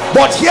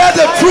 but hear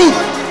the truth.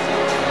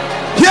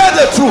 Hear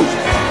the truth.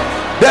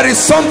 There is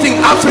something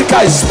Africa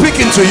is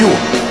speaking to you,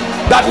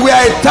 that we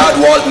are a third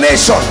world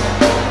nation.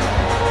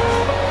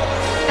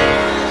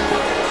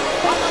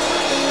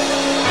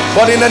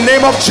 But in the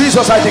name of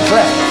Jesus, I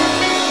declare,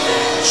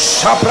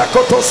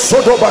 Shabrakoto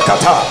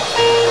Sodobakata,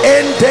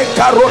 Ende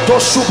Karoto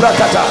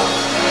Subrakata.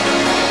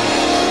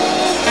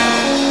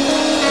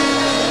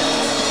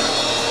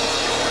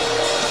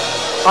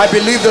 I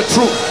believe the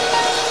truth.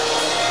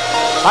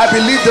 I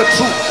believe the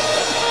truth.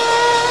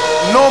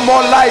 No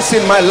more lies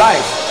in my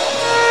life.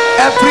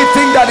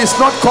 Everything that is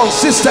not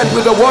consistent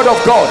with the word of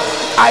God,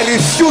 I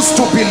refuse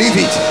to believe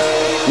it.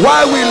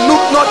 While we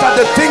look not at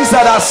the things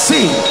that are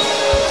seen,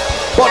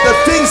 but the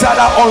things that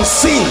are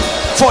unseen.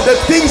 For the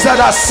things that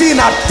are seen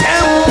are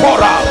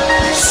temporal,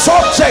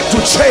 subject to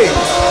change.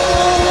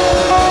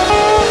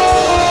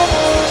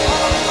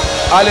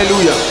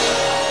 Hallelujah.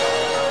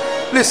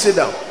 Please sit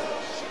down.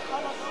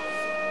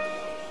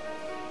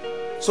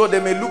 So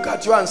they may look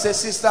at you and say,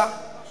 sister,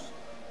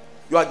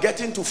 you are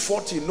getting to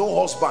 40,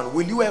 no husband.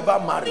 Will you ever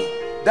marry?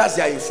 That's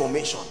their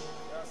information.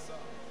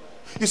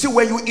 You see,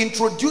 when you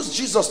introduce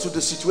Jesus to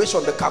the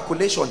situation, the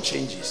calculation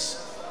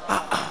changes.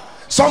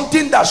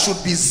 Something that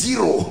should be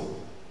zero,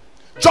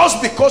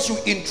 just because you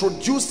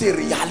introduce a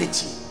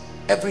reality,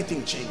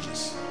 everything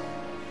changes.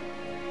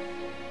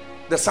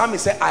 The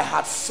psalmist said, I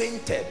had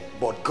fainted,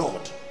 but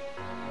God.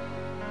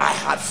 I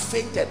had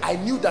fainted. I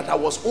knew that I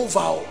was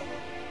over,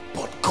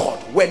 but God.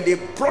 When they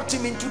brought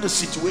him into the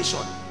situation,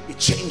 it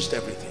changed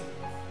everything.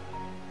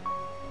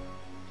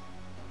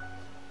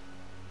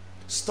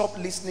 Stop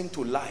listening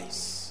to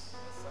lies.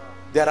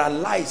 There are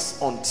lies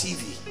on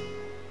TV.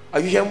 Are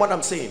you hearing what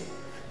I'm saying?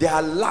 There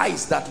are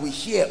lies that we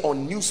hear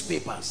on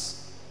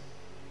newspapers.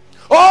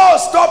 Oh,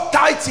 stop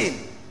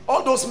tithing.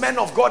 All those men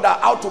of God are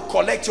out to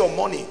collect your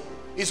money.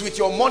 It's with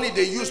your money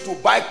they use to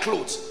buy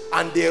clothes,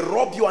 and they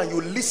rob you, and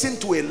you listen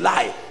to a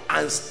lie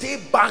and stay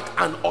back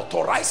and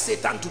authorize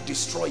Satan to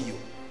destroy you.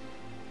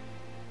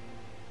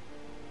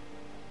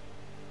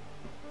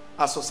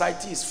 Our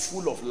society is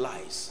full of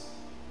lies.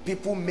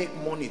 People make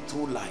money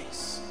through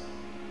lies.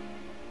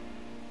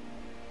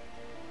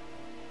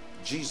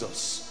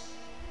 Jesus,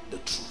 the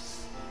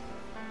truth.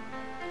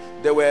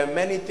 There were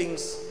many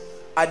things.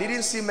 I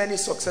didn't see many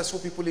successful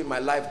people in my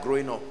life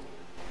growing up.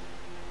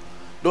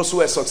 Those who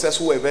were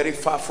successful were very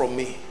far from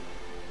me.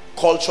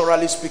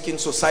 Culturally speaking,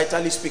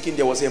 societally speaking,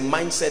 there was a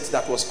mindset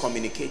that was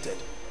communicated.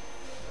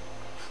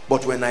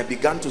 But when I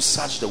began to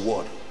search the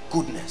word,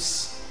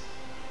 goodness,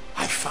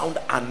 I found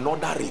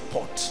another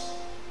report.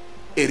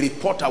 A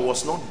report I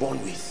was not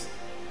born with.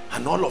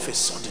 And all of a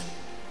sudden,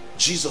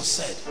 Jesus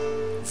said,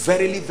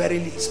 verily,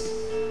 verily,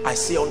 I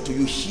say unto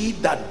you, he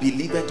that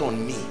believeth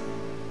on me.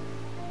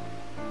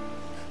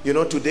 You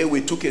know, today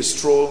we took a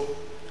stroll,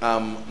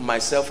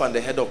 myself and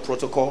the head of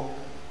protocol.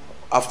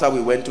 After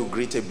we went to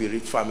greet a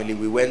bereaved family,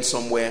 we went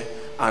somewhere,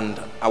 and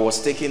I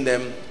was taking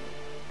them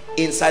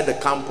inside the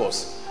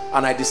campus,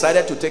 and I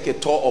decided to take a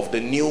tour of the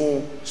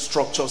new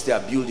structures they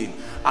are building.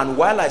 And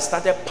while I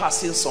started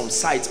passing some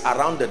sites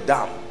around the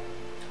dam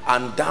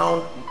and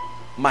down,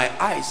 my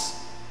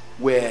eyes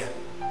were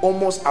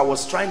almost, I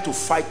was trying to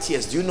fight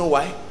tears. Do you know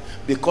why?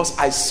 Because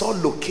I saw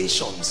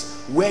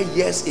locations where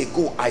years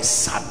ago I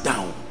sat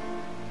down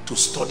to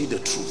study the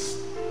truth.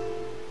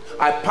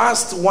 I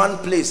passed one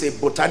place, a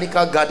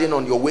botanical garden,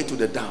 on your way to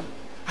the dam.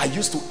 I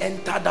used to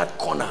enter that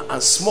corner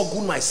and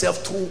smuggle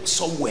myself through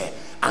somewhere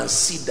and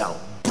sit down.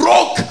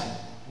 Broke,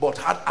 but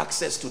had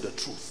access to the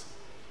truth.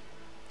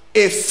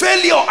 A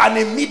failure and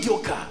a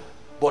mediocre,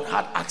 but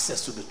had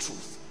access to the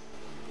truth.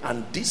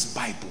 And this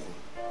Bible,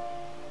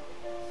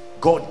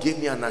 God gave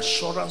me an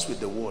assurance with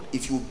the word.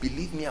 If you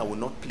believe me, I will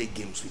not play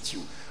games with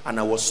you. And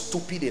I was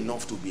stupid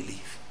enough to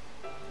believe.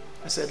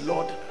 I said,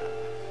 Lord,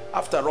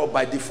 after all,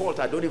 by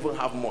default, I don't even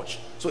have much.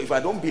 So if I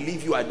don't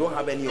believe you, I don't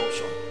have any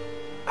option.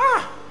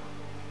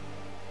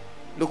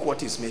 Look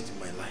what is made in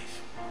my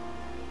life.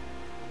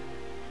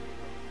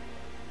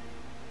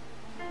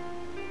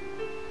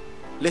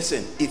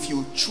 Listen, if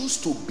you choose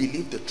to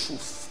believe the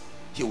truth,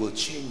 he will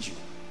change you.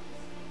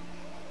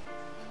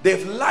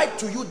 They've lied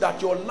to you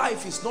that your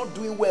life is not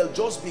doing well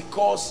just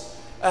because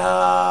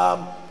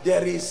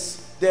there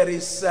is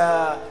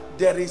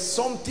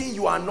something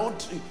you are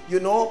not, you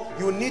know,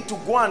 you need to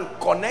go and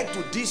connect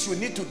to this, you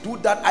need to do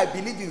that. I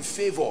believe in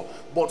favor,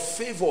 but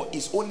favor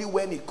is only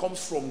when it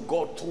comes from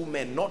God through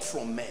men, not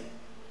from men.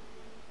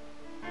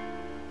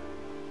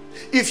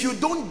 If you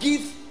don't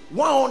give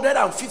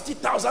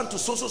 150,000 to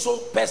so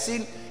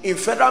person in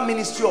federal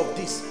ministry of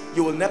this,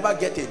 you will never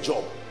get a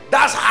job.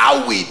 That's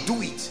how we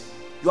do it.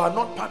 You are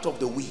not part of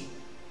the we.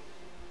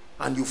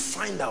 And you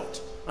find out,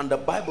 and the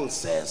Bible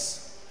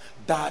says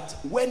that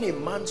when a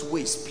man's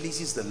ways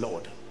pleases the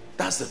Lord,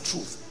 that's the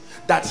truth,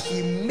 that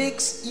he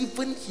makes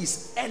even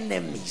his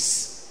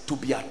enemies to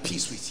be at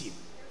peace with him.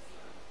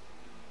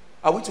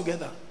 Are we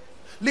together?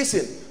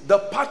 Listen, the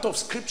part of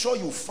scripture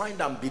you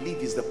find and believe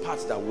is the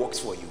part that works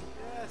for you.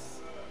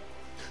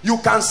 You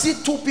can see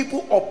two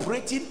people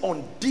operating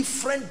on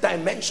different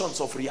dimensions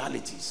of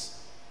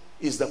realities.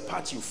 Is the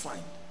part you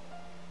find.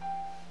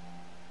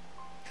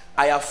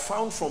 I have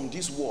found from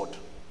this word,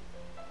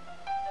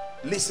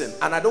 listen,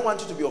 and I don't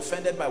want you to be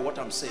offended by what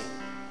I'm saying,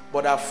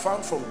 but I've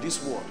found from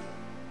this word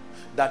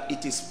that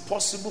it is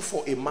possible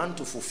for a man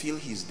to fulfill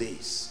his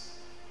days.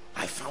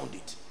 I found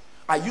it.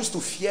 I used to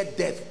fear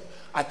death.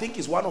 I think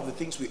it's one of the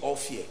things we all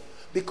fear.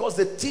 Because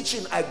the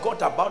teaching I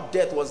got about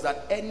death was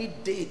that any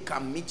day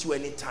can meet you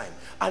anytime.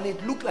 And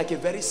it looked like a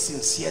very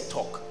sincere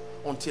talk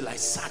until I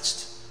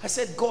searched. I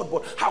said, God,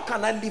 but how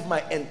can I live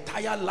my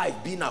entire life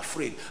being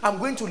afraid? I'm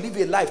going to live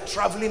a life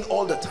traveling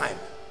all the time.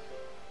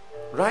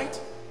 Right?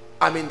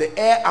 I'm in the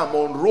air, I'm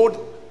on road.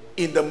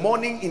 In the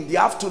morning, in the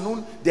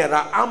afternoon, there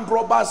are armed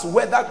robbers,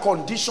 weather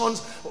conditions.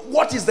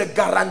 What is the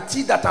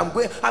guarantee that I'm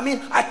going? I mean,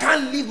 I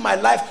can't live my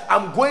life.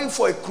 I'm going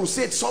for a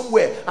crusade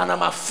somewhere and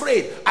I'm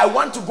afraid. I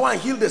want to go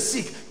and heal the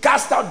sick,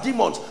 cast out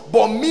demons.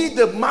 But me,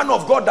 the man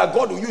of God that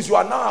God will use, you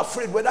are now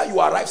afraid whether you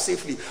arrive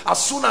safely.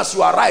 As soon as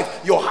you arrive,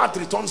 your heart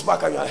returns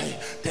back and you are, hey,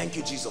 thank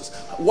you, Jesus.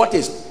 What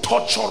a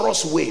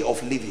torturous way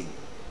of living.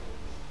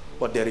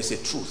 But there is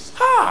a truth.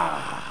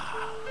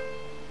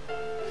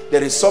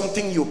 There is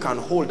something you can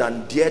hold,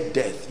 and dear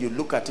death, you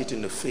look at it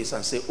in the face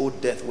and say, oh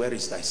death, where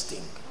is thy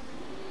sting?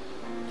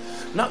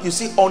 Now you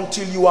see,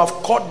 until you have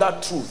caught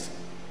that truth,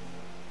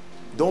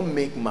 don't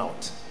make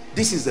mouth.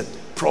 This is the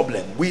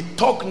problem. We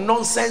talk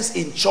nonsense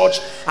in church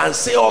and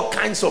say all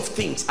kinds of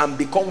things and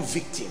become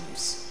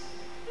victims.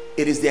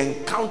 It is the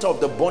encounter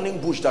of the burning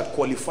bush that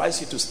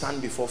qualifies you to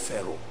stand before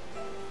Pharaoh.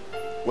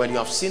 When you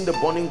have seen the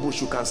burning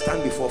bush, you can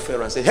stand before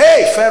Pharaoh and say,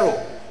 hey Pharaoh,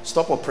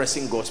 stop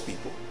oppressing God's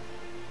people.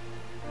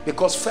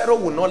 Because Pharaoh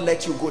will not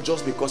let you go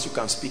just because you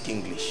can speak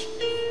English.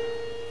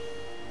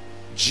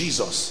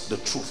 Jesus, the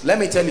truth. Let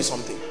me tell you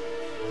something.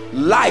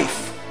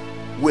 Life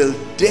will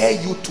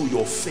dare you to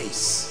your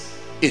face.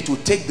 It will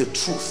take the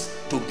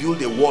truth to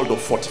build a wall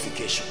of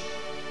fortification.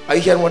 Are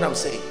you hearing what I'm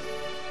saying?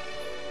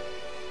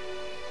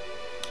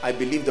 I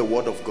believe the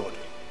word of God.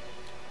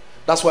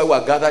 That's why we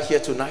are gathered here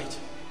tonight.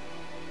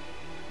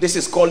 This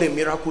is called a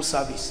miracle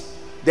service.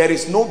 There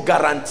is no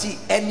guarantee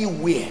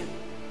anywhere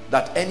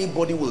that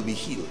anybody will be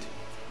healed.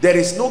 There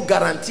is no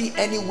guarantee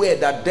anywhere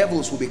that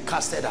devils will be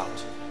casted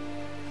out.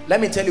 Let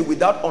me tell you,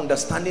 without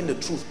understanding the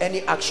truth,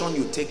 any action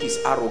you take is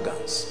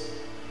arrogance.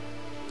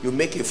 You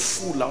make a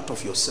fool out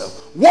of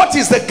yourself. What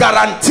is the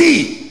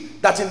guarantee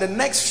that in the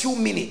next few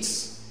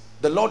minutes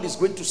the Lord is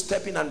going to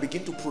step in and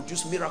begin to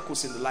produce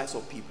miracles in the lives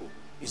of people?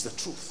 Is the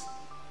truth.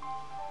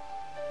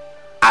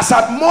 As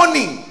at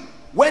morning,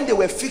 when they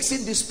were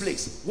fixing this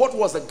place, what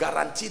was the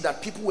guarantee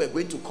that people were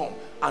going to come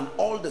and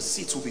all the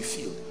seats will be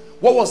filled?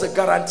 What was the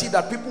guarantee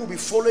that people will be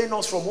following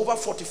us from over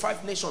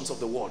 45 nations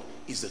of the world?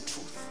 Is the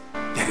truth.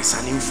 There is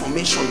an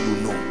information you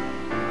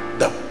know.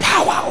 The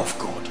power of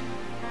God.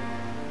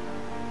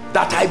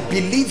 That I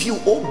believe you,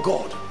 oh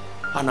God,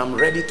 and I'm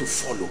ready to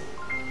follow.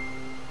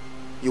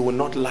 You will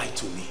not lie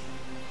to me.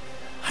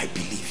 I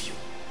believe you.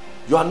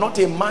 You are not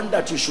a man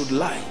that you should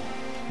lie.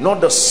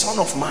 Not the Son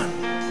of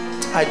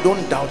Man. I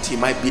don't doubt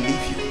him. I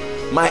believe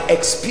you. My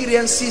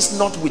experiences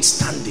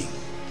notwithstanding,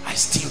 I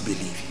still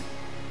believe you.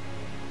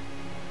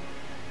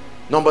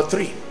 Number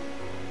 3,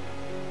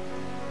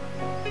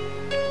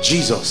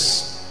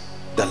 Jesus,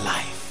 the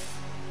life.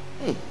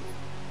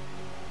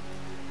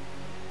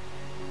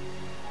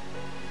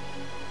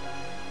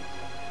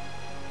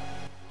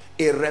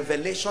 A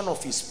revelation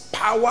of his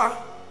power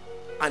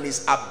and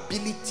his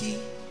ability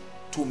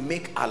to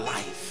make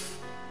alive.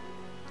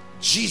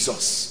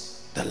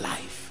 Jesus, the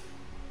life.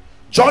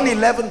 John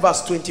 11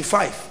 verse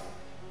 25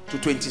 to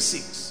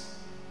 26.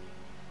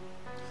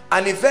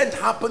 An event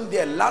happened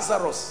there.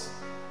 Lazarus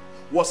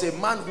was a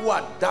man who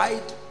had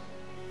died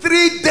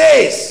 3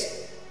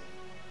 days,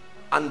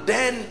 and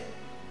then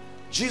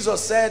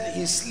Jesus said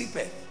he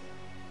sleepeth,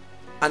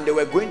 and they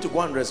were going to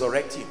go and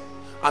resurrect him.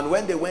 And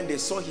when they went, they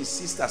saw his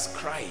sisters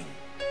crying.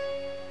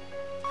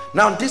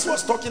 Now this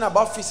was talking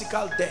about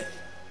physical death,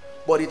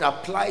 but it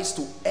applies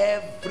to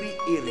every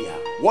area.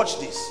 Watch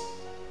this.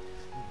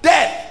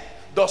 Death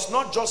does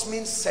not just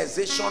mean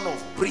cessation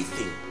of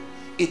breathing,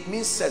 it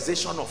means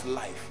cessation of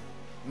life.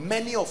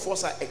 Many of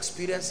us are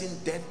experiencing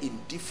death in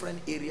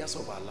different areas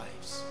of our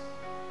lives.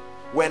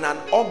 When an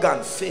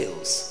organ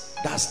fails,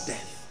 that's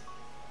death.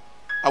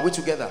 Are we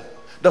together?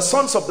 The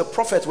sons of the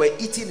prophet were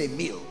eating a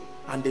meal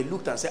and they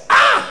looked and said,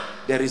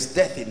 there is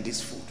death in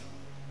this food.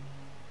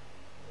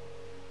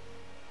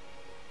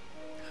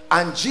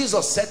 And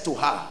Jesus said to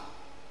her,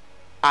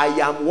 I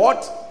am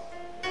what?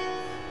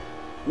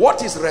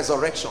 What is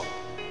resurrection?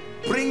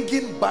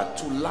 Bringing back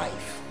to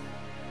life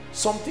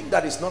something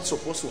that is not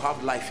supposed to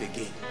have life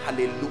again.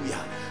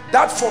 Hallelujah.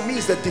 That for me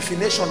is the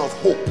definition of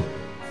hope.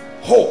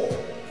 Hope.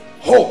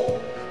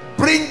 Hope.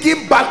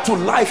 Bringing back to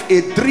life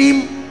a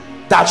dream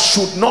that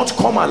should not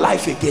come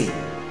alive again.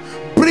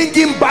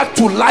 Bringing back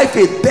to life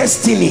a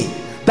destiny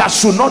that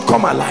should not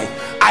come alive.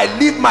 I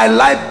live my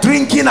life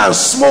drinking and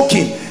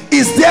smoking.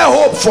 Is there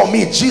hope for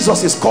me?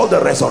 Jesus is called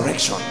the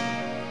resurrection.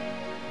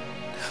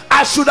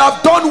 I should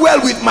have done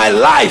well with my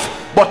life,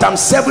 but I'm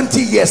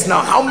 70 years now.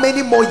 How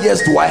many more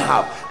years do I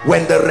have?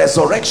 When the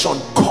resurrection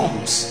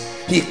comes,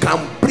 he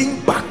can bring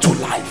back to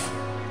life.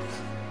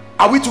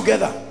 Are we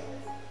together?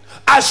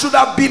 I should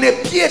have been a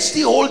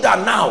PhD holder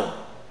now,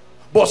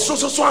 but so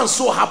and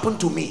so happened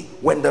to me.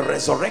 When the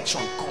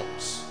resurrection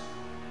comes,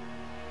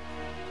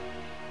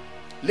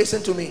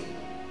 Listen to me.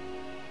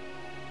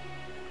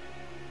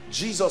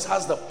 Jesus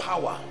has the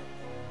power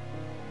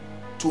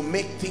to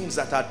make things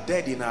that are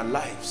dead in our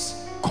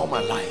lives come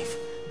alive.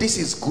 This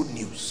is good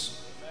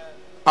news.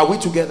 Are we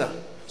together?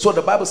 So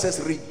the Bible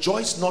says,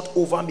 rejoice not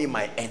over me,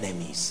 my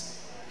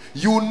enemies.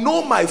 You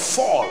know my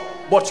fall,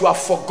 but you have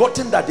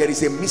forgotten that there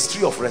is a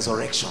mystery of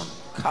resurrection.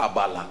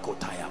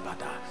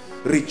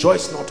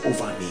 Rejoice not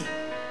over me.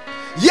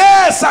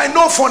 Yes, I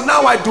know for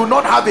now I do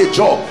not have a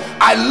job.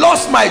 I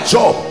lost my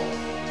job.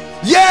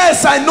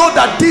 Yes, I know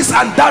that this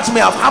and that may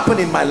have happened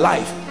in my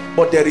life,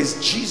 but there is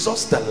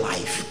Jesus the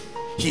life.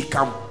 He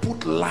can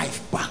put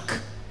life back.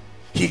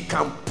 He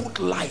can put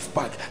life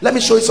back. Let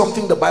me show you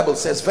something the Bible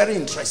says, very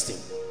interesting.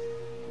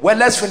 Well,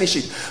 let's finish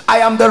it. I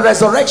am the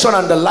resurrection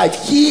and the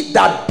life. He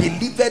that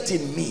believeth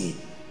in me,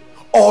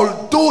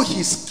 although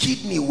his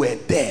kidney were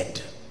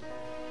dead,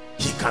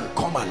 he can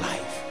come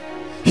alive.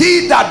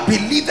 He that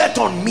believeth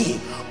on me,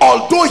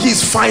 although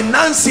his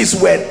finances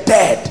were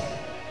dead,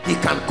 he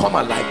can come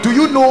alive. Do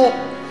you know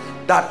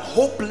that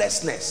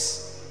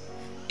hopelessness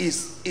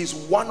is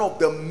one of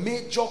the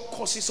major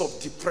causes of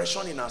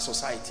depression in our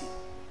society?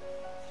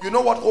 You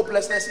know what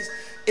hopelessness is?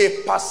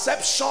 A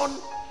perception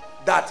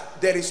that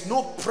there is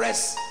no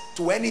press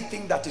to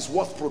anything that is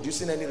worth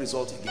producing any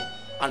result again,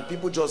 and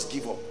people just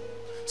give up.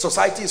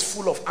 Society is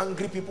full of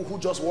angry people who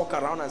just walk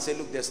around and say,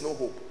 look, there's no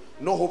hope.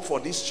 No hope for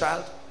this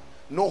child,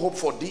 no hope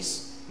for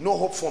this, no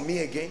hope for me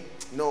again.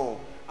 No,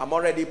 I'm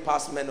already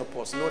past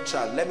menopause, no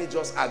child. Let me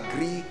just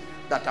agree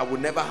that I will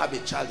never have a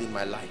child in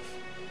my life.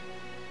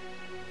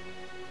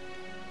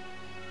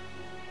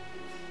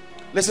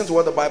 Listen to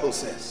what the Bible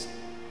says.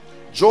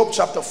 Job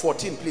chapter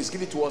 14, please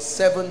give it to us,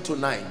 7 to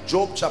 9.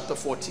 Job chapter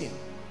 14.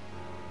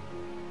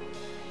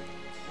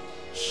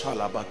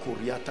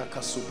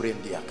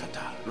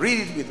 Read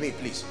it with me,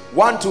 please.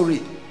 1 to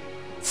read.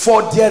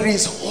 For there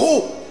is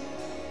hope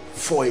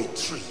for a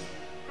tree.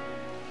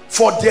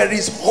 For there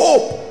is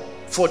hope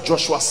for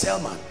Joshua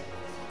Selman.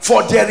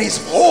 For there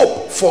is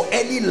hope for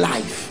any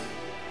life.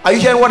 Are you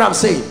hearing what I'm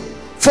saying?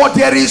 For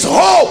there is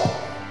hope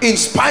in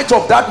spite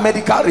of that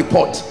medical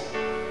report.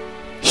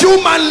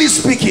 Humanly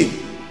speaking,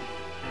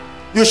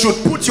 you should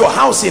put your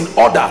house in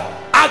order.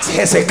 Ask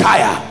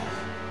Hezekiah.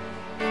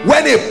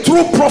 When a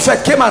true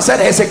prophet came and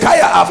said,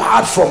 Hezekiah, I've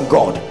heard from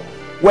God.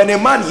 When a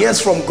man hears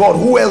from God,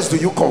 who else do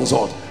you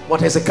consult? But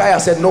Hezekiah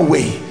said, no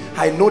way.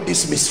 I know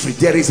this mystery.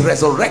 There is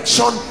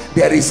resurrection,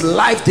 there is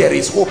life, there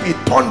is hope. He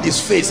turned his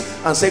face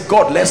and said,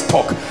 God, let's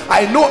talk.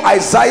 I know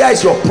Isaiah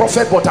is your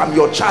prophet, but I'm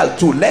your child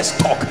too. Let's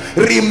talk.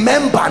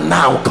 Remember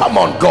now. Come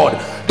on,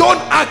 God. Don't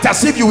act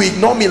as if you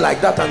ignore me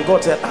like that. And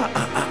God said,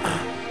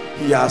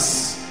 He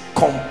has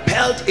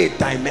compelled a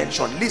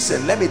dimension.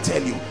 Listen, let me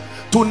tell you,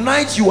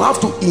 tonight you have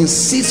to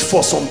insist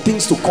for some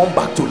things to come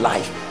back to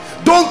life.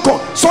 Don't come.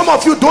 Some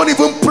of you don't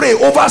even pray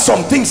over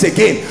some things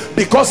again,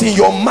 because in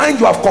your mind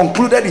you have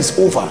concluded it's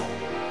over.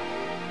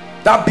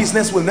 That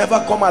business will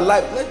never come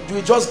alive.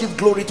 We just give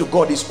glory to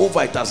God. It's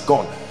over. It has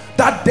gone.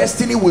 That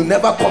destiny will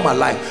never come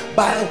alive.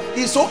 But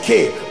it's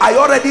okay. I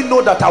already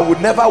know that I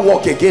would never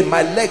walk again.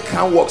 My leg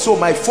can't walk. So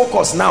my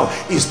focus now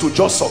is to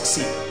just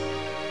succeed.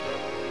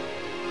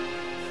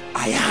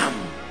 I am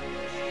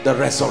the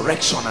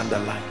resurrection and the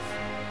life.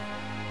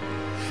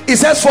 It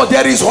says, for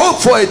there is hope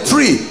for a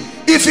tree,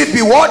 if it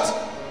be what?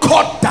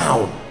 Cut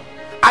down.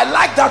 I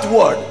like that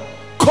word.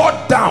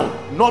 Cut down,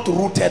 not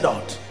rooted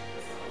out.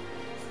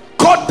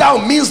 Cut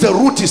down means the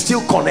root is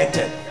still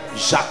connected.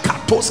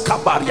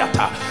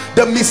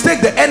 The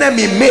mistake the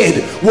enemy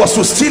made was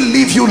to still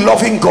leave you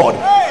loving God.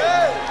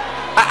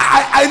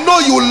 I know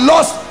you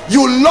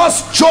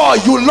lost joy,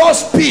 you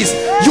lost peace,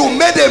 you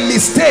made a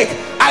mistake.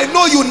 I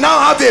know you now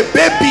have a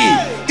baby.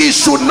 It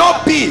should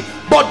not be,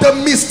 but the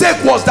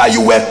mistake was that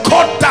you were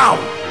cut down,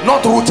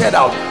 not rooted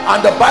out.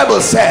 And the Bible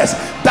says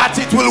that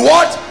it will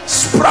what?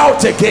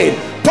 Sprout again.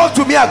 Talk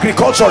to me,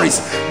 agriculturists,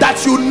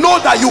 that you know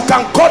that you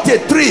can cut a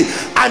tree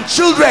and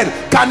children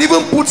can even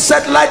put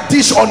satellite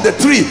dish on the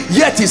tree,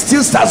 yet it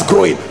still starts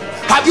growing.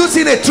 Have you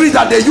seen a tree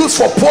that they use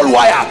for pole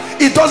wire?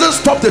 It doesn't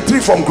stop the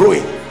tree from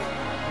growing.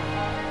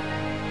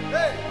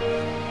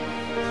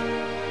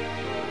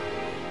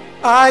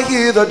 I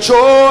hear the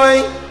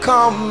joy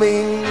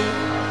coming.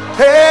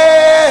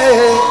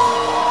 Hey,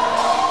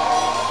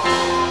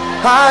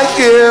 I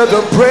hear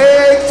the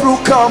breakthrough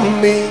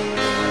coming.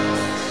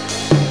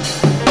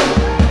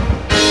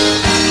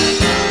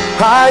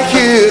 I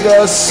hear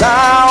the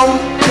sound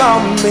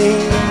coming,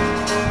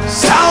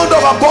 sound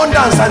of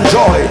abundance and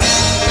joy.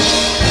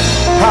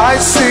 I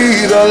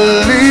see the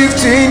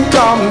lifting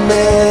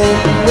coming.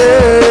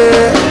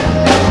 Yeah.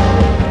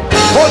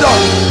 Hold on,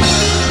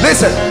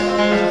 listen.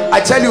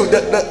 I tell you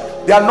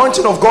that the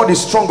anointing of God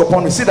is strong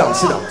upon me. Sit down,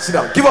 sit down, sit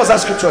down. Give us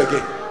that scripture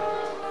again.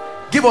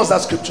 Give us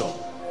that scripture.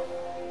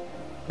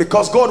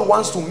 Because God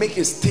wants to make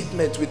a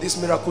statement with this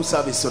miracle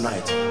service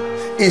tonight.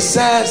 It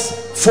says,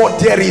 for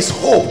there is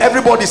hope.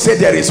 Everybody say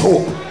there is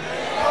hope.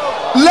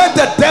 Let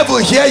the devil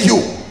hear you.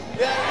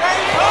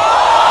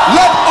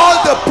 Let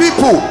all the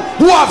people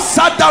who have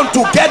sat down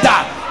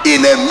together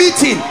in a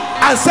meeting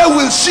and say,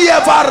 will she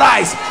ever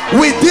rise?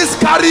 With this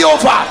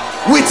carryover,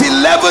 with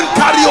 11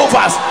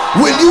 carryovers,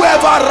 will you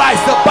ever rise?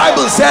 The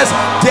Bible says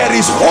there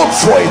is hope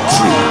for a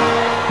tree.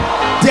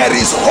 There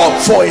is hope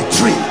for a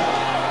tree.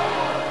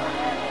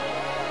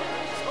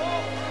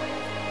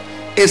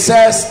 It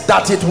says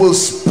that it will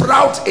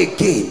sprout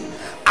again,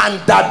 and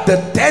that the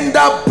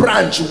tender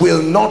branch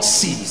will not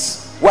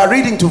cease. We are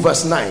reading to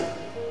verse 9.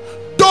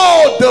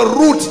 Though the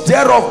root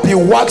thereof be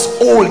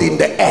waxed old in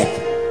the earth,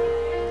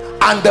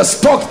 and the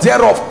stalk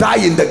thereof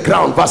die in the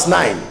ground. Verse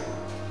 9.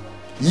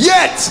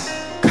 Yet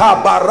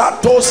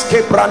kabaratos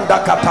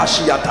kebranda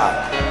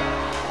katashiata.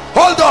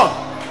 Hold on.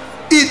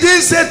 It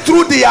didn't say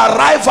through the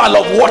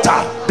arrival of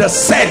water, the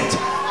scent,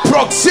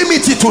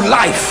 proximity to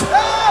life.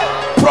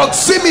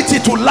 Proximity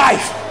to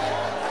life.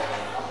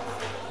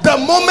 The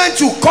moment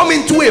you come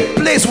into a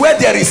place where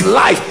there is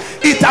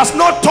life, it has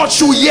not touched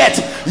you yet.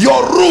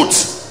 Your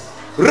roots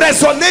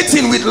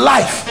resonating with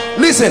life.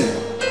 Listen,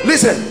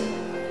 listen.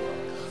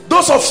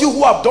 Those of you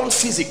who have done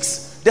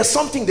physics, there's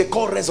something they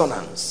call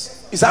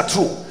resonance. Is that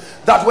true?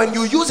 That when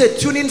you use a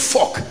tuning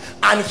fork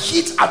and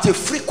hit at a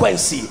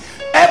frequency,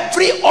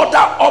 every other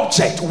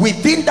object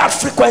within that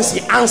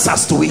frequency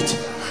answers to it.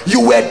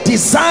 You were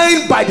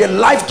designed by the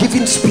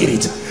life-giving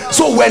spirit.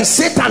 So when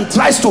Satan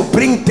tries to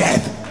bring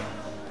death,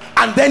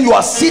 and then you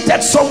are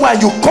seated somewhere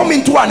and you come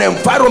into an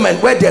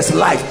environment where there's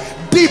life,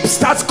 deep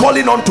starts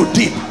calling on to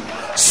deep.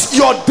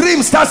 Your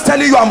dream starts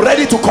telling you, I'm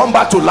ready to come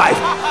back to life.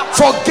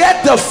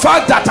 Forget the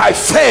fact that I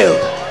failed.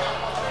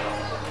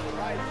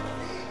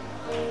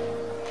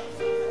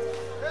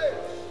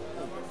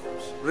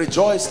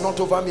 Rejoice not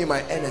over me,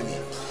 my enemy.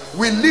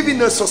 We live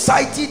in a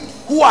society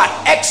who are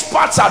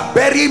experts at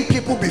burying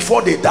people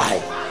before they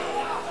die.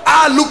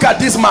 Ah, look at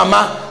this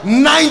mama,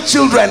 9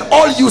 children,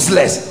 all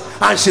useless,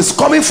 and she's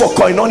coming for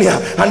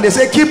koinonia, and they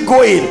say, keep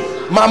going.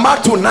 Mama,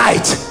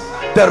 tonight,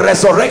 the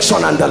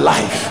resurrection and the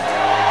life.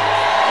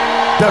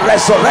 The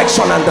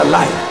resurrection and the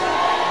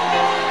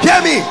life.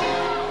 Hear me.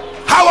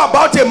 How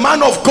about a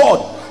man of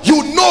God?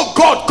 You know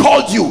God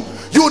called you,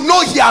 you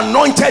know he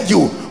anointed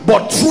you,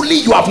 but truly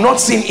you have not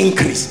seen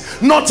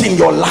increase, not in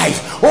your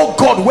life. Oh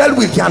God, well,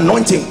 will the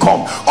anointing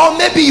come? Or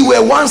maybe you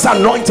were once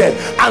anointed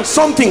and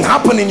something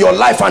happened in your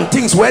life and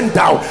things went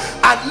down.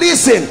 And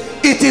listen,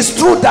 it is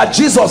true that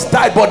Jesus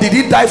died, but did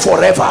he die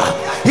forever?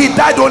 He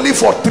died only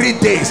for 3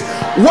 days.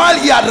 While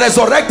he had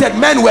resurrected,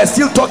 men were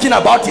still talking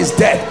about his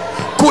death.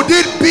 Could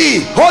it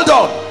be, hold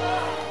on,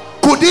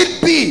 could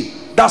it be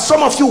that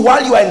some of you,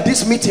 while you are in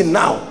this meeting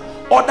now,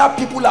 other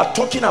people are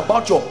talking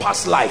about your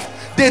past life?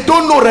 They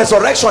don't know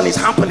resurrection is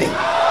happening.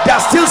 They are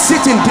still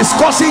sitting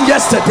discussing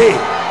yesterday.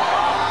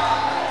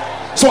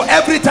 So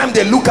every time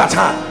they look at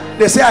her,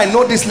 they say, I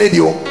know this lady.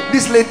 Oh,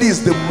 this lady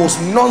is the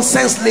most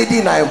nonsense lady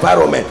in our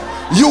environment.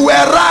 You were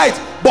right,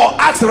 but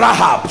ask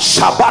Rahab.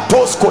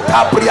 Shabbatos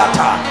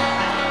kotabriata.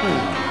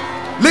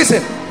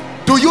 Listen,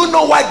 do you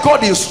know why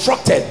God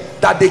instructed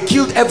that they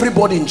killed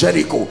everybody in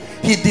Jericho?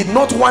 He did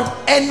not want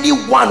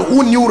anyone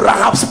who knew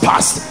Rahab's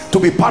past to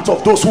be part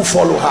of those who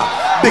follow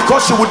her,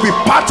 because she would be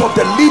part of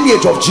the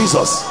lineage of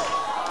Jesus.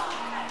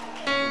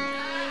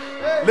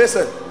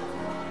 Listen,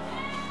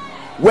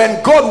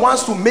 when God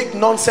wants to make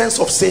nonsense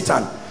of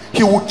Satan,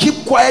 he will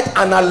keep quiet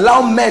and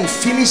allow men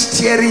finish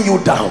tearing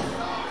you down.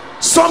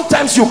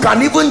 Sometimes you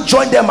can even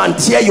join them and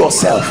tear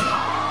yourself,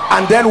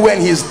 and then when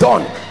he's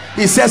done,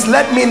 he says,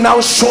 let me now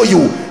show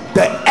you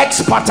the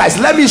expertise.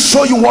 Let me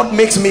show you what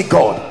makes me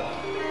God.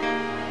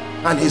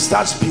 And he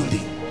starts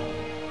building.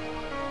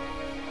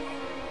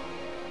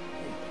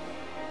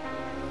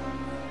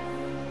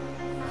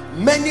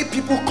 Many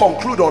people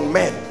conclude on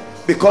men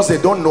because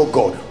they don't know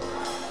God.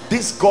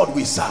 This God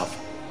we serve.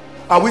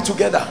 Are we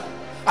together?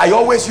 I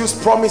always use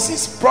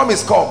promises.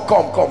 Promise, come,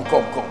 come, come,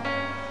 come, come.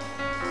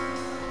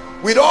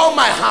 With all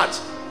my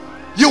heart,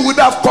 you would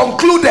have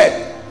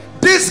concluded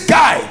this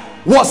guy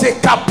was a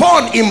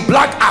capon in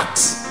black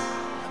acts.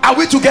 Are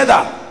we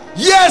together?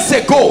 Years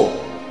ago,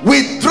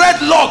 with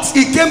dreadlocks,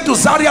 he came to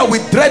Zaria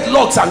with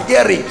dreadlocks and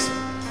earrings.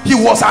 He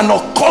was an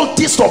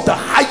occultist of the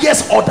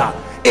highest order,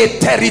 a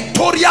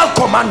territorial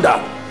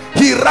commander.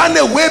 He ran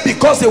away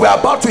because they were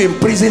about to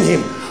imprison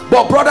him.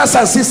 But brothers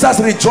and sisters,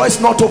 rejoice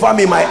not over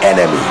me, my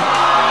enemy.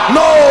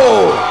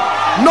 No,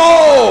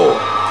 no,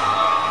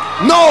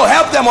 no.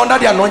 Help them under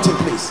the anointing,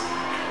 please.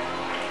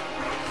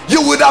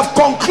 You would have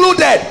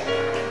concluded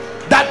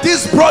that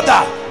this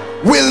brother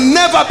will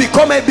never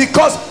become a,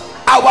 because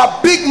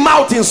our big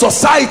mouth in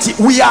society,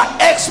 we are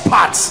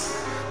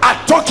experts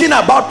at talking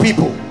about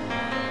people.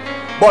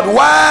 But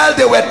while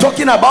they were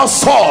talking about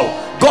Saul,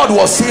 God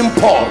was seeing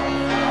Paul.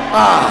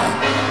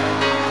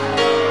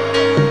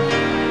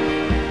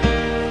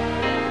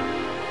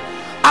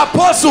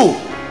 Apostle,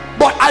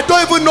 but I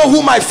don't even know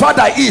who my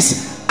father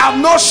is.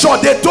 I'm not sure.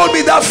 They told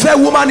me that fair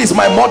woman is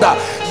my mother.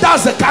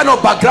 That's the kind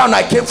of background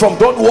I came from.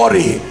 Don't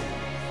worry.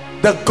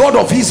 The God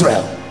of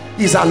Israel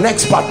is an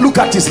expert. Look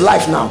at his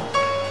life now.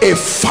 A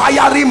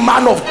fiery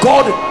man of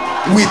God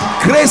with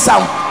grace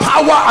and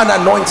power and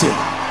anointing.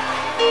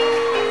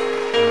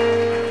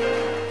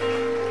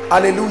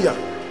 Hallelujah.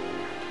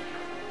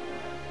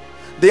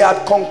 They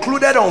had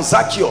concluded on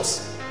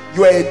Zacchaeus.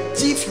 You are a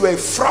thief, you are a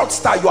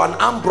fraudster, you are an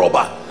armed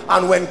robber.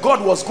 And when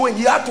God was going,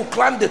 he had to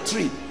climb the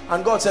tree.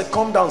 And God said,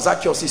 come down,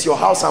 Zacchaeus, it's your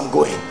house I'm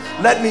going.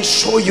 Let me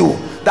show you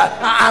that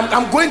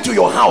I'm going to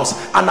your house.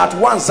 And at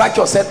once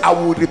Zacchaeus said, I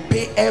will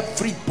repay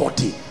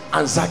everybody.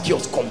 And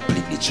Zacchaeus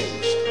completely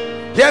changed.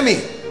 Hear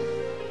me.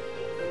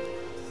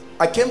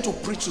 I came to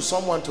preach to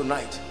someone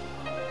tonight.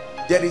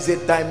 There is a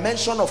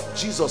dimension of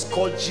Jesus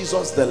called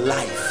Jesus the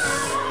life.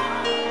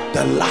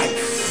 The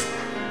life.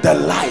 The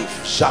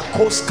life.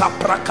 Shakos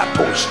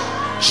kaprakatosh.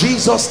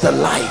 Jesus the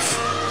life.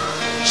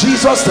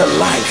 Jesus the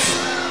life.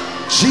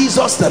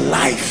 Jesus the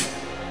life.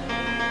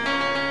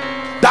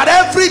 That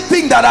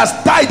everything that has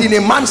died in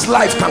a man's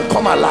life can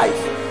come alive.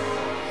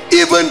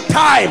 Even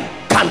time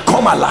can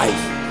come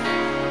alive.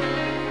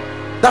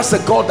 That's the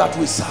God that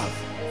we serve.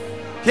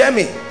 Hear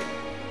me.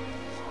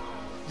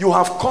 You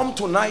have come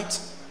tonight,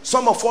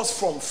 some of us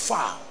from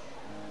far,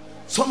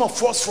 some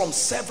of us from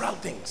several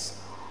things,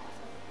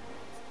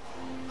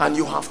 and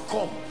you have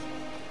come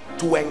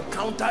to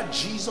encounter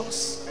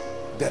Jesus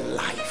the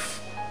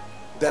life,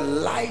 the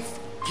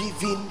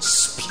life-giving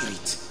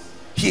spirit.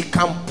 He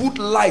can put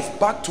life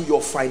back to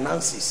your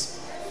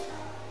finances,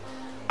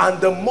 and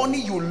the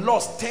money you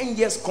lost 10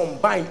 years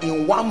combined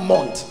in 1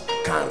 month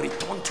can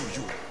return to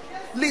you.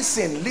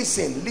 Listen,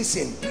 listen,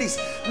 listen, please.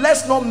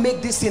 Let's not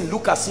make this thing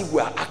look as if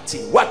we are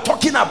acting. We're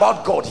talking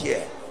about God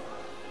here.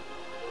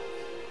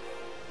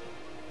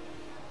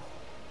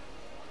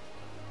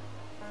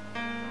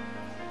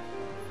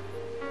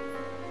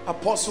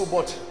 Apostle,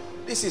 but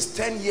this is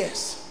 10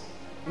 years,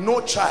 no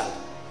child,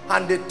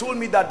 and they told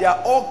me that there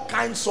are all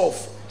kinds of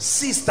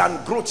cysts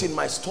and growth in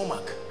my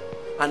stomach.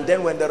 And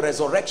then when the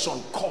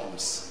resurrection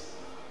comes,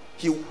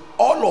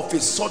 all of a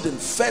sudden,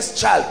 first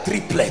child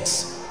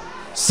triplets,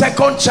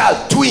 second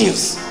child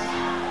twins.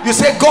 You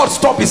say, God,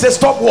 stop. He says,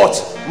 stop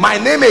what? My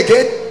name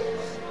again.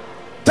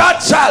 Third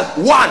child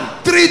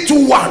 1, 3,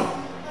 2, 1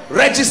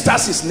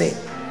 registers his name.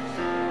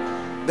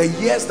 The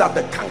years that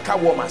the canker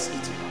worm has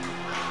eaten.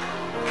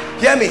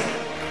 Hear me,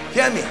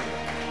 hear me.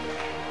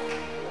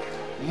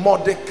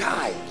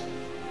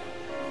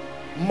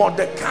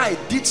 Mordecai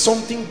did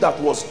something that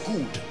was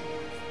good,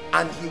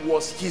 and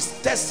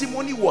his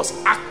testimony was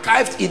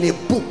archived in a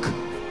book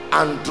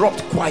and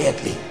dropped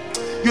quietly.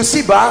 You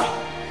see,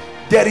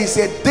 there is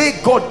a day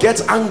God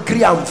gets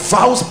angry and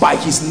vows by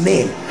his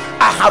name.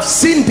 I have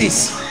seen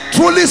this,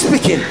 truly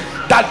speaking,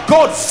 that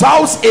God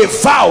vows a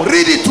vow.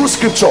 Read it through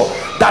scripture,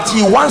 that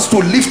he wants to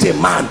lift a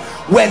man.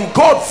 When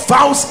God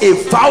vows a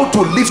vow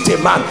to lift a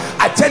man,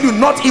 I tell you,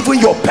 not even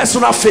your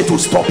personal faith will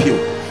stop you.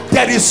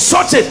 There is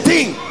such a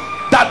thing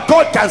that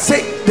God can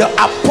say, the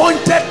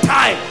appointed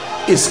time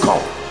is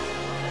come.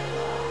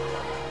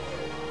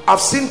 I've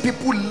seen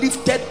people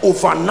lifted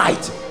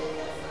overnight,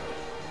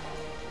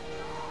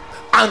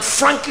 and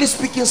frankly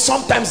speaking,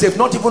 sometimes they've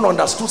not even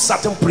understood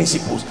certain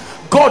principles.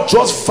 God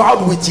just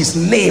vowed with his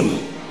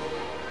name.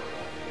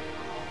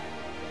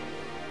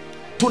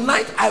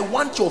 Tonight I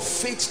want your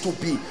faith to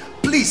be,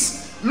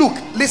 please look,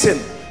 listen,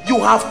 you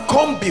have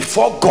come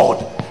before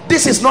God.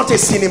 This is not a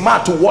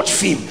cinema to watch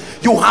film.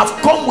 You have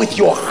come with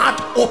your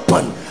heart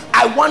open.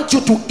 I want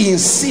you to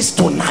insist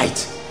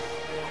tonight.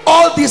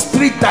 All these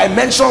 3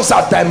 dimensions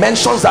are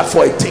dimensions that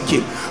for a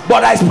taking,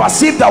 but I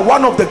perceive that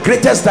one of the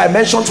greatest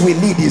dimensions we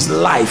need is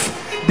life.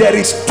 There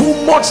is too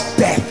much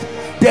death.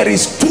 There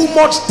is too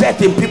much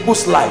death in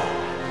people's life.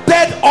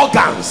 Dead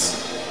organs.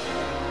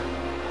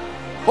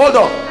 Hold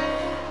on,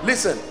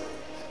 listen.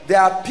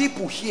 There are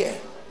people here,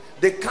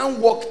 they can't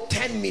walk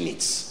 10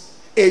 minutes.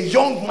 A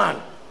young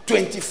man,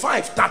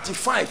 25,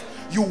 35,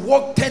 you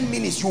walk 10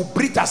 minutes, you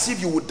breathe as if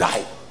you would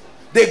die.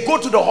 They go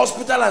to the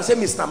hospital and say,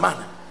 Mr. Man,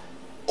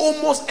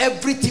 almost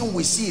everything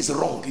we see is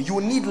wrong.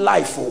 You need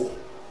life. Oh,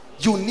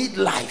 you need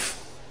life.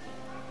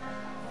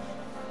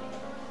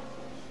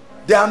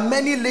 There are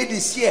many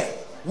ladies here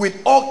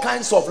with all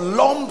kinds of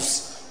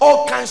lumps,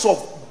 all kinds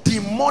of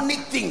demonic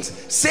things.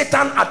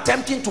 Satan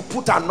attempting to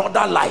put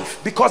another life,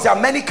 because there are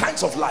many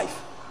kinds of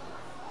life.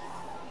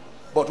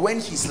 But when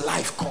his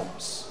life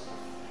comes,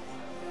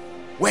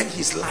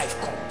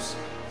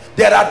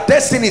 there are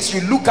destinies,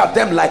 you look at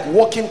them like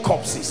walking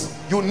corpses.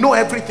 You know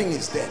everything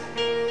is dead.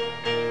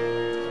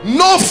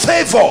 No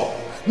favor,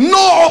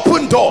 no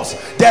open doors.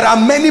 There are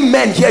many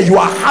men here, you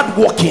are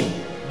hardworking,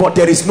 but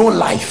there is no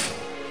life.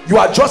 You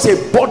are just a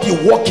body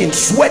walking,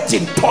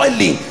 sweating,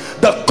 toiling,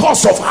 the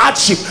cause of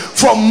hardship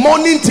from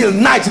morning till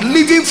night,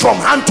 living from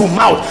hand to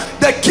mouth.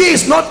 The key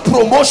is not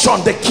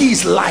promotion, the key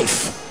is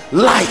life.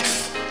 Life.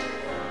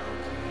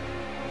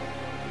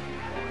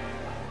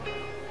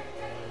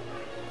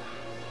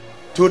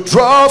 To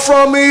draw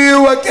from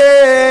you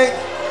again,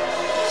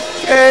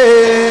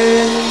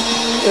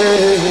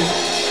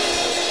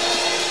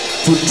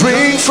 to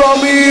drink from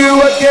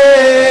you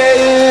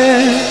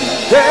again,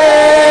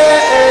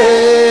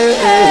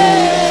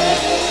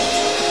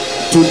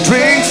 to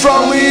drink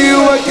from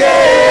you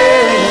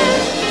again.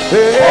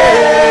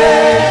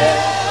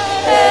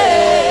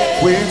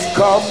 We've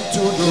come to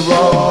the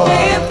rock.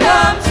 We've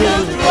come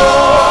to the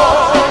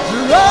rock.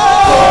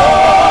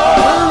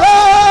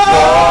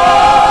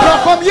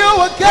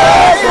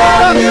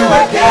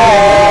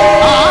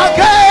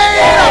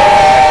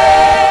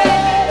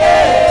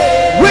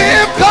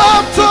 We've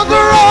come to the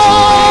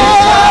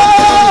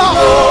rock,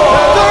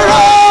 the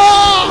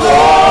rock,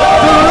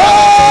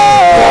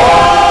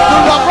 the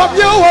rock from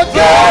you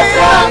again.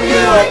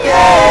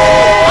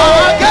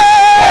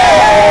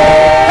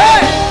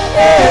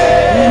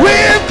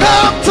 We've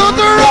come to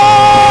the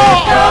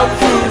rock,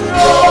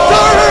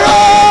 the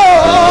rock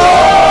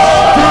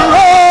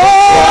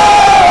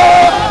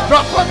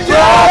from you again.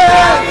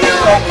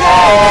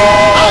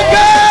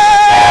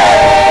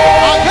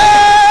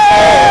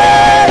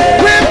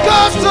 We've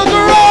come to the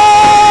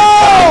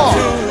rock,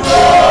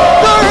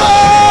 the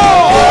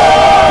rock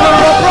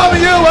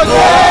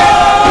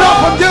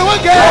from you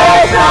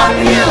again,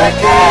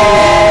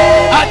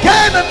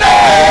 again and again.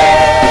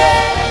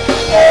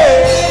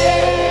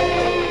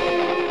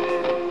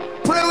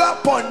 Prayer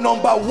point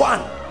number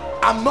 1.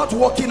 I'm not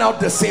walking out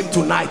the same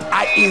tonight.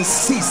 I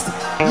insist.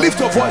 Lift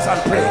your voice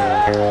and pray.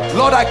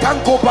 Lord, I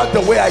can't go back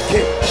the way I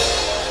came.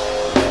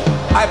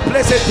 I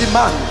place a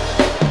demand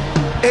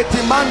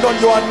on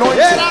your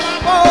anointing. A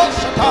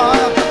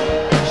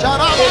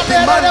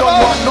demand on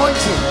your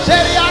anointing.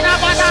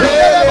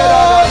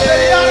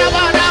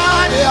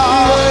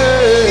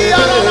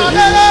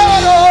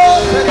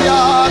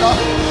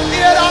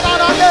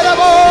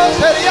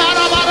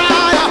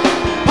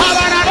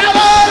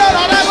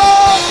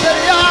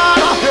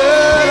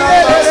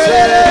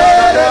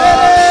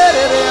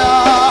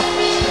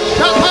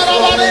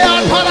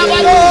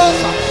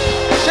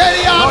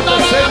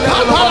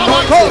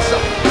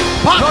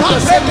 Not the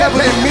same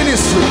level in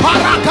ministry.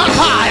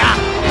 Parakataya,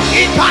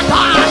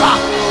 Ikatala,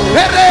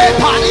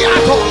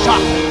 Peretaniatosha,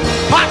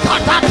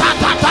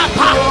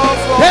 Patatatata,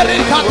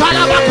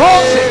 Perikatala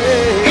Bakosi,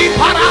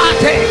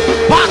 Iparate,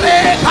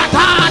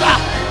 Parekatala,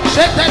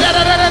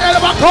 Shetelele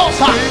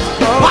Bakosa,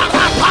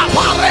 Parata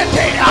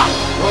Paretea,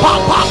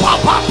 Papa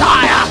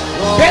Papataya,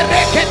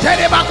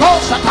 Pereketele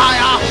Bakosa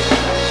Taya,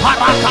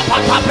 Parata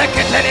Pata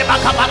Preketele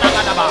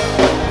Bakabanagaba.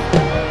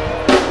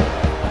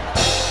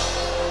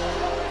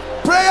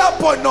 Prayer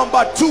point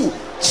number 2.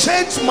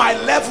 Change my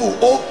level,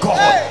 oh God.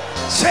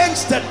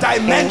 Change the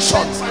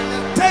dimensions.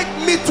 Take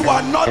me to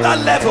another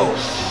level.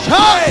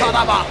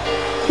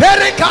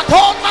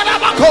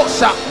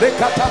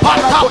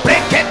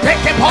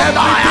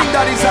 Everything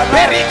that is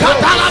alive,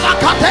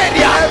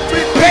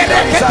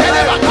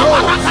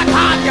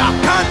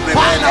 can't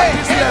remain at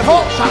this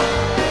level.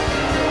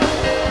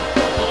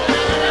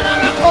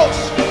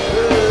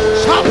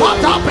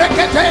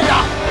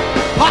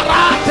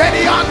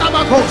 Parateriana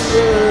Magos,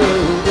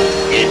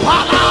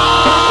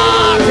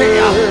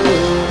 Ipalatea,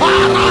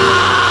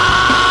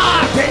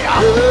 Paratea,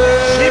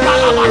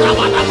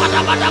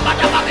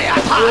 Shibalabadabadabadabadabadabadea,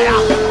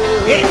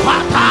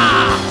 Ipata,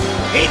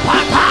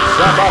 Ipata,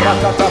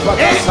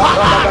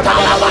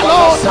 Ipata,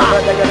 Labalosa,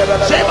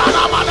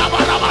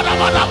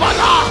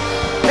 Shibalabadabadabadabada,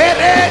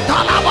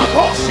 Ereta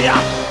Lavacosia,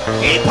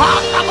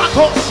 Ipata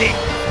Macosi,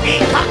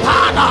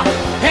 Ikatada,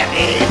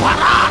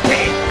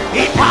 Iparate,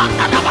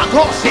 Ipata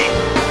Lavacosi.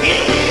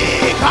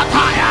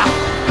 Ikataya,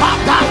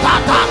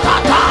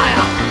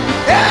 patatataya,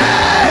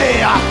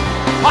 hey,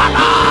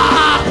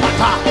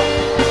 palapata.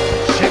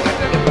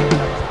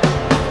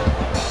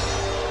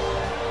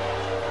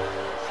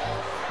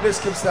 Please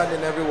keep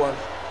standing, everyone.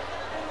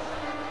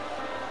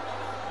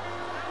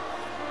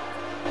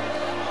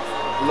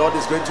 The Lord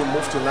is going to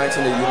move tonight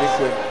in a unique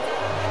way.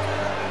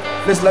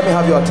 Please let me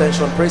have your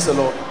attention. Praise the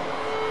Lord.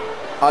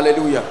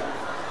 Hallelujah.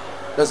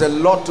 There's a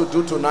lot to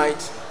do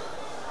tonight.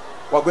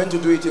 We're going to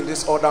do it in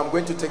this order. I'm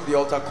going to take the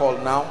altar call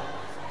now.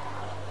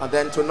 And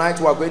then tonight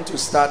we're going to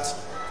start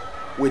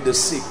with the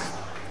sick.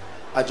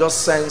 I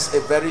just sense a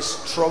very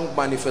strong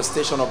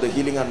manifestation of the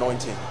healing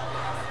anointing.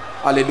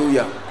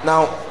 Hallelujah.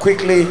 Now,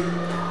 quickly,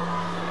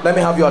 let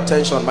me have your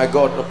attention. My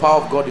God, the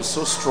power of God is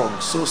so strong,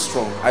 so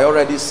strong. I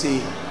already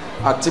see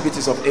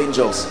activities of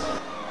angels.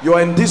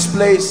 You're in this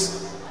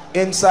place,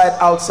 inside,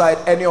 outside,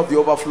 any of the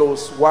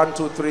overflows. 1,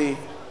 2, 3,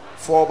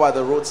 4 by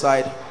the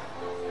roadside.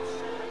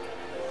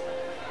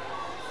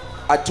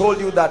 I told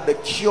you that the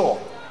cure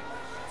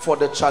for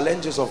the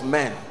challenges of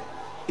men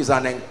is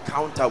an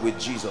encounter with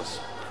Jesus.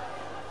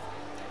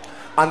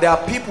 And there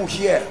are people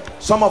here,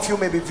 some of you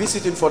may be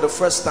visiting for the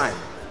first time,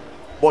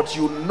 but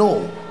you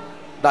know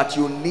that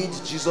you need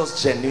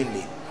Jesus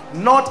genuinely,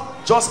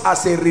 not just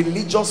as a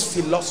religious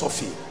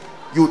philosophy.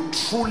 You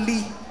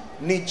truly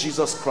need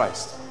Jesus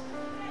Christ.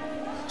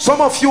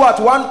 Some of you at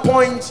one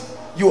point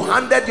you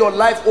handed your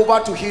life over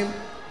to him,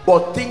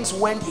 but things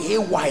went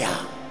haywire,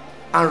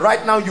 and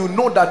right now you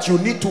know that you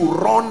need to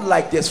run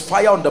like there's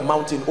fire on the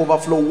mountain.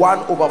 Overflow 1,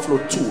 overflow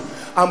 2.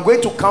 I'm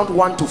going to count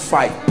 1 to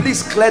 5.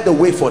 Please clear the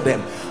way for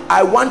them.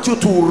 I want you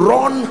to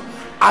run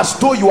as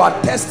though you are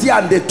thirsty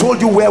and they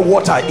told you where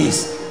water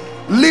is.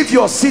 Leave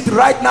your seat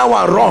right now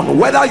and run,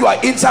 whether you are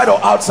inside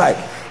or outside.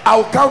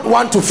 I'll count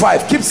 1 to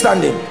 5. Keep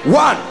standing.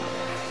 1.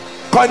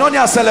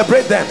 Koinonia,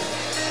 celebrate them.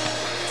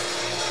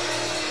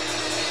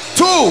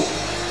 2.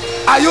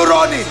 Are you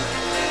running?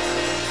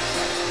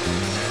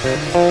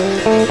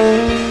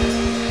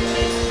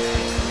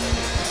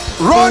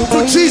 Run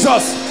to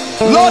Jesus.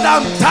 Lord,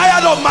 I'm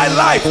tired of my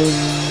life,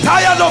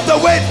 tired of the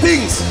way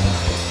things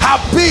have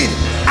been.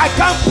 I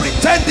can't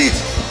pretend it.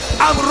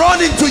 I'm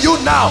running to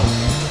you now.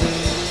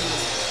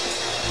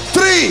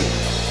 3,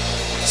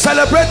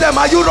 celebrate them.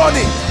 Are you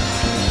running?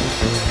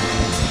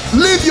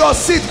 Leave your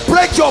seat,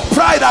 break your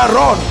pride and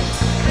run.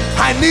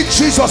 I need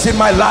Jesus in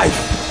my life.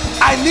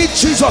 I need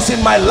Jesus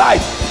in my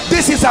life.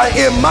 This is a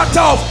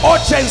matter of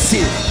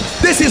urgency.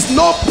 This is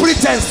no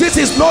pretense. This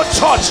is no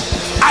church.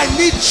 I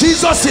need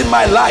Jesus in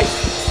my life.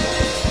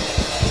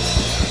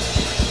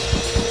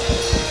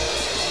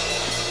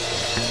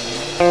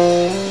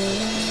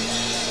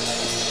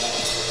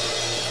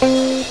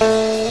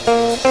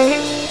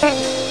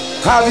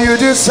 Have you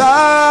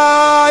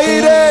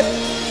decided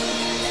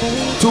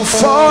to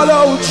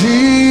follow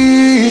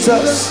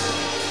Jesus?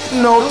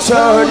 No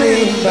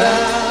turning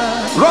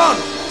back. Run.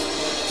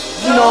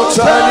 No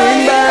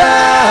turning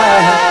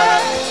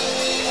back.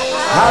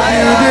 Have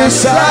you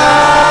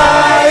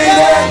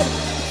decided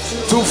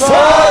to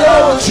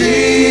follow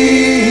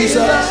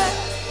Jesus?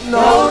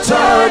 No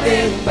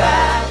turning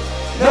back.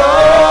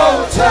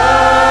 No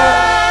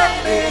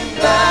turning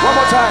back. One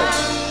more time.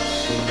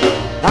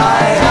 I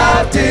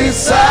have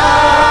decided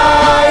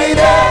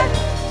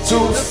to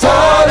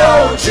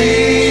follow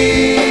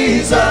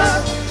Jesus.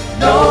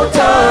 No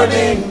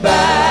turning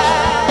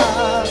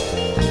back.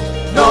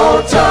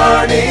 No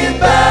turning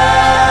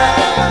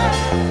back.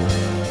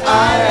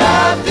 I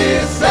have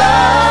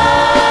decided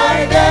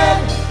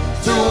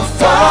to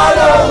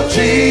follow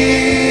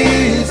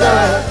Jesus.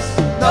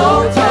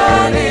 No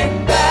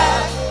turning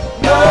back.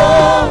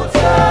 No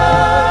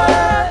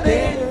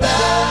turning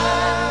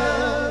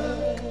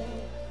back.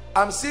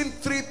 I'm seeing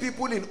 3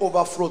 people in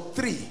overflow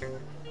 3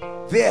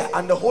 there,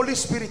 and the Holy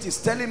Spirit is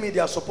telling me they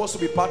are supposed to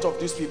be part of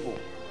these people.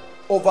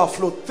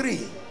 Overflow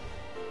 3.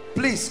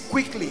 Please,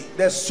 quickly,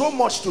 there's so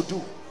much to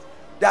do.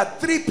 There are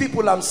 3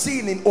 people I'm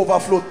seeing in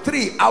overflow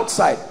 3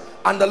 outside,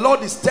 and the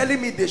Lord is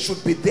telling me they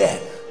should be there.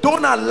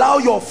 Don't allow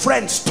your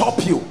friends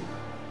stop you.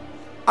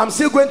 I'm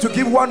still going to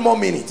give 1 more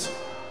minute.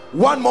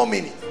 1 more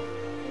minute.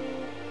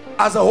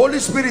 As the Holy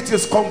Spirit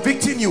is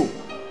convicting you,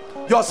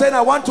 you're saying,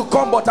 I want to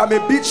come, but I'm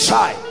a bit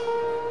shy.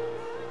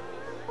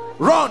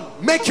 Run,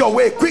 make your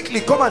way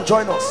quickly. Come and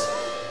join us.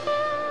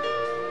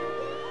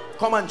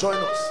 Come and join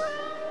us.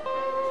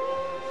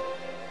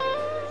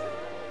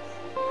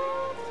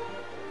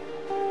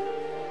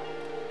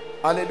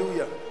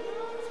 Hallelujah.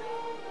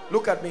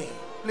 Look at me.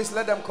 Please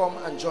let them come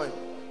and join.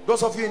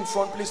 Those of you in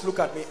front, please look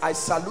at me. I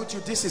salute you.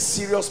 This is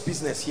serious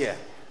business here.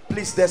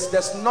 Please,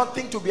 there's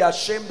nothing to be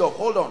ashamed of.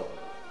 Hold on.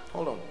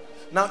 Hold on.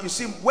 Now, you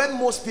see, when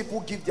most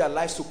people give their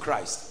lives to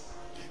Christ,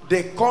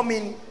 they come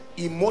in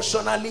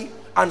emotionally,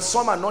 and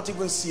some are not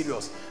even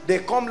serious. They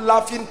come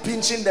laughing,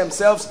 pinching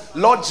themselves,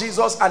 Lord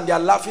Jesus, and they are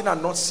laughing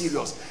and not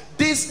serious.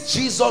 This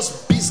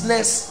Jesus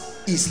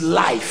business is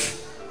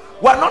life.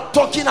 We're not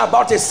talking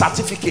about a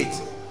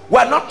certificate.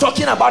 We're not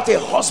talking about a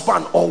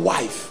husband or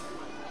wife.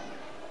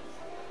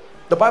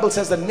 The Bible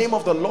says the name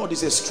of the Lord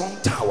is a strong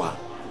tower.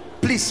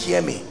 Please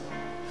hear me.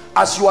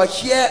 As you are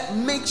here,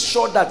 make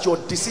sure that your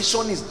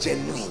decision is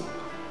genuine.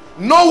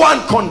 No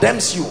one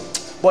condemns you,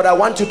 but I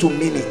want you to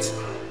mean it.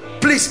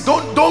 Please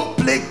don't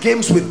play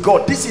games with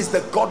God. This is the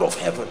God of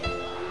heaven.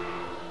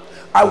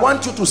 I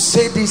want you to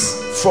say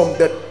this from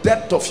the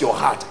depth of your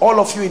heart. All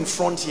of you in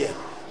front here,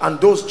 and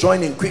those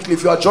joining quickly,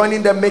 if you are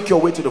joining them, make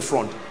your way to the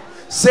front.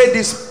 Say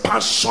this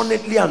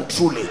passionately and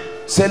truly.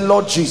 Say,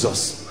 Lord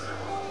Jesus.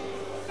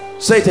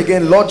 Say it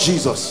again, Lord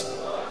Jesus.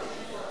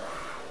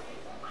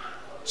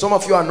 Some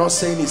of you are not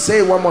saying it. Say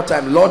it one more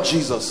time. Lord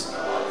Jesus,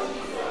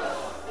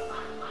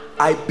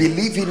 I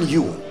believe in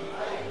you,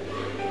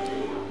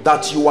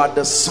 that you are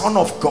the Son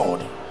of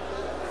God.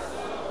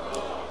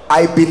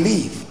 I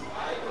believe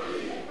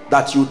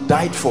that you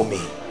died for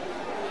me.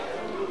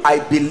 I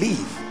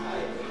believe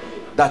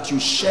that you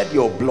shed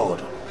your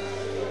blood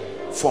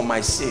for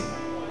my sin.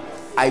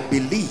 I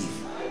believe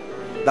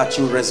that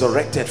you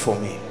resurrected for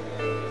me.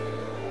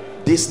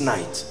 This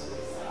night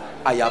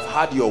I have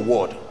heard your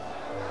word,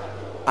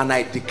 and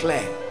I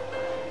declare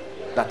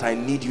that I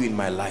need you in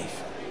my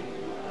life.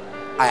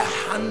 I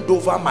hand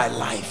over my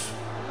life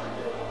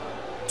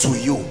to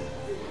you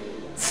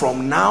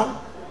from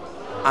now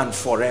and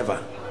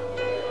forever.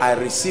 I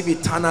receive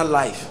eternal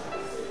life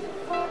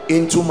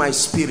into my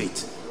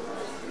spirit.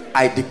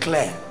 I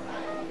declare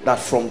that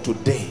from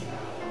today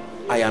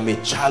I am a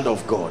child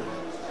of God.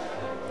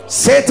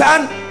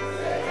 Satan,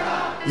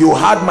 you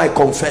heard my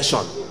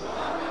confession.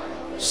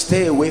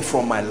 Stay away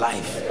from my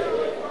life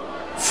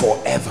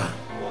forever,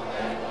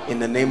 in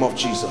the name of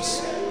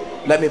Jesus.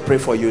 Let me pray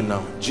for you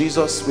now.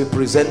 Jesus, we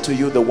present to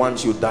you the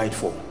ones you died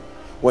for.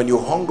 When you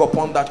hung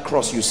upon that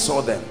cross, you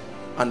saw them,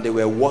 and they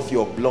were worth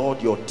your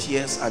blood, your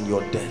tears, and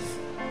your death.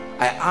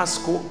 I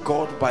ask, oh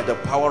God, by the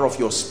power of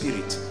your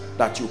spirit,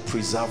 that you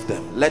preserve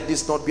them. Let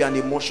this not be an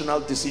emotional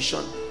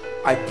decision.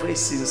 I pray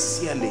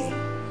sincerely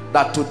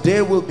that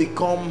today will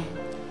become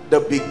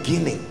the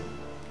beginning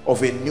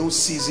of a new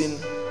season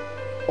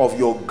of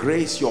your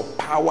grace, your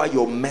power,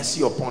 your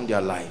mercy upon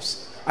their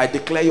lives. I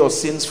declare your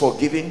sins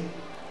forgiven.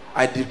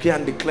 I decree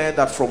and declare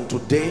that from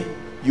today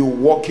you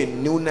walk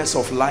in newness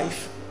of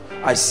life.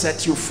 I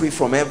set you free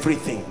from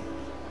everything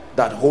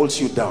that holds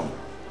you down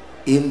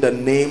in the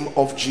name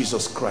of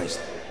Jesus Christ.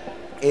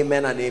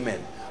 Amen and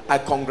amen. I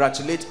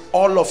congratulate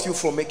all of you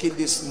for making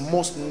this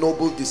most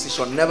noble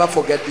decision. Never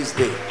forget this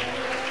day.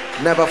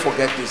 Never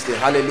forget this day.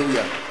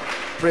 Hallelujah.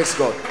 Praise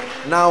God.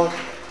 Now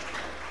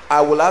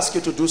I will ask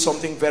you to do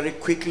something very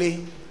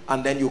quickly,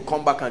 and then you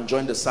come back and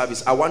join the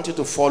service. I want you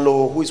to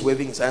follow who is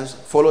waving his hands.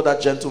 Follow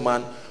that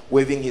gentleman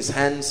waving his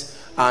hands,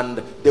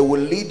 and they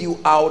will lead you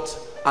out,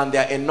 and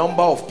there are a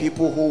number of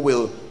people who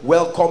will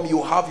welcome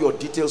you. Have your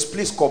details.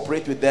 Please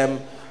cooperate with them,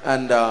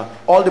 and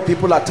all the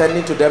people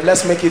attending to them,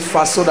 let's make it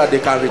fast so that they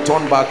can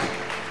return back.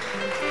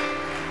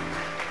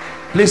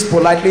 Please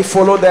politely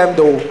follow them.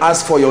 They will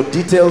ask for your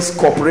details.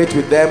 Cooperate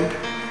with them.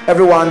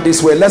 Everyone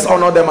this way. Let's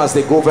honor them as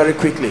they go very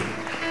quickly.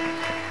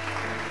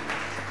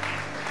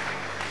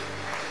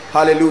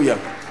 Hallelujah.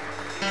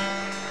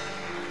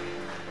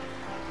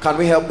 Can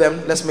we help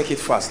them? Let's make it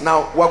fast.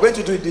 Now we're going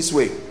to do it this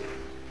way.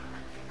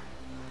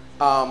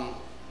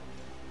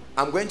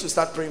 I'm going to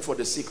start praying for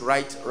the sick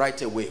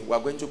right away. We're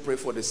going to pray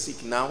for the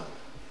sick now,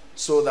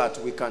 so that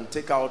we can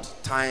take out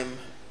time.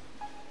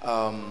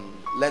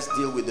 Let's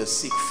deal with the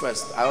sick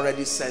first. I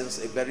already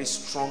sense a very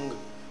strong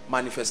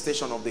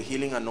manifestation of the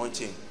healing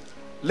anointing.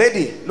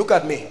 Lady, look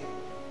at me.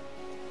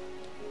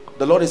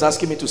 The Lord is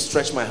asking me to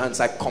stretch my hands.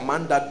 I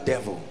command that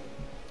devil,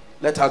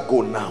 let her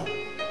go now.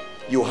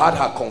 You had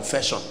her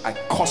confession. I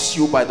curse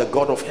you by the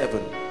God of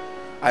heaven.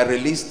 I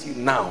released you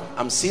now.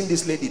 I'm seeing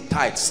this lady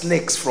tied,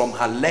 snakes from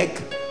her leg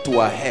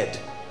to her head.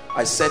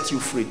 I set you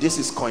free. This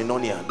is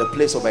koinonia, the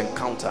place of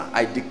encounter.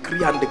 I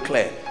decree and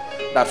declare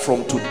that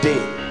from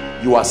today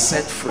you are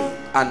set free.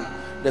 And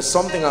there's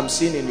something I'm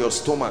seeing in your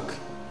stomach.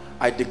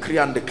 I decree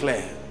and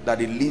declare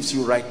that it leaves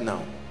you right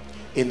now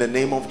in the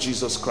name of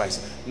Jesus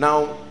Christ.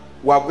 Now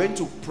we are going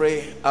to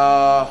pray.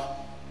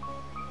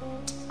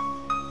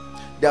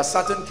 There are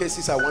certain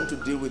cases I want to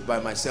deal with by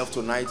myself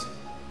tonight.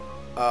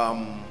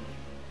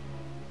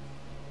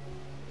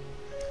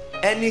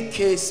 Any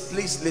case,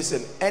 please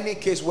listen, any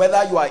case,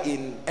 whether you are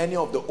in any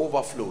of the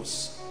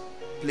overflows,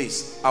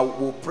 please, I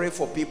will pray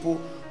for people.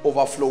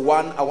 Overflow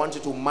 1, I want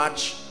you to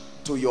match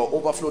to your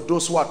overflow.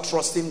 Those who are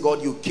trusting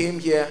God, you came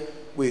here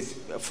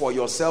with for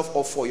yourself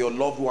or for your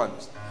loved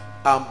ones.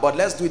 But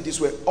let's do it this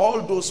way. All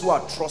those who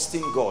are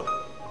trusting God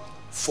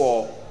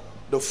for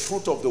the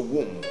fruit of the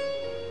womb,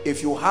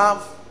 if you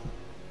have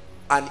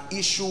an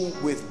issue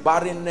with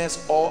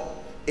barrenness or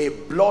a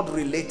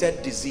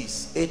blood-related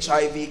disease,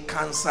 HIV,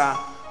 cancer,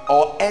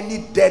 or any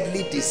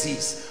deadly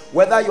disease,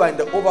 whether you are in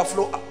the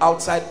overflow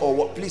outside or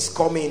what, please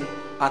come in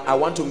and I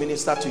want to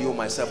minister to you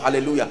myself.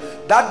 Hallelujah.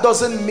 That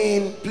doesn't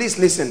mean, please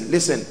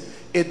listen,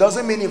 it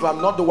doesn't mean if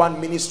I'm not the one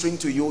ministering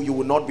to you, you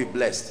will not be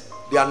blessed.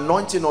 The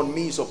anointing on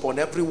me is upon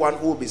everyone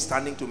who will be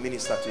standing to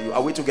minister to you.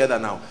 Are we together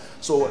now?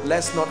 So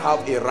let's not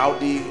have a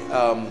rowdy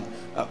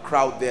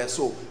crowd there.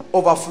 So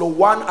overflow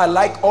 1, I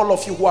like all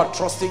of you who are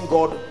trusting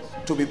God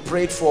to be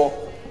prayed for.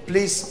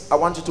 Please, I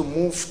want you to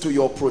move to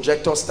your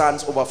projector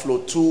stands. Overflow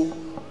 2,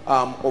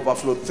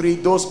 overflow 3.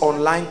 Those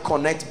online,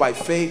 connect by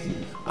faith,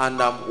 and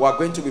we're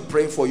going to be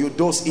praying for you.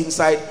 Those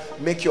inside,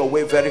 make your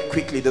way very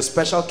quickly. The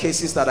special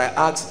cases that I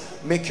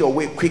asked, make your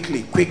way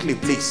quickly,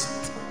 please.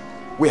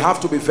 We have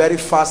to be very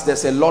fast.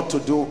 There's a lot to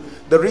do.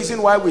 The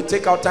reason why we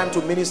take our time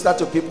to minister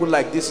to people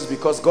like this is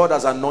because God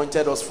has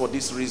anointed us for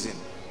this reason.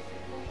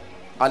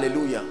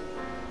 Hallelujah.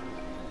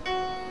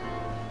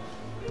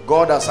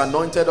 God has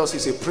anointed us.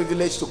 It's a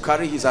privilege to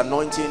carry his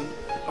anointing,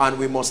 and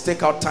we must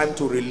take our time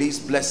to release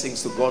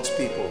blessings to God's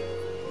people.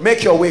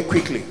 Make your way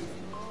quickly.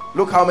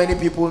 Look how many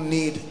people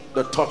need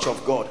the touch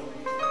of God.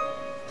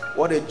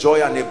 What a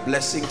joy and a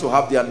blessing to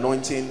have the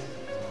anointing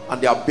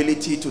and the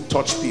ability to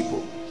touch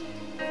people.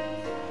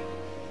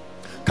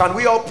 Can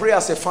we all pray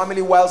as a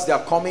family whilst they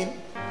are coming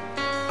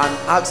and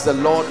ask the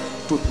Lord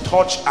to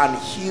touch and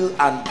heal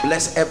and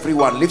bless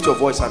everyone? Lift your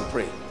voice and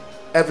pray.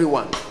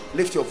 Everyone,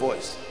 lift your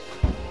voice.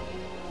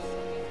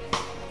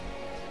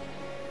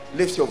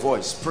 Lift your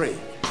voice, pray.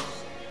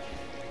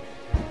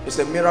 It's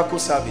a miracle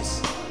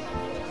service.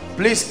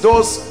 Please,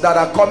 those that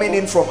are coming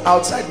in from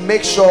outside,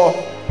 make sure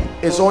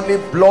it's only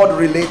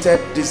blood-related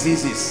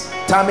diseases,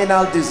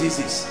 terminal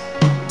diseases.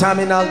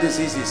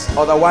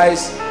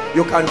 Otherwise,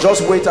 you can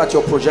just wait at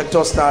your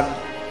projector stand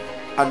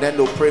and then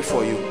they'll pray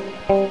for you.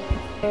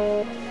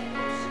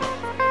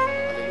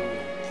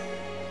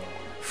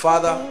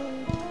 Father,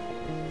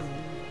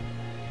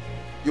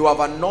 you have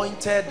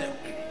anointed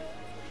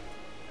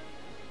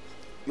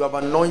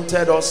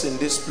us in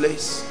this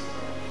place.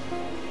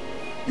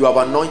 You have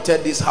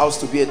anointed this house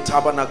to be a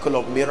tabernacle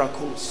of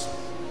miracles.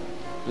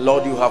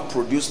 Lord, you have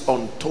produced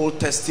untold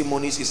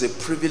testimonies. It's a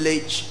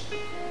privilege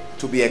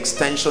to be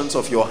extensions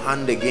of your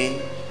hand again,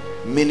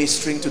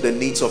 ministering to the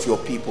needs of your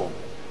people.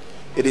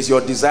 It is your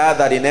desire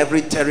that in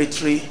every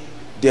territory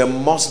there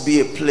must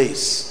be a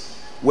place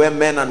where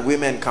men and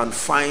women can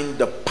find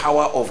the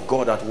power of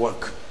God at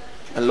work.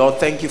 And Lord,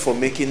 thank you for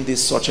making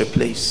this such a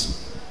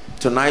place.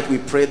 Tonight we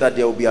pray that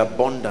there will be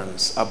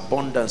abundance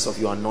of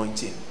your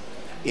anointing.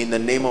 in the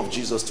name of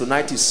Jesus.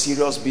 Tonight is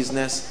serious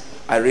business.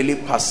 I really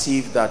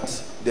perceive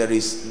that there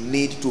is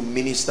need to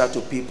minister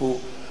to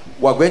people.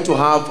 We're going to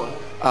have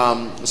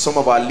some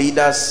of our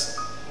leaders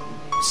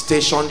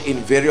stationed in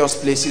various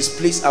places.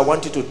 Please, I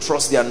want you to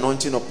trust the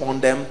anointing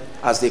upon them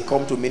as they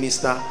come to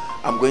minister.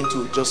 I'm going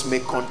to just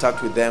make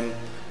contact with them.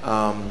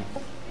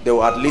 There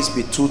will at least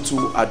be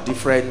two at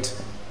different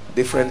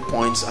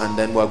points, and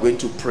then we're going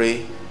to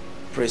pray.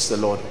 Praise the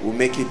Lord. We'll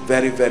make it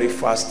very, very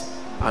fast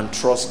and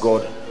trust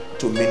God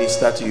to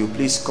minister to you.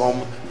 Please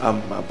come,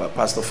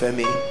 Pastor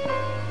Femi,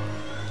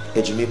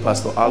 Ejimi,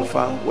 Pastor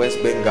Alpha,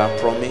 West Bengal,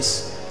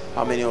 Promise.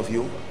 How many of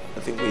you? I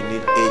think we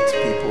need 8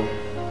 people.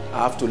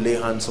 I have to lay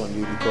hands on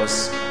you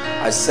because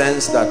I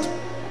sense that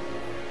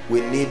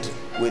we need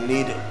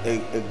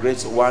a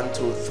great 1,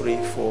 2,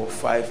 3, 4,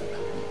 5.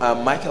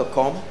 Michael,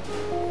 come.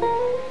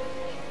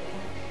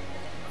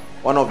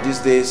 One of these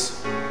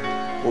days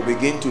we'll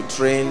begin to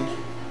train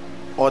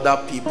other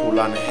people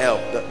and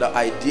help. The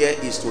idea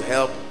is to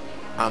help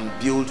and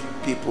build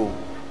people.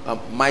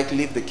 Mike,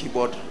 leave the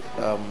keyboard.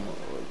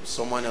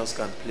 Someone else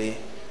can play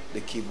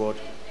the keyboard.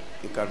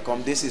 You can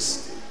come. This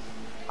is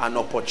an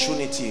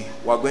opportunity.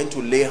 We're going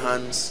to lay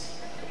hands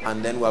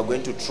and then we're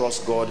going to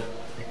trust God.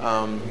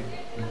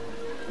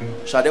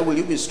 Shade, will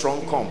you be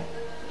strong? Come.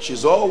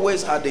 She's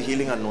always had the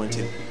healing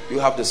anointing. You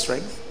have the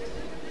strength?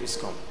 Please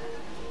come.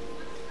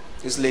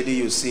 This lady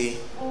you see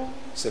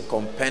is a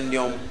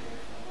compendium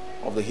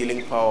of the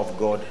healing power of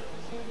God.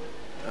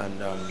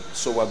 And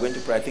so we're going to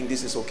pray. I think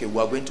this is okay.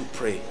 We're going to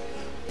pray.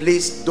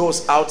 Please,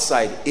 those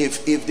outside,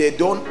 if they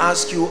don't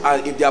ask you,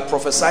 if they are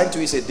prophesying to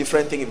you, it's a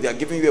different thing. If they are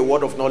giving you a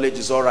word of knowledge,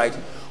 it's all right.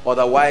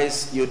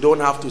 Otherwise, you don't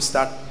have to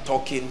start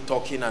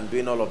talking and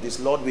doing all of this.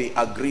 Lord, we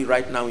agree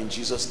right now in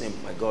Jesus' name.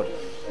 My God,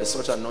 there's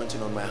such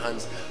anointing on my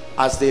hands.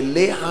 As they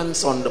lay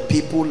hands on the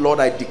people, Lord,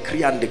 I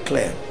decree and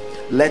declare,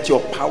 let your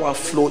power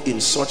flow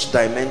in such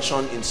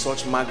dimension, in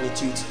such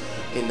magnitude,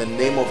 in the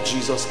name of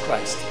Jesus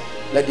Christ.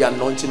 Let the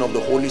anointing of the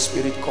Holy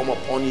Spirit come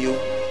upon you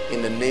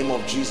in the name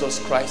of Jesus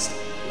Christ.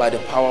 By the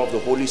power of the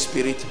Holy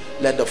Spirit,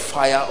 let the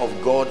fire of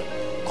God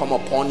come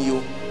upon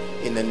you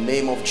in the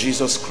name of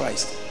Jesus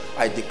Christ.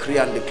 I decree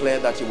and declare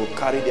that you will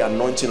carry the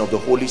anointing of the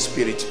Holy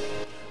Spirit.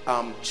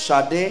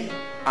 Shade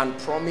and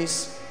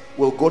Promise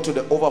will go to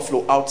the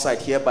overflow outside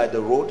here by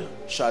the road.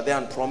 Shade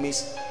and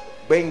Promise,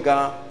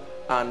 Benga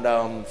and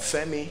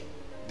Femi,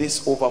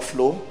 this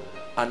overflow,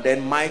 and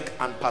then Mike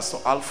and Pastor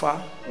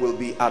Alpha will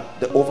be at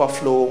the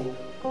overflow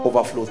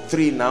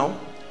 3 now.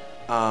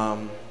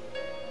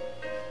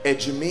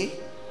 Ejimi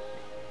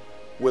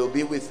will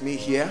be with me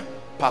here.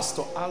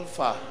 Pastor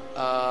Alpha,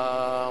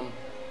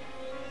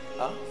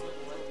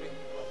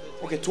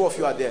 okay, 2 of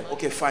you are there.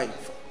 Okay, fine.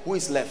 Who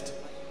is left?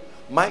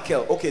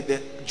 Michael. Okay,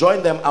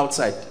 join them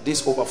outside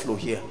this overflow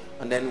here,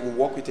 and then we'll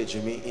walk with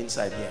Ejimi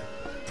inside here.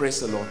 Praise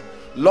the Lord.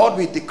 Lord,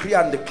 we decree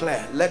and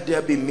declare, let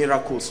there be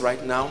miracles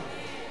right now.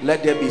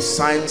 Let there be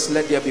signs,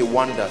 let there be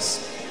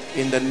wonders.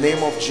 In the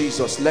name of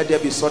Jesus, let there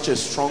be such a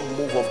strong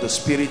move of the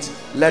Spirit.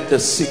 Let the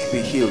sick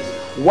be healed.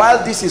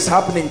 While this is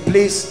happening,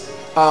 please,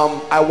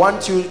 I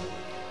want you,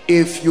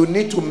 if you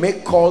need to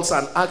make calls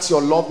and ask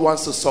your loved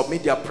ones to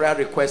submit their prayer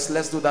requests,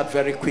 let's do that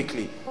very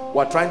quickly.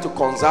 We're trying to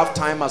conserve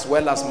time as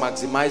well as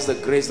maximize the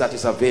grace that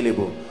is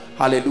available.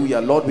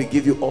 Hallelujah. Lord, we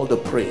give you all the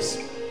praise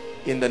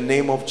in the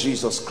name of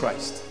Jesus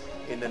Christ.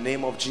 In the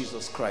name of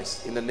Jesus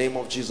Christ. In the name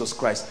of Jesus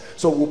Christ.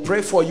 So we'll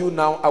pray for you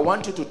now. I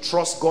want you to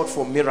trust God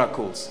for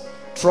miracles.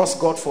 Trust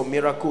God for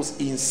miracles.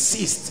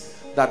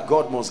 Insist that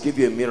God must give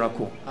you a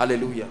miracle.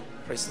 Hallelujah.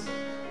 Praise the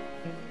Lord.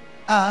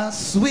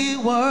 As we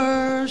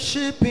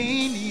worship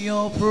in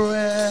your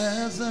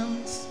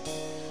presence,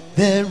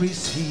 there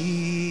is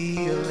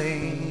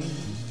healing.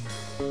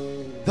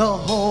 The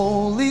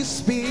Holy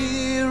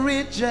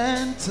Spirit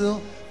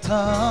gentle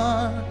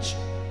touch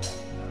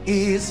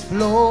is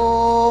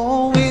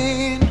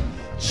flowing.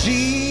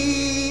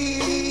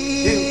 Jesus,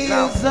 in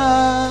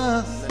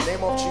the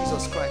name of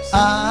Jesus Christ,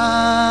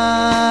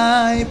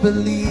 I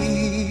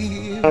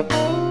believe.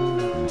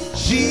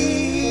 Jesus,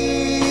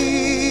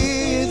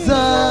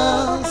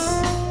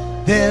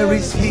 there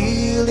is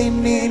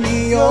healing in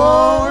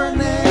your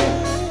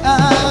name.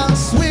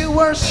 As we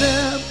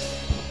worship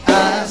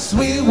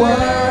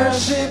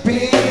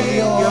in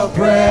your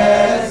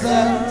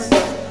presence,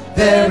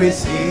 there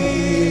is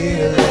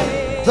healing.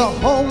 The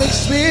Holy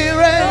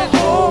Spirit,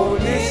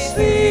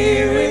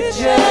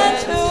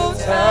 gentle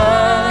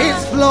touch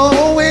is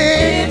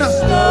flowing.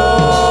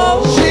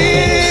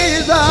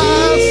 Jesus, I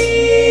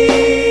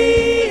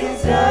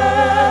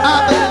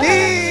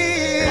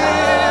believe.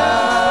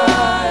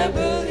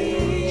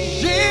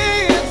 Jesus,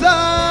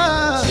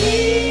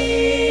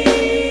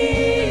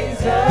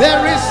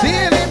 there is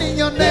healing in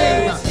your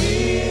name.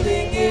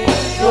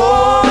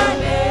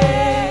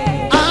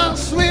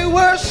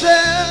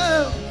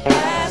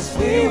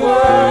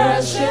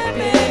 Worship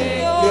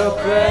in your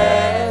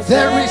presence,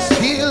 there is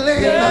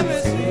healing.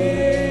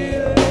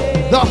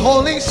 The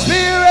Holy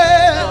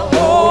Spirit,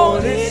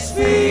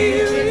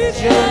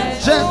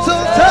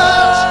 gentle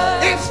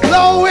touch is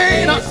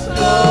flowing.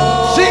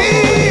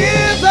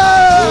 Jesus,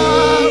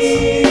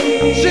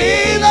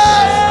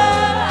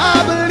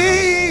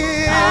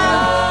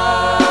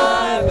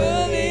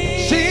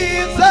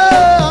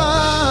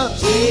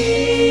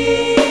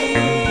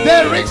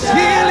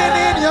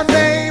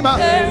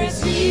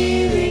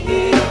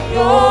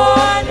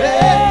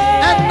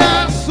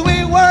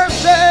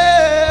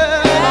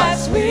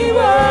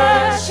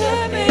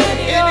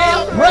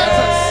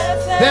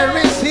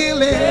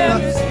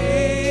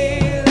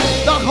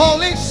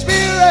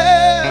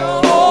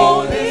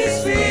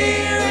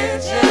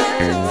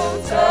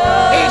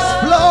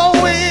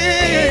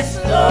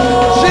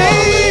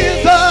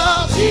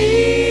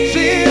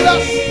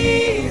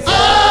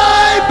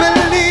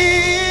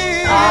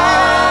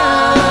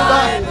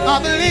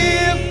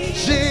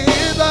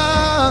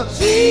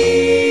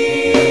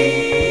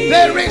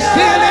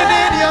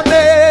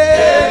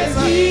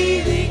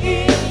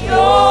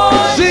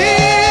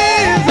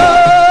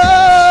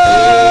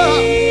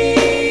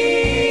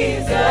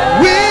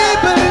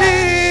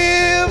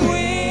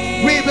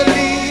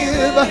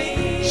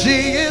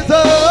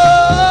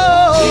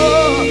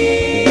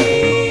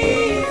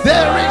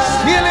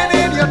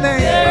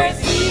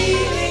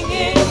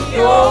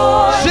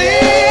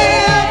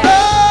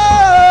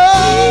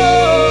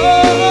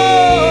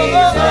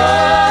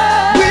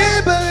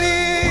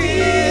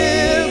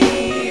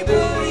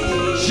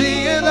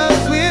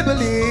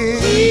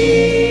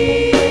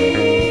 believe.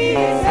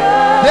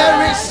 There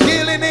is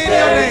healing in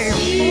your name.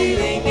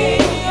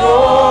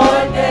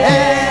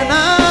 And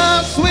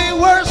as we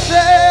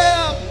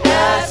worship,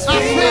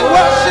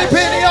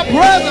 in your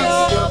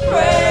presence,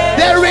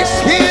 there is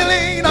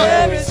healing.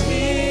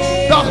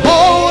 The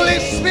Holy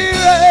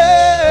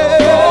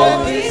Spirit,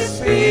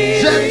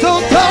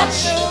 gentle touch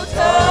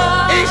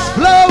is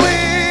flowing.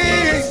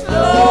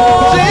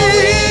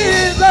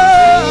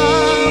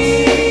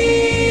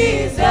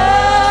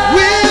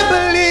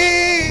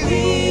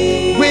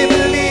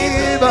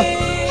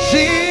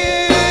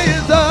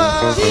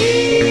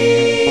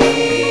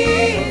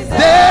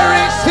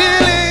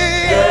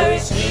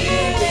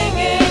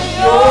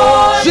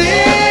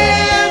 Jesus,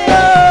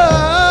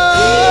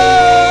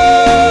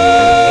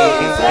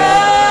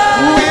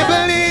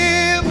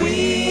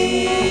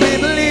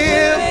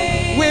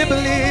 we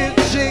believe.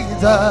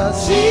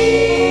 Jesus,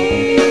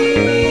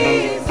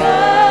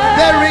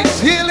 there is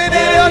healing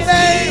in your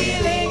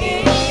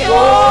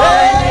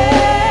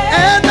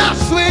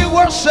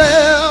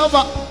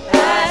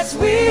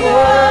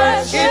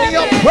in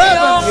your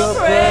presence,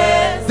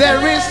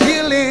 there is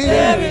healing.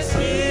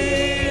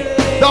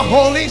 The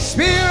Holy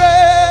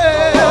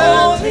Spirit,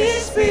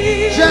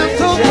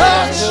 gentle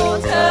touch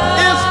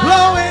is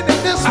blowing in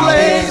this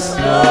place.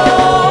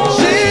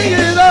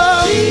 Jesus,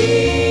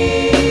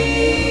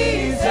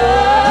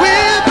 we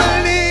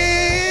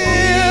believe.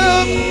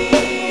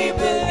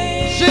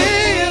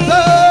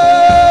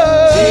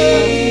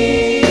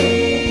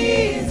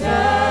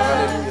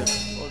 Jesus.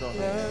 Hold on.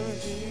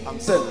 I'm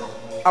saying,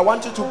 I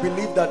want you to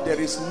believe that there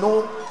is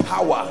no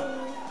power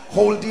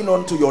holding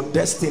on to your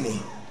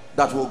destiny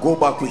that will go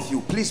back with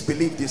you. Please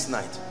believe this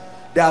night.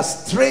 There are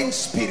strange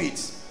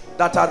spirits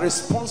that are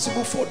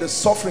responsible for the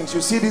sufferings.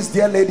 You see this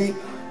dear lady?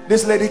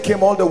 This lady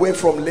came all the way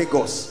from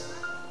Lagos.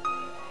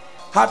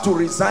 Had to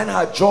resign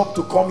her job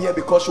to come here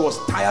because she was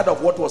tired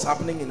of what was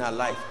happening in her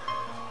life.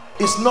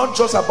 It's not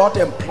just about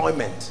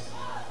employment.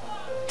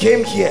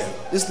 Came here.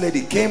 This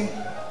lady came,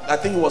 I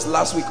think it was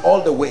last week, all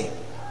the way.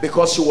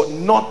 Because she was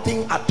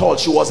nothing at all.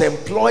 She was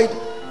employed,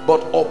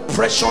 but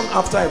oppression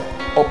after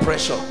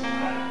oppression.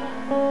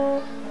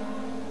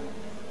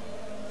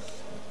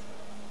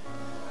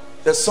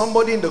 There's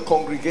somebody in the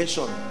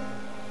congregation.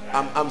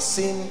 I'm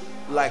seeing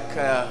like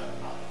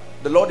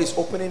the Lord is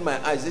opening my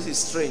eyes. This is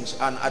strange,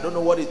 and I don't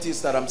know what it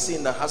is that I'm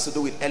seeing that has to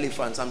do with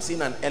elephants. I'm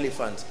seeing an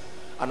elephant,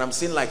 and I'm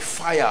seeing like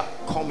fire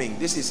coming.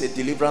 This is a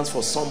deliverance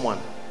for someone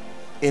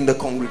in the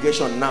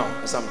congregation now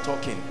as I'm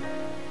talking.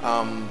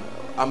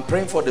 I'm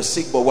praying for the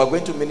sick, but we're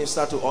going to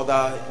minister to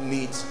other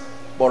needs.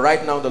 But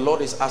right now, the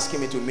Lord is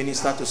asking me to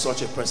minister to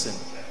such a person.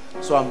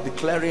 So I'm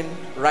declaring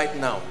right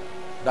now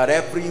that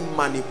every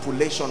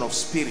manipulation of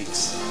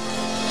spirits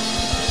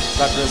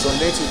that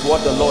resonates with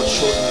what the Lord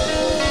showed me,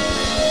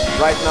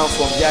 right now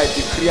from here I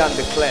decree and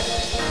declare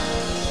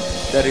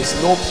there is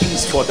no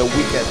peace for the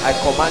wicked. I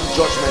command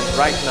judgment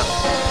right now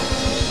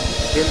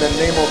in the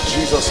name of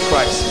Jesus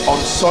Christ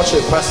on such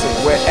a person.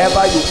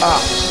 Wherever you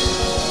are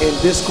in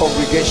this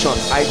congregation,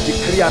 I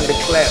decree and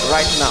declare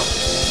right now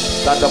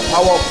that the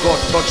power of God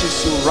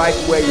touches you right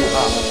where you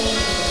are,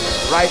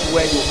 right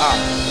where you are,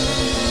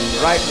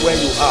 right where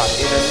you are,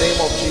 in the name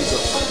of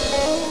Jesus.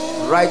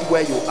 Right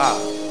where you are,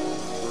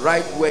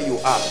 right where you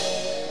are,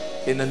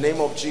 in the name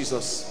of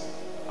Jesus.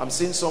 I'm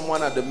seeing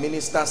someone at the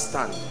minister's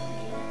stand.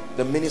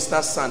 The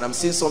minister's stand, I'm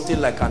seeing something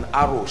like an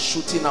arrow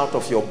shooting out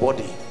of your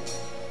body.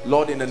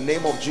 Lord, in the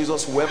name of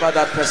Jesus, whoever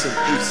that person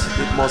is,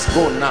 it must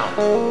go now.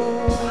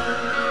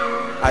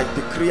 I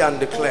decree and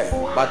declare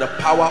by the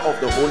power of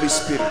the Holy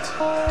Spirit,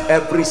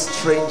 every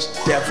strange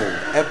devil,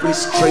 every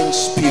strange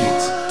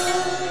spirit,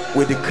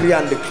 we decree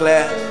and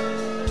declare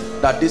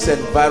that this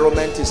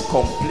environment is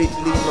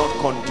completely not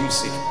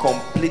conducive,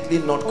 completely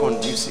not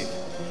conducive,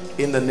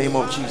 in the name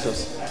of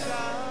Jesus.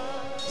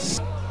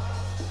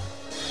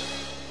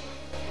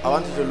 I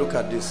want you to look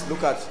at this.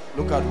 Look at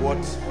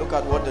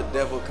what the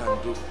devil can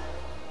do.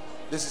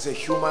 This is a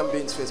human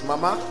being's face.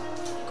 Mama,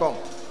 come.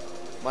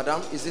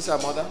 Madam, is this her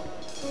mother?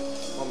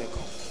 Mommy,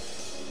 come.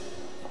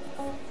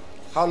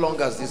 How long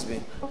has this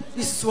been?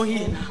 This is 1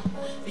 year now.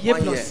 A year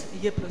 1 plus. year.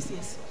 A year plus,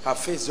 yes. Her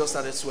face just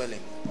started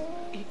swelling.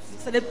 It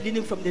started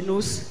bleeding from the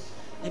nose.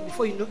 And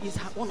before you know, it's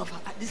one of her,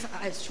 this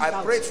eyes shoot out.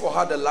 I prayed for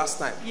her the last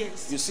time.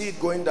 Yes. You see it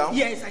going down?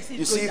 Yes, I see it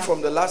You going see it down.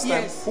 from the last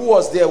time? Yes. Who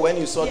was there when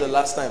you saw the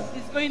last time?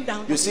 It's going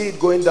down. You see it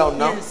going down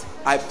now? Yes.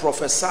 I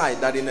prophesy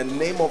that in the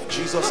name of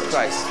Jesus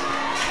Christ,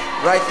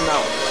 right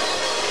now,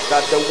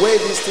 that the way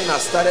this thing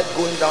has started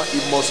going down,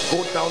 it must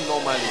go down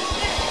normally.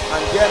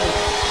 And hear me,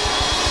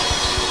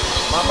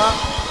 Mama,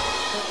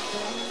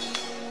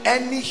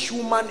 any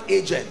human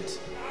agent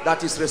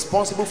that is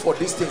responsible for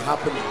this thing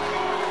happening,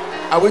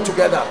 are we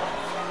together?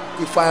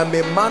 If I am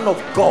a man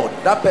of God,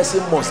 that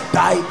person must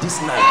die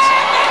this night.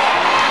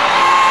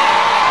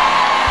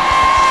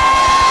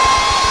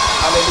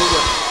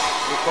 Hallelujah.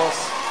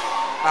 Because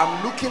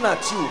I'm looking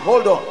at you.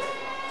 Hold on.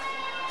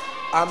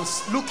 I'm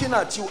looking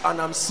at you and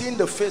I'm seeing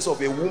the face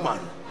of a woman.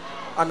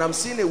 And I'm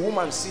seeing a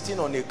woman sitting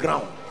on a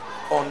ground.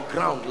 On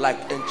ground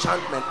like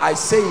enchantment. I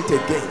say it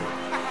again.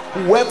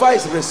 Whoever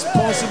is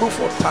responsible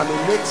for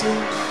terminating,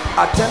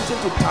 attempting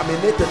to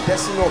terminate the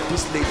destiny of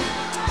this lady,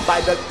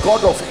 by the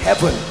God of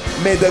heaven,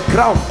 may the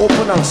ground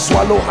open and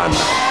swallow her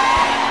now.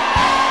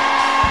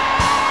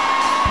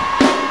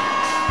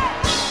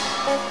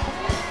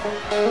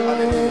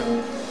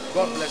 Hallelujah.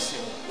 God bless you.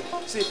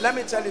 See, let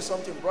me tell you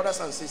something, brothers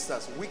and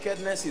sisters.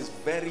 Wickedness is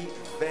very,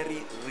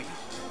 very real.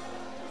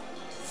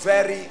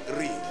 Very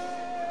real.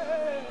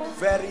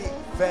 Very,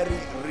 very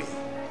real.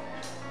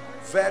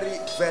 Very,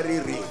 very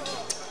real.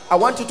 I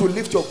want you to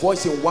lift your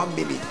voice in 1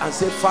 minute and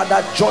say,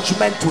 Father,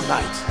 judgment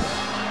tonight.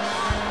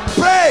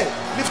 Pray.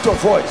 Lift your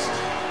voice.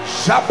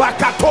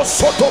 Shabakato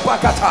soto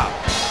bakata.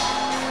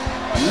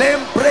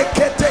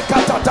 Lembrekete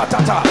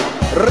katatata.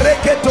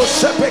 Reketo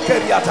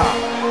shepekeriata.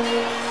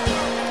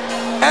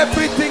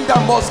 Everything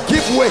that must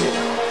give way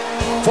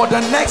for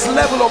the next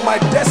level of my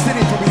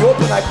destiny to be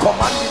open, I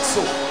command it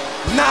so.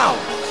 Now,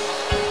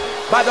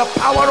 by the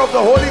power of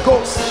the Holy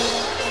Ghost.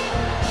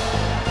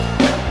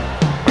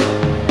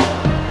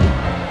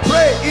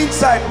 Pray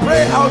inside,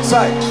 pray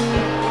outside.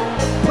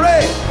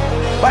 Pray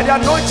by the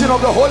anointing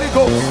of the Holy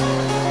Ghost.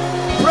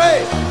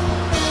 Pray.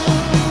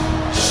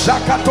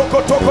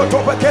 Shakatoko toko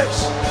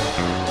topekesh.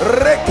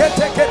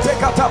 Rekete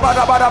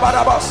katabada bada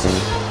bada bas.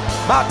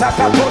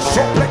 Matakato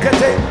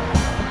shoprekete.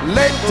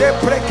 Lente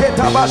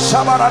preketa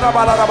bashabarada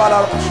balada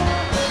balada.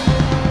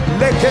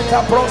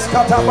 Leketa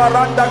proskata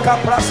baranda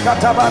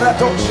kapraskata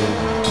baratos.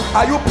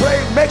 Are you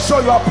praying? Make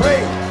sure you are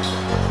praying.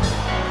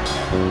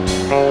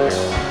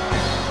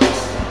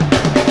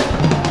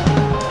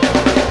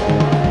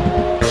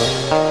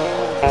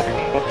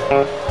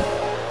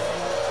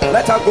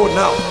 Let her go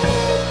now.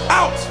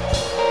 Out.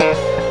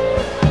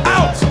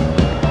 Out.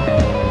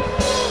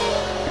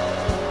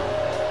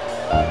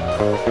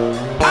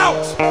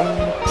 Out.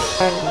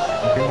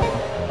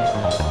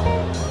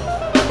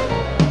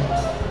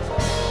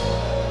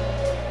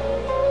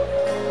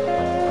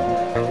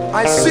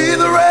 I see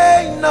the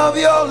rain of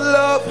your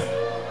love.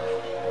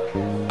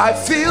 I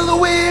feel the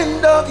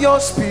wind of your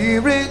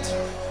spirit.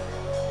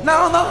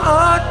 Now the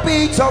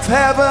heartbeat of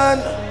heaven,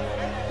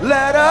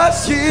 let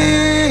us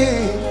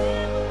hear.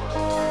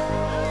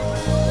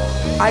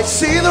 I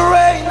see the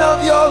rain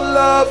of your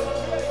love.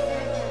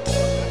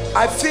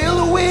 I feel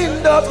the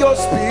wind of your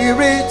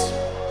spirit.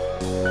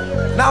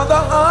 Now the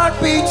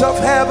heartbeat of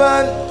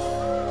heaven,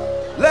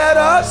 let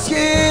us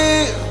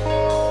hear.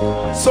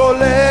 So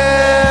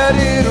let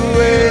it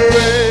rain.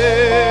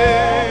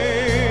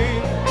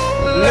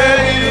 Let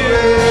it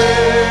rain.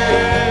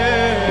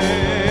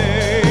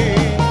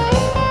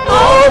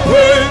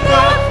 Open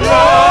the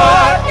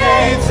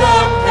floodgates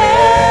of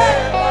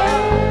heaven.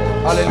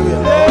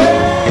 Hallelujah.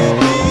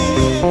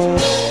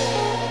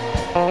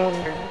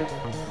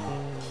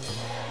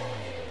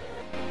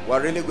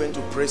 We're really going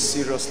to pray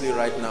seriously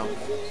right now.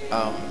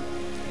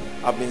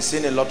 I've been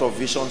seeing a lot of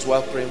visions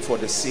while praying for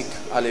the sick.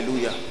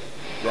 Hallelujah.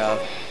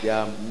 There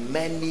are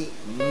many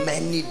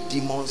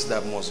demons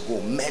that must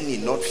go. Many,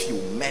 not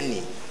few,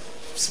 many.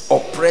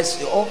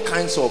 Oppressed, all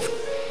kinds of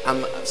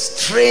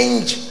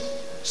strange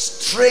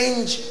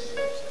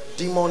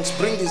demons.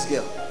 Bring this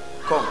girl.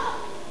 Come.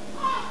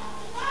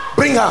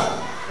 Bring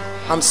her.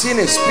 I'm seeing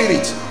a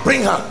spirit.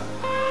 Bring her.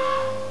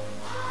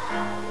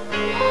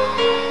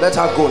 Let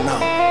her go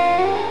now.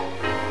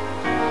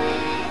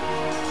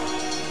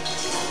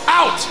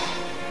 Out.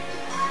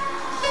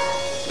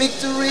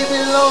 Victory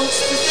belongs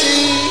to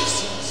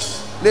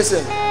Jesus.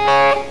 Listen,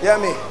 hear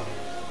me.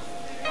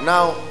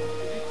 Now,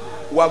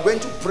 we are going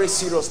to pray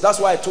serious. That's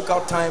why I took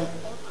out time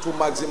to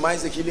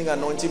maximize the healing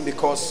anointing,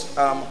 because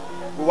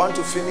we want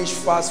to finish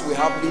fast. We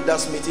have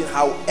leaders meeting.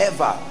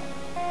 However,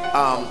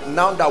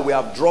 now that we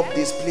have dropped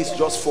this, please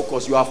just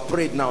focus. You have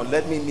prayed now.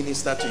 Let me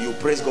minister to you.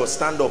 Praise God.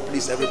 Stand up,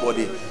 please,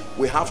 everybody.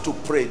 We have to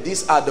pray.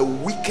 These are the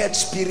wicked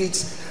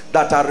spirits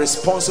that are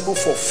responsible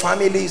for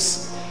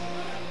families.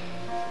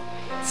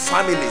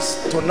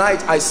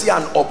 Tonight I see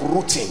an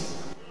uprooting.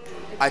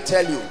 I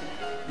tell you,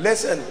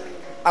 listen,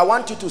 I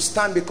want you to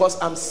stand, because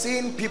I'm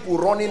seeing people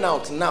running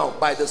out now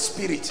by the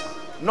spirit,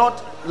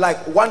 not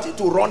like wanting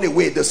to run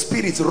away. The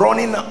spirit's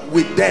running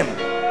with them.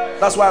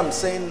 That's why I'm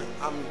saying,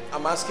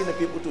 I'm asking the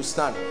people to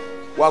stand.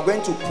 We are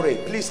going to pray.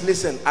 Please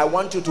listen, I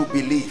want you to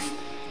believe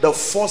the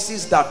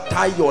forces that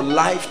tie your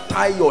life,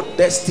 tie your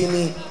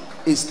destiny.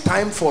 It's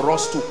time for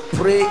us to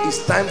pray.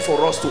 It's time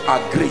for us to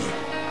agree.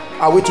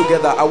 Are we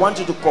together? I want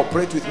you to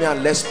cooperate with me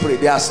and let's pray.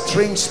 They are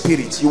strange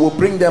spirits. You will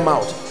bring them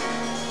out.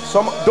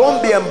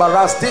 Don't be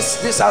embarrassed.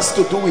 This has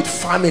to do with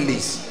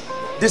families.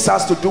 This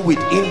has to do with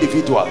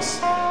individuals.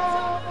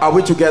 Are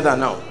we together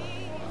now?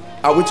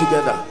 Are we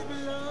together?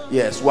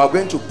 Yes, we are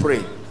going to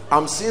pray.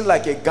 I'm seeing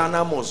like a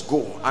Ghana must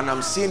go, and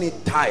I'm seeing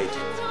it tied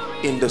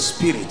in the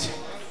spirit.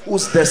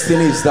 Whose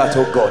destiny is that,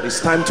 oh God? It's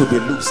time to be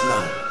loose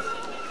now.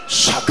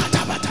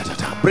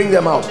 Bring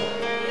them out.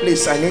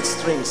 Please, I need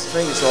strings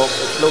of a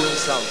flowing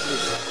sound,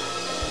 please.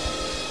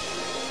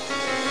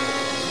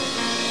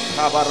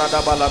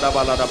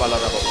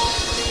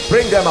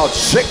 Bring them out.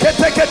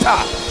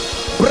 Sheketeketa.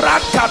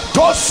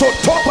 Brakadoso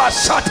toba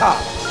shata.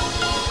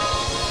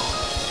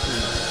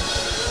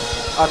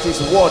 at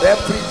his word.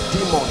 Every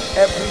demon,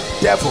 every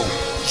devil,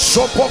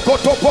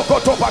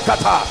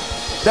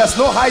 there's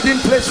no hiding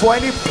place for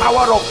any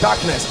power of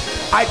darkness.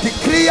 I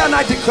decree and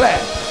I declare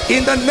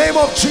in the name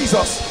of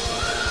Jesus.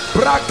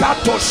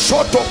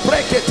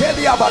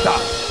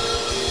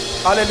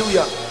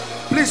 Hallelujah.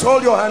 Please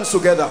hold your hands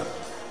together.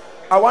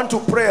 I want to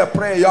pray a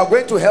prayer. You are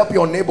going to help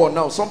your neighbor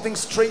now. Something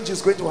strange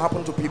is going to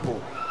happen to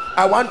people.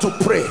 I want to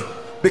pray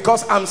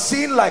because I'm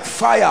seeing like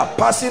fire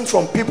passing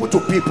from people to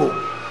people.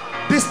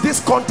 This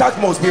contact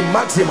must be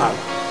maximal.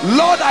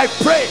 Lord, I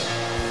pray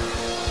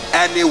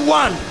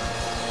anyone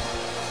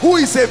who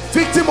is a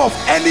victim of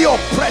any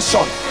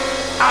oppression,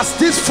 as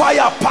this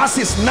fire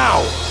passes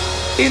now,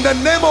 in the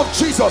name of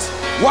Jesus,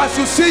 once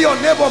you see your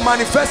neighbor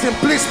manifesting,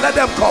 please let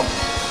them come.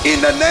 In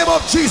the name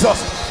of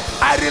Jesus,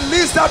 I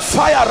release that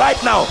fire right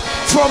now,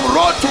 from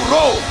row to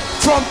row,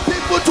 from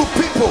people to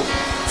people,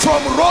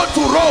 from row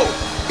to row,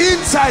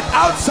 inside,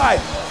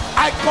 outside.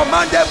 I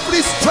command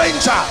every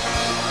stranger,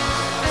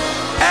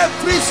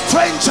 every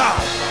stranger,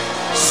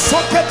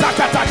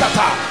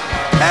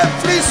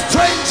 every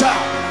stranger,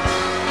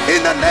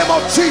 in the name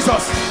of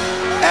Jesus,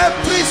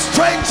 every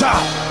stranger,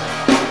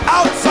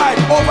 outside,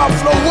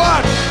 overflow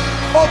 1,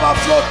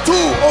 overflow 2,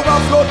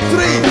 overflow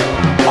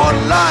 3,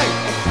 online.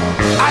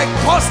 I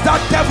curse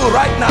that devil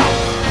right now.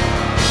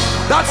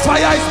 That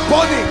fire is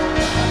burning.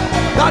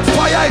 That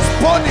fire is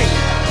burning.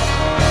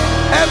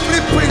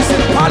 Every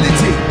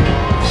principality,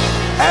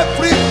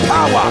 every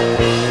power,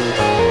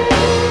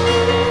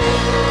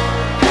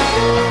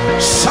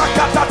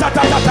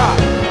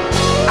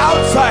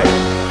 outside,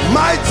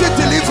 mighty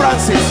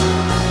deliverances,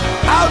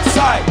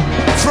 outside,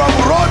 from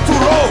row to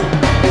row,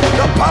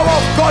 the power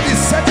of God is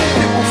setting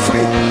people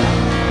free.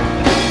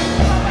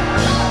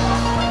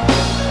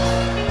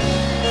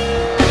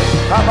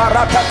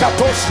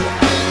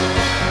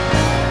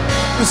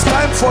 It's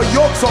time for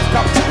yokes of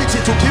captivity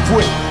to give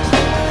way.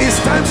 It's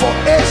time for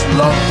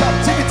age-long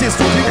captivities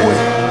to give way.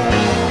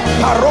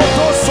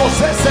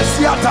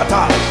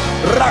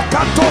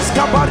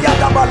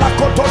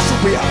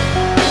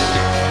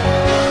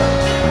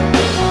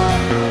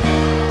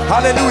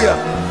 Hallelujah.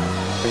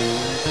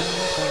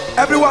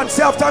 Everyone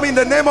say after me, in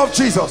the name of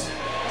Jesus.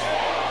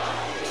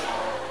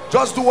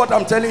 Just do what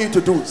I'm telling you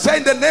to do. Say,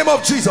 in the name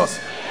of Jesus.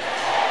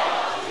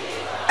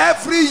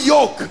 Every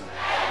yoke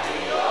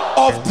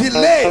of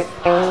delay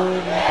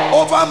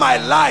over my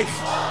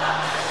life,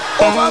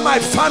 over my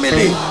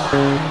family,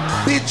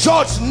 be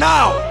judged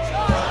now.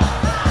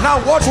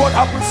 Now watch what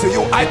happens to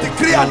you. I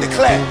decree and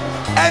declare,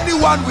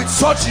 anyone with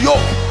such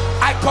yoke,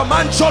 I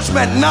command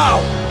judgment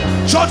now.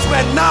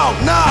 Judgment now,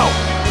 now,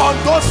 on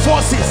those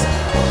forces.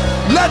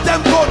 Let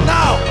them go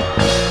now.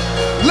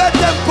 Let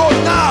them go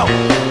now.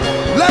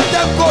 Let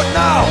them go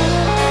now.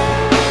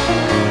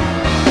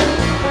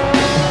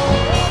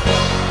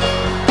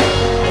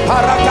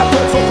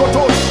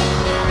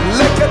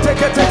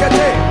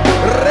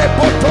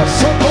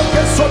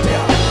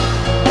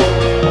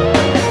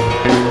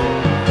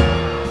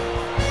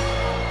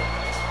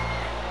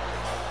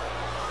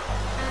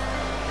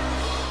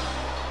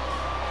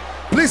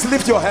 Please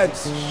lift your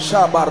hands.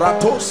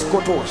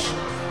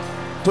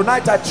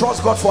 Tonight I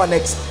trust God for an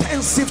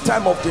extensive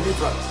time of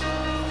deliverance.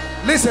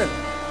 Listen,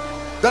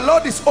 the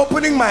Lord is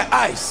opening my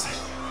eyes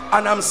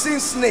and I'm seeing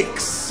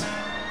snakes.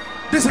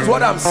 This is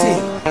what I'm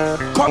seeing,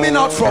 coming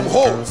out from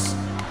holes.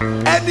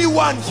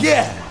 Anyone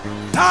here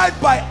tied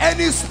by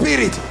any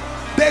spirit,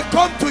 they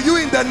come to you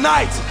in the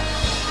night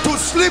to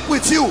sleep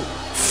with you.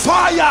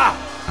 Fire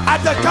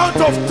at the count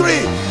of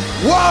 3.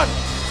 1,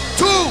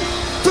 2,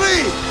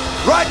 3.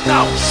 Right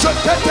now.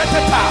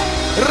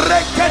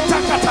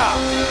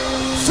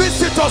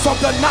 Visitors of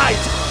the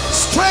night,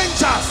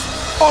 strangers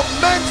of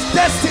men's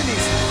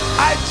destinies,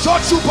 I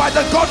judge you by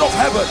the God of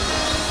heaven.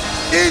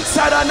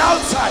 Inside and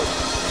outside,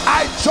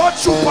 I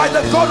judge you by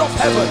the God of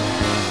heaven.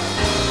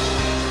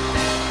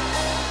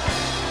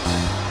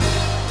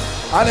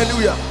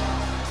 Hallelujah.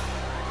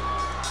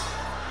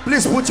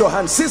 Please put your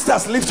hands.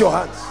 Sisters, lift your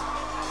hands.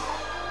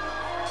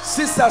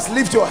 Sisters,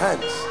 lift your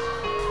hands.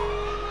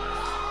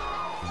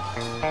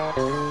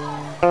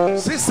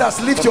 Sisters,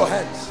 lift your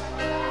hands.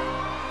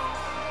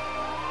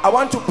 I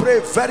want to pray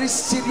a very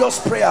serious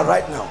prayer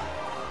right now.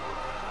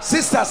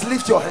 Sisters,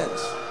 lift your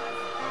hands.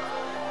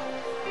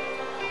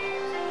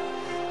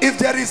 If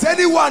there is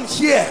anyone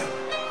here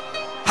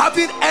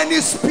having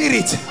any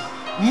spirit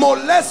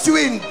molest you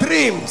in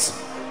dreams,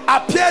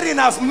 appearing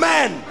as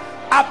men,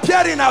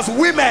 appearing as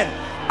women,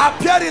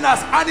 appearing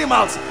as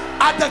animals,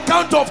 at the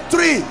count of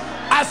 3,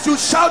 as you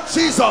shout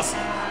Jesus,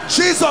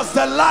 Jesus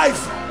the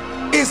life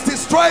is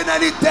destroying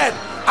any death.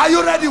 Are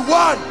you ready? 1,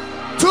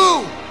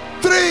 2,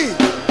 3.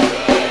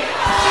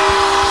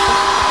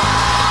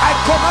 I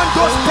command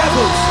those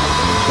devils,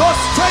 those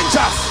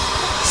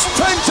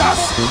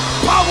strangers,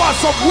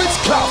 powers of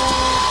witchcraft,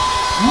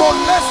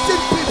 molesting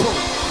people,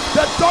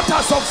 the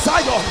daughters of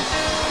Zion.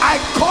 I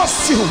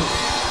curse you.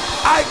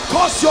 I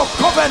curse your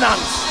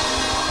covenants.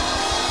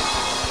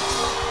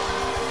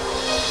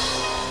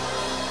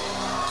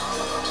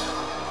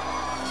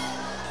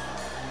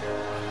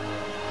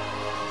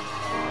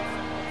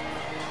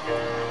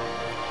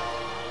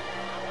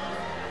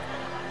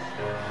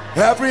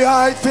 Every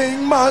high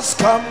thing must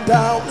come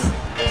down.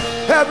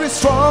 Every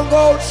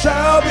stronghold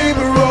shall be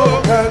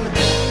broken.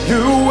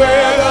 You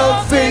wear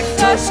the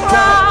victor's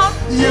crown.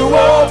 You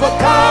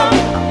overcome.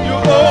 You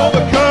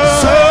overcome.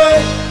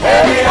 Say,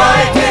 Every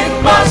high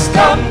thing must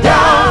come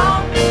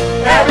down.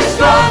 Every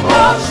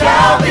stronghold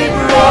shall be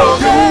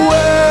broken.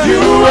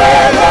 You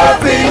wear the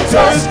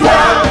victor's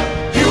crown.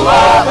 You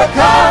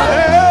overcome.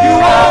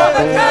 You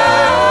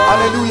overcome.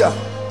 Hallelujah.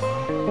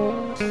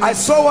 I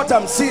saw what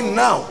I'm seeing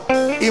now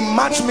in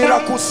March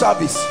Miracle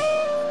Service,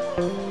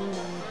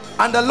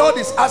 and the Lord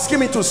is asking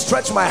me to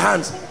stretch my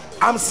hands.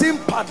 I'm seeing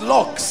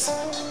padlocks.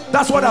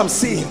 That's what I'm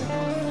seeing.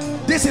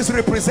 This is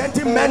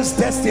representing men's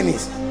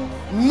destinies.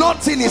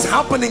 Nothing is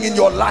happening in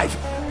your life.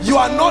 You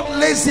are not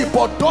lazy,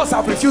 but doors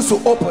have refused to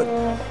open.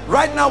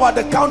 Right now, at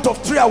the count of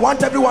 3, I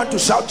want everyone to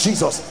shout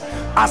Jesus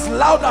as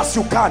loud as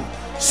you can.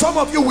 Some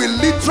of you will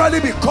literally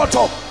be caught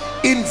up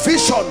in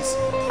visions,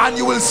 and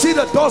you will see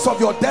the doors of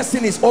your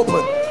destinies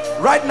open.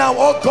 Right now,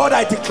 oh God,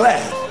 I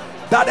declare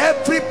that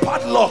every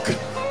padlock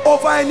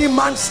over any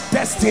man's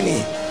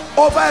destiny,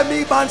 over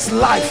any man's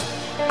life,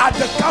 at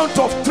the count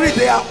of 3,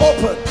 they are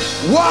open.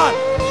 1,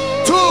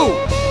 2,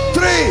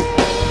 3.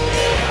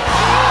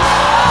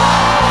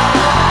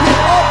 Be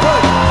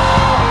open.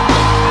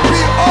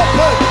 Be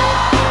open.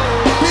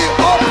 Be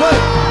open.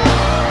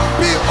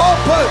 Be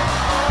open.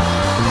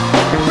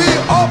 Be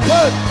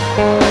open.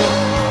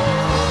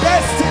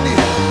 Destiny,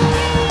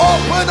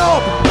 open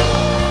up.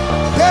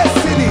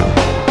 Destiny.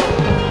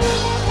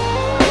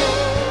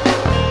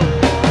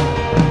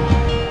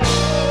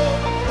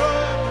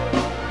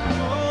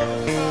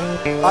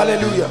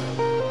 Hallelujah.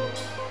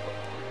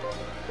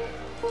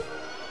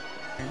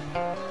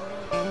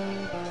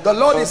 The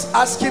Lord is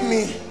asking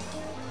me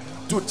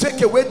to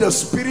take away the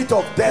spirit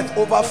of death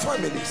over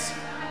families.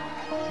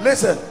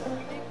 Listen,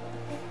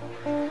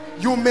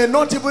 you may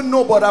not even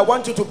know, but I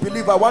want you to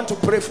believe. I want to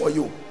pray for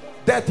you.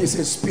 Death is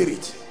a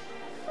spirit.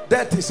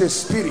 Death is a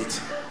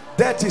spirit.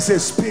 Death is a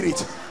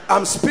spirit.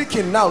 I'm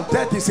speaking now.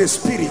 Death is a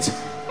spirit.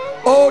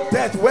 Oh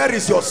death, where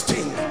is your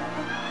sting?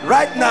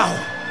 Right now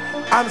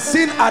I'm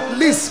seeing at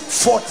least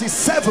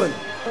 47.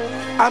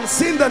 I'm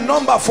seeing the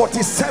number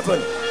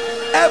 47.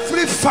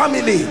 Every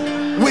family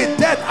with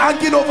death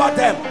hanging over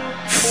them.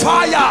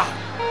 Fire,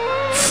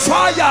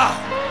 fire,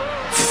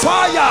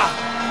 fire,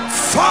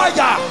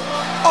 fire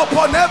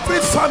upon every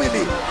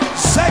family.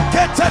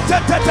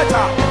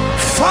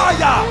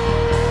 Fire,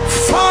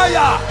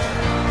 fire.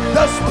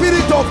 The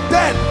spirit of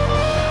death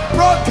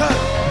broken.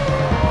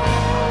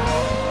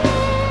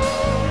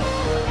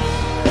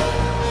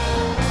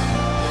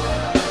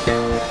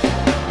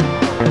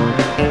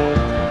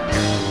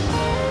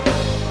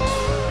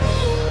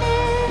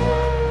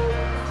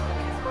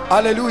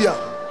 Hallelujah.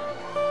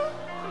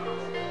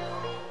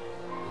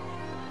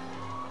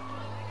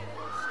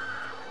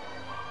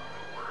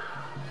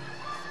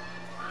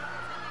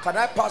 Can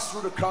I pass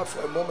through the crowd for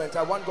a moment?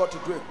 I want God to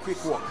do a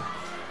quick walk.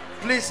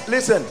 Please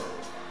listen.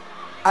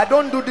 I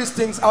don't do these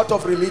things out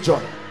of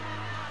religion.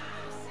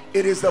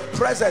 It is the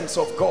presence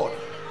of God.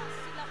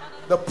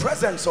 The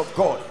presence of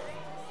God.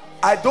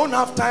 I don't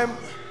have time,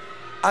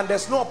 and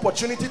there's no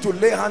opportunity to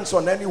lay hands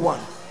on anyone.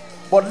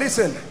 But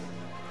listen,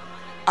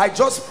 I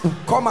just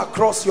come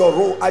across your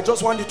row. I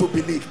just want you to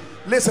believe.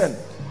 Listen,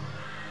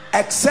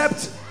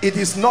 except it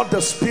is not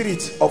the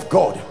Spirit of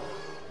God,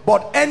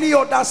 but any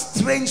other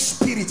strange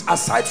spirit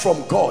aside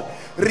from God,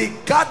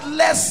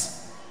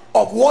 regardless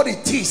of what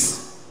it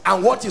is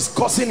and what is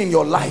causing in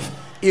your life,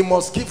 it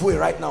must give way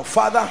right now.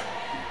 Father,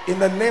 in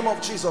the name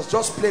of Jesus,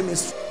 just play me.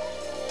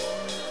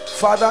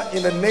 Father,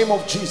 in the name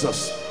of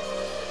Jesus,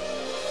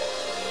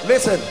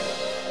 listen,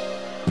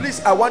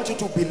 please, I want you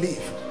to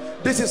believe.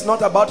 This is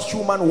not about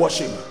human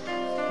worship,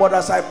 but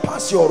as I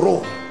pass your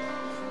row,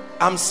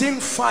 I'm seeing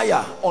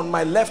fire on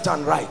my left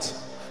and right.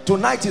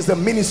 Tonight is the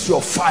ministry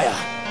of fire,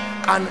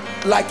 and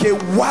like a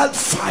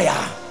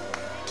wildfire,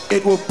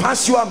 it will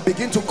pass you and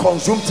begin to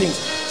consume things.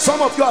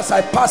 Some of you, as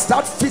I pass,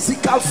 that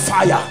physical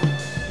fire,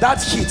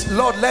 that heat,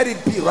 Lord, let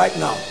it be right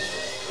now.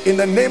 In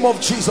the name of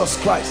Jesus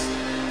Christ.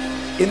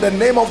 In the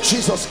name of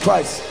Jesus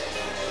Christ.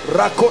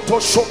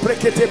 Rakoto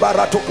shoprekete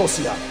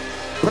baratokosia.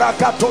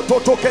 Brakato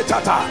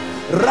totoketata.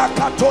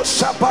 Rakato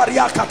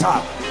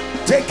shabariakata.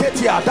 Take it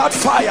here. That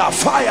fire,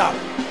 fire.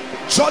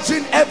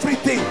 Judging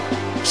everything.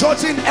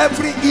 Judging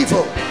every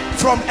evil.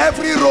 From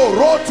every row,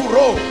 row to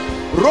row.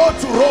 Row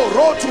to row,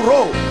 row to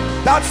row.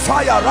 That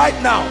fire right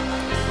now.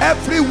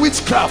 Every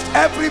witchcraft,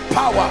 every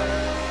power.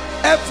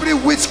 Every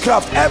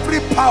witchcraft, every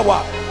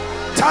power.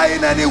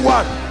 Tying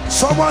anyone.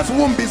 Someone's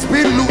womb is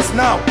being loosed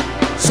now.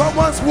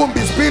 Someone's womb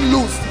is being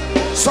loosed.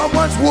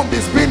 Someone's womb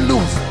is being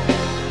loosed.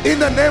 In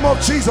the name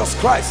of Jesus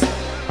Christ.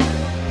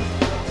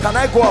 Can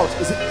I go out?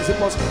 Is it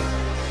possible?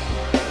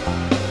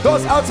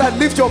 Those outside,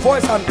 lift your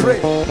voice and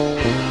pray.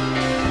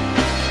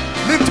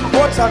 Lift your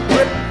voice and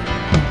pray.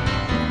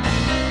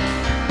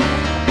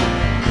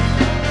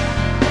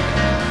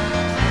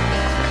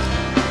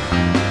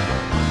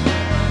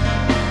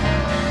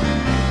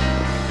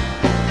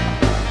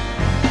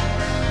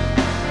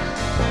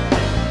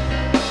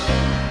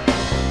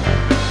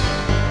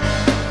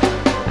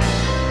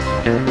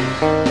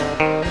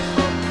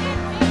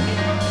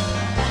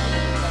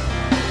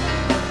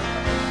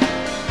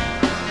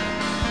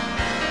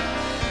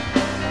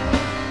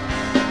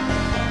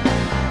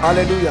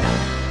 Hallelujah.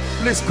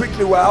 Please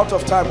quickly, we're out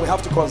of time. We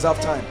have to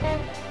conserve time.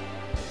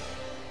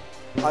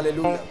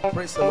 Hallelujah.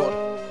 Praise the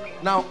Lord.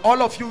 Now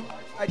all of you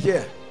right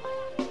here,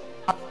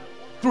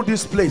 through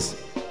this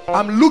place,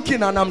 I'm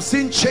looking and I'm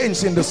seeing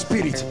change in the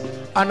spirit.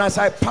 And as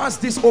I pass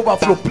this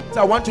overflow, please,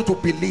 I want you to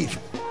believe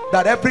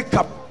that every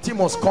captivity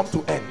must come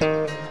to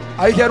end.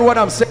 Are you hearing what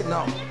I'm saying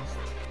now?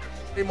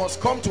 It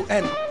must come to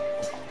end.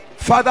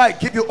 Father, I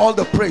give you all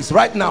the praise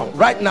right now.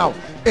 Right now,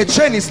 a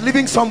chain is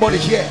leaving somebody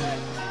here.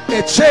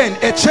 A chain,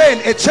 a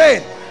chain, a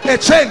chain, a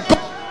chain.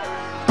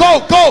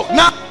 Go, go,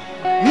 now,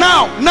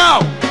 now,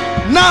 now,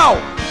 now.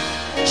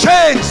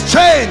 Chains,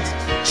 chains,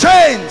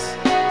 chains,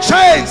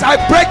 chains. I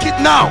break it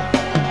now.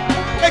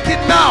 Break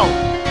it now.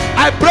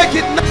 I break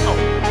it now.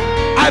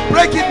 I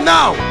break it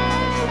now.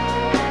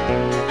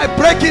 I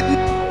break it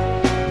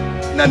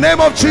in the name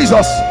of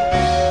Jesus.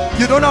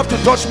 You don't have to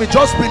touch me,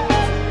 just believe.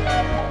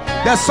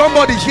 There's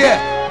somebody here.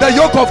 The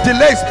yoke of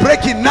delay is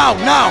breaking now,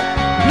 now,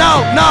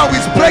 now, now.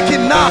 It's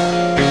breaking now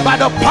by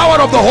the power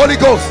of the Holy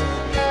Ghost.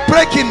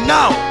 Breaking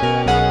now.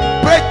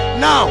 Break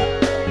now.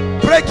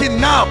 Breaking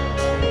now.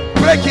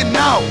 Breaking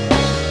now.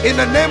 In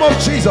the name of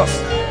Jesus.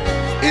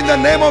 In the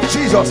name of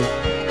Jesus.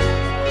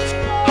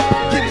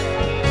 Get it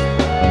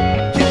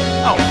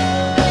now.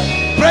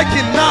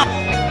 Breaking now.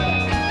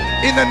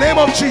 In the name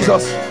of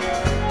Jesus.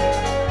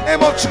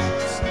 Name of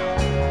Jesus.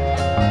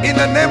 In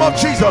the name of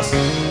Jesus.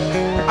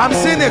 I'm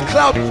seeing a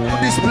cloud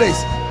in this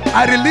place.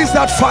 I release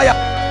that fire.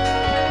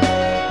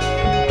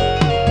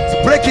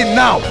 It's breaking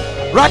now.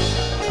 Right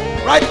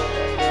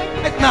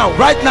now.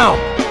 Right now.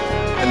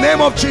 In the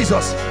name of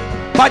Jesus.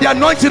 By the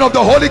anointing of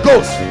the Holy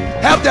Ghost.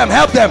 Help them.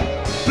 Help them.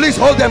 Please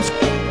hold them.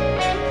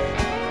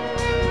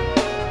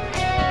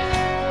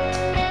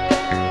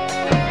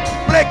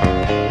 Break.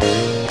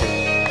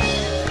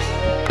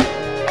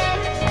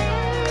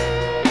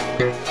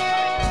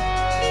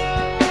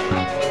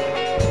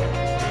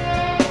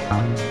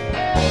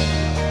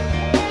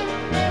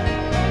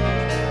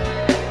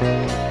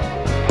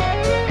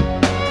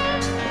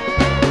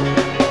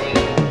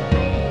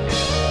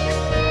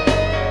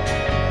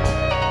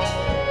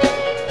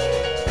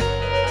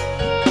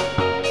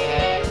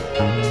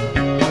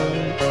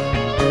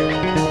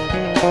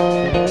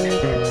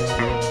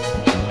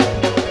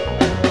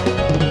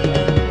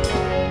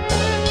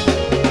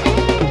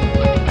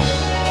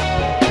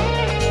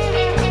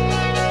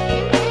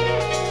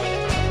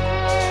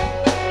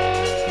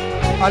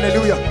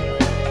 Hallelujah.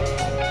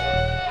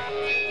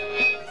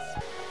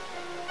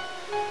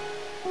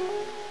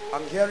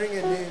 I'm hearing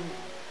a name.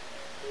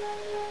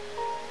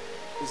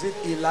 Is it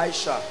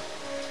Elisha?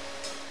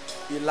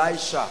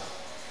 Elisha.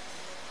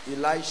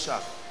 Elisha.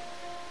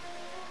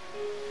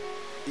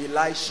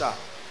 Elisha.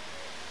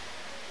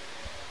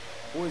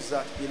 Who is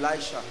that?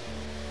 Elisha.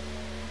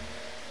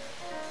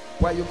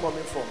 Where are you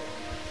coming from?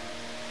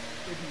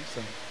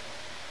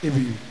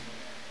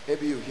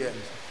 Maybe here.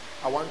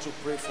 I want to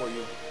pray for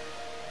you.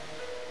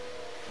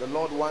 The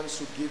Lord wants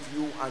to give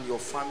you and your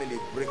family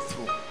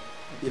breakthrough.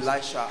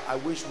 Elisha, I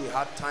wish we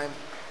had time,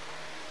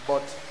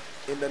 but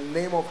in the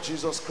name of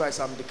Jesus Christ,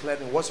 I'm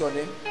declaring. What's your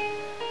name? My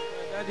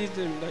daddy's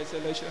name is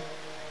Elisha.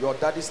 Your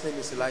daddy's name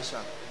is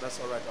Elisha. That's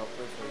all right. I'll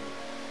pray for you.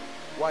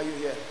 Why are you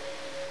here?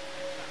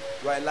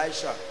 You are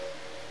Elisha.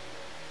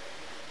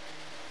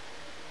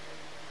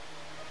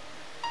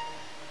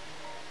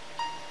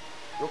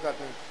 Look at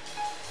me.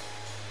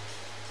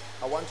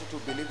 I want you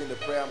to believe in the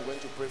prayer I'm going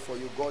to pray for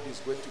you. God is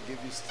going to give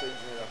you strange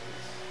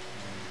miracles.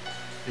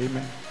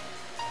 Amen.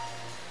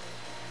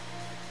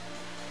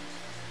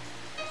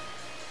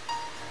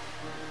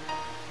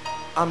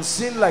 I'm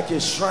seeing like a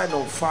shrine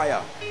on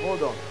fire.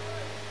 Hold on.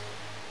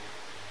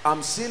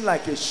 I'm seeing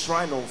like a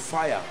shrine on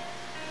fire.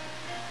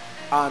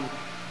 And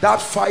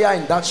that fire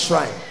in that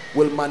shrine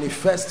will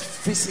manifest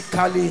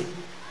physically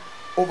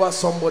over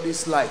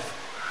somebody's life.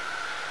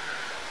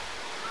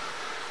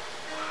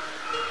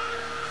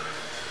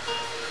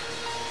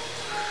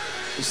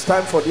 It's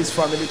time for this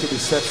family to be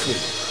set free.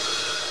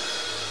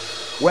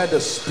 Where the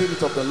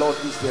Spirit of the Lord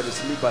is, there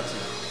is liberty.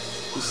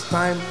 It's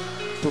time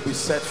to be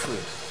set free.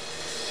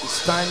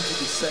 It's time to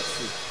be set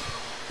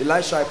free.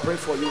 Elisha, I pray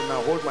for you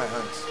now. Hold my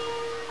hands.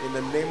 In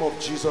the name of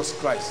Jesus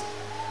Christ,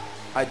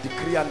 I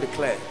decree and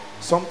declare,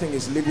 something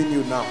is leaving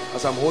you now.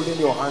 As I'm holding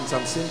your hands,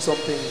 I'm seeing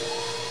something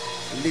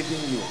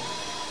leaving you.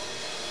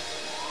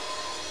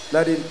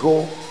 Let it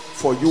go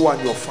for you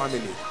and your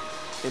family.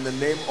 In the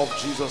name of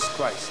Jesus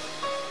Christ.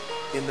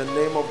 In the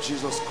name of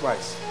Jesus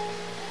Christ.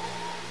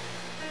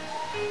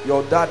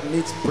 Your dad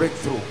needs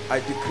breakthrough.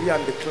 I decree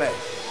and declare,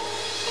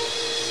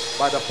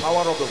 by the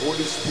power of the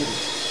Holy Spirit,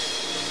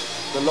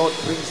 the Lord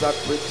brings that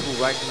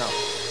breakthrough right now.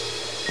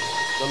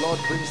 The Lord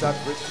brings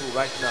that breakthrough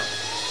right now.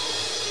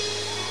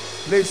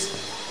 Please,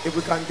 if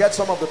we can get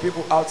some of the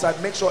people outside,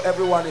 make sure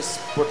everyone is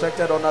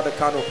protected under the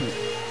canopy.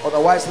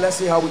 Otherwise, let's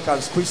see how we can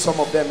squeeze some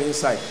of them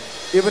inside.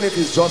 Even if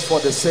it's just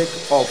for the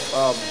sake of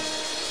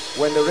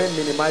when the rain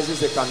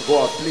minimizes, they can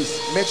go out. Please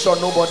make sure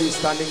nobody is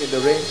standing in the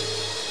rain.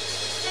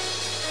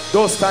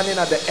 Those standing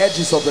at the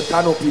edges of the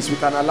canopies, we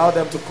can allow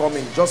them to come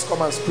in. Just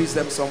come and squeeze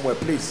them somewhere,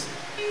 please.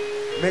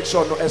 Make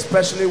sure, no,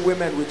 especially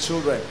women with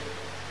children,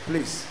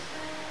 please.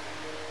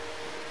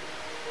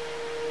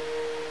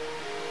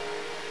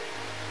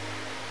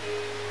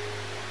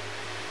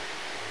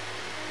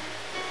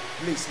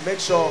 Please make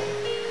sure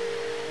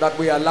that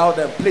we allow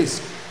them,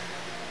 please.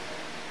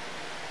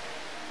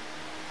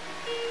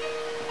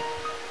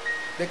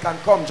 They can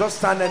come, just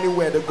stand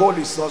anywhere. The goal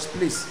is us,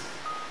 please.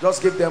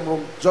 Just give them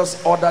room,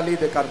 just orderly.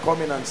 They can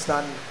come in and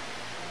stand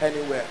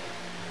anywhere.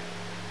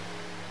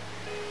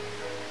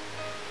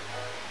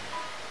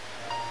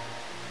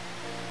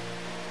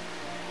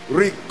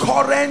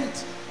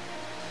 Recurrent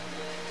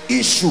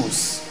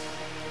issues,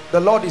 the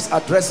Lord is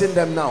addressing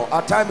them now.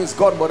 Our time is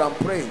gone, but I'm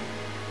praying.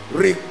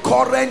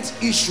 Recurrent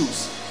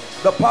issues,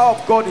 the power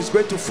of God is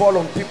going to fall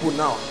on people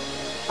now.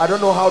 I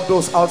don't know how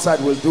those outside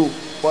will do,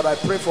 but I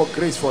pray for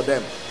grace for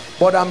them.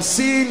 But I'm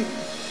seeing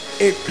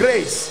a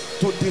grace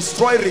to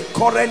destroy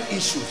recurrent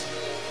issues.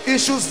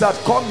 Issues that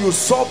come, you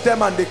solve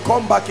them and they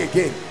come back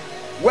again.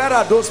 Where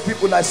are those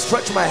people? I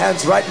stretch my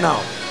hands right now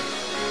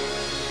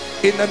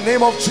in the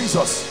name of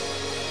Jesus.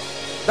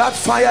 That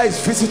fire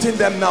is visiting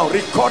them now.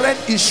 Recurrent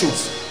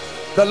issues,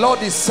 the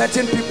Lord is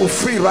setting people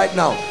free right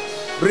now.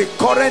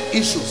 Recurrent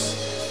issues,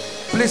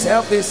 please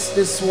help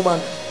this woman.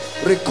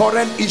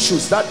 Recurrent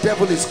issues, that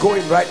devil is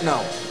going right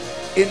now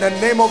in the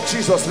name of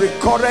Jesus.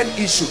 Recurrent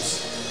issues,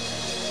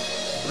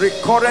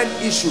 recurrent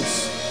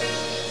issues,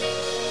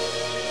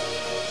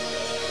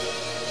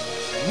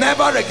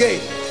 never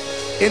again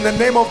in the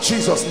name of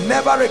Jesus.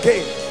 Never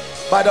again,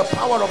 by the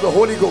power of the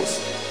Holy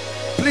Ghost.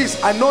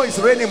 Please, I know it's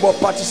raining, but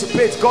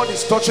participate. God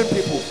is touching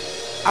people.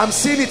 I'm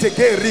seeing it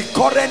again.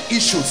 Recurrent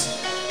issues,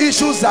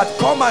 issues that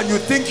come and you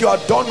think you are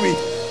done with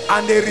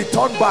and they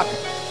return back.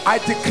 I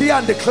decree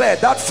and declare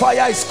that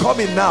fire is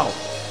coming now.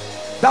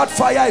 That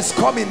fire is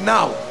coming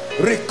now.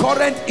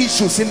 Recurrent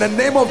issues, in the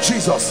name of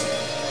Jesus,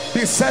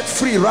 be set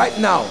free right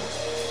now.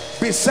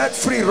 Be set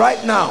free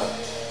right now.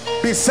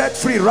 Be set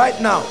free right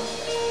now.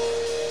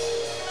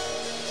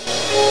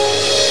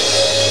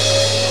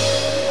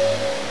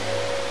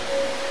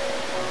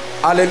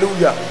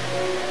 Hallelujah.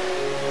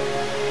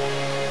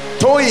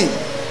 Toyin.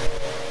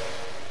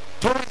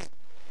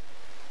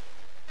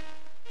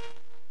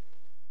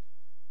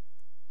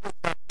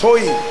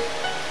 Toyin.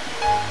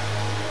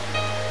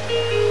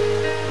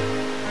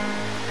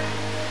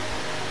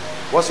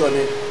 What's your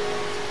name?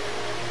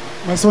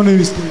 My son name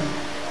is Toyin.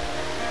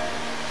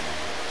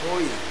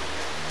 Toyin.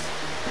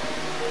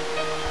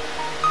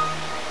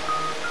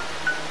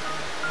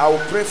 I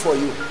will pray for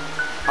you.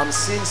 I'm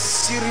seeing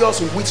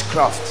serious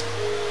witchcraft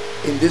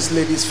in this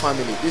lady's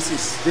family. This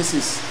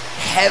is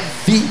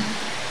heavy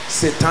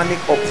satanic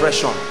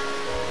oppression.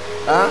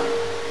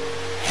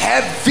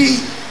 Heavy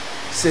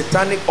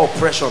satanic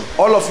oppression.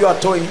 All of you are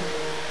Toyin.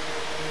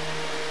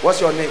 What's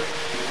your name?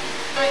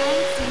 My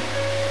auntie.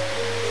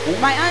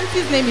 Who? My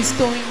auntie's name is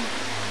Toyin.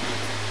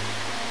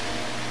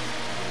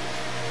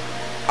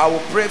 I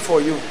will pray for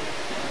you.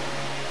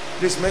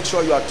 Please make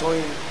sure you are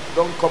Toyin.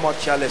 Don't come out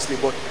carelessly,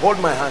 but hold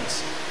my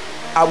hands.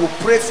 I will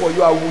pray for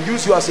you. I will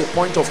use you as a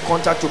point of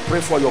contact to pray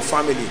for your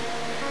family.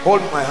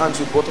 Hold my hands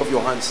with both of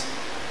your hands.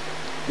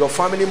 Your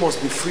family must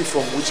be free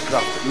from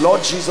witchcraft.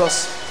 Lord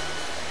Jesus,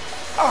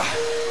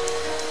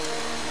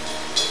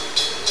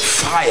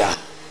 fire,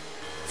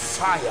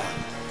 fire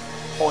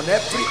on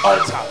every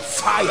altar,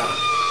 fire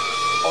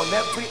on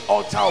every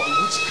altar of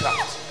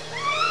witchcraft.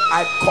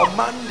 I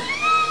command,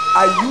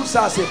 I use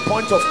as a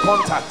point of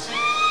contact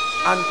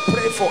and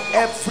pray for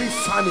every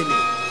family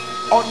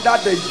under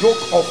the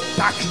yoke of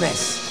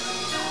darkness,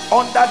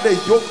 under the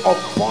yoke of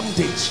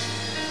bondage.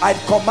 I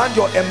command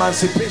your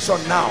emancipation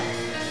now.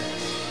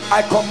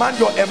 I command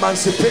your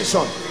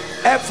emancipation.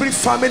 Every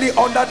family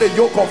under the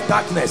yoke of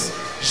darkness.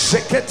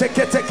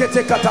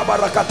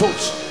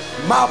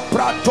 Ma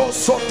prato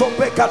soto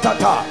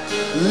bekatata.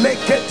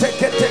 Lekete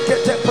kete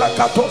kete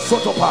prakato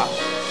sotopa.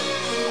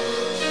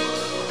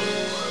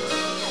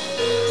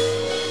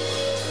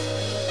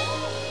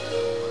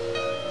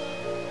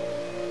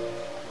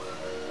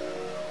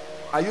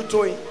 Are you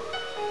Toyin?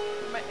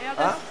 My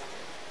eldest.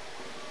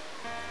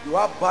 You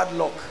have bad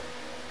luck.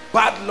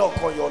 Bad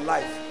luck on your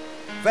life.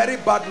 Very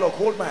bad luck.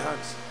 Hold my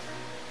hands.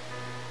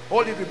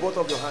 Hold it with both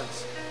of your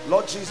hands.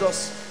 Lord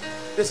Jesus,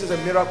 this is a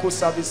miracle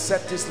service.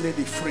 Set this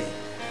lady free.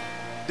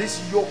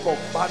 This yoke of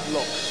bad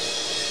luck,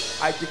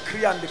 I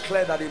decree and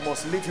declare that it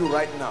must leave you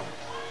right now.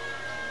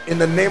 In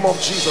the name of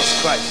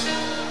Jesus Christ.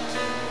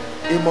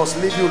 It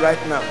must leave you right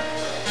now.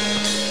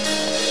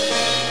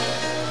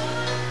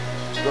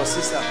 Your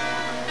sister,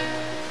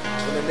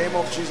 in the name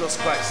of Jesus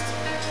Christ,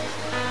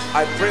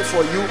 I pray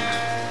for you.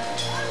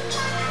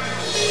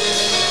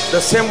 The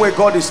same way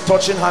God is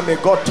touching her, may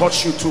God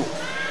touch you too.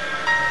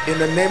 In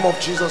the name of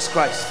Jesus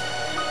Christ.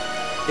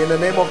 In the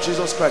name of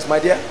Jesus Christ. My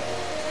dear,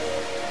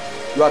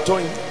 you are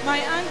Toyin? My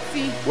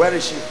auntie. Where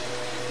is she?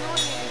 No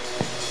yet.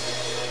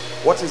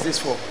 What is this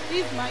for?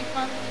 This is my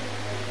family.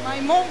 My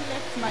mom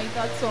left my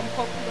dad some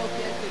couple of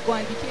years ago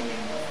and became a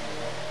Muslim.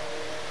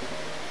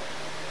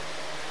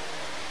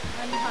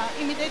 And her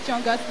immediate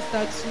younger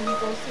sister too is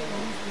also a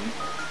Muslim.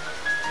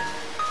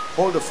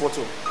 Hold the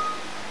photo.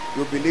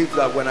 You believe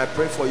that when I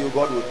pray for you,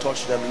 God will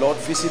touch them. Lord,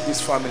 visit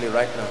this family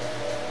right now.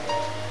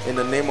 In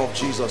the name of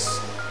Jesus,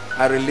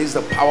 I release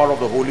the power of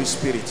the Holy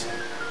Spirit.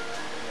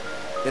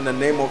 In the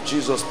name of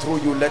Jesus,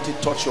 through you, let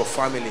it touch your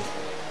family.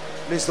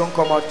 Please don't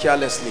come out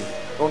carelessly.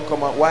 Don't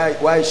come out.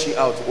 Why is she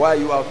out? Why are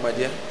you out, my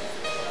dear?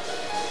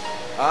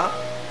 Huh?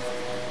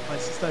 My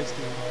sister is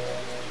doing.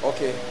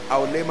 Okay, I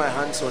will lay my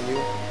hands on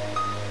you.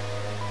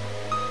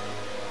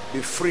 Be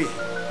free.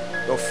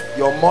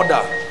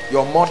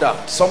 Your mother,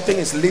 something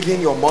is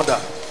leaving your mother.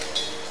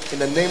 In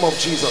the name of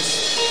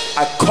Jesus,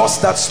 I curse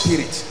that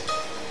spirit.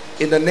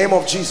 In the name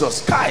of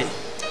Jesus. Kai,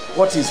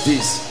 what is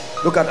this?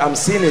 Look at, I'm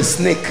seeing a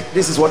snake.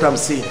 This is what I'm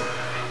seeing.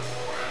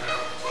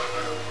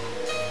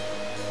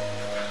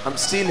 I'm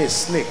seeing a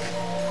snake.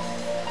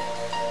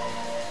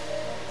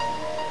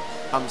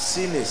 I'm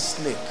seeing a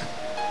snake.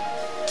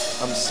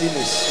 I'm seeing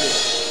a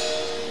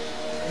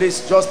snake.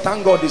 Please just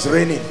thank God it's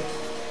raining.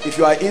 If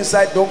you are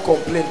inside, don't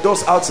complain.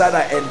 Those outside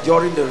are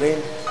enduring the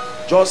rain.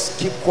 Just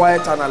keep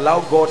quiet and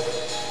allow God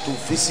to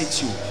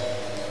visit you.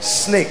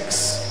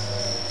 Snakes.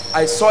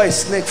 I saw a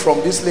snake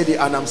from this lady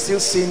and I'm still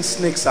seeing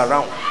snakes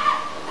around.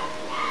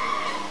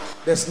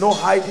 There's no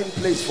hiding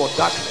place for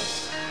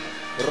darkness.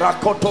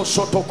 Rakoto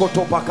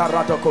shotokoto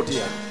bakarata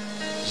kotia.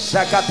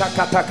 Shakata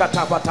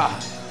katakata bata.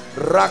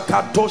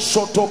 Rakato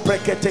shoto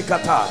prekete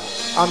kata.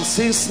 I'm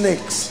seeing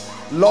snakes.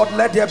 Lord,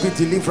 let there be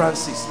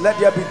deliverances. Let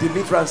there be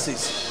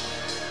deliverances.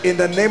 In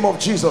the name of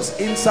Jesus,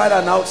 inside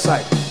and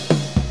outside.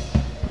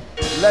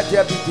 Let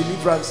there be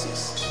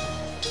deliverances.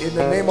 In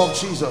the name of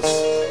Jesus.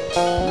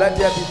 Let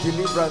there be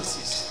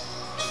deliverances.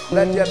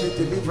 Let there be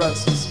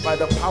deliverances by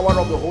the power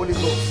of the Holy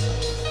Ghost.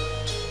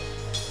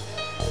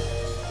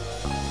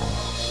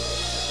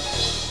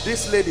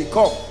 This lady,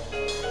 come.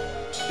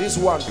 This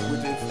one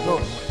with it.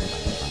 No.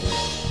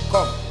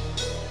 Come.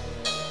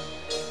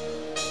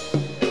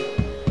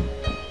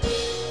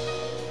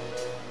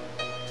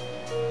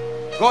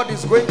 God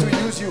is going to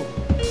use you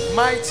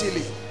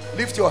mightily.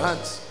 Lift your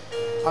hands.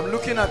 I'm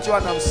looking at you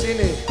and I'm seeing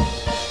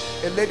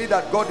a lady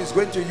that God is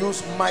going to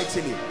use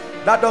mightily.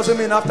 That doesn't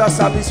mean after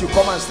service you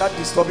come and start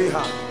disturbing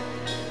her.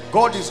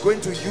 God is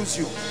going to use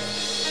you.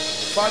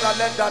 Father,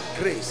 let that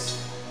grace,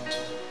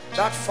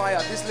 that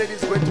fire, this lady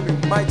is going to be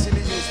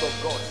mightily used of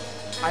God.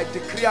 I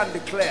decree and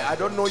declare, I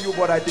don't know you,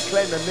 but I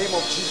declare in the name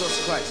of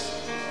Jesus Christ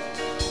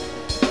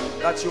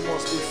that you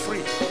must be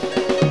free.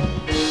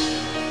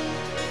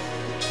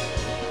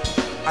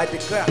 I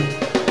declare,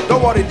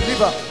 don't worry,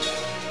 deliver.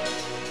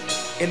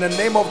 In the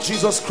name of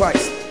Jesus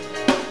Christ,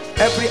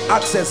 every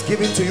access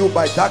given to you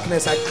by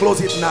darkness, I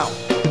close it now.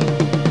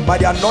 By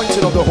the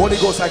anointing of the Holy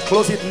Ghost, I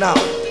close it now.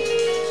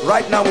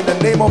 Right now, in the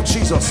name of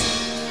Jesus,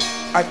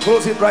 I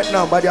close it right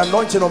now by the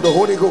anointing of the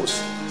Holy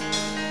Ghost.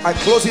 I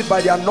close it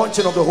by the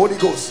anointing of the Holy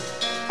Ghost.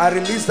 I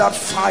release that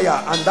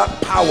fire and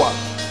that power.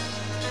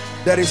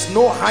 There is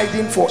no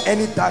hiding for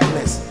any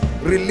darkness.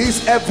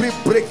 Release every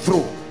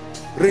breakthrough.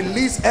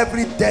 Release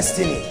every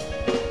destiny.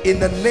 In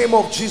the name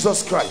of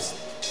Jesus Christ.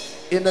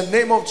 In the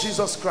name of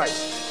Jesus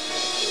Christ.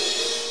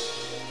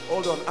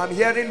 Hold on. I'm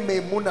hearing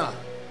Maimuna.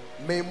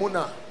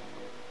 Maimuna.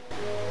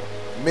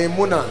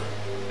 Maimuna.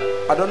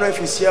 I don't know if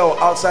it's here or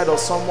outside or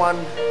someone.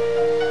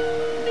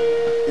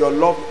 Your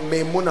love.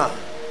 Maimuna.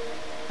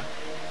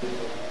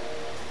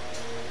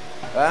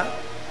 Huh?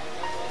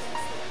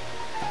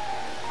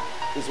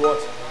 Is what?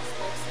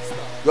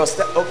 Your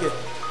step. Okay.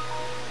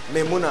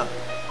 Maimuna.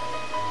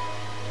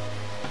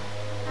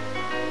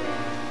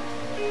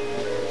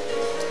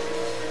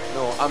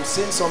 No, I'm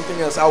seeing something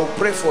else. I will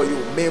pray for you.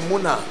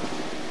 Maimuna.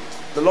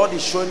 The Lord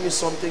is showing me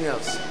something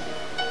else.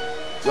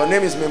 Your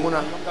name is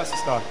Maimuna? My younger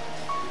sister.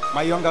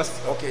 My younger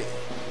sister. Okay.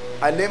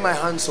 I lay my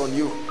hands on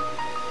you.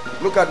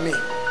 Look at me.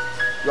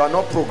 You are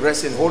not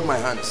progressing. Hold my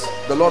hands.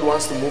 The Lord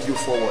wants to move you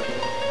forward.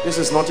 This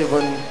is not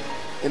even,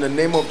 in the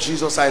name of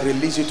Jesus, I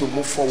release you to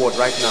move forward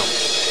right now.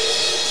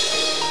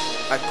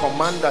 I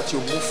command that you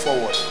move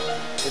forward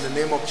in the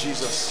name of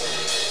Jesus.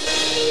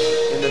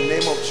 In the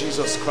name of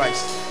Jesus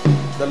Christ.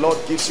 The Lord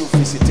gives you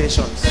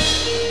visitations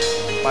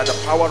by the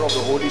power of the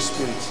Holy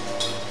Spirit.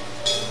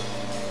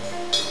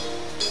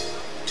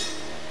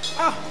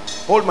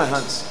 Hold my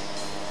hands.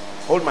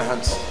 Hold my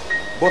hands.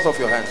 Both of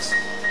your hands.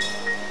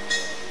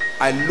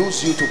 I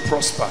lose you to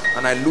prosper,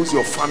 and I lose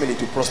your family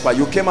to prosper.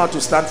 You came out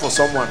to stand for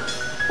someone,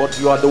 but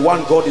you are the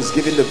one God is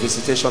giving the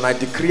visitation. I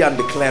decree and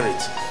declare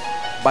it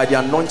by the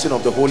anointing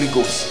of the Holy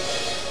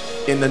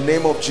Ghost. In the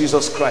name of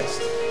Jesus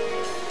Christ.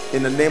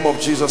 In the name of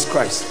Jesus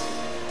Christ.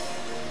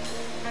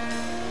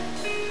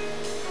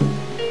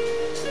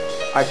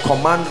 I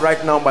command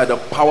right now by the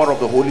power of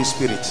the Holy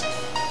Spirit.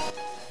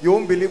 You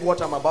won't believe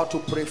what I'm about to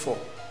pray for.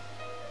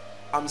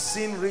 I'm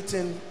seeing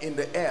written in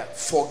the air,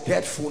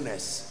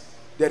 forgetfulness.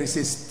 There is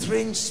a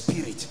strange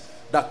spirit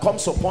that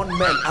comes upon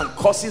men and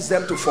causes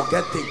them to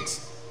forget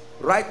things.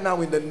 Right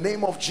now, in the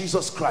name of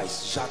Jesus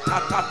Christ.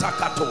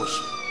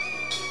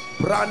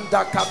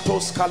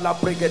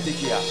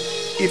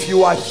 If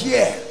you are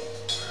here,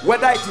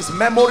 whether it is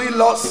memory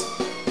loss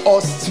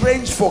or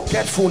strange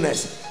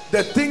forgetfulness,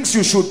 the things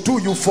you should do,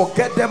 you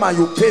forget them and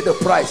you pay the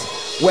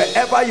price.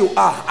 Wherever you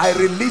are, I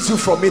release you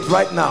from it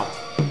right now.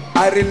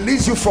 I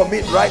release you from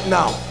it right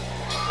now.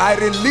 I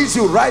release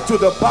you right to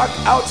the back,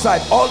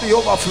 outside, all the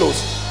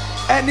overflows.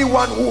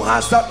 Anyone who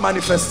has that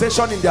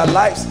manifestation in their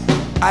lives,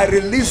 I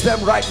release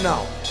them right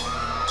now.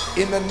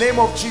 In the name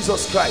of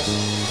Jesus Christ.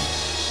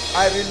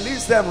 I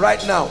release them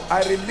right now.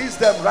 I release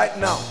them right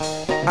now.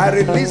 I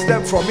release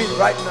them from it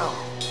right now.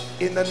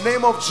 In the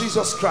name of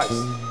Jesus Christ.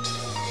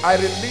 I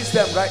release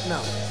them right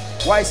now.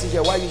 Why is he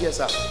here? Why are you here,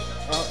 sir?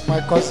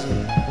 My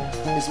cousin.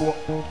 Is what?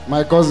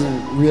 My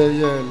cousin, we were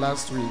here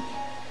last week,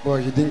 but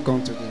he didn't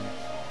come today.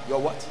 Your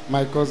what?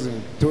 My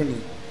cousin,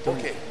 Tony.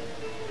 Okay.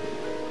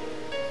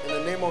 In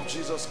the name of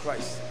Jesus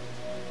Christ.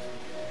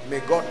 May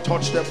God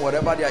touch them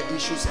whatever their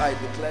issues are. I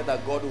declare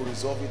that God will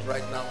resolve it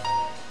right now.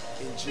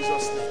 In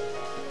Jesus' name.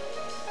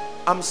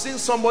 I'm seeing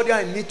somebody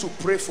I need to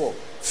pray for.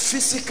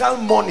 Physical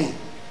money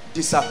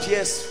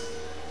disappears.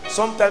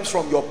 Sometimes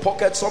from your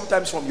pocket,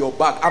 sometimes from your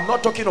bag. I'm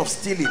not talking of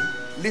stealing.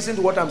 Listen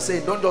to what I'm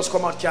saying. Don't just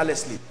come out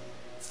carelessly.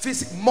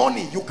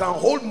 Money, you can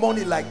hold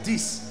money like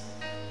this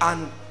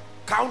and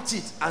count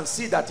it and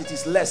see that it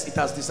is less. It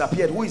has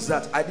disappeared. Who is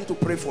that? I need to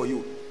pray for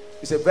you.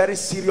 It's a very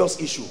serious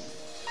issue.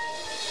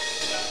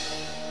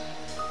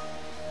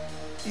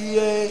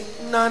 Yeah,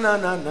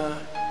 na.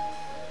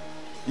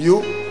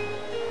 You?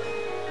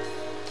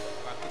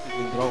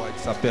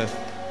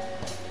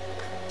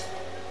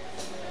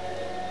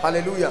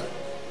 Hallelujah.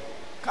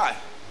 Kai,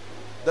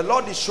 the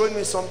Lord is showing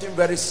me something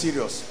very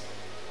serious.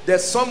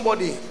 There's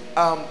somebody,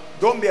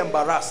 don't be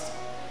embarrassed.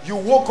 You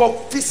woke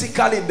up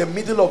physically in the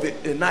middle of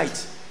the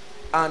night,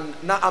 and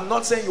now I'm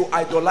not saying you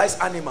idolize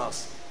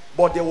animals,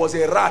 but there was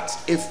a rat,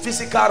 a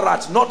physical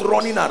rat, not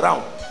running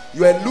around.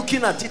 You were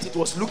looking at it, it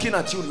was looking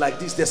at you like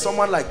this. There's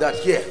someone like that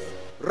here.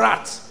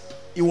 Rat.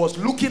 It was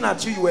looking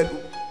at you. You were,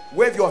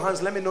 wave your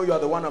hands, let me know you are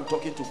the one I'm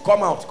talking to.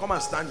 Come out, come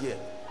and stand here.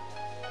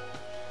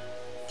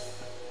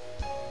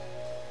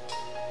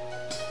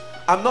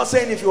 I'm not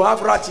saying if you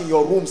have rats in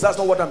your rooms, that's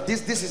not what I'm,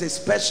 this is a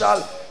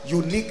special,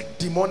 unique,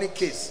 demonic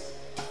case.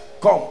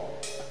 Come.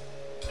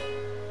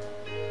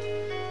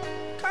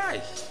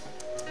 Kai.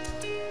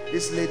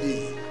 This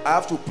lady, I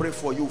have to pray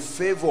for you.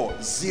 Favor,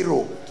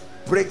 0.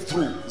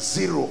 Breakthrough,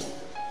 0.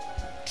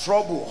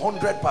 Trouble,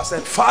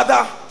 100%.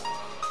 Father,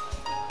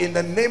 in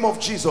the name of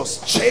Jesus,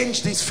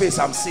 change this face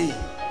I'm seeing.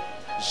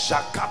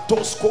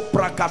 Jakatosko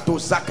prakato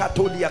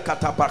zakatolia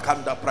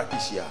katapakanda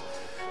prakisia.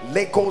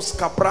 Lekos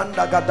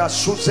kapranda gada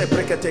suze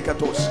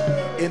breketekatos.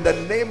 In the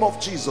name of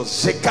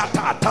Jesus,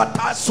 Zekata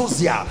tata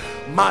suzia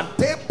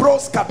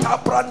mantebros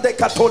kataprande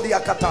katolia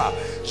kata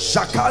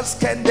jakans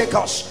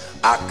kendekos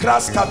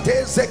akras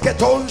kate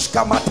zeketons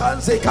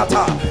kamatanze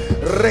kata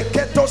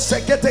reketo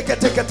sekete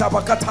kete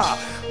bakata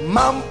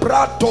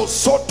mambrato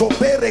soto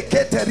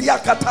berekete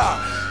riakata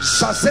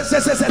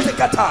shazezezezete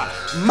kata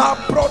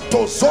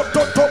mabroto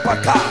soto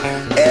topaka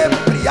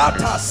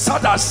embriata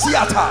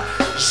sadasiata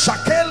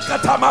shakel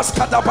kata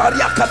maskada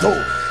bariakato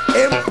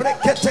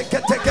embrekete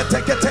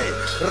kete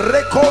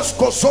rekos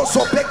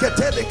kososo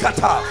bekete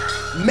lekata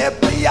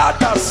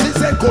mebriata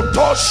size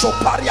kotosho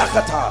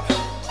pariakata.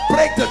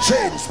 Break the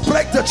chains,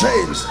 break the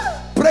chains,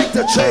 break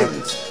the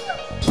chains,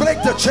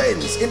 break the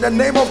chains in the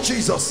name of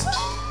Jesus.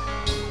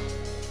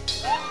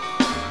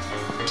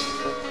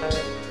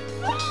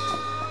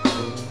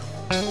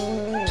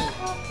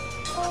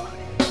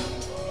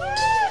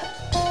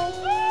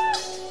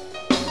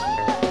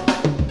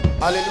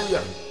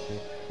 Hallelujah.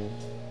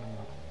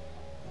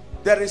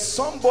 There is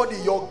somebody,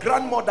 your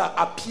grandmother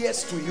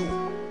appears to you.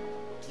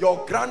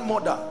 Your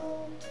grandmother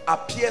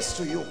appears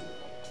to you.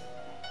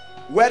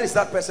 Where is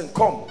that person?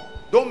 Come.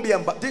 Don't be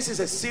embarrassed. This is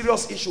a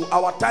serious issue.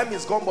 Our time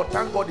is gone, but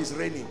thank God it's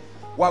raining.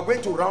 We are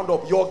going to round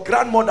up. Your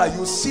grandmother,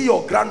 you see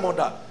your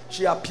grandmother.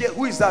 She appears.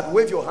 Who is that?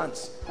 Wave your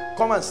hands.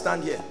 Come and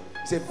stand here.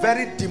 It's a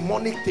very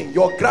demonic thing.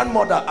 Your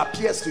grandmother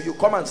appears to you.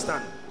 Come and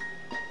stand.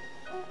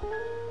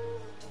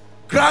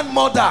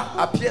 Grandmother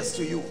appears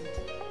to you.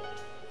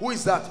 Who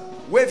is that?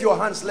 Wave your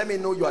hands. Let me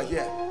know you are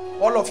here.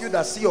 All of you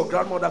that see your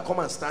grandmother, come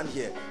and stand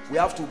here. We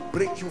have to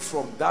break you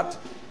from that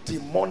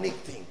demonic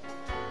thing.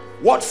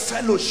 What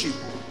fellowship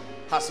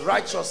has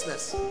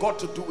righteousness got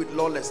to do with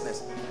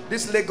lawlessness?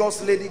 This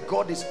Lagos lady,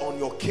 God is on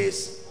your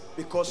case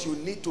because you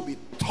need to be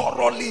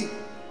thoroughly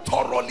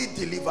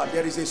delivered.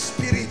 There is a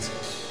spirit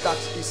that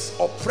is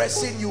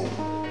oppressing you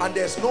and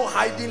there's no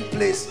hiding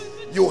place.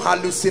 You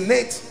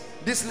hallucinate.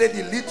 This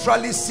lady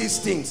literally sees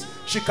things.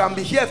 She can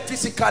be here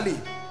physically.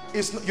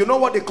 You know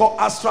what they call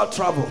astral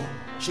travel.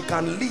 She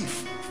can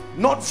leave,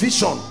 not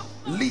vision,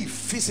 leave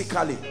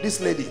physically. This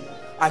lady,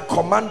 I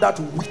command that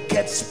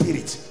wicked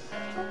spirit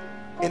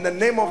in the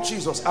name of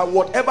Jesus. And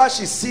whatever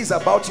she sees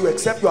about you,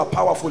 except you are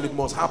powerful, it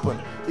must happen.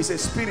 It's a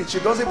spirit. She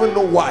doesn't even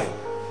know why.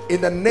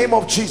 In the name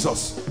of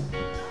Jesus,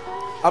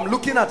 I'm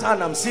looking at her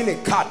and I'm seeing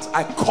a cat.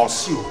 I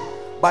curse you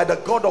by the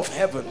God of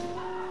heaven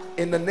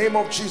in the name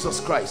of Jesus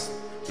Christ.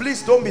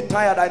 Please don't be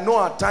tired. I know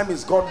our time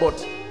is gone,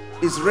 but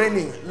it's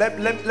raining.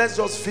 Let's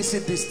just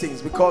visit these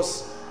things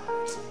because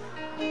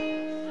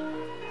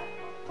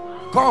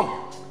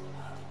come.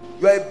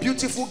 You are a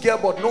beautiful girl,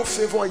 but no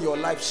favor in your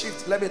life.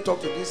 Shift. Let me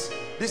talk to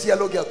this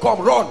yellow girl.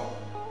 Come, run.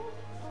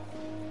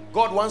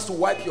 God wants to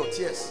wipe your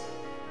tears.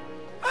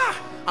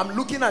 I'm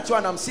looking at you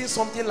and I'm seeing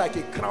something like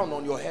a crown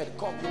on your head.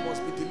 Come, you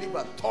must be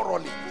delivered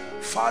thoroughly.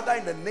 Father,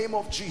 in the name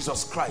of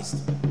Jesus Christ,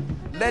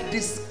 let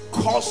this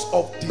cause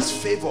of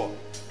disfavor.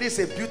 This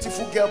is a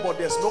beautiful girl, but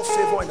there's no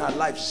favor in her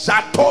life.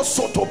 Shato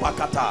soto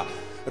bakata.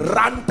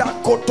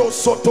 Randa koto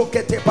soto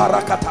kete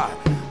barakata.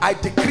 I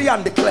decree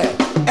and declare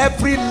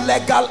every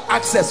legal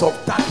access of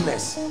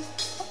darkness,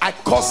 I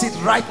curse it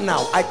right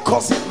now. I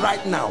curse it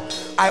right now.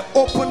 I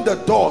open the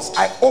doors.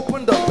 I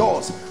open the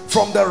doors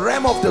from the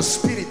realm of the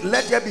spirit.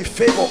 Let there be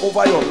favor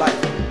over your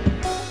life.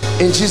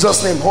 In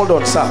Jesus' name. Hold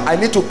on, sir. I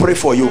need to pray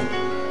for you.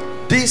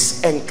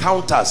 These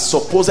encounters,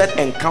 supposed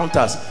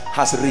encounters,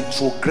 has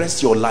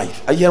retrogressed your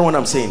life. Are you hearing what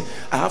I'm saying?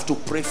 I have to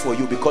pray for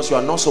you because you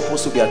are not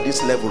supposed to be at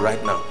this level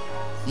right now.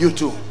 You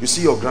too. You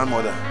see your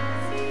grandmother.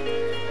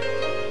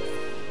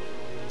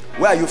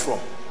 Where are you from?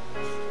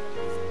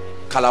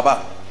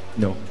 Calabar?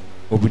 No.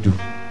 Obudu.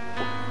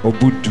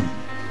 Obudu.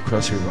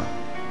 Cross River.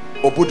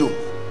 Obudu.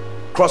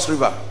 Cross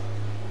River.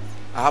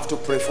 I have to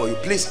pray for you.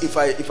 Please, if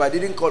I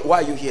didn't call,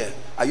 why are you here?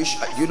 Are you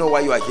you know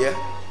why you are here?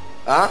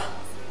 Huh?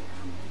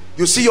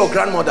 You see your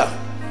grandmother.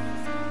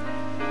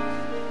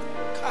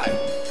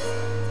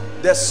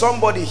 There's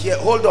somebody here.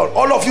 Hold on.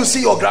 All of you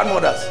see your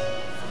grandmothers.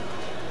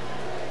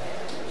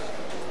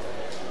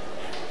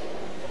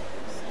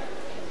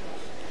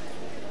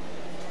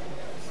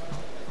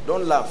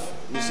 Don't laugh.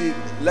 You see,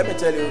 let me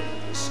tell you,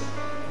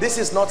 this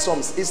is not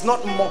it's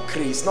not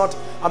mockery. It's not,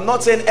 I'm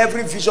not saying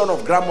every vision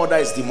of grandmother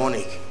is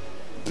demonic.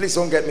 Please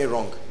don't get me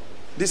wrong.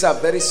 These are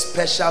very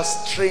special,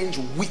 strange,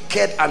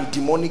 wicked and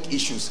demonic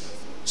issues.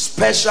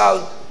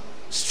 Special,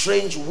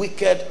 strange,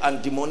 wicked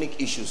and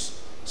demonic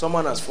issues.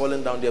 Someone has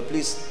fallen down there.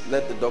 Please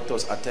let the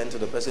doctors attend to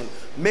the person.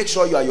 Make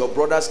sure you are your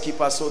brother's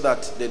keeper so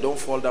that they don't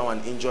fall down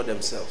and injure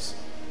themselves.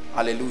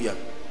 Hallelujah.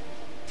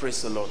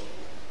 Praise the Lord.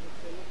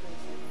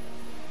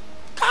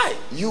 Kai,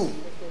 you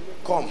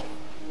come.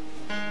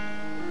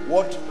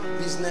 What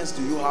business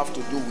do you have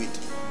to do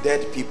with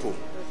dead people?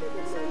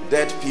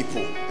 Dead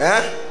people.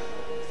 Eh?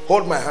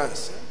 Hold my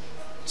hands.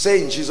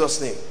 Say in Jesus'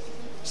 name.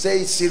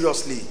 Say it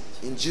seriously.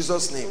 In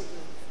Jesus' name.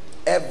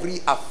 Every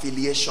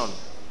affiliation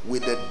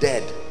with the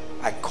dead,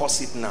 I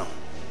curse it now.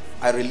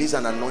 I release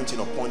an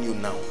anointing upon you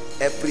now.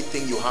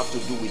 Everything you have to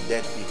do with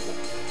dead people.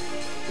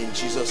 In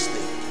Jesus'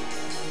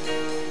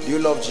 name. Do you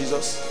love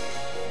Jesus?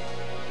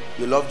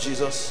 You love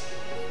Jesus?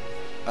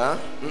 Huh?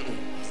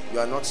 You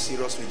are not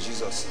serious with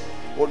Jesus.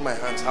 Hold my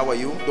hands. How are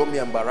you? Don't be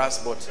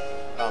embarrassed, but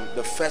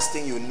the first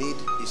thing you need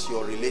is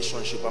your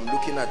relationship. I'm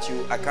looking at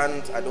you. I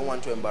don't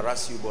want to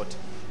embarrass you, but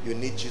you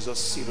need Jesus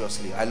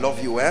seriously. I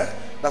love you.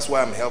 That's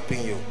why I'm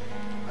helping you.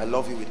 I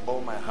love you with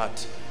all my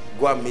heart.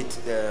 Go and meet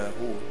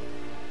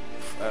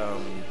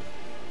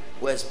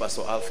where's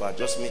Pastor Alpha?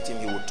 Just meet him.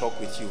 He will talk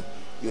with you.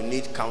 You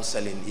need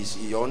counseling.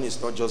 Your own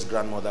is not just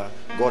grandmother.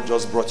 God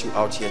just brought you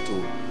out here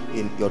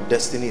your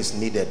destiny is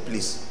needed.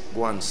 Please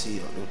go and see.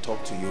 He'll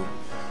talk to you.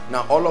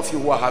 Now, all of you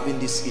who are having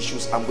these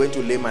issues, I'm going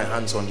to lay my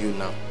hands on you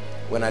now.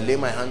 When I lay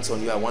my hands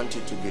on you, I want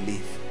you to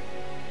believe.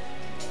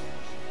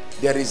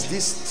 There is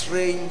this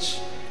strange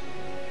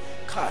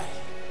Kai.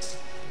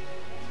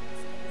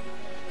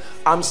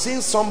 I'm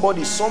seeing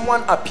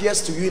someone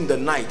appears to you in the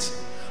night,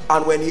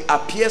 and when he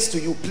appears to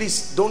you,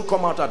 please don't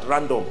come out at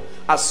random.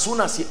 As soon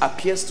as he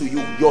appears to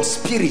you, your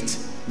spirit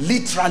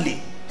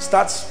literally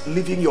starts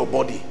leaving your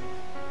body.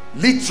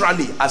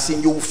 Literally, as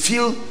in you will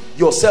feel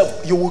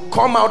yourself. You will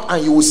come out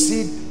and you will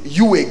see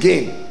you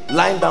again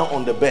lying down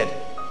on the bed.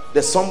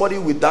 There's somebody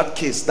with that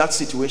case, that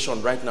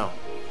situation right now.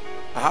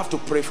 I have to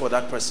pray for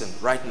that person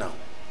right now.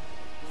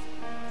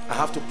 I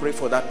have to pray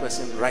for that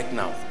person right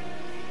now.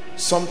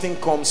 Something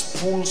comes,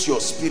 pulls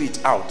your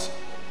spirit out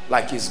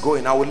like it's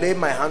going. I will lay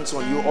my hands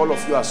on you. All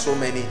of you are so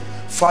many.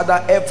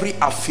 Father, every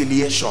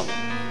affiliation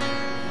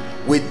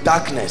with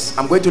darkness,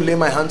 I'm going to lay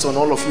my hands on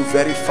all of you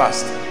very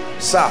fast.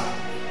 Sir,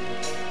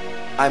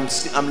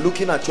 I'm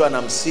looking at you and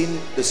I'm seeing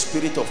the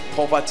spirit of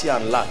poverty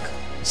and lack.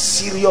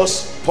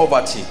 Serious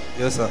poverty.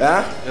 Yes, sir.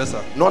 Yes,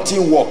 sir.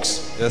 Nothing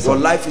works. Yes, your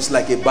sir. life is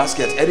like a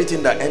basket.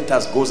 Anything that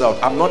enters goes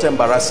out. I'm not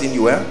embarrassing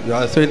you. You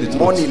are saying the truth.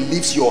 Money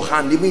leaves your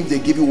hand. Even if they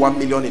give you 1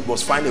 million, it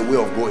must find a way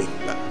of going.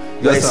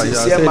 You're a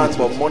sincere man,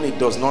 but money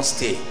does not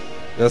stay.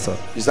 Yes, sir.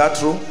 Is that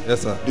true?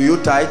 Yes, sir. Do you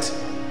tithe?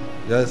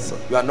 Yes, sir.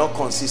 You are not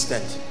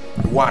consistent.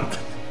 1,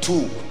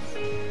 2.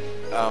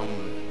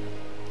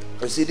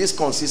 You see, this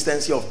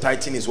consistency of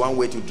tithing is one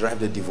way to drive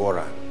the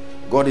devourer.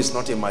 God is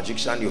not a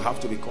magician. You have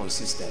to be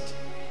consistent.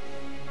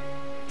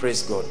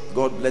 Praise God.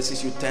 God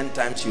blesses you 10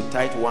 times. You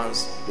tithe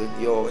once.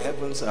 Your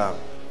heavens are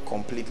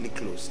completely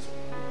closed.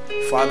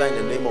 Father, in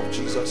the name of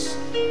Jesus,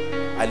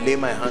 I lay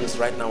my hands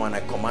right now and I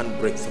command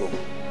breakthrough.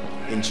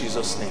 In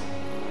Jesus' name.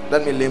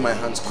 Let me lay my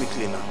hands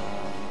quickly now.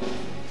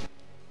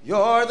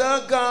 You're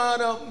the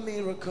God of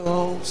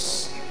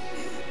miracles.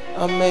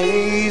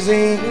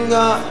 Amazing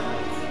God.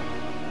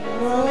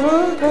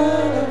 You're the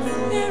God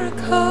of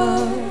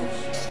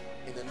miracles.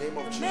 In the name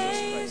of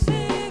Jesus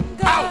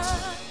Christ. Out.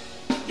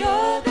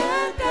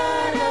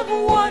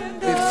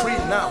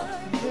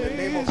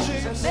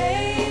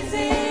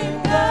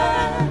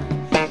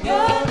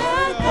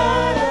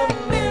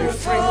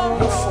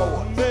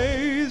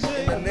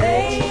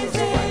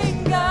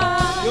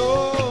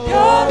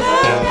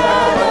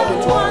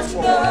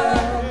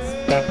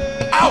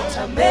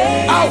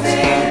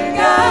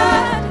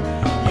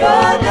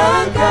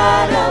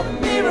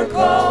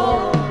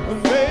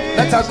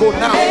 that go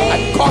now.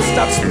 I curse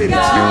that spirit. You're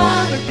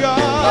the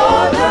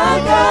God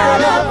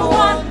of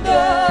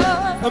wonder.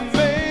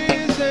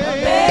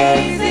 Amazing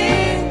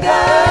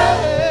God.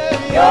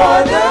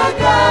 You're the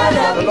God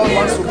of The Lord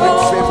wants to bring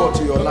favor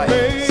to your life.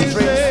 Strange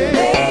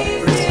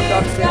favor. Receive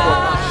that favor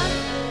now.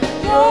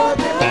 You're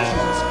the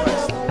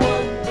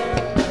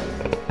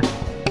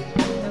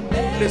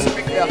Please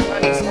speak their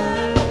hands.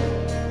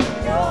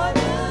 You're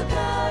the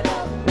God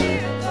of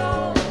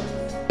miracles.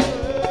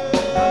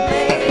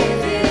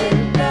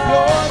 Amazing God.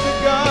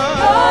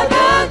 You're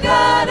the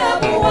God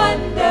of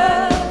wonder.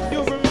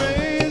 You're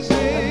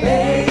amazing.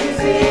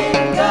 Amazing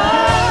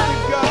God.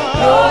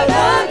 You're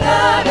the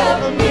God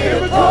of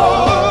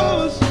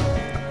miracles.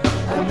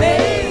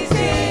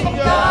 Amazing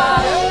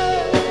God.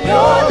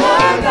 You're the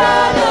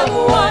God of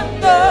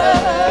wonder.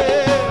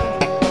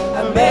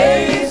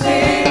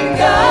 Amazing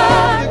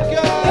God.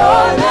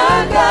 You're the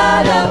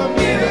God of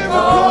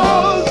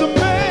miracles.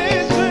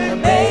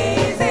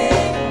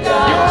 Amazing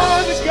God.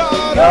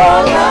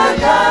 You're the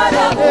God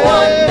of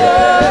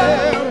wonder.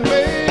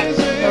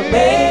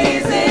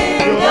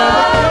 Amazing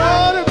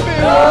God.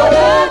 You're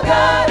the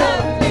God of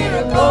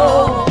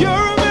miracles.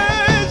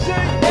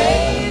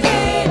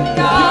 Amazing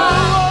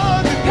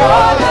God.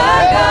 You're the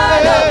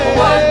God of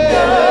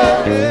wonder.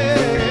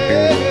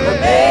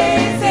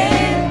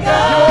 Amazing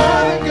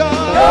God.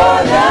 You're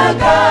the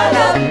God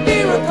of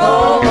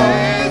miracles.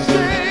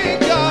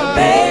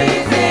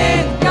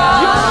 Amazing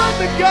God.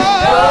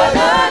 You're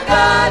the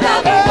God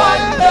of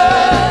wonder.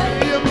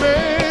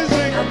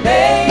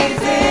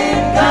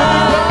 Amazing God.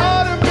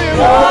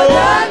 You're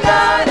the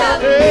God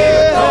of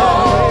miracles.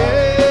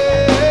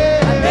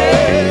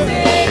 Amazing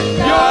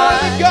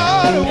God.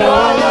 You're the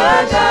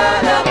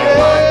God of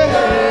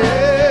wonder.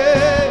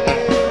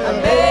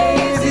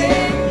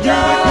 Amazing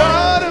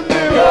God. You're the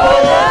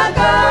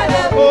God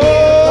of miracles.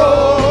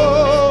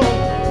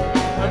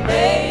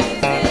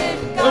 Amazing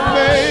God.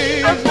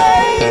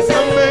 Amazing.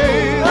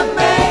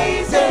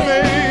 Amazing.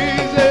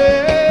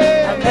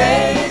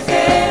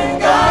 Amazing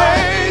God.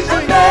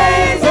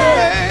 Amazing. Amazing.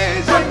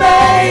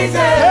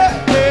 Amazing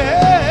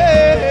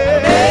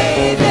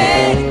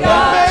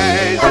God.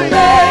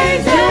 Amazing.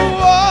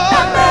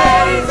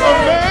 Amazing.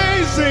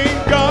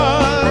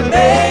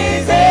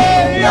 Amazing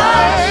God.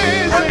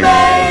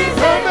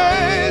 Amazing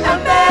God.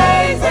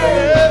 Amazing.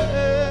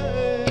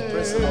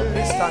 Praise the Lord.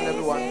 Please stand,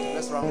 everyone.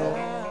 Let's round up.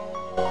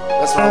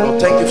 Let's round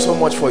up. Thank you so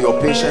much for your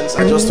patience.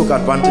 I just took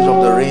advantage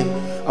of the rain.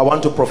 I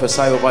want to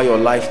prophesy over your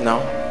life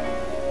now.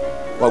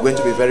 We're going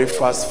to be very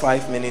fast.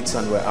 5 minutes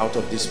and we're out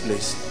of this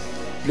place.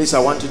 Please, I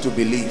want you to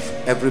believe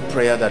every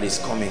prayer that is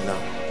coming now.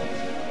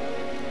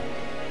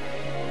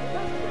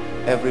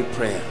 Every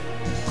prayer.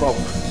 Come.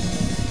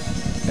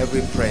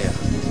 Every prayer.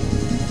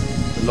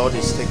 The Lord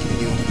is taking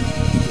you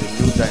to a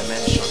new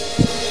dimension.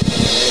 In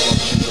the name of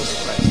Jesus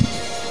Christ.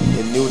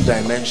 A new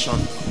dimension.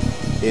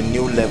 A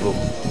new level.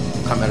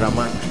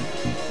 Cameraman,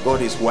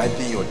 God is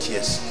wiping your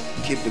tears.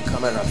 Keep the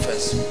camera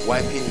first.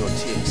 Wiping your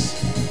tears.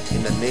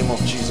 In the name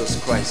of Jesus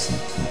Christ.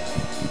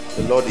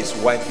 The Lord is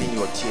wiping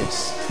your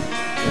tears.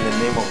 In the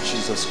name of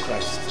Jesus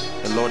Christ.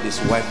 The Lord is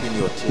wiping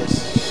your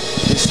tears.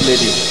 This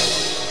lady,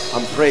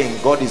 I'm praying,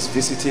 God is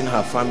visiting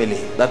her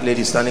family. That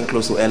lady standing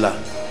close to Ella.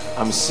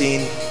 I'm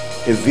seeing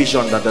a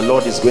vision that the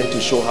Lord is going to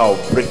show her a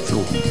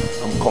breakthrough.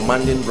 I'm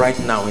commanding right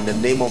now in the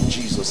name of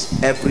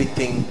Jesus,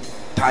 everything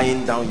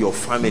tying down your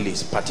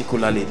families,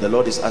 particularly, the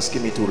Lord is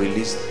asking me to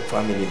release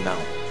family now.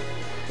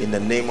 In the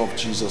name of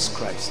Jesus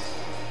Christ.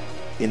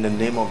 In the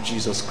name of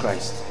Jesus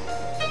Christ.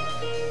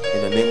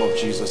 In the name of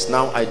Jesus.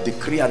 Now I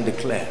decree and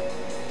declare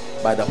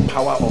by the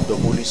power of the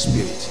Holy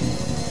Spirit,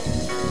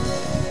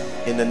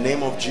 in the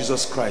name of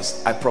Jesus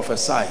Christ, I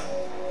prophesy.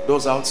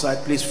 Those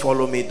outside, please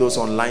follow me. Those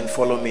online,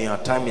 follow me. Our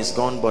time is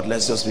gone, but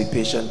let's just be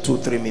patient.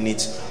 2-3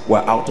 minutes, we're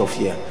out of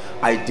here.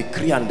 I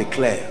decree and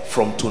declare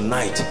from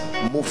tonight,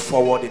 move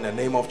forward in the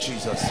name of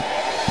Jesus.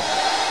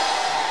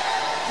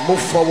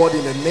 Move forward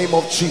in the name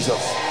of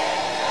Jesus.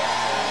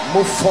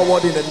 Move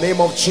forward in the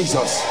name of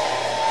Jesus.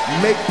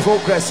 Make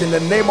progress in the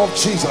name of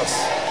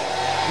Jesus.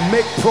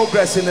 Make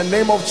progress in the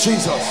name of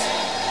Jesus.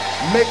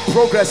 Make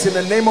progress in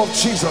the name of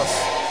Jesus.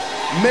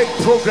 Make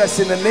progress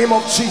in the name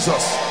of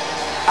Jesus.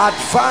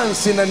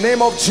 Advance in the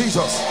name of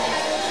Jesus.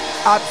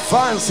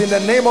 Advance in the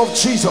name of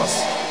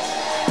Jesus.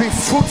 Be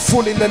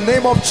fruitful in the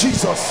name of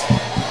Jesus.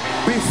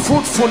 Be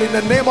fruitful in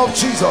the name of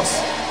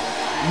Jesus.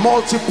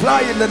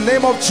 Multiply in the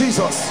name of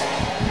Jesus.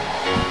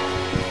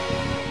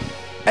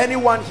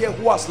 Anyone here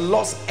who has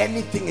lost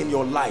anything in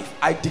your life,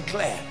 I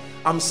declare,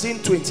 I'm seeing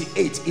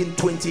 28 in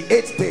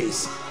 28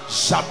 days.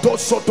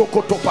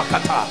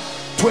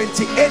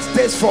 28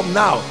 days from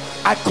now,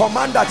 I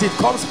command that it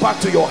comes back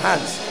to your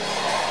hands.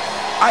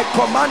 I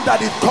command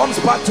that it comes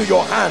back to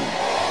your hand.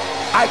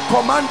 I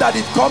command that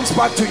it comes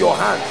back to your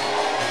hand.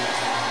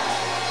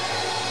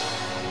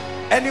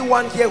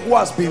 Anyone here who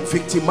has been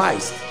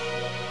victimized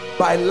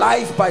by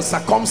life, by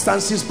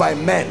circumstances, by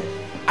men,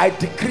 I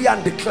decree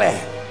and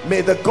declare, may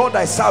the God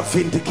I serve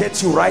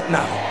vindicate you right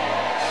now.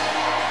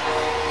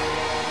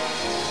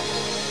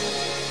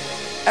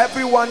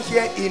 Everyone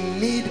here in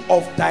need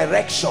of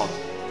direction,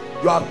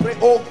 you are praying,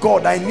 oh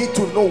God, I need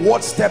to know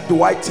what step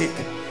do I take.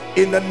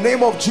 In the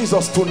name of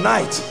Jesus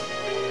tonight,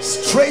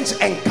 strange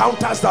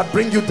encounters that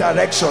bring you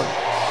direction.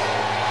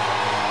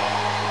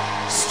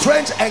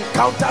 Strange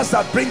encounters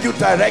that bring you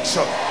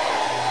direction.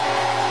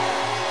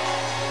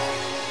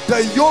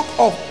 The yoke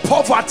of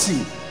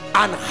poverty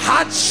and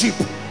hardship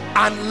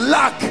and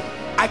lack,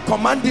 I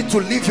command it to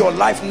leave your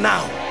life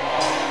now.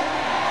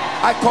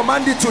 I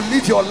command it to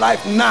leave your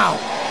life now.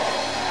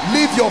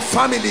 Leave your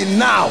family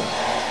now.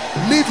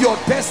 Leave your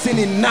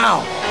destiny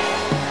now.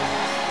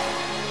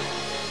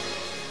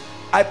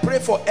 I pray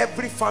for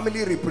every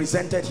family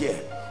represented here.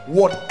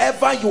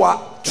 Whatever you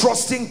are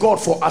trusting God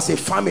for as a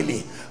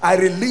family, I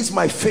release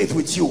my faith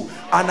with you,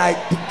 and I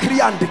decree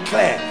and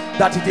declare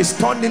that it is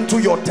turned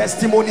into your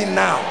testimony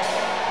now.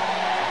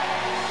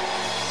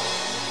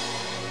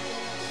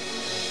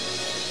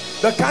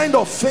 The kind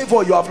of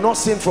favor you have not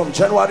seen from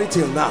January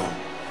till now,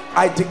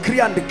 I decree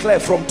and declare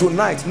from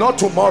tonight, not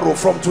tomorrow,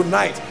 from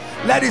tonight,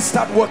 let it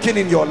start working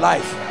in your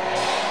life.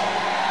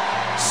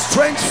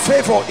 Strange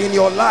favor in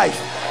your life.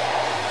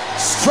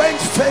 Strange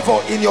favor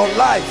in your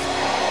life.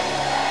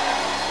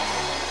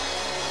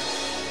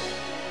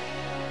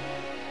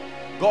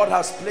 God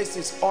has placed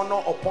his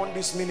honor upon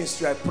this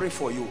ministry. I pray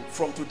for you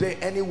from today,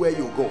 anywhere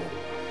you go,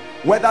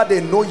 whether they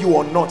know you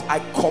or not, I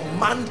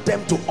command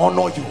them to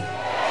honor you.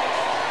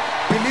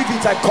 Believe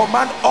it, I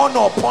command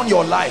honor upon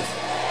your life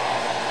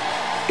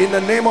in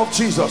the name of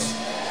Jesus.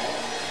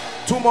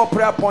 2 more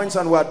prayer points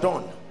and we're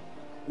done.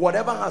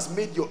 Whatever has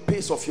made your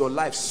pace of your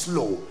life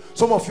slow,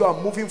 some of you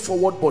are moving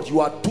forward but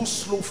you are too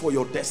slow for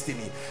your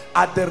destiny.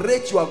 At the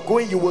rate you are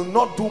going, you will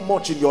not do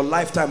much in your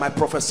lifetime. I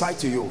prophesy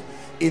to you,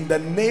 in the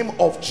name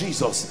of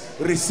Jesus,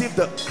 receive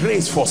the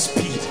grace for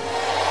speed.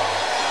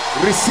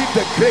 Receive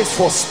the grace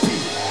for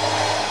speed.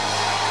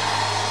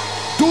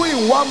 Do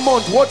in 1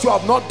 month what you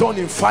have not done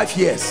in 5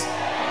 years,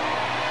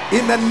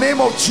 in the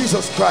name of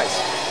Jesus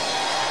Christ.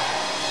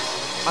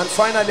 And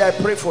finally, I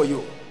pray for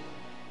you,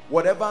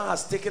 whatever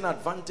has taken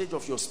advantage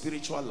of your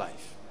spiritual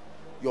life,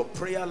 your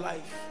prayer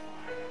life,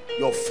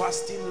 your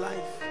fasting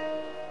life,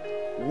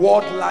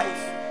 word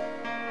life,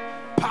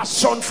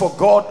 passion for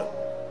God,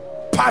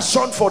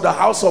 passion for the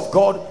house of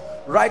God,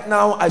 right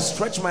now I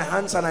stretch my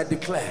hands and I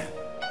declare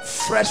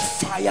fresh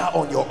fire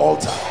on your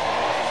altar.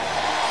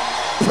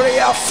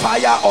 Prayer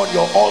fire on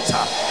your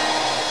altar.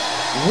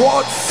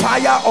 Word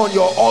fire on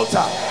your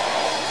altar.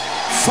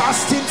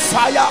 Fasting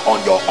fire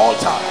on your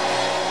altar.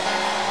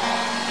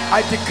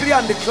 I decree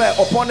and declare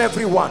upon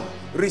everyone,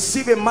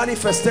 receive a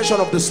manifestation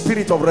of the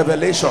spirit of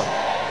revelation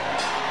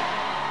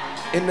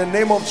in the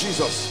name of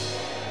Jesus.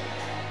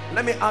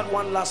 Let me add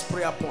one last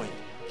prayer point.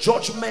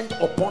 Judgment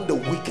upon the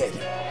wicked,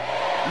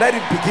 let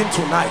it begin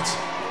tonight.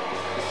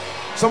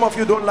 Some of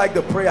you don't like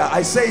the prayer.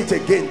 I say it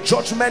again.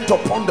 Judgment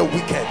upon the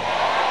wicked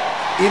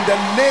in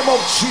the name of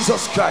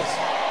Jesus Christ.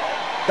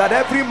 That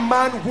every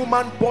man,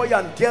 woman, boy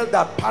and girl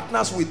that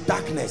partners with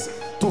darkness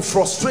to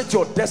frustrate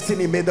your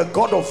destiny, may the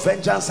God of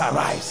vengeance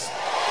arise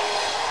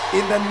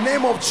in the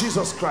name of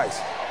Jesus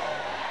Christ.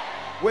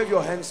 Wave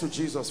your hands to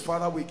Jesus.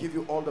 Father, we give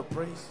you all the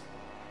praise.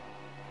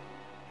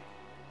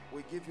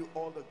 We give you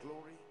all the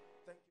glory.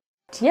 Thank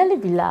you. Dearly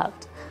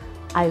beloved,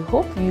 I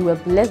hope you were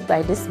blessed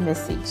by this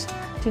message.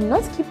 Do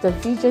not keep the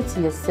video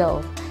to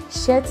yourself.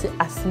 Share to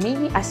as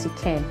many as you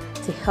can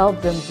to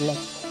help them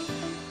bless.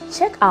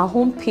 Check our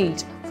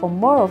homepage for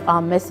more of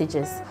our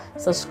messages.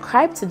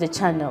 Subscribe to the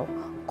channel,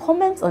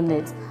 comment on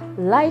it,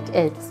 like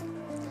it.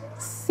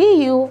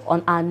 See you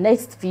on our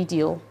next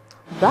video.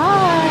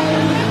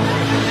 Bye.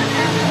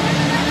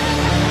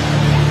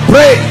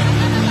 Pray,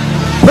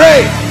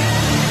 pray,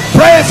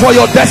 pray for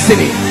your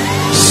destiny.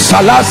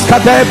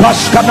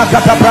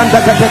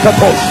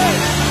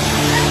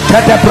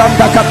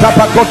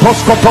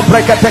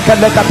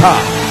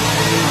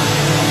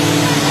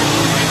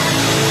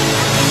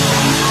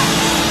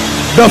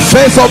 The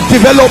phase of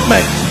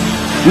development.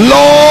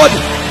 Lord,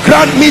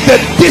 grant me the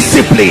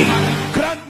discipline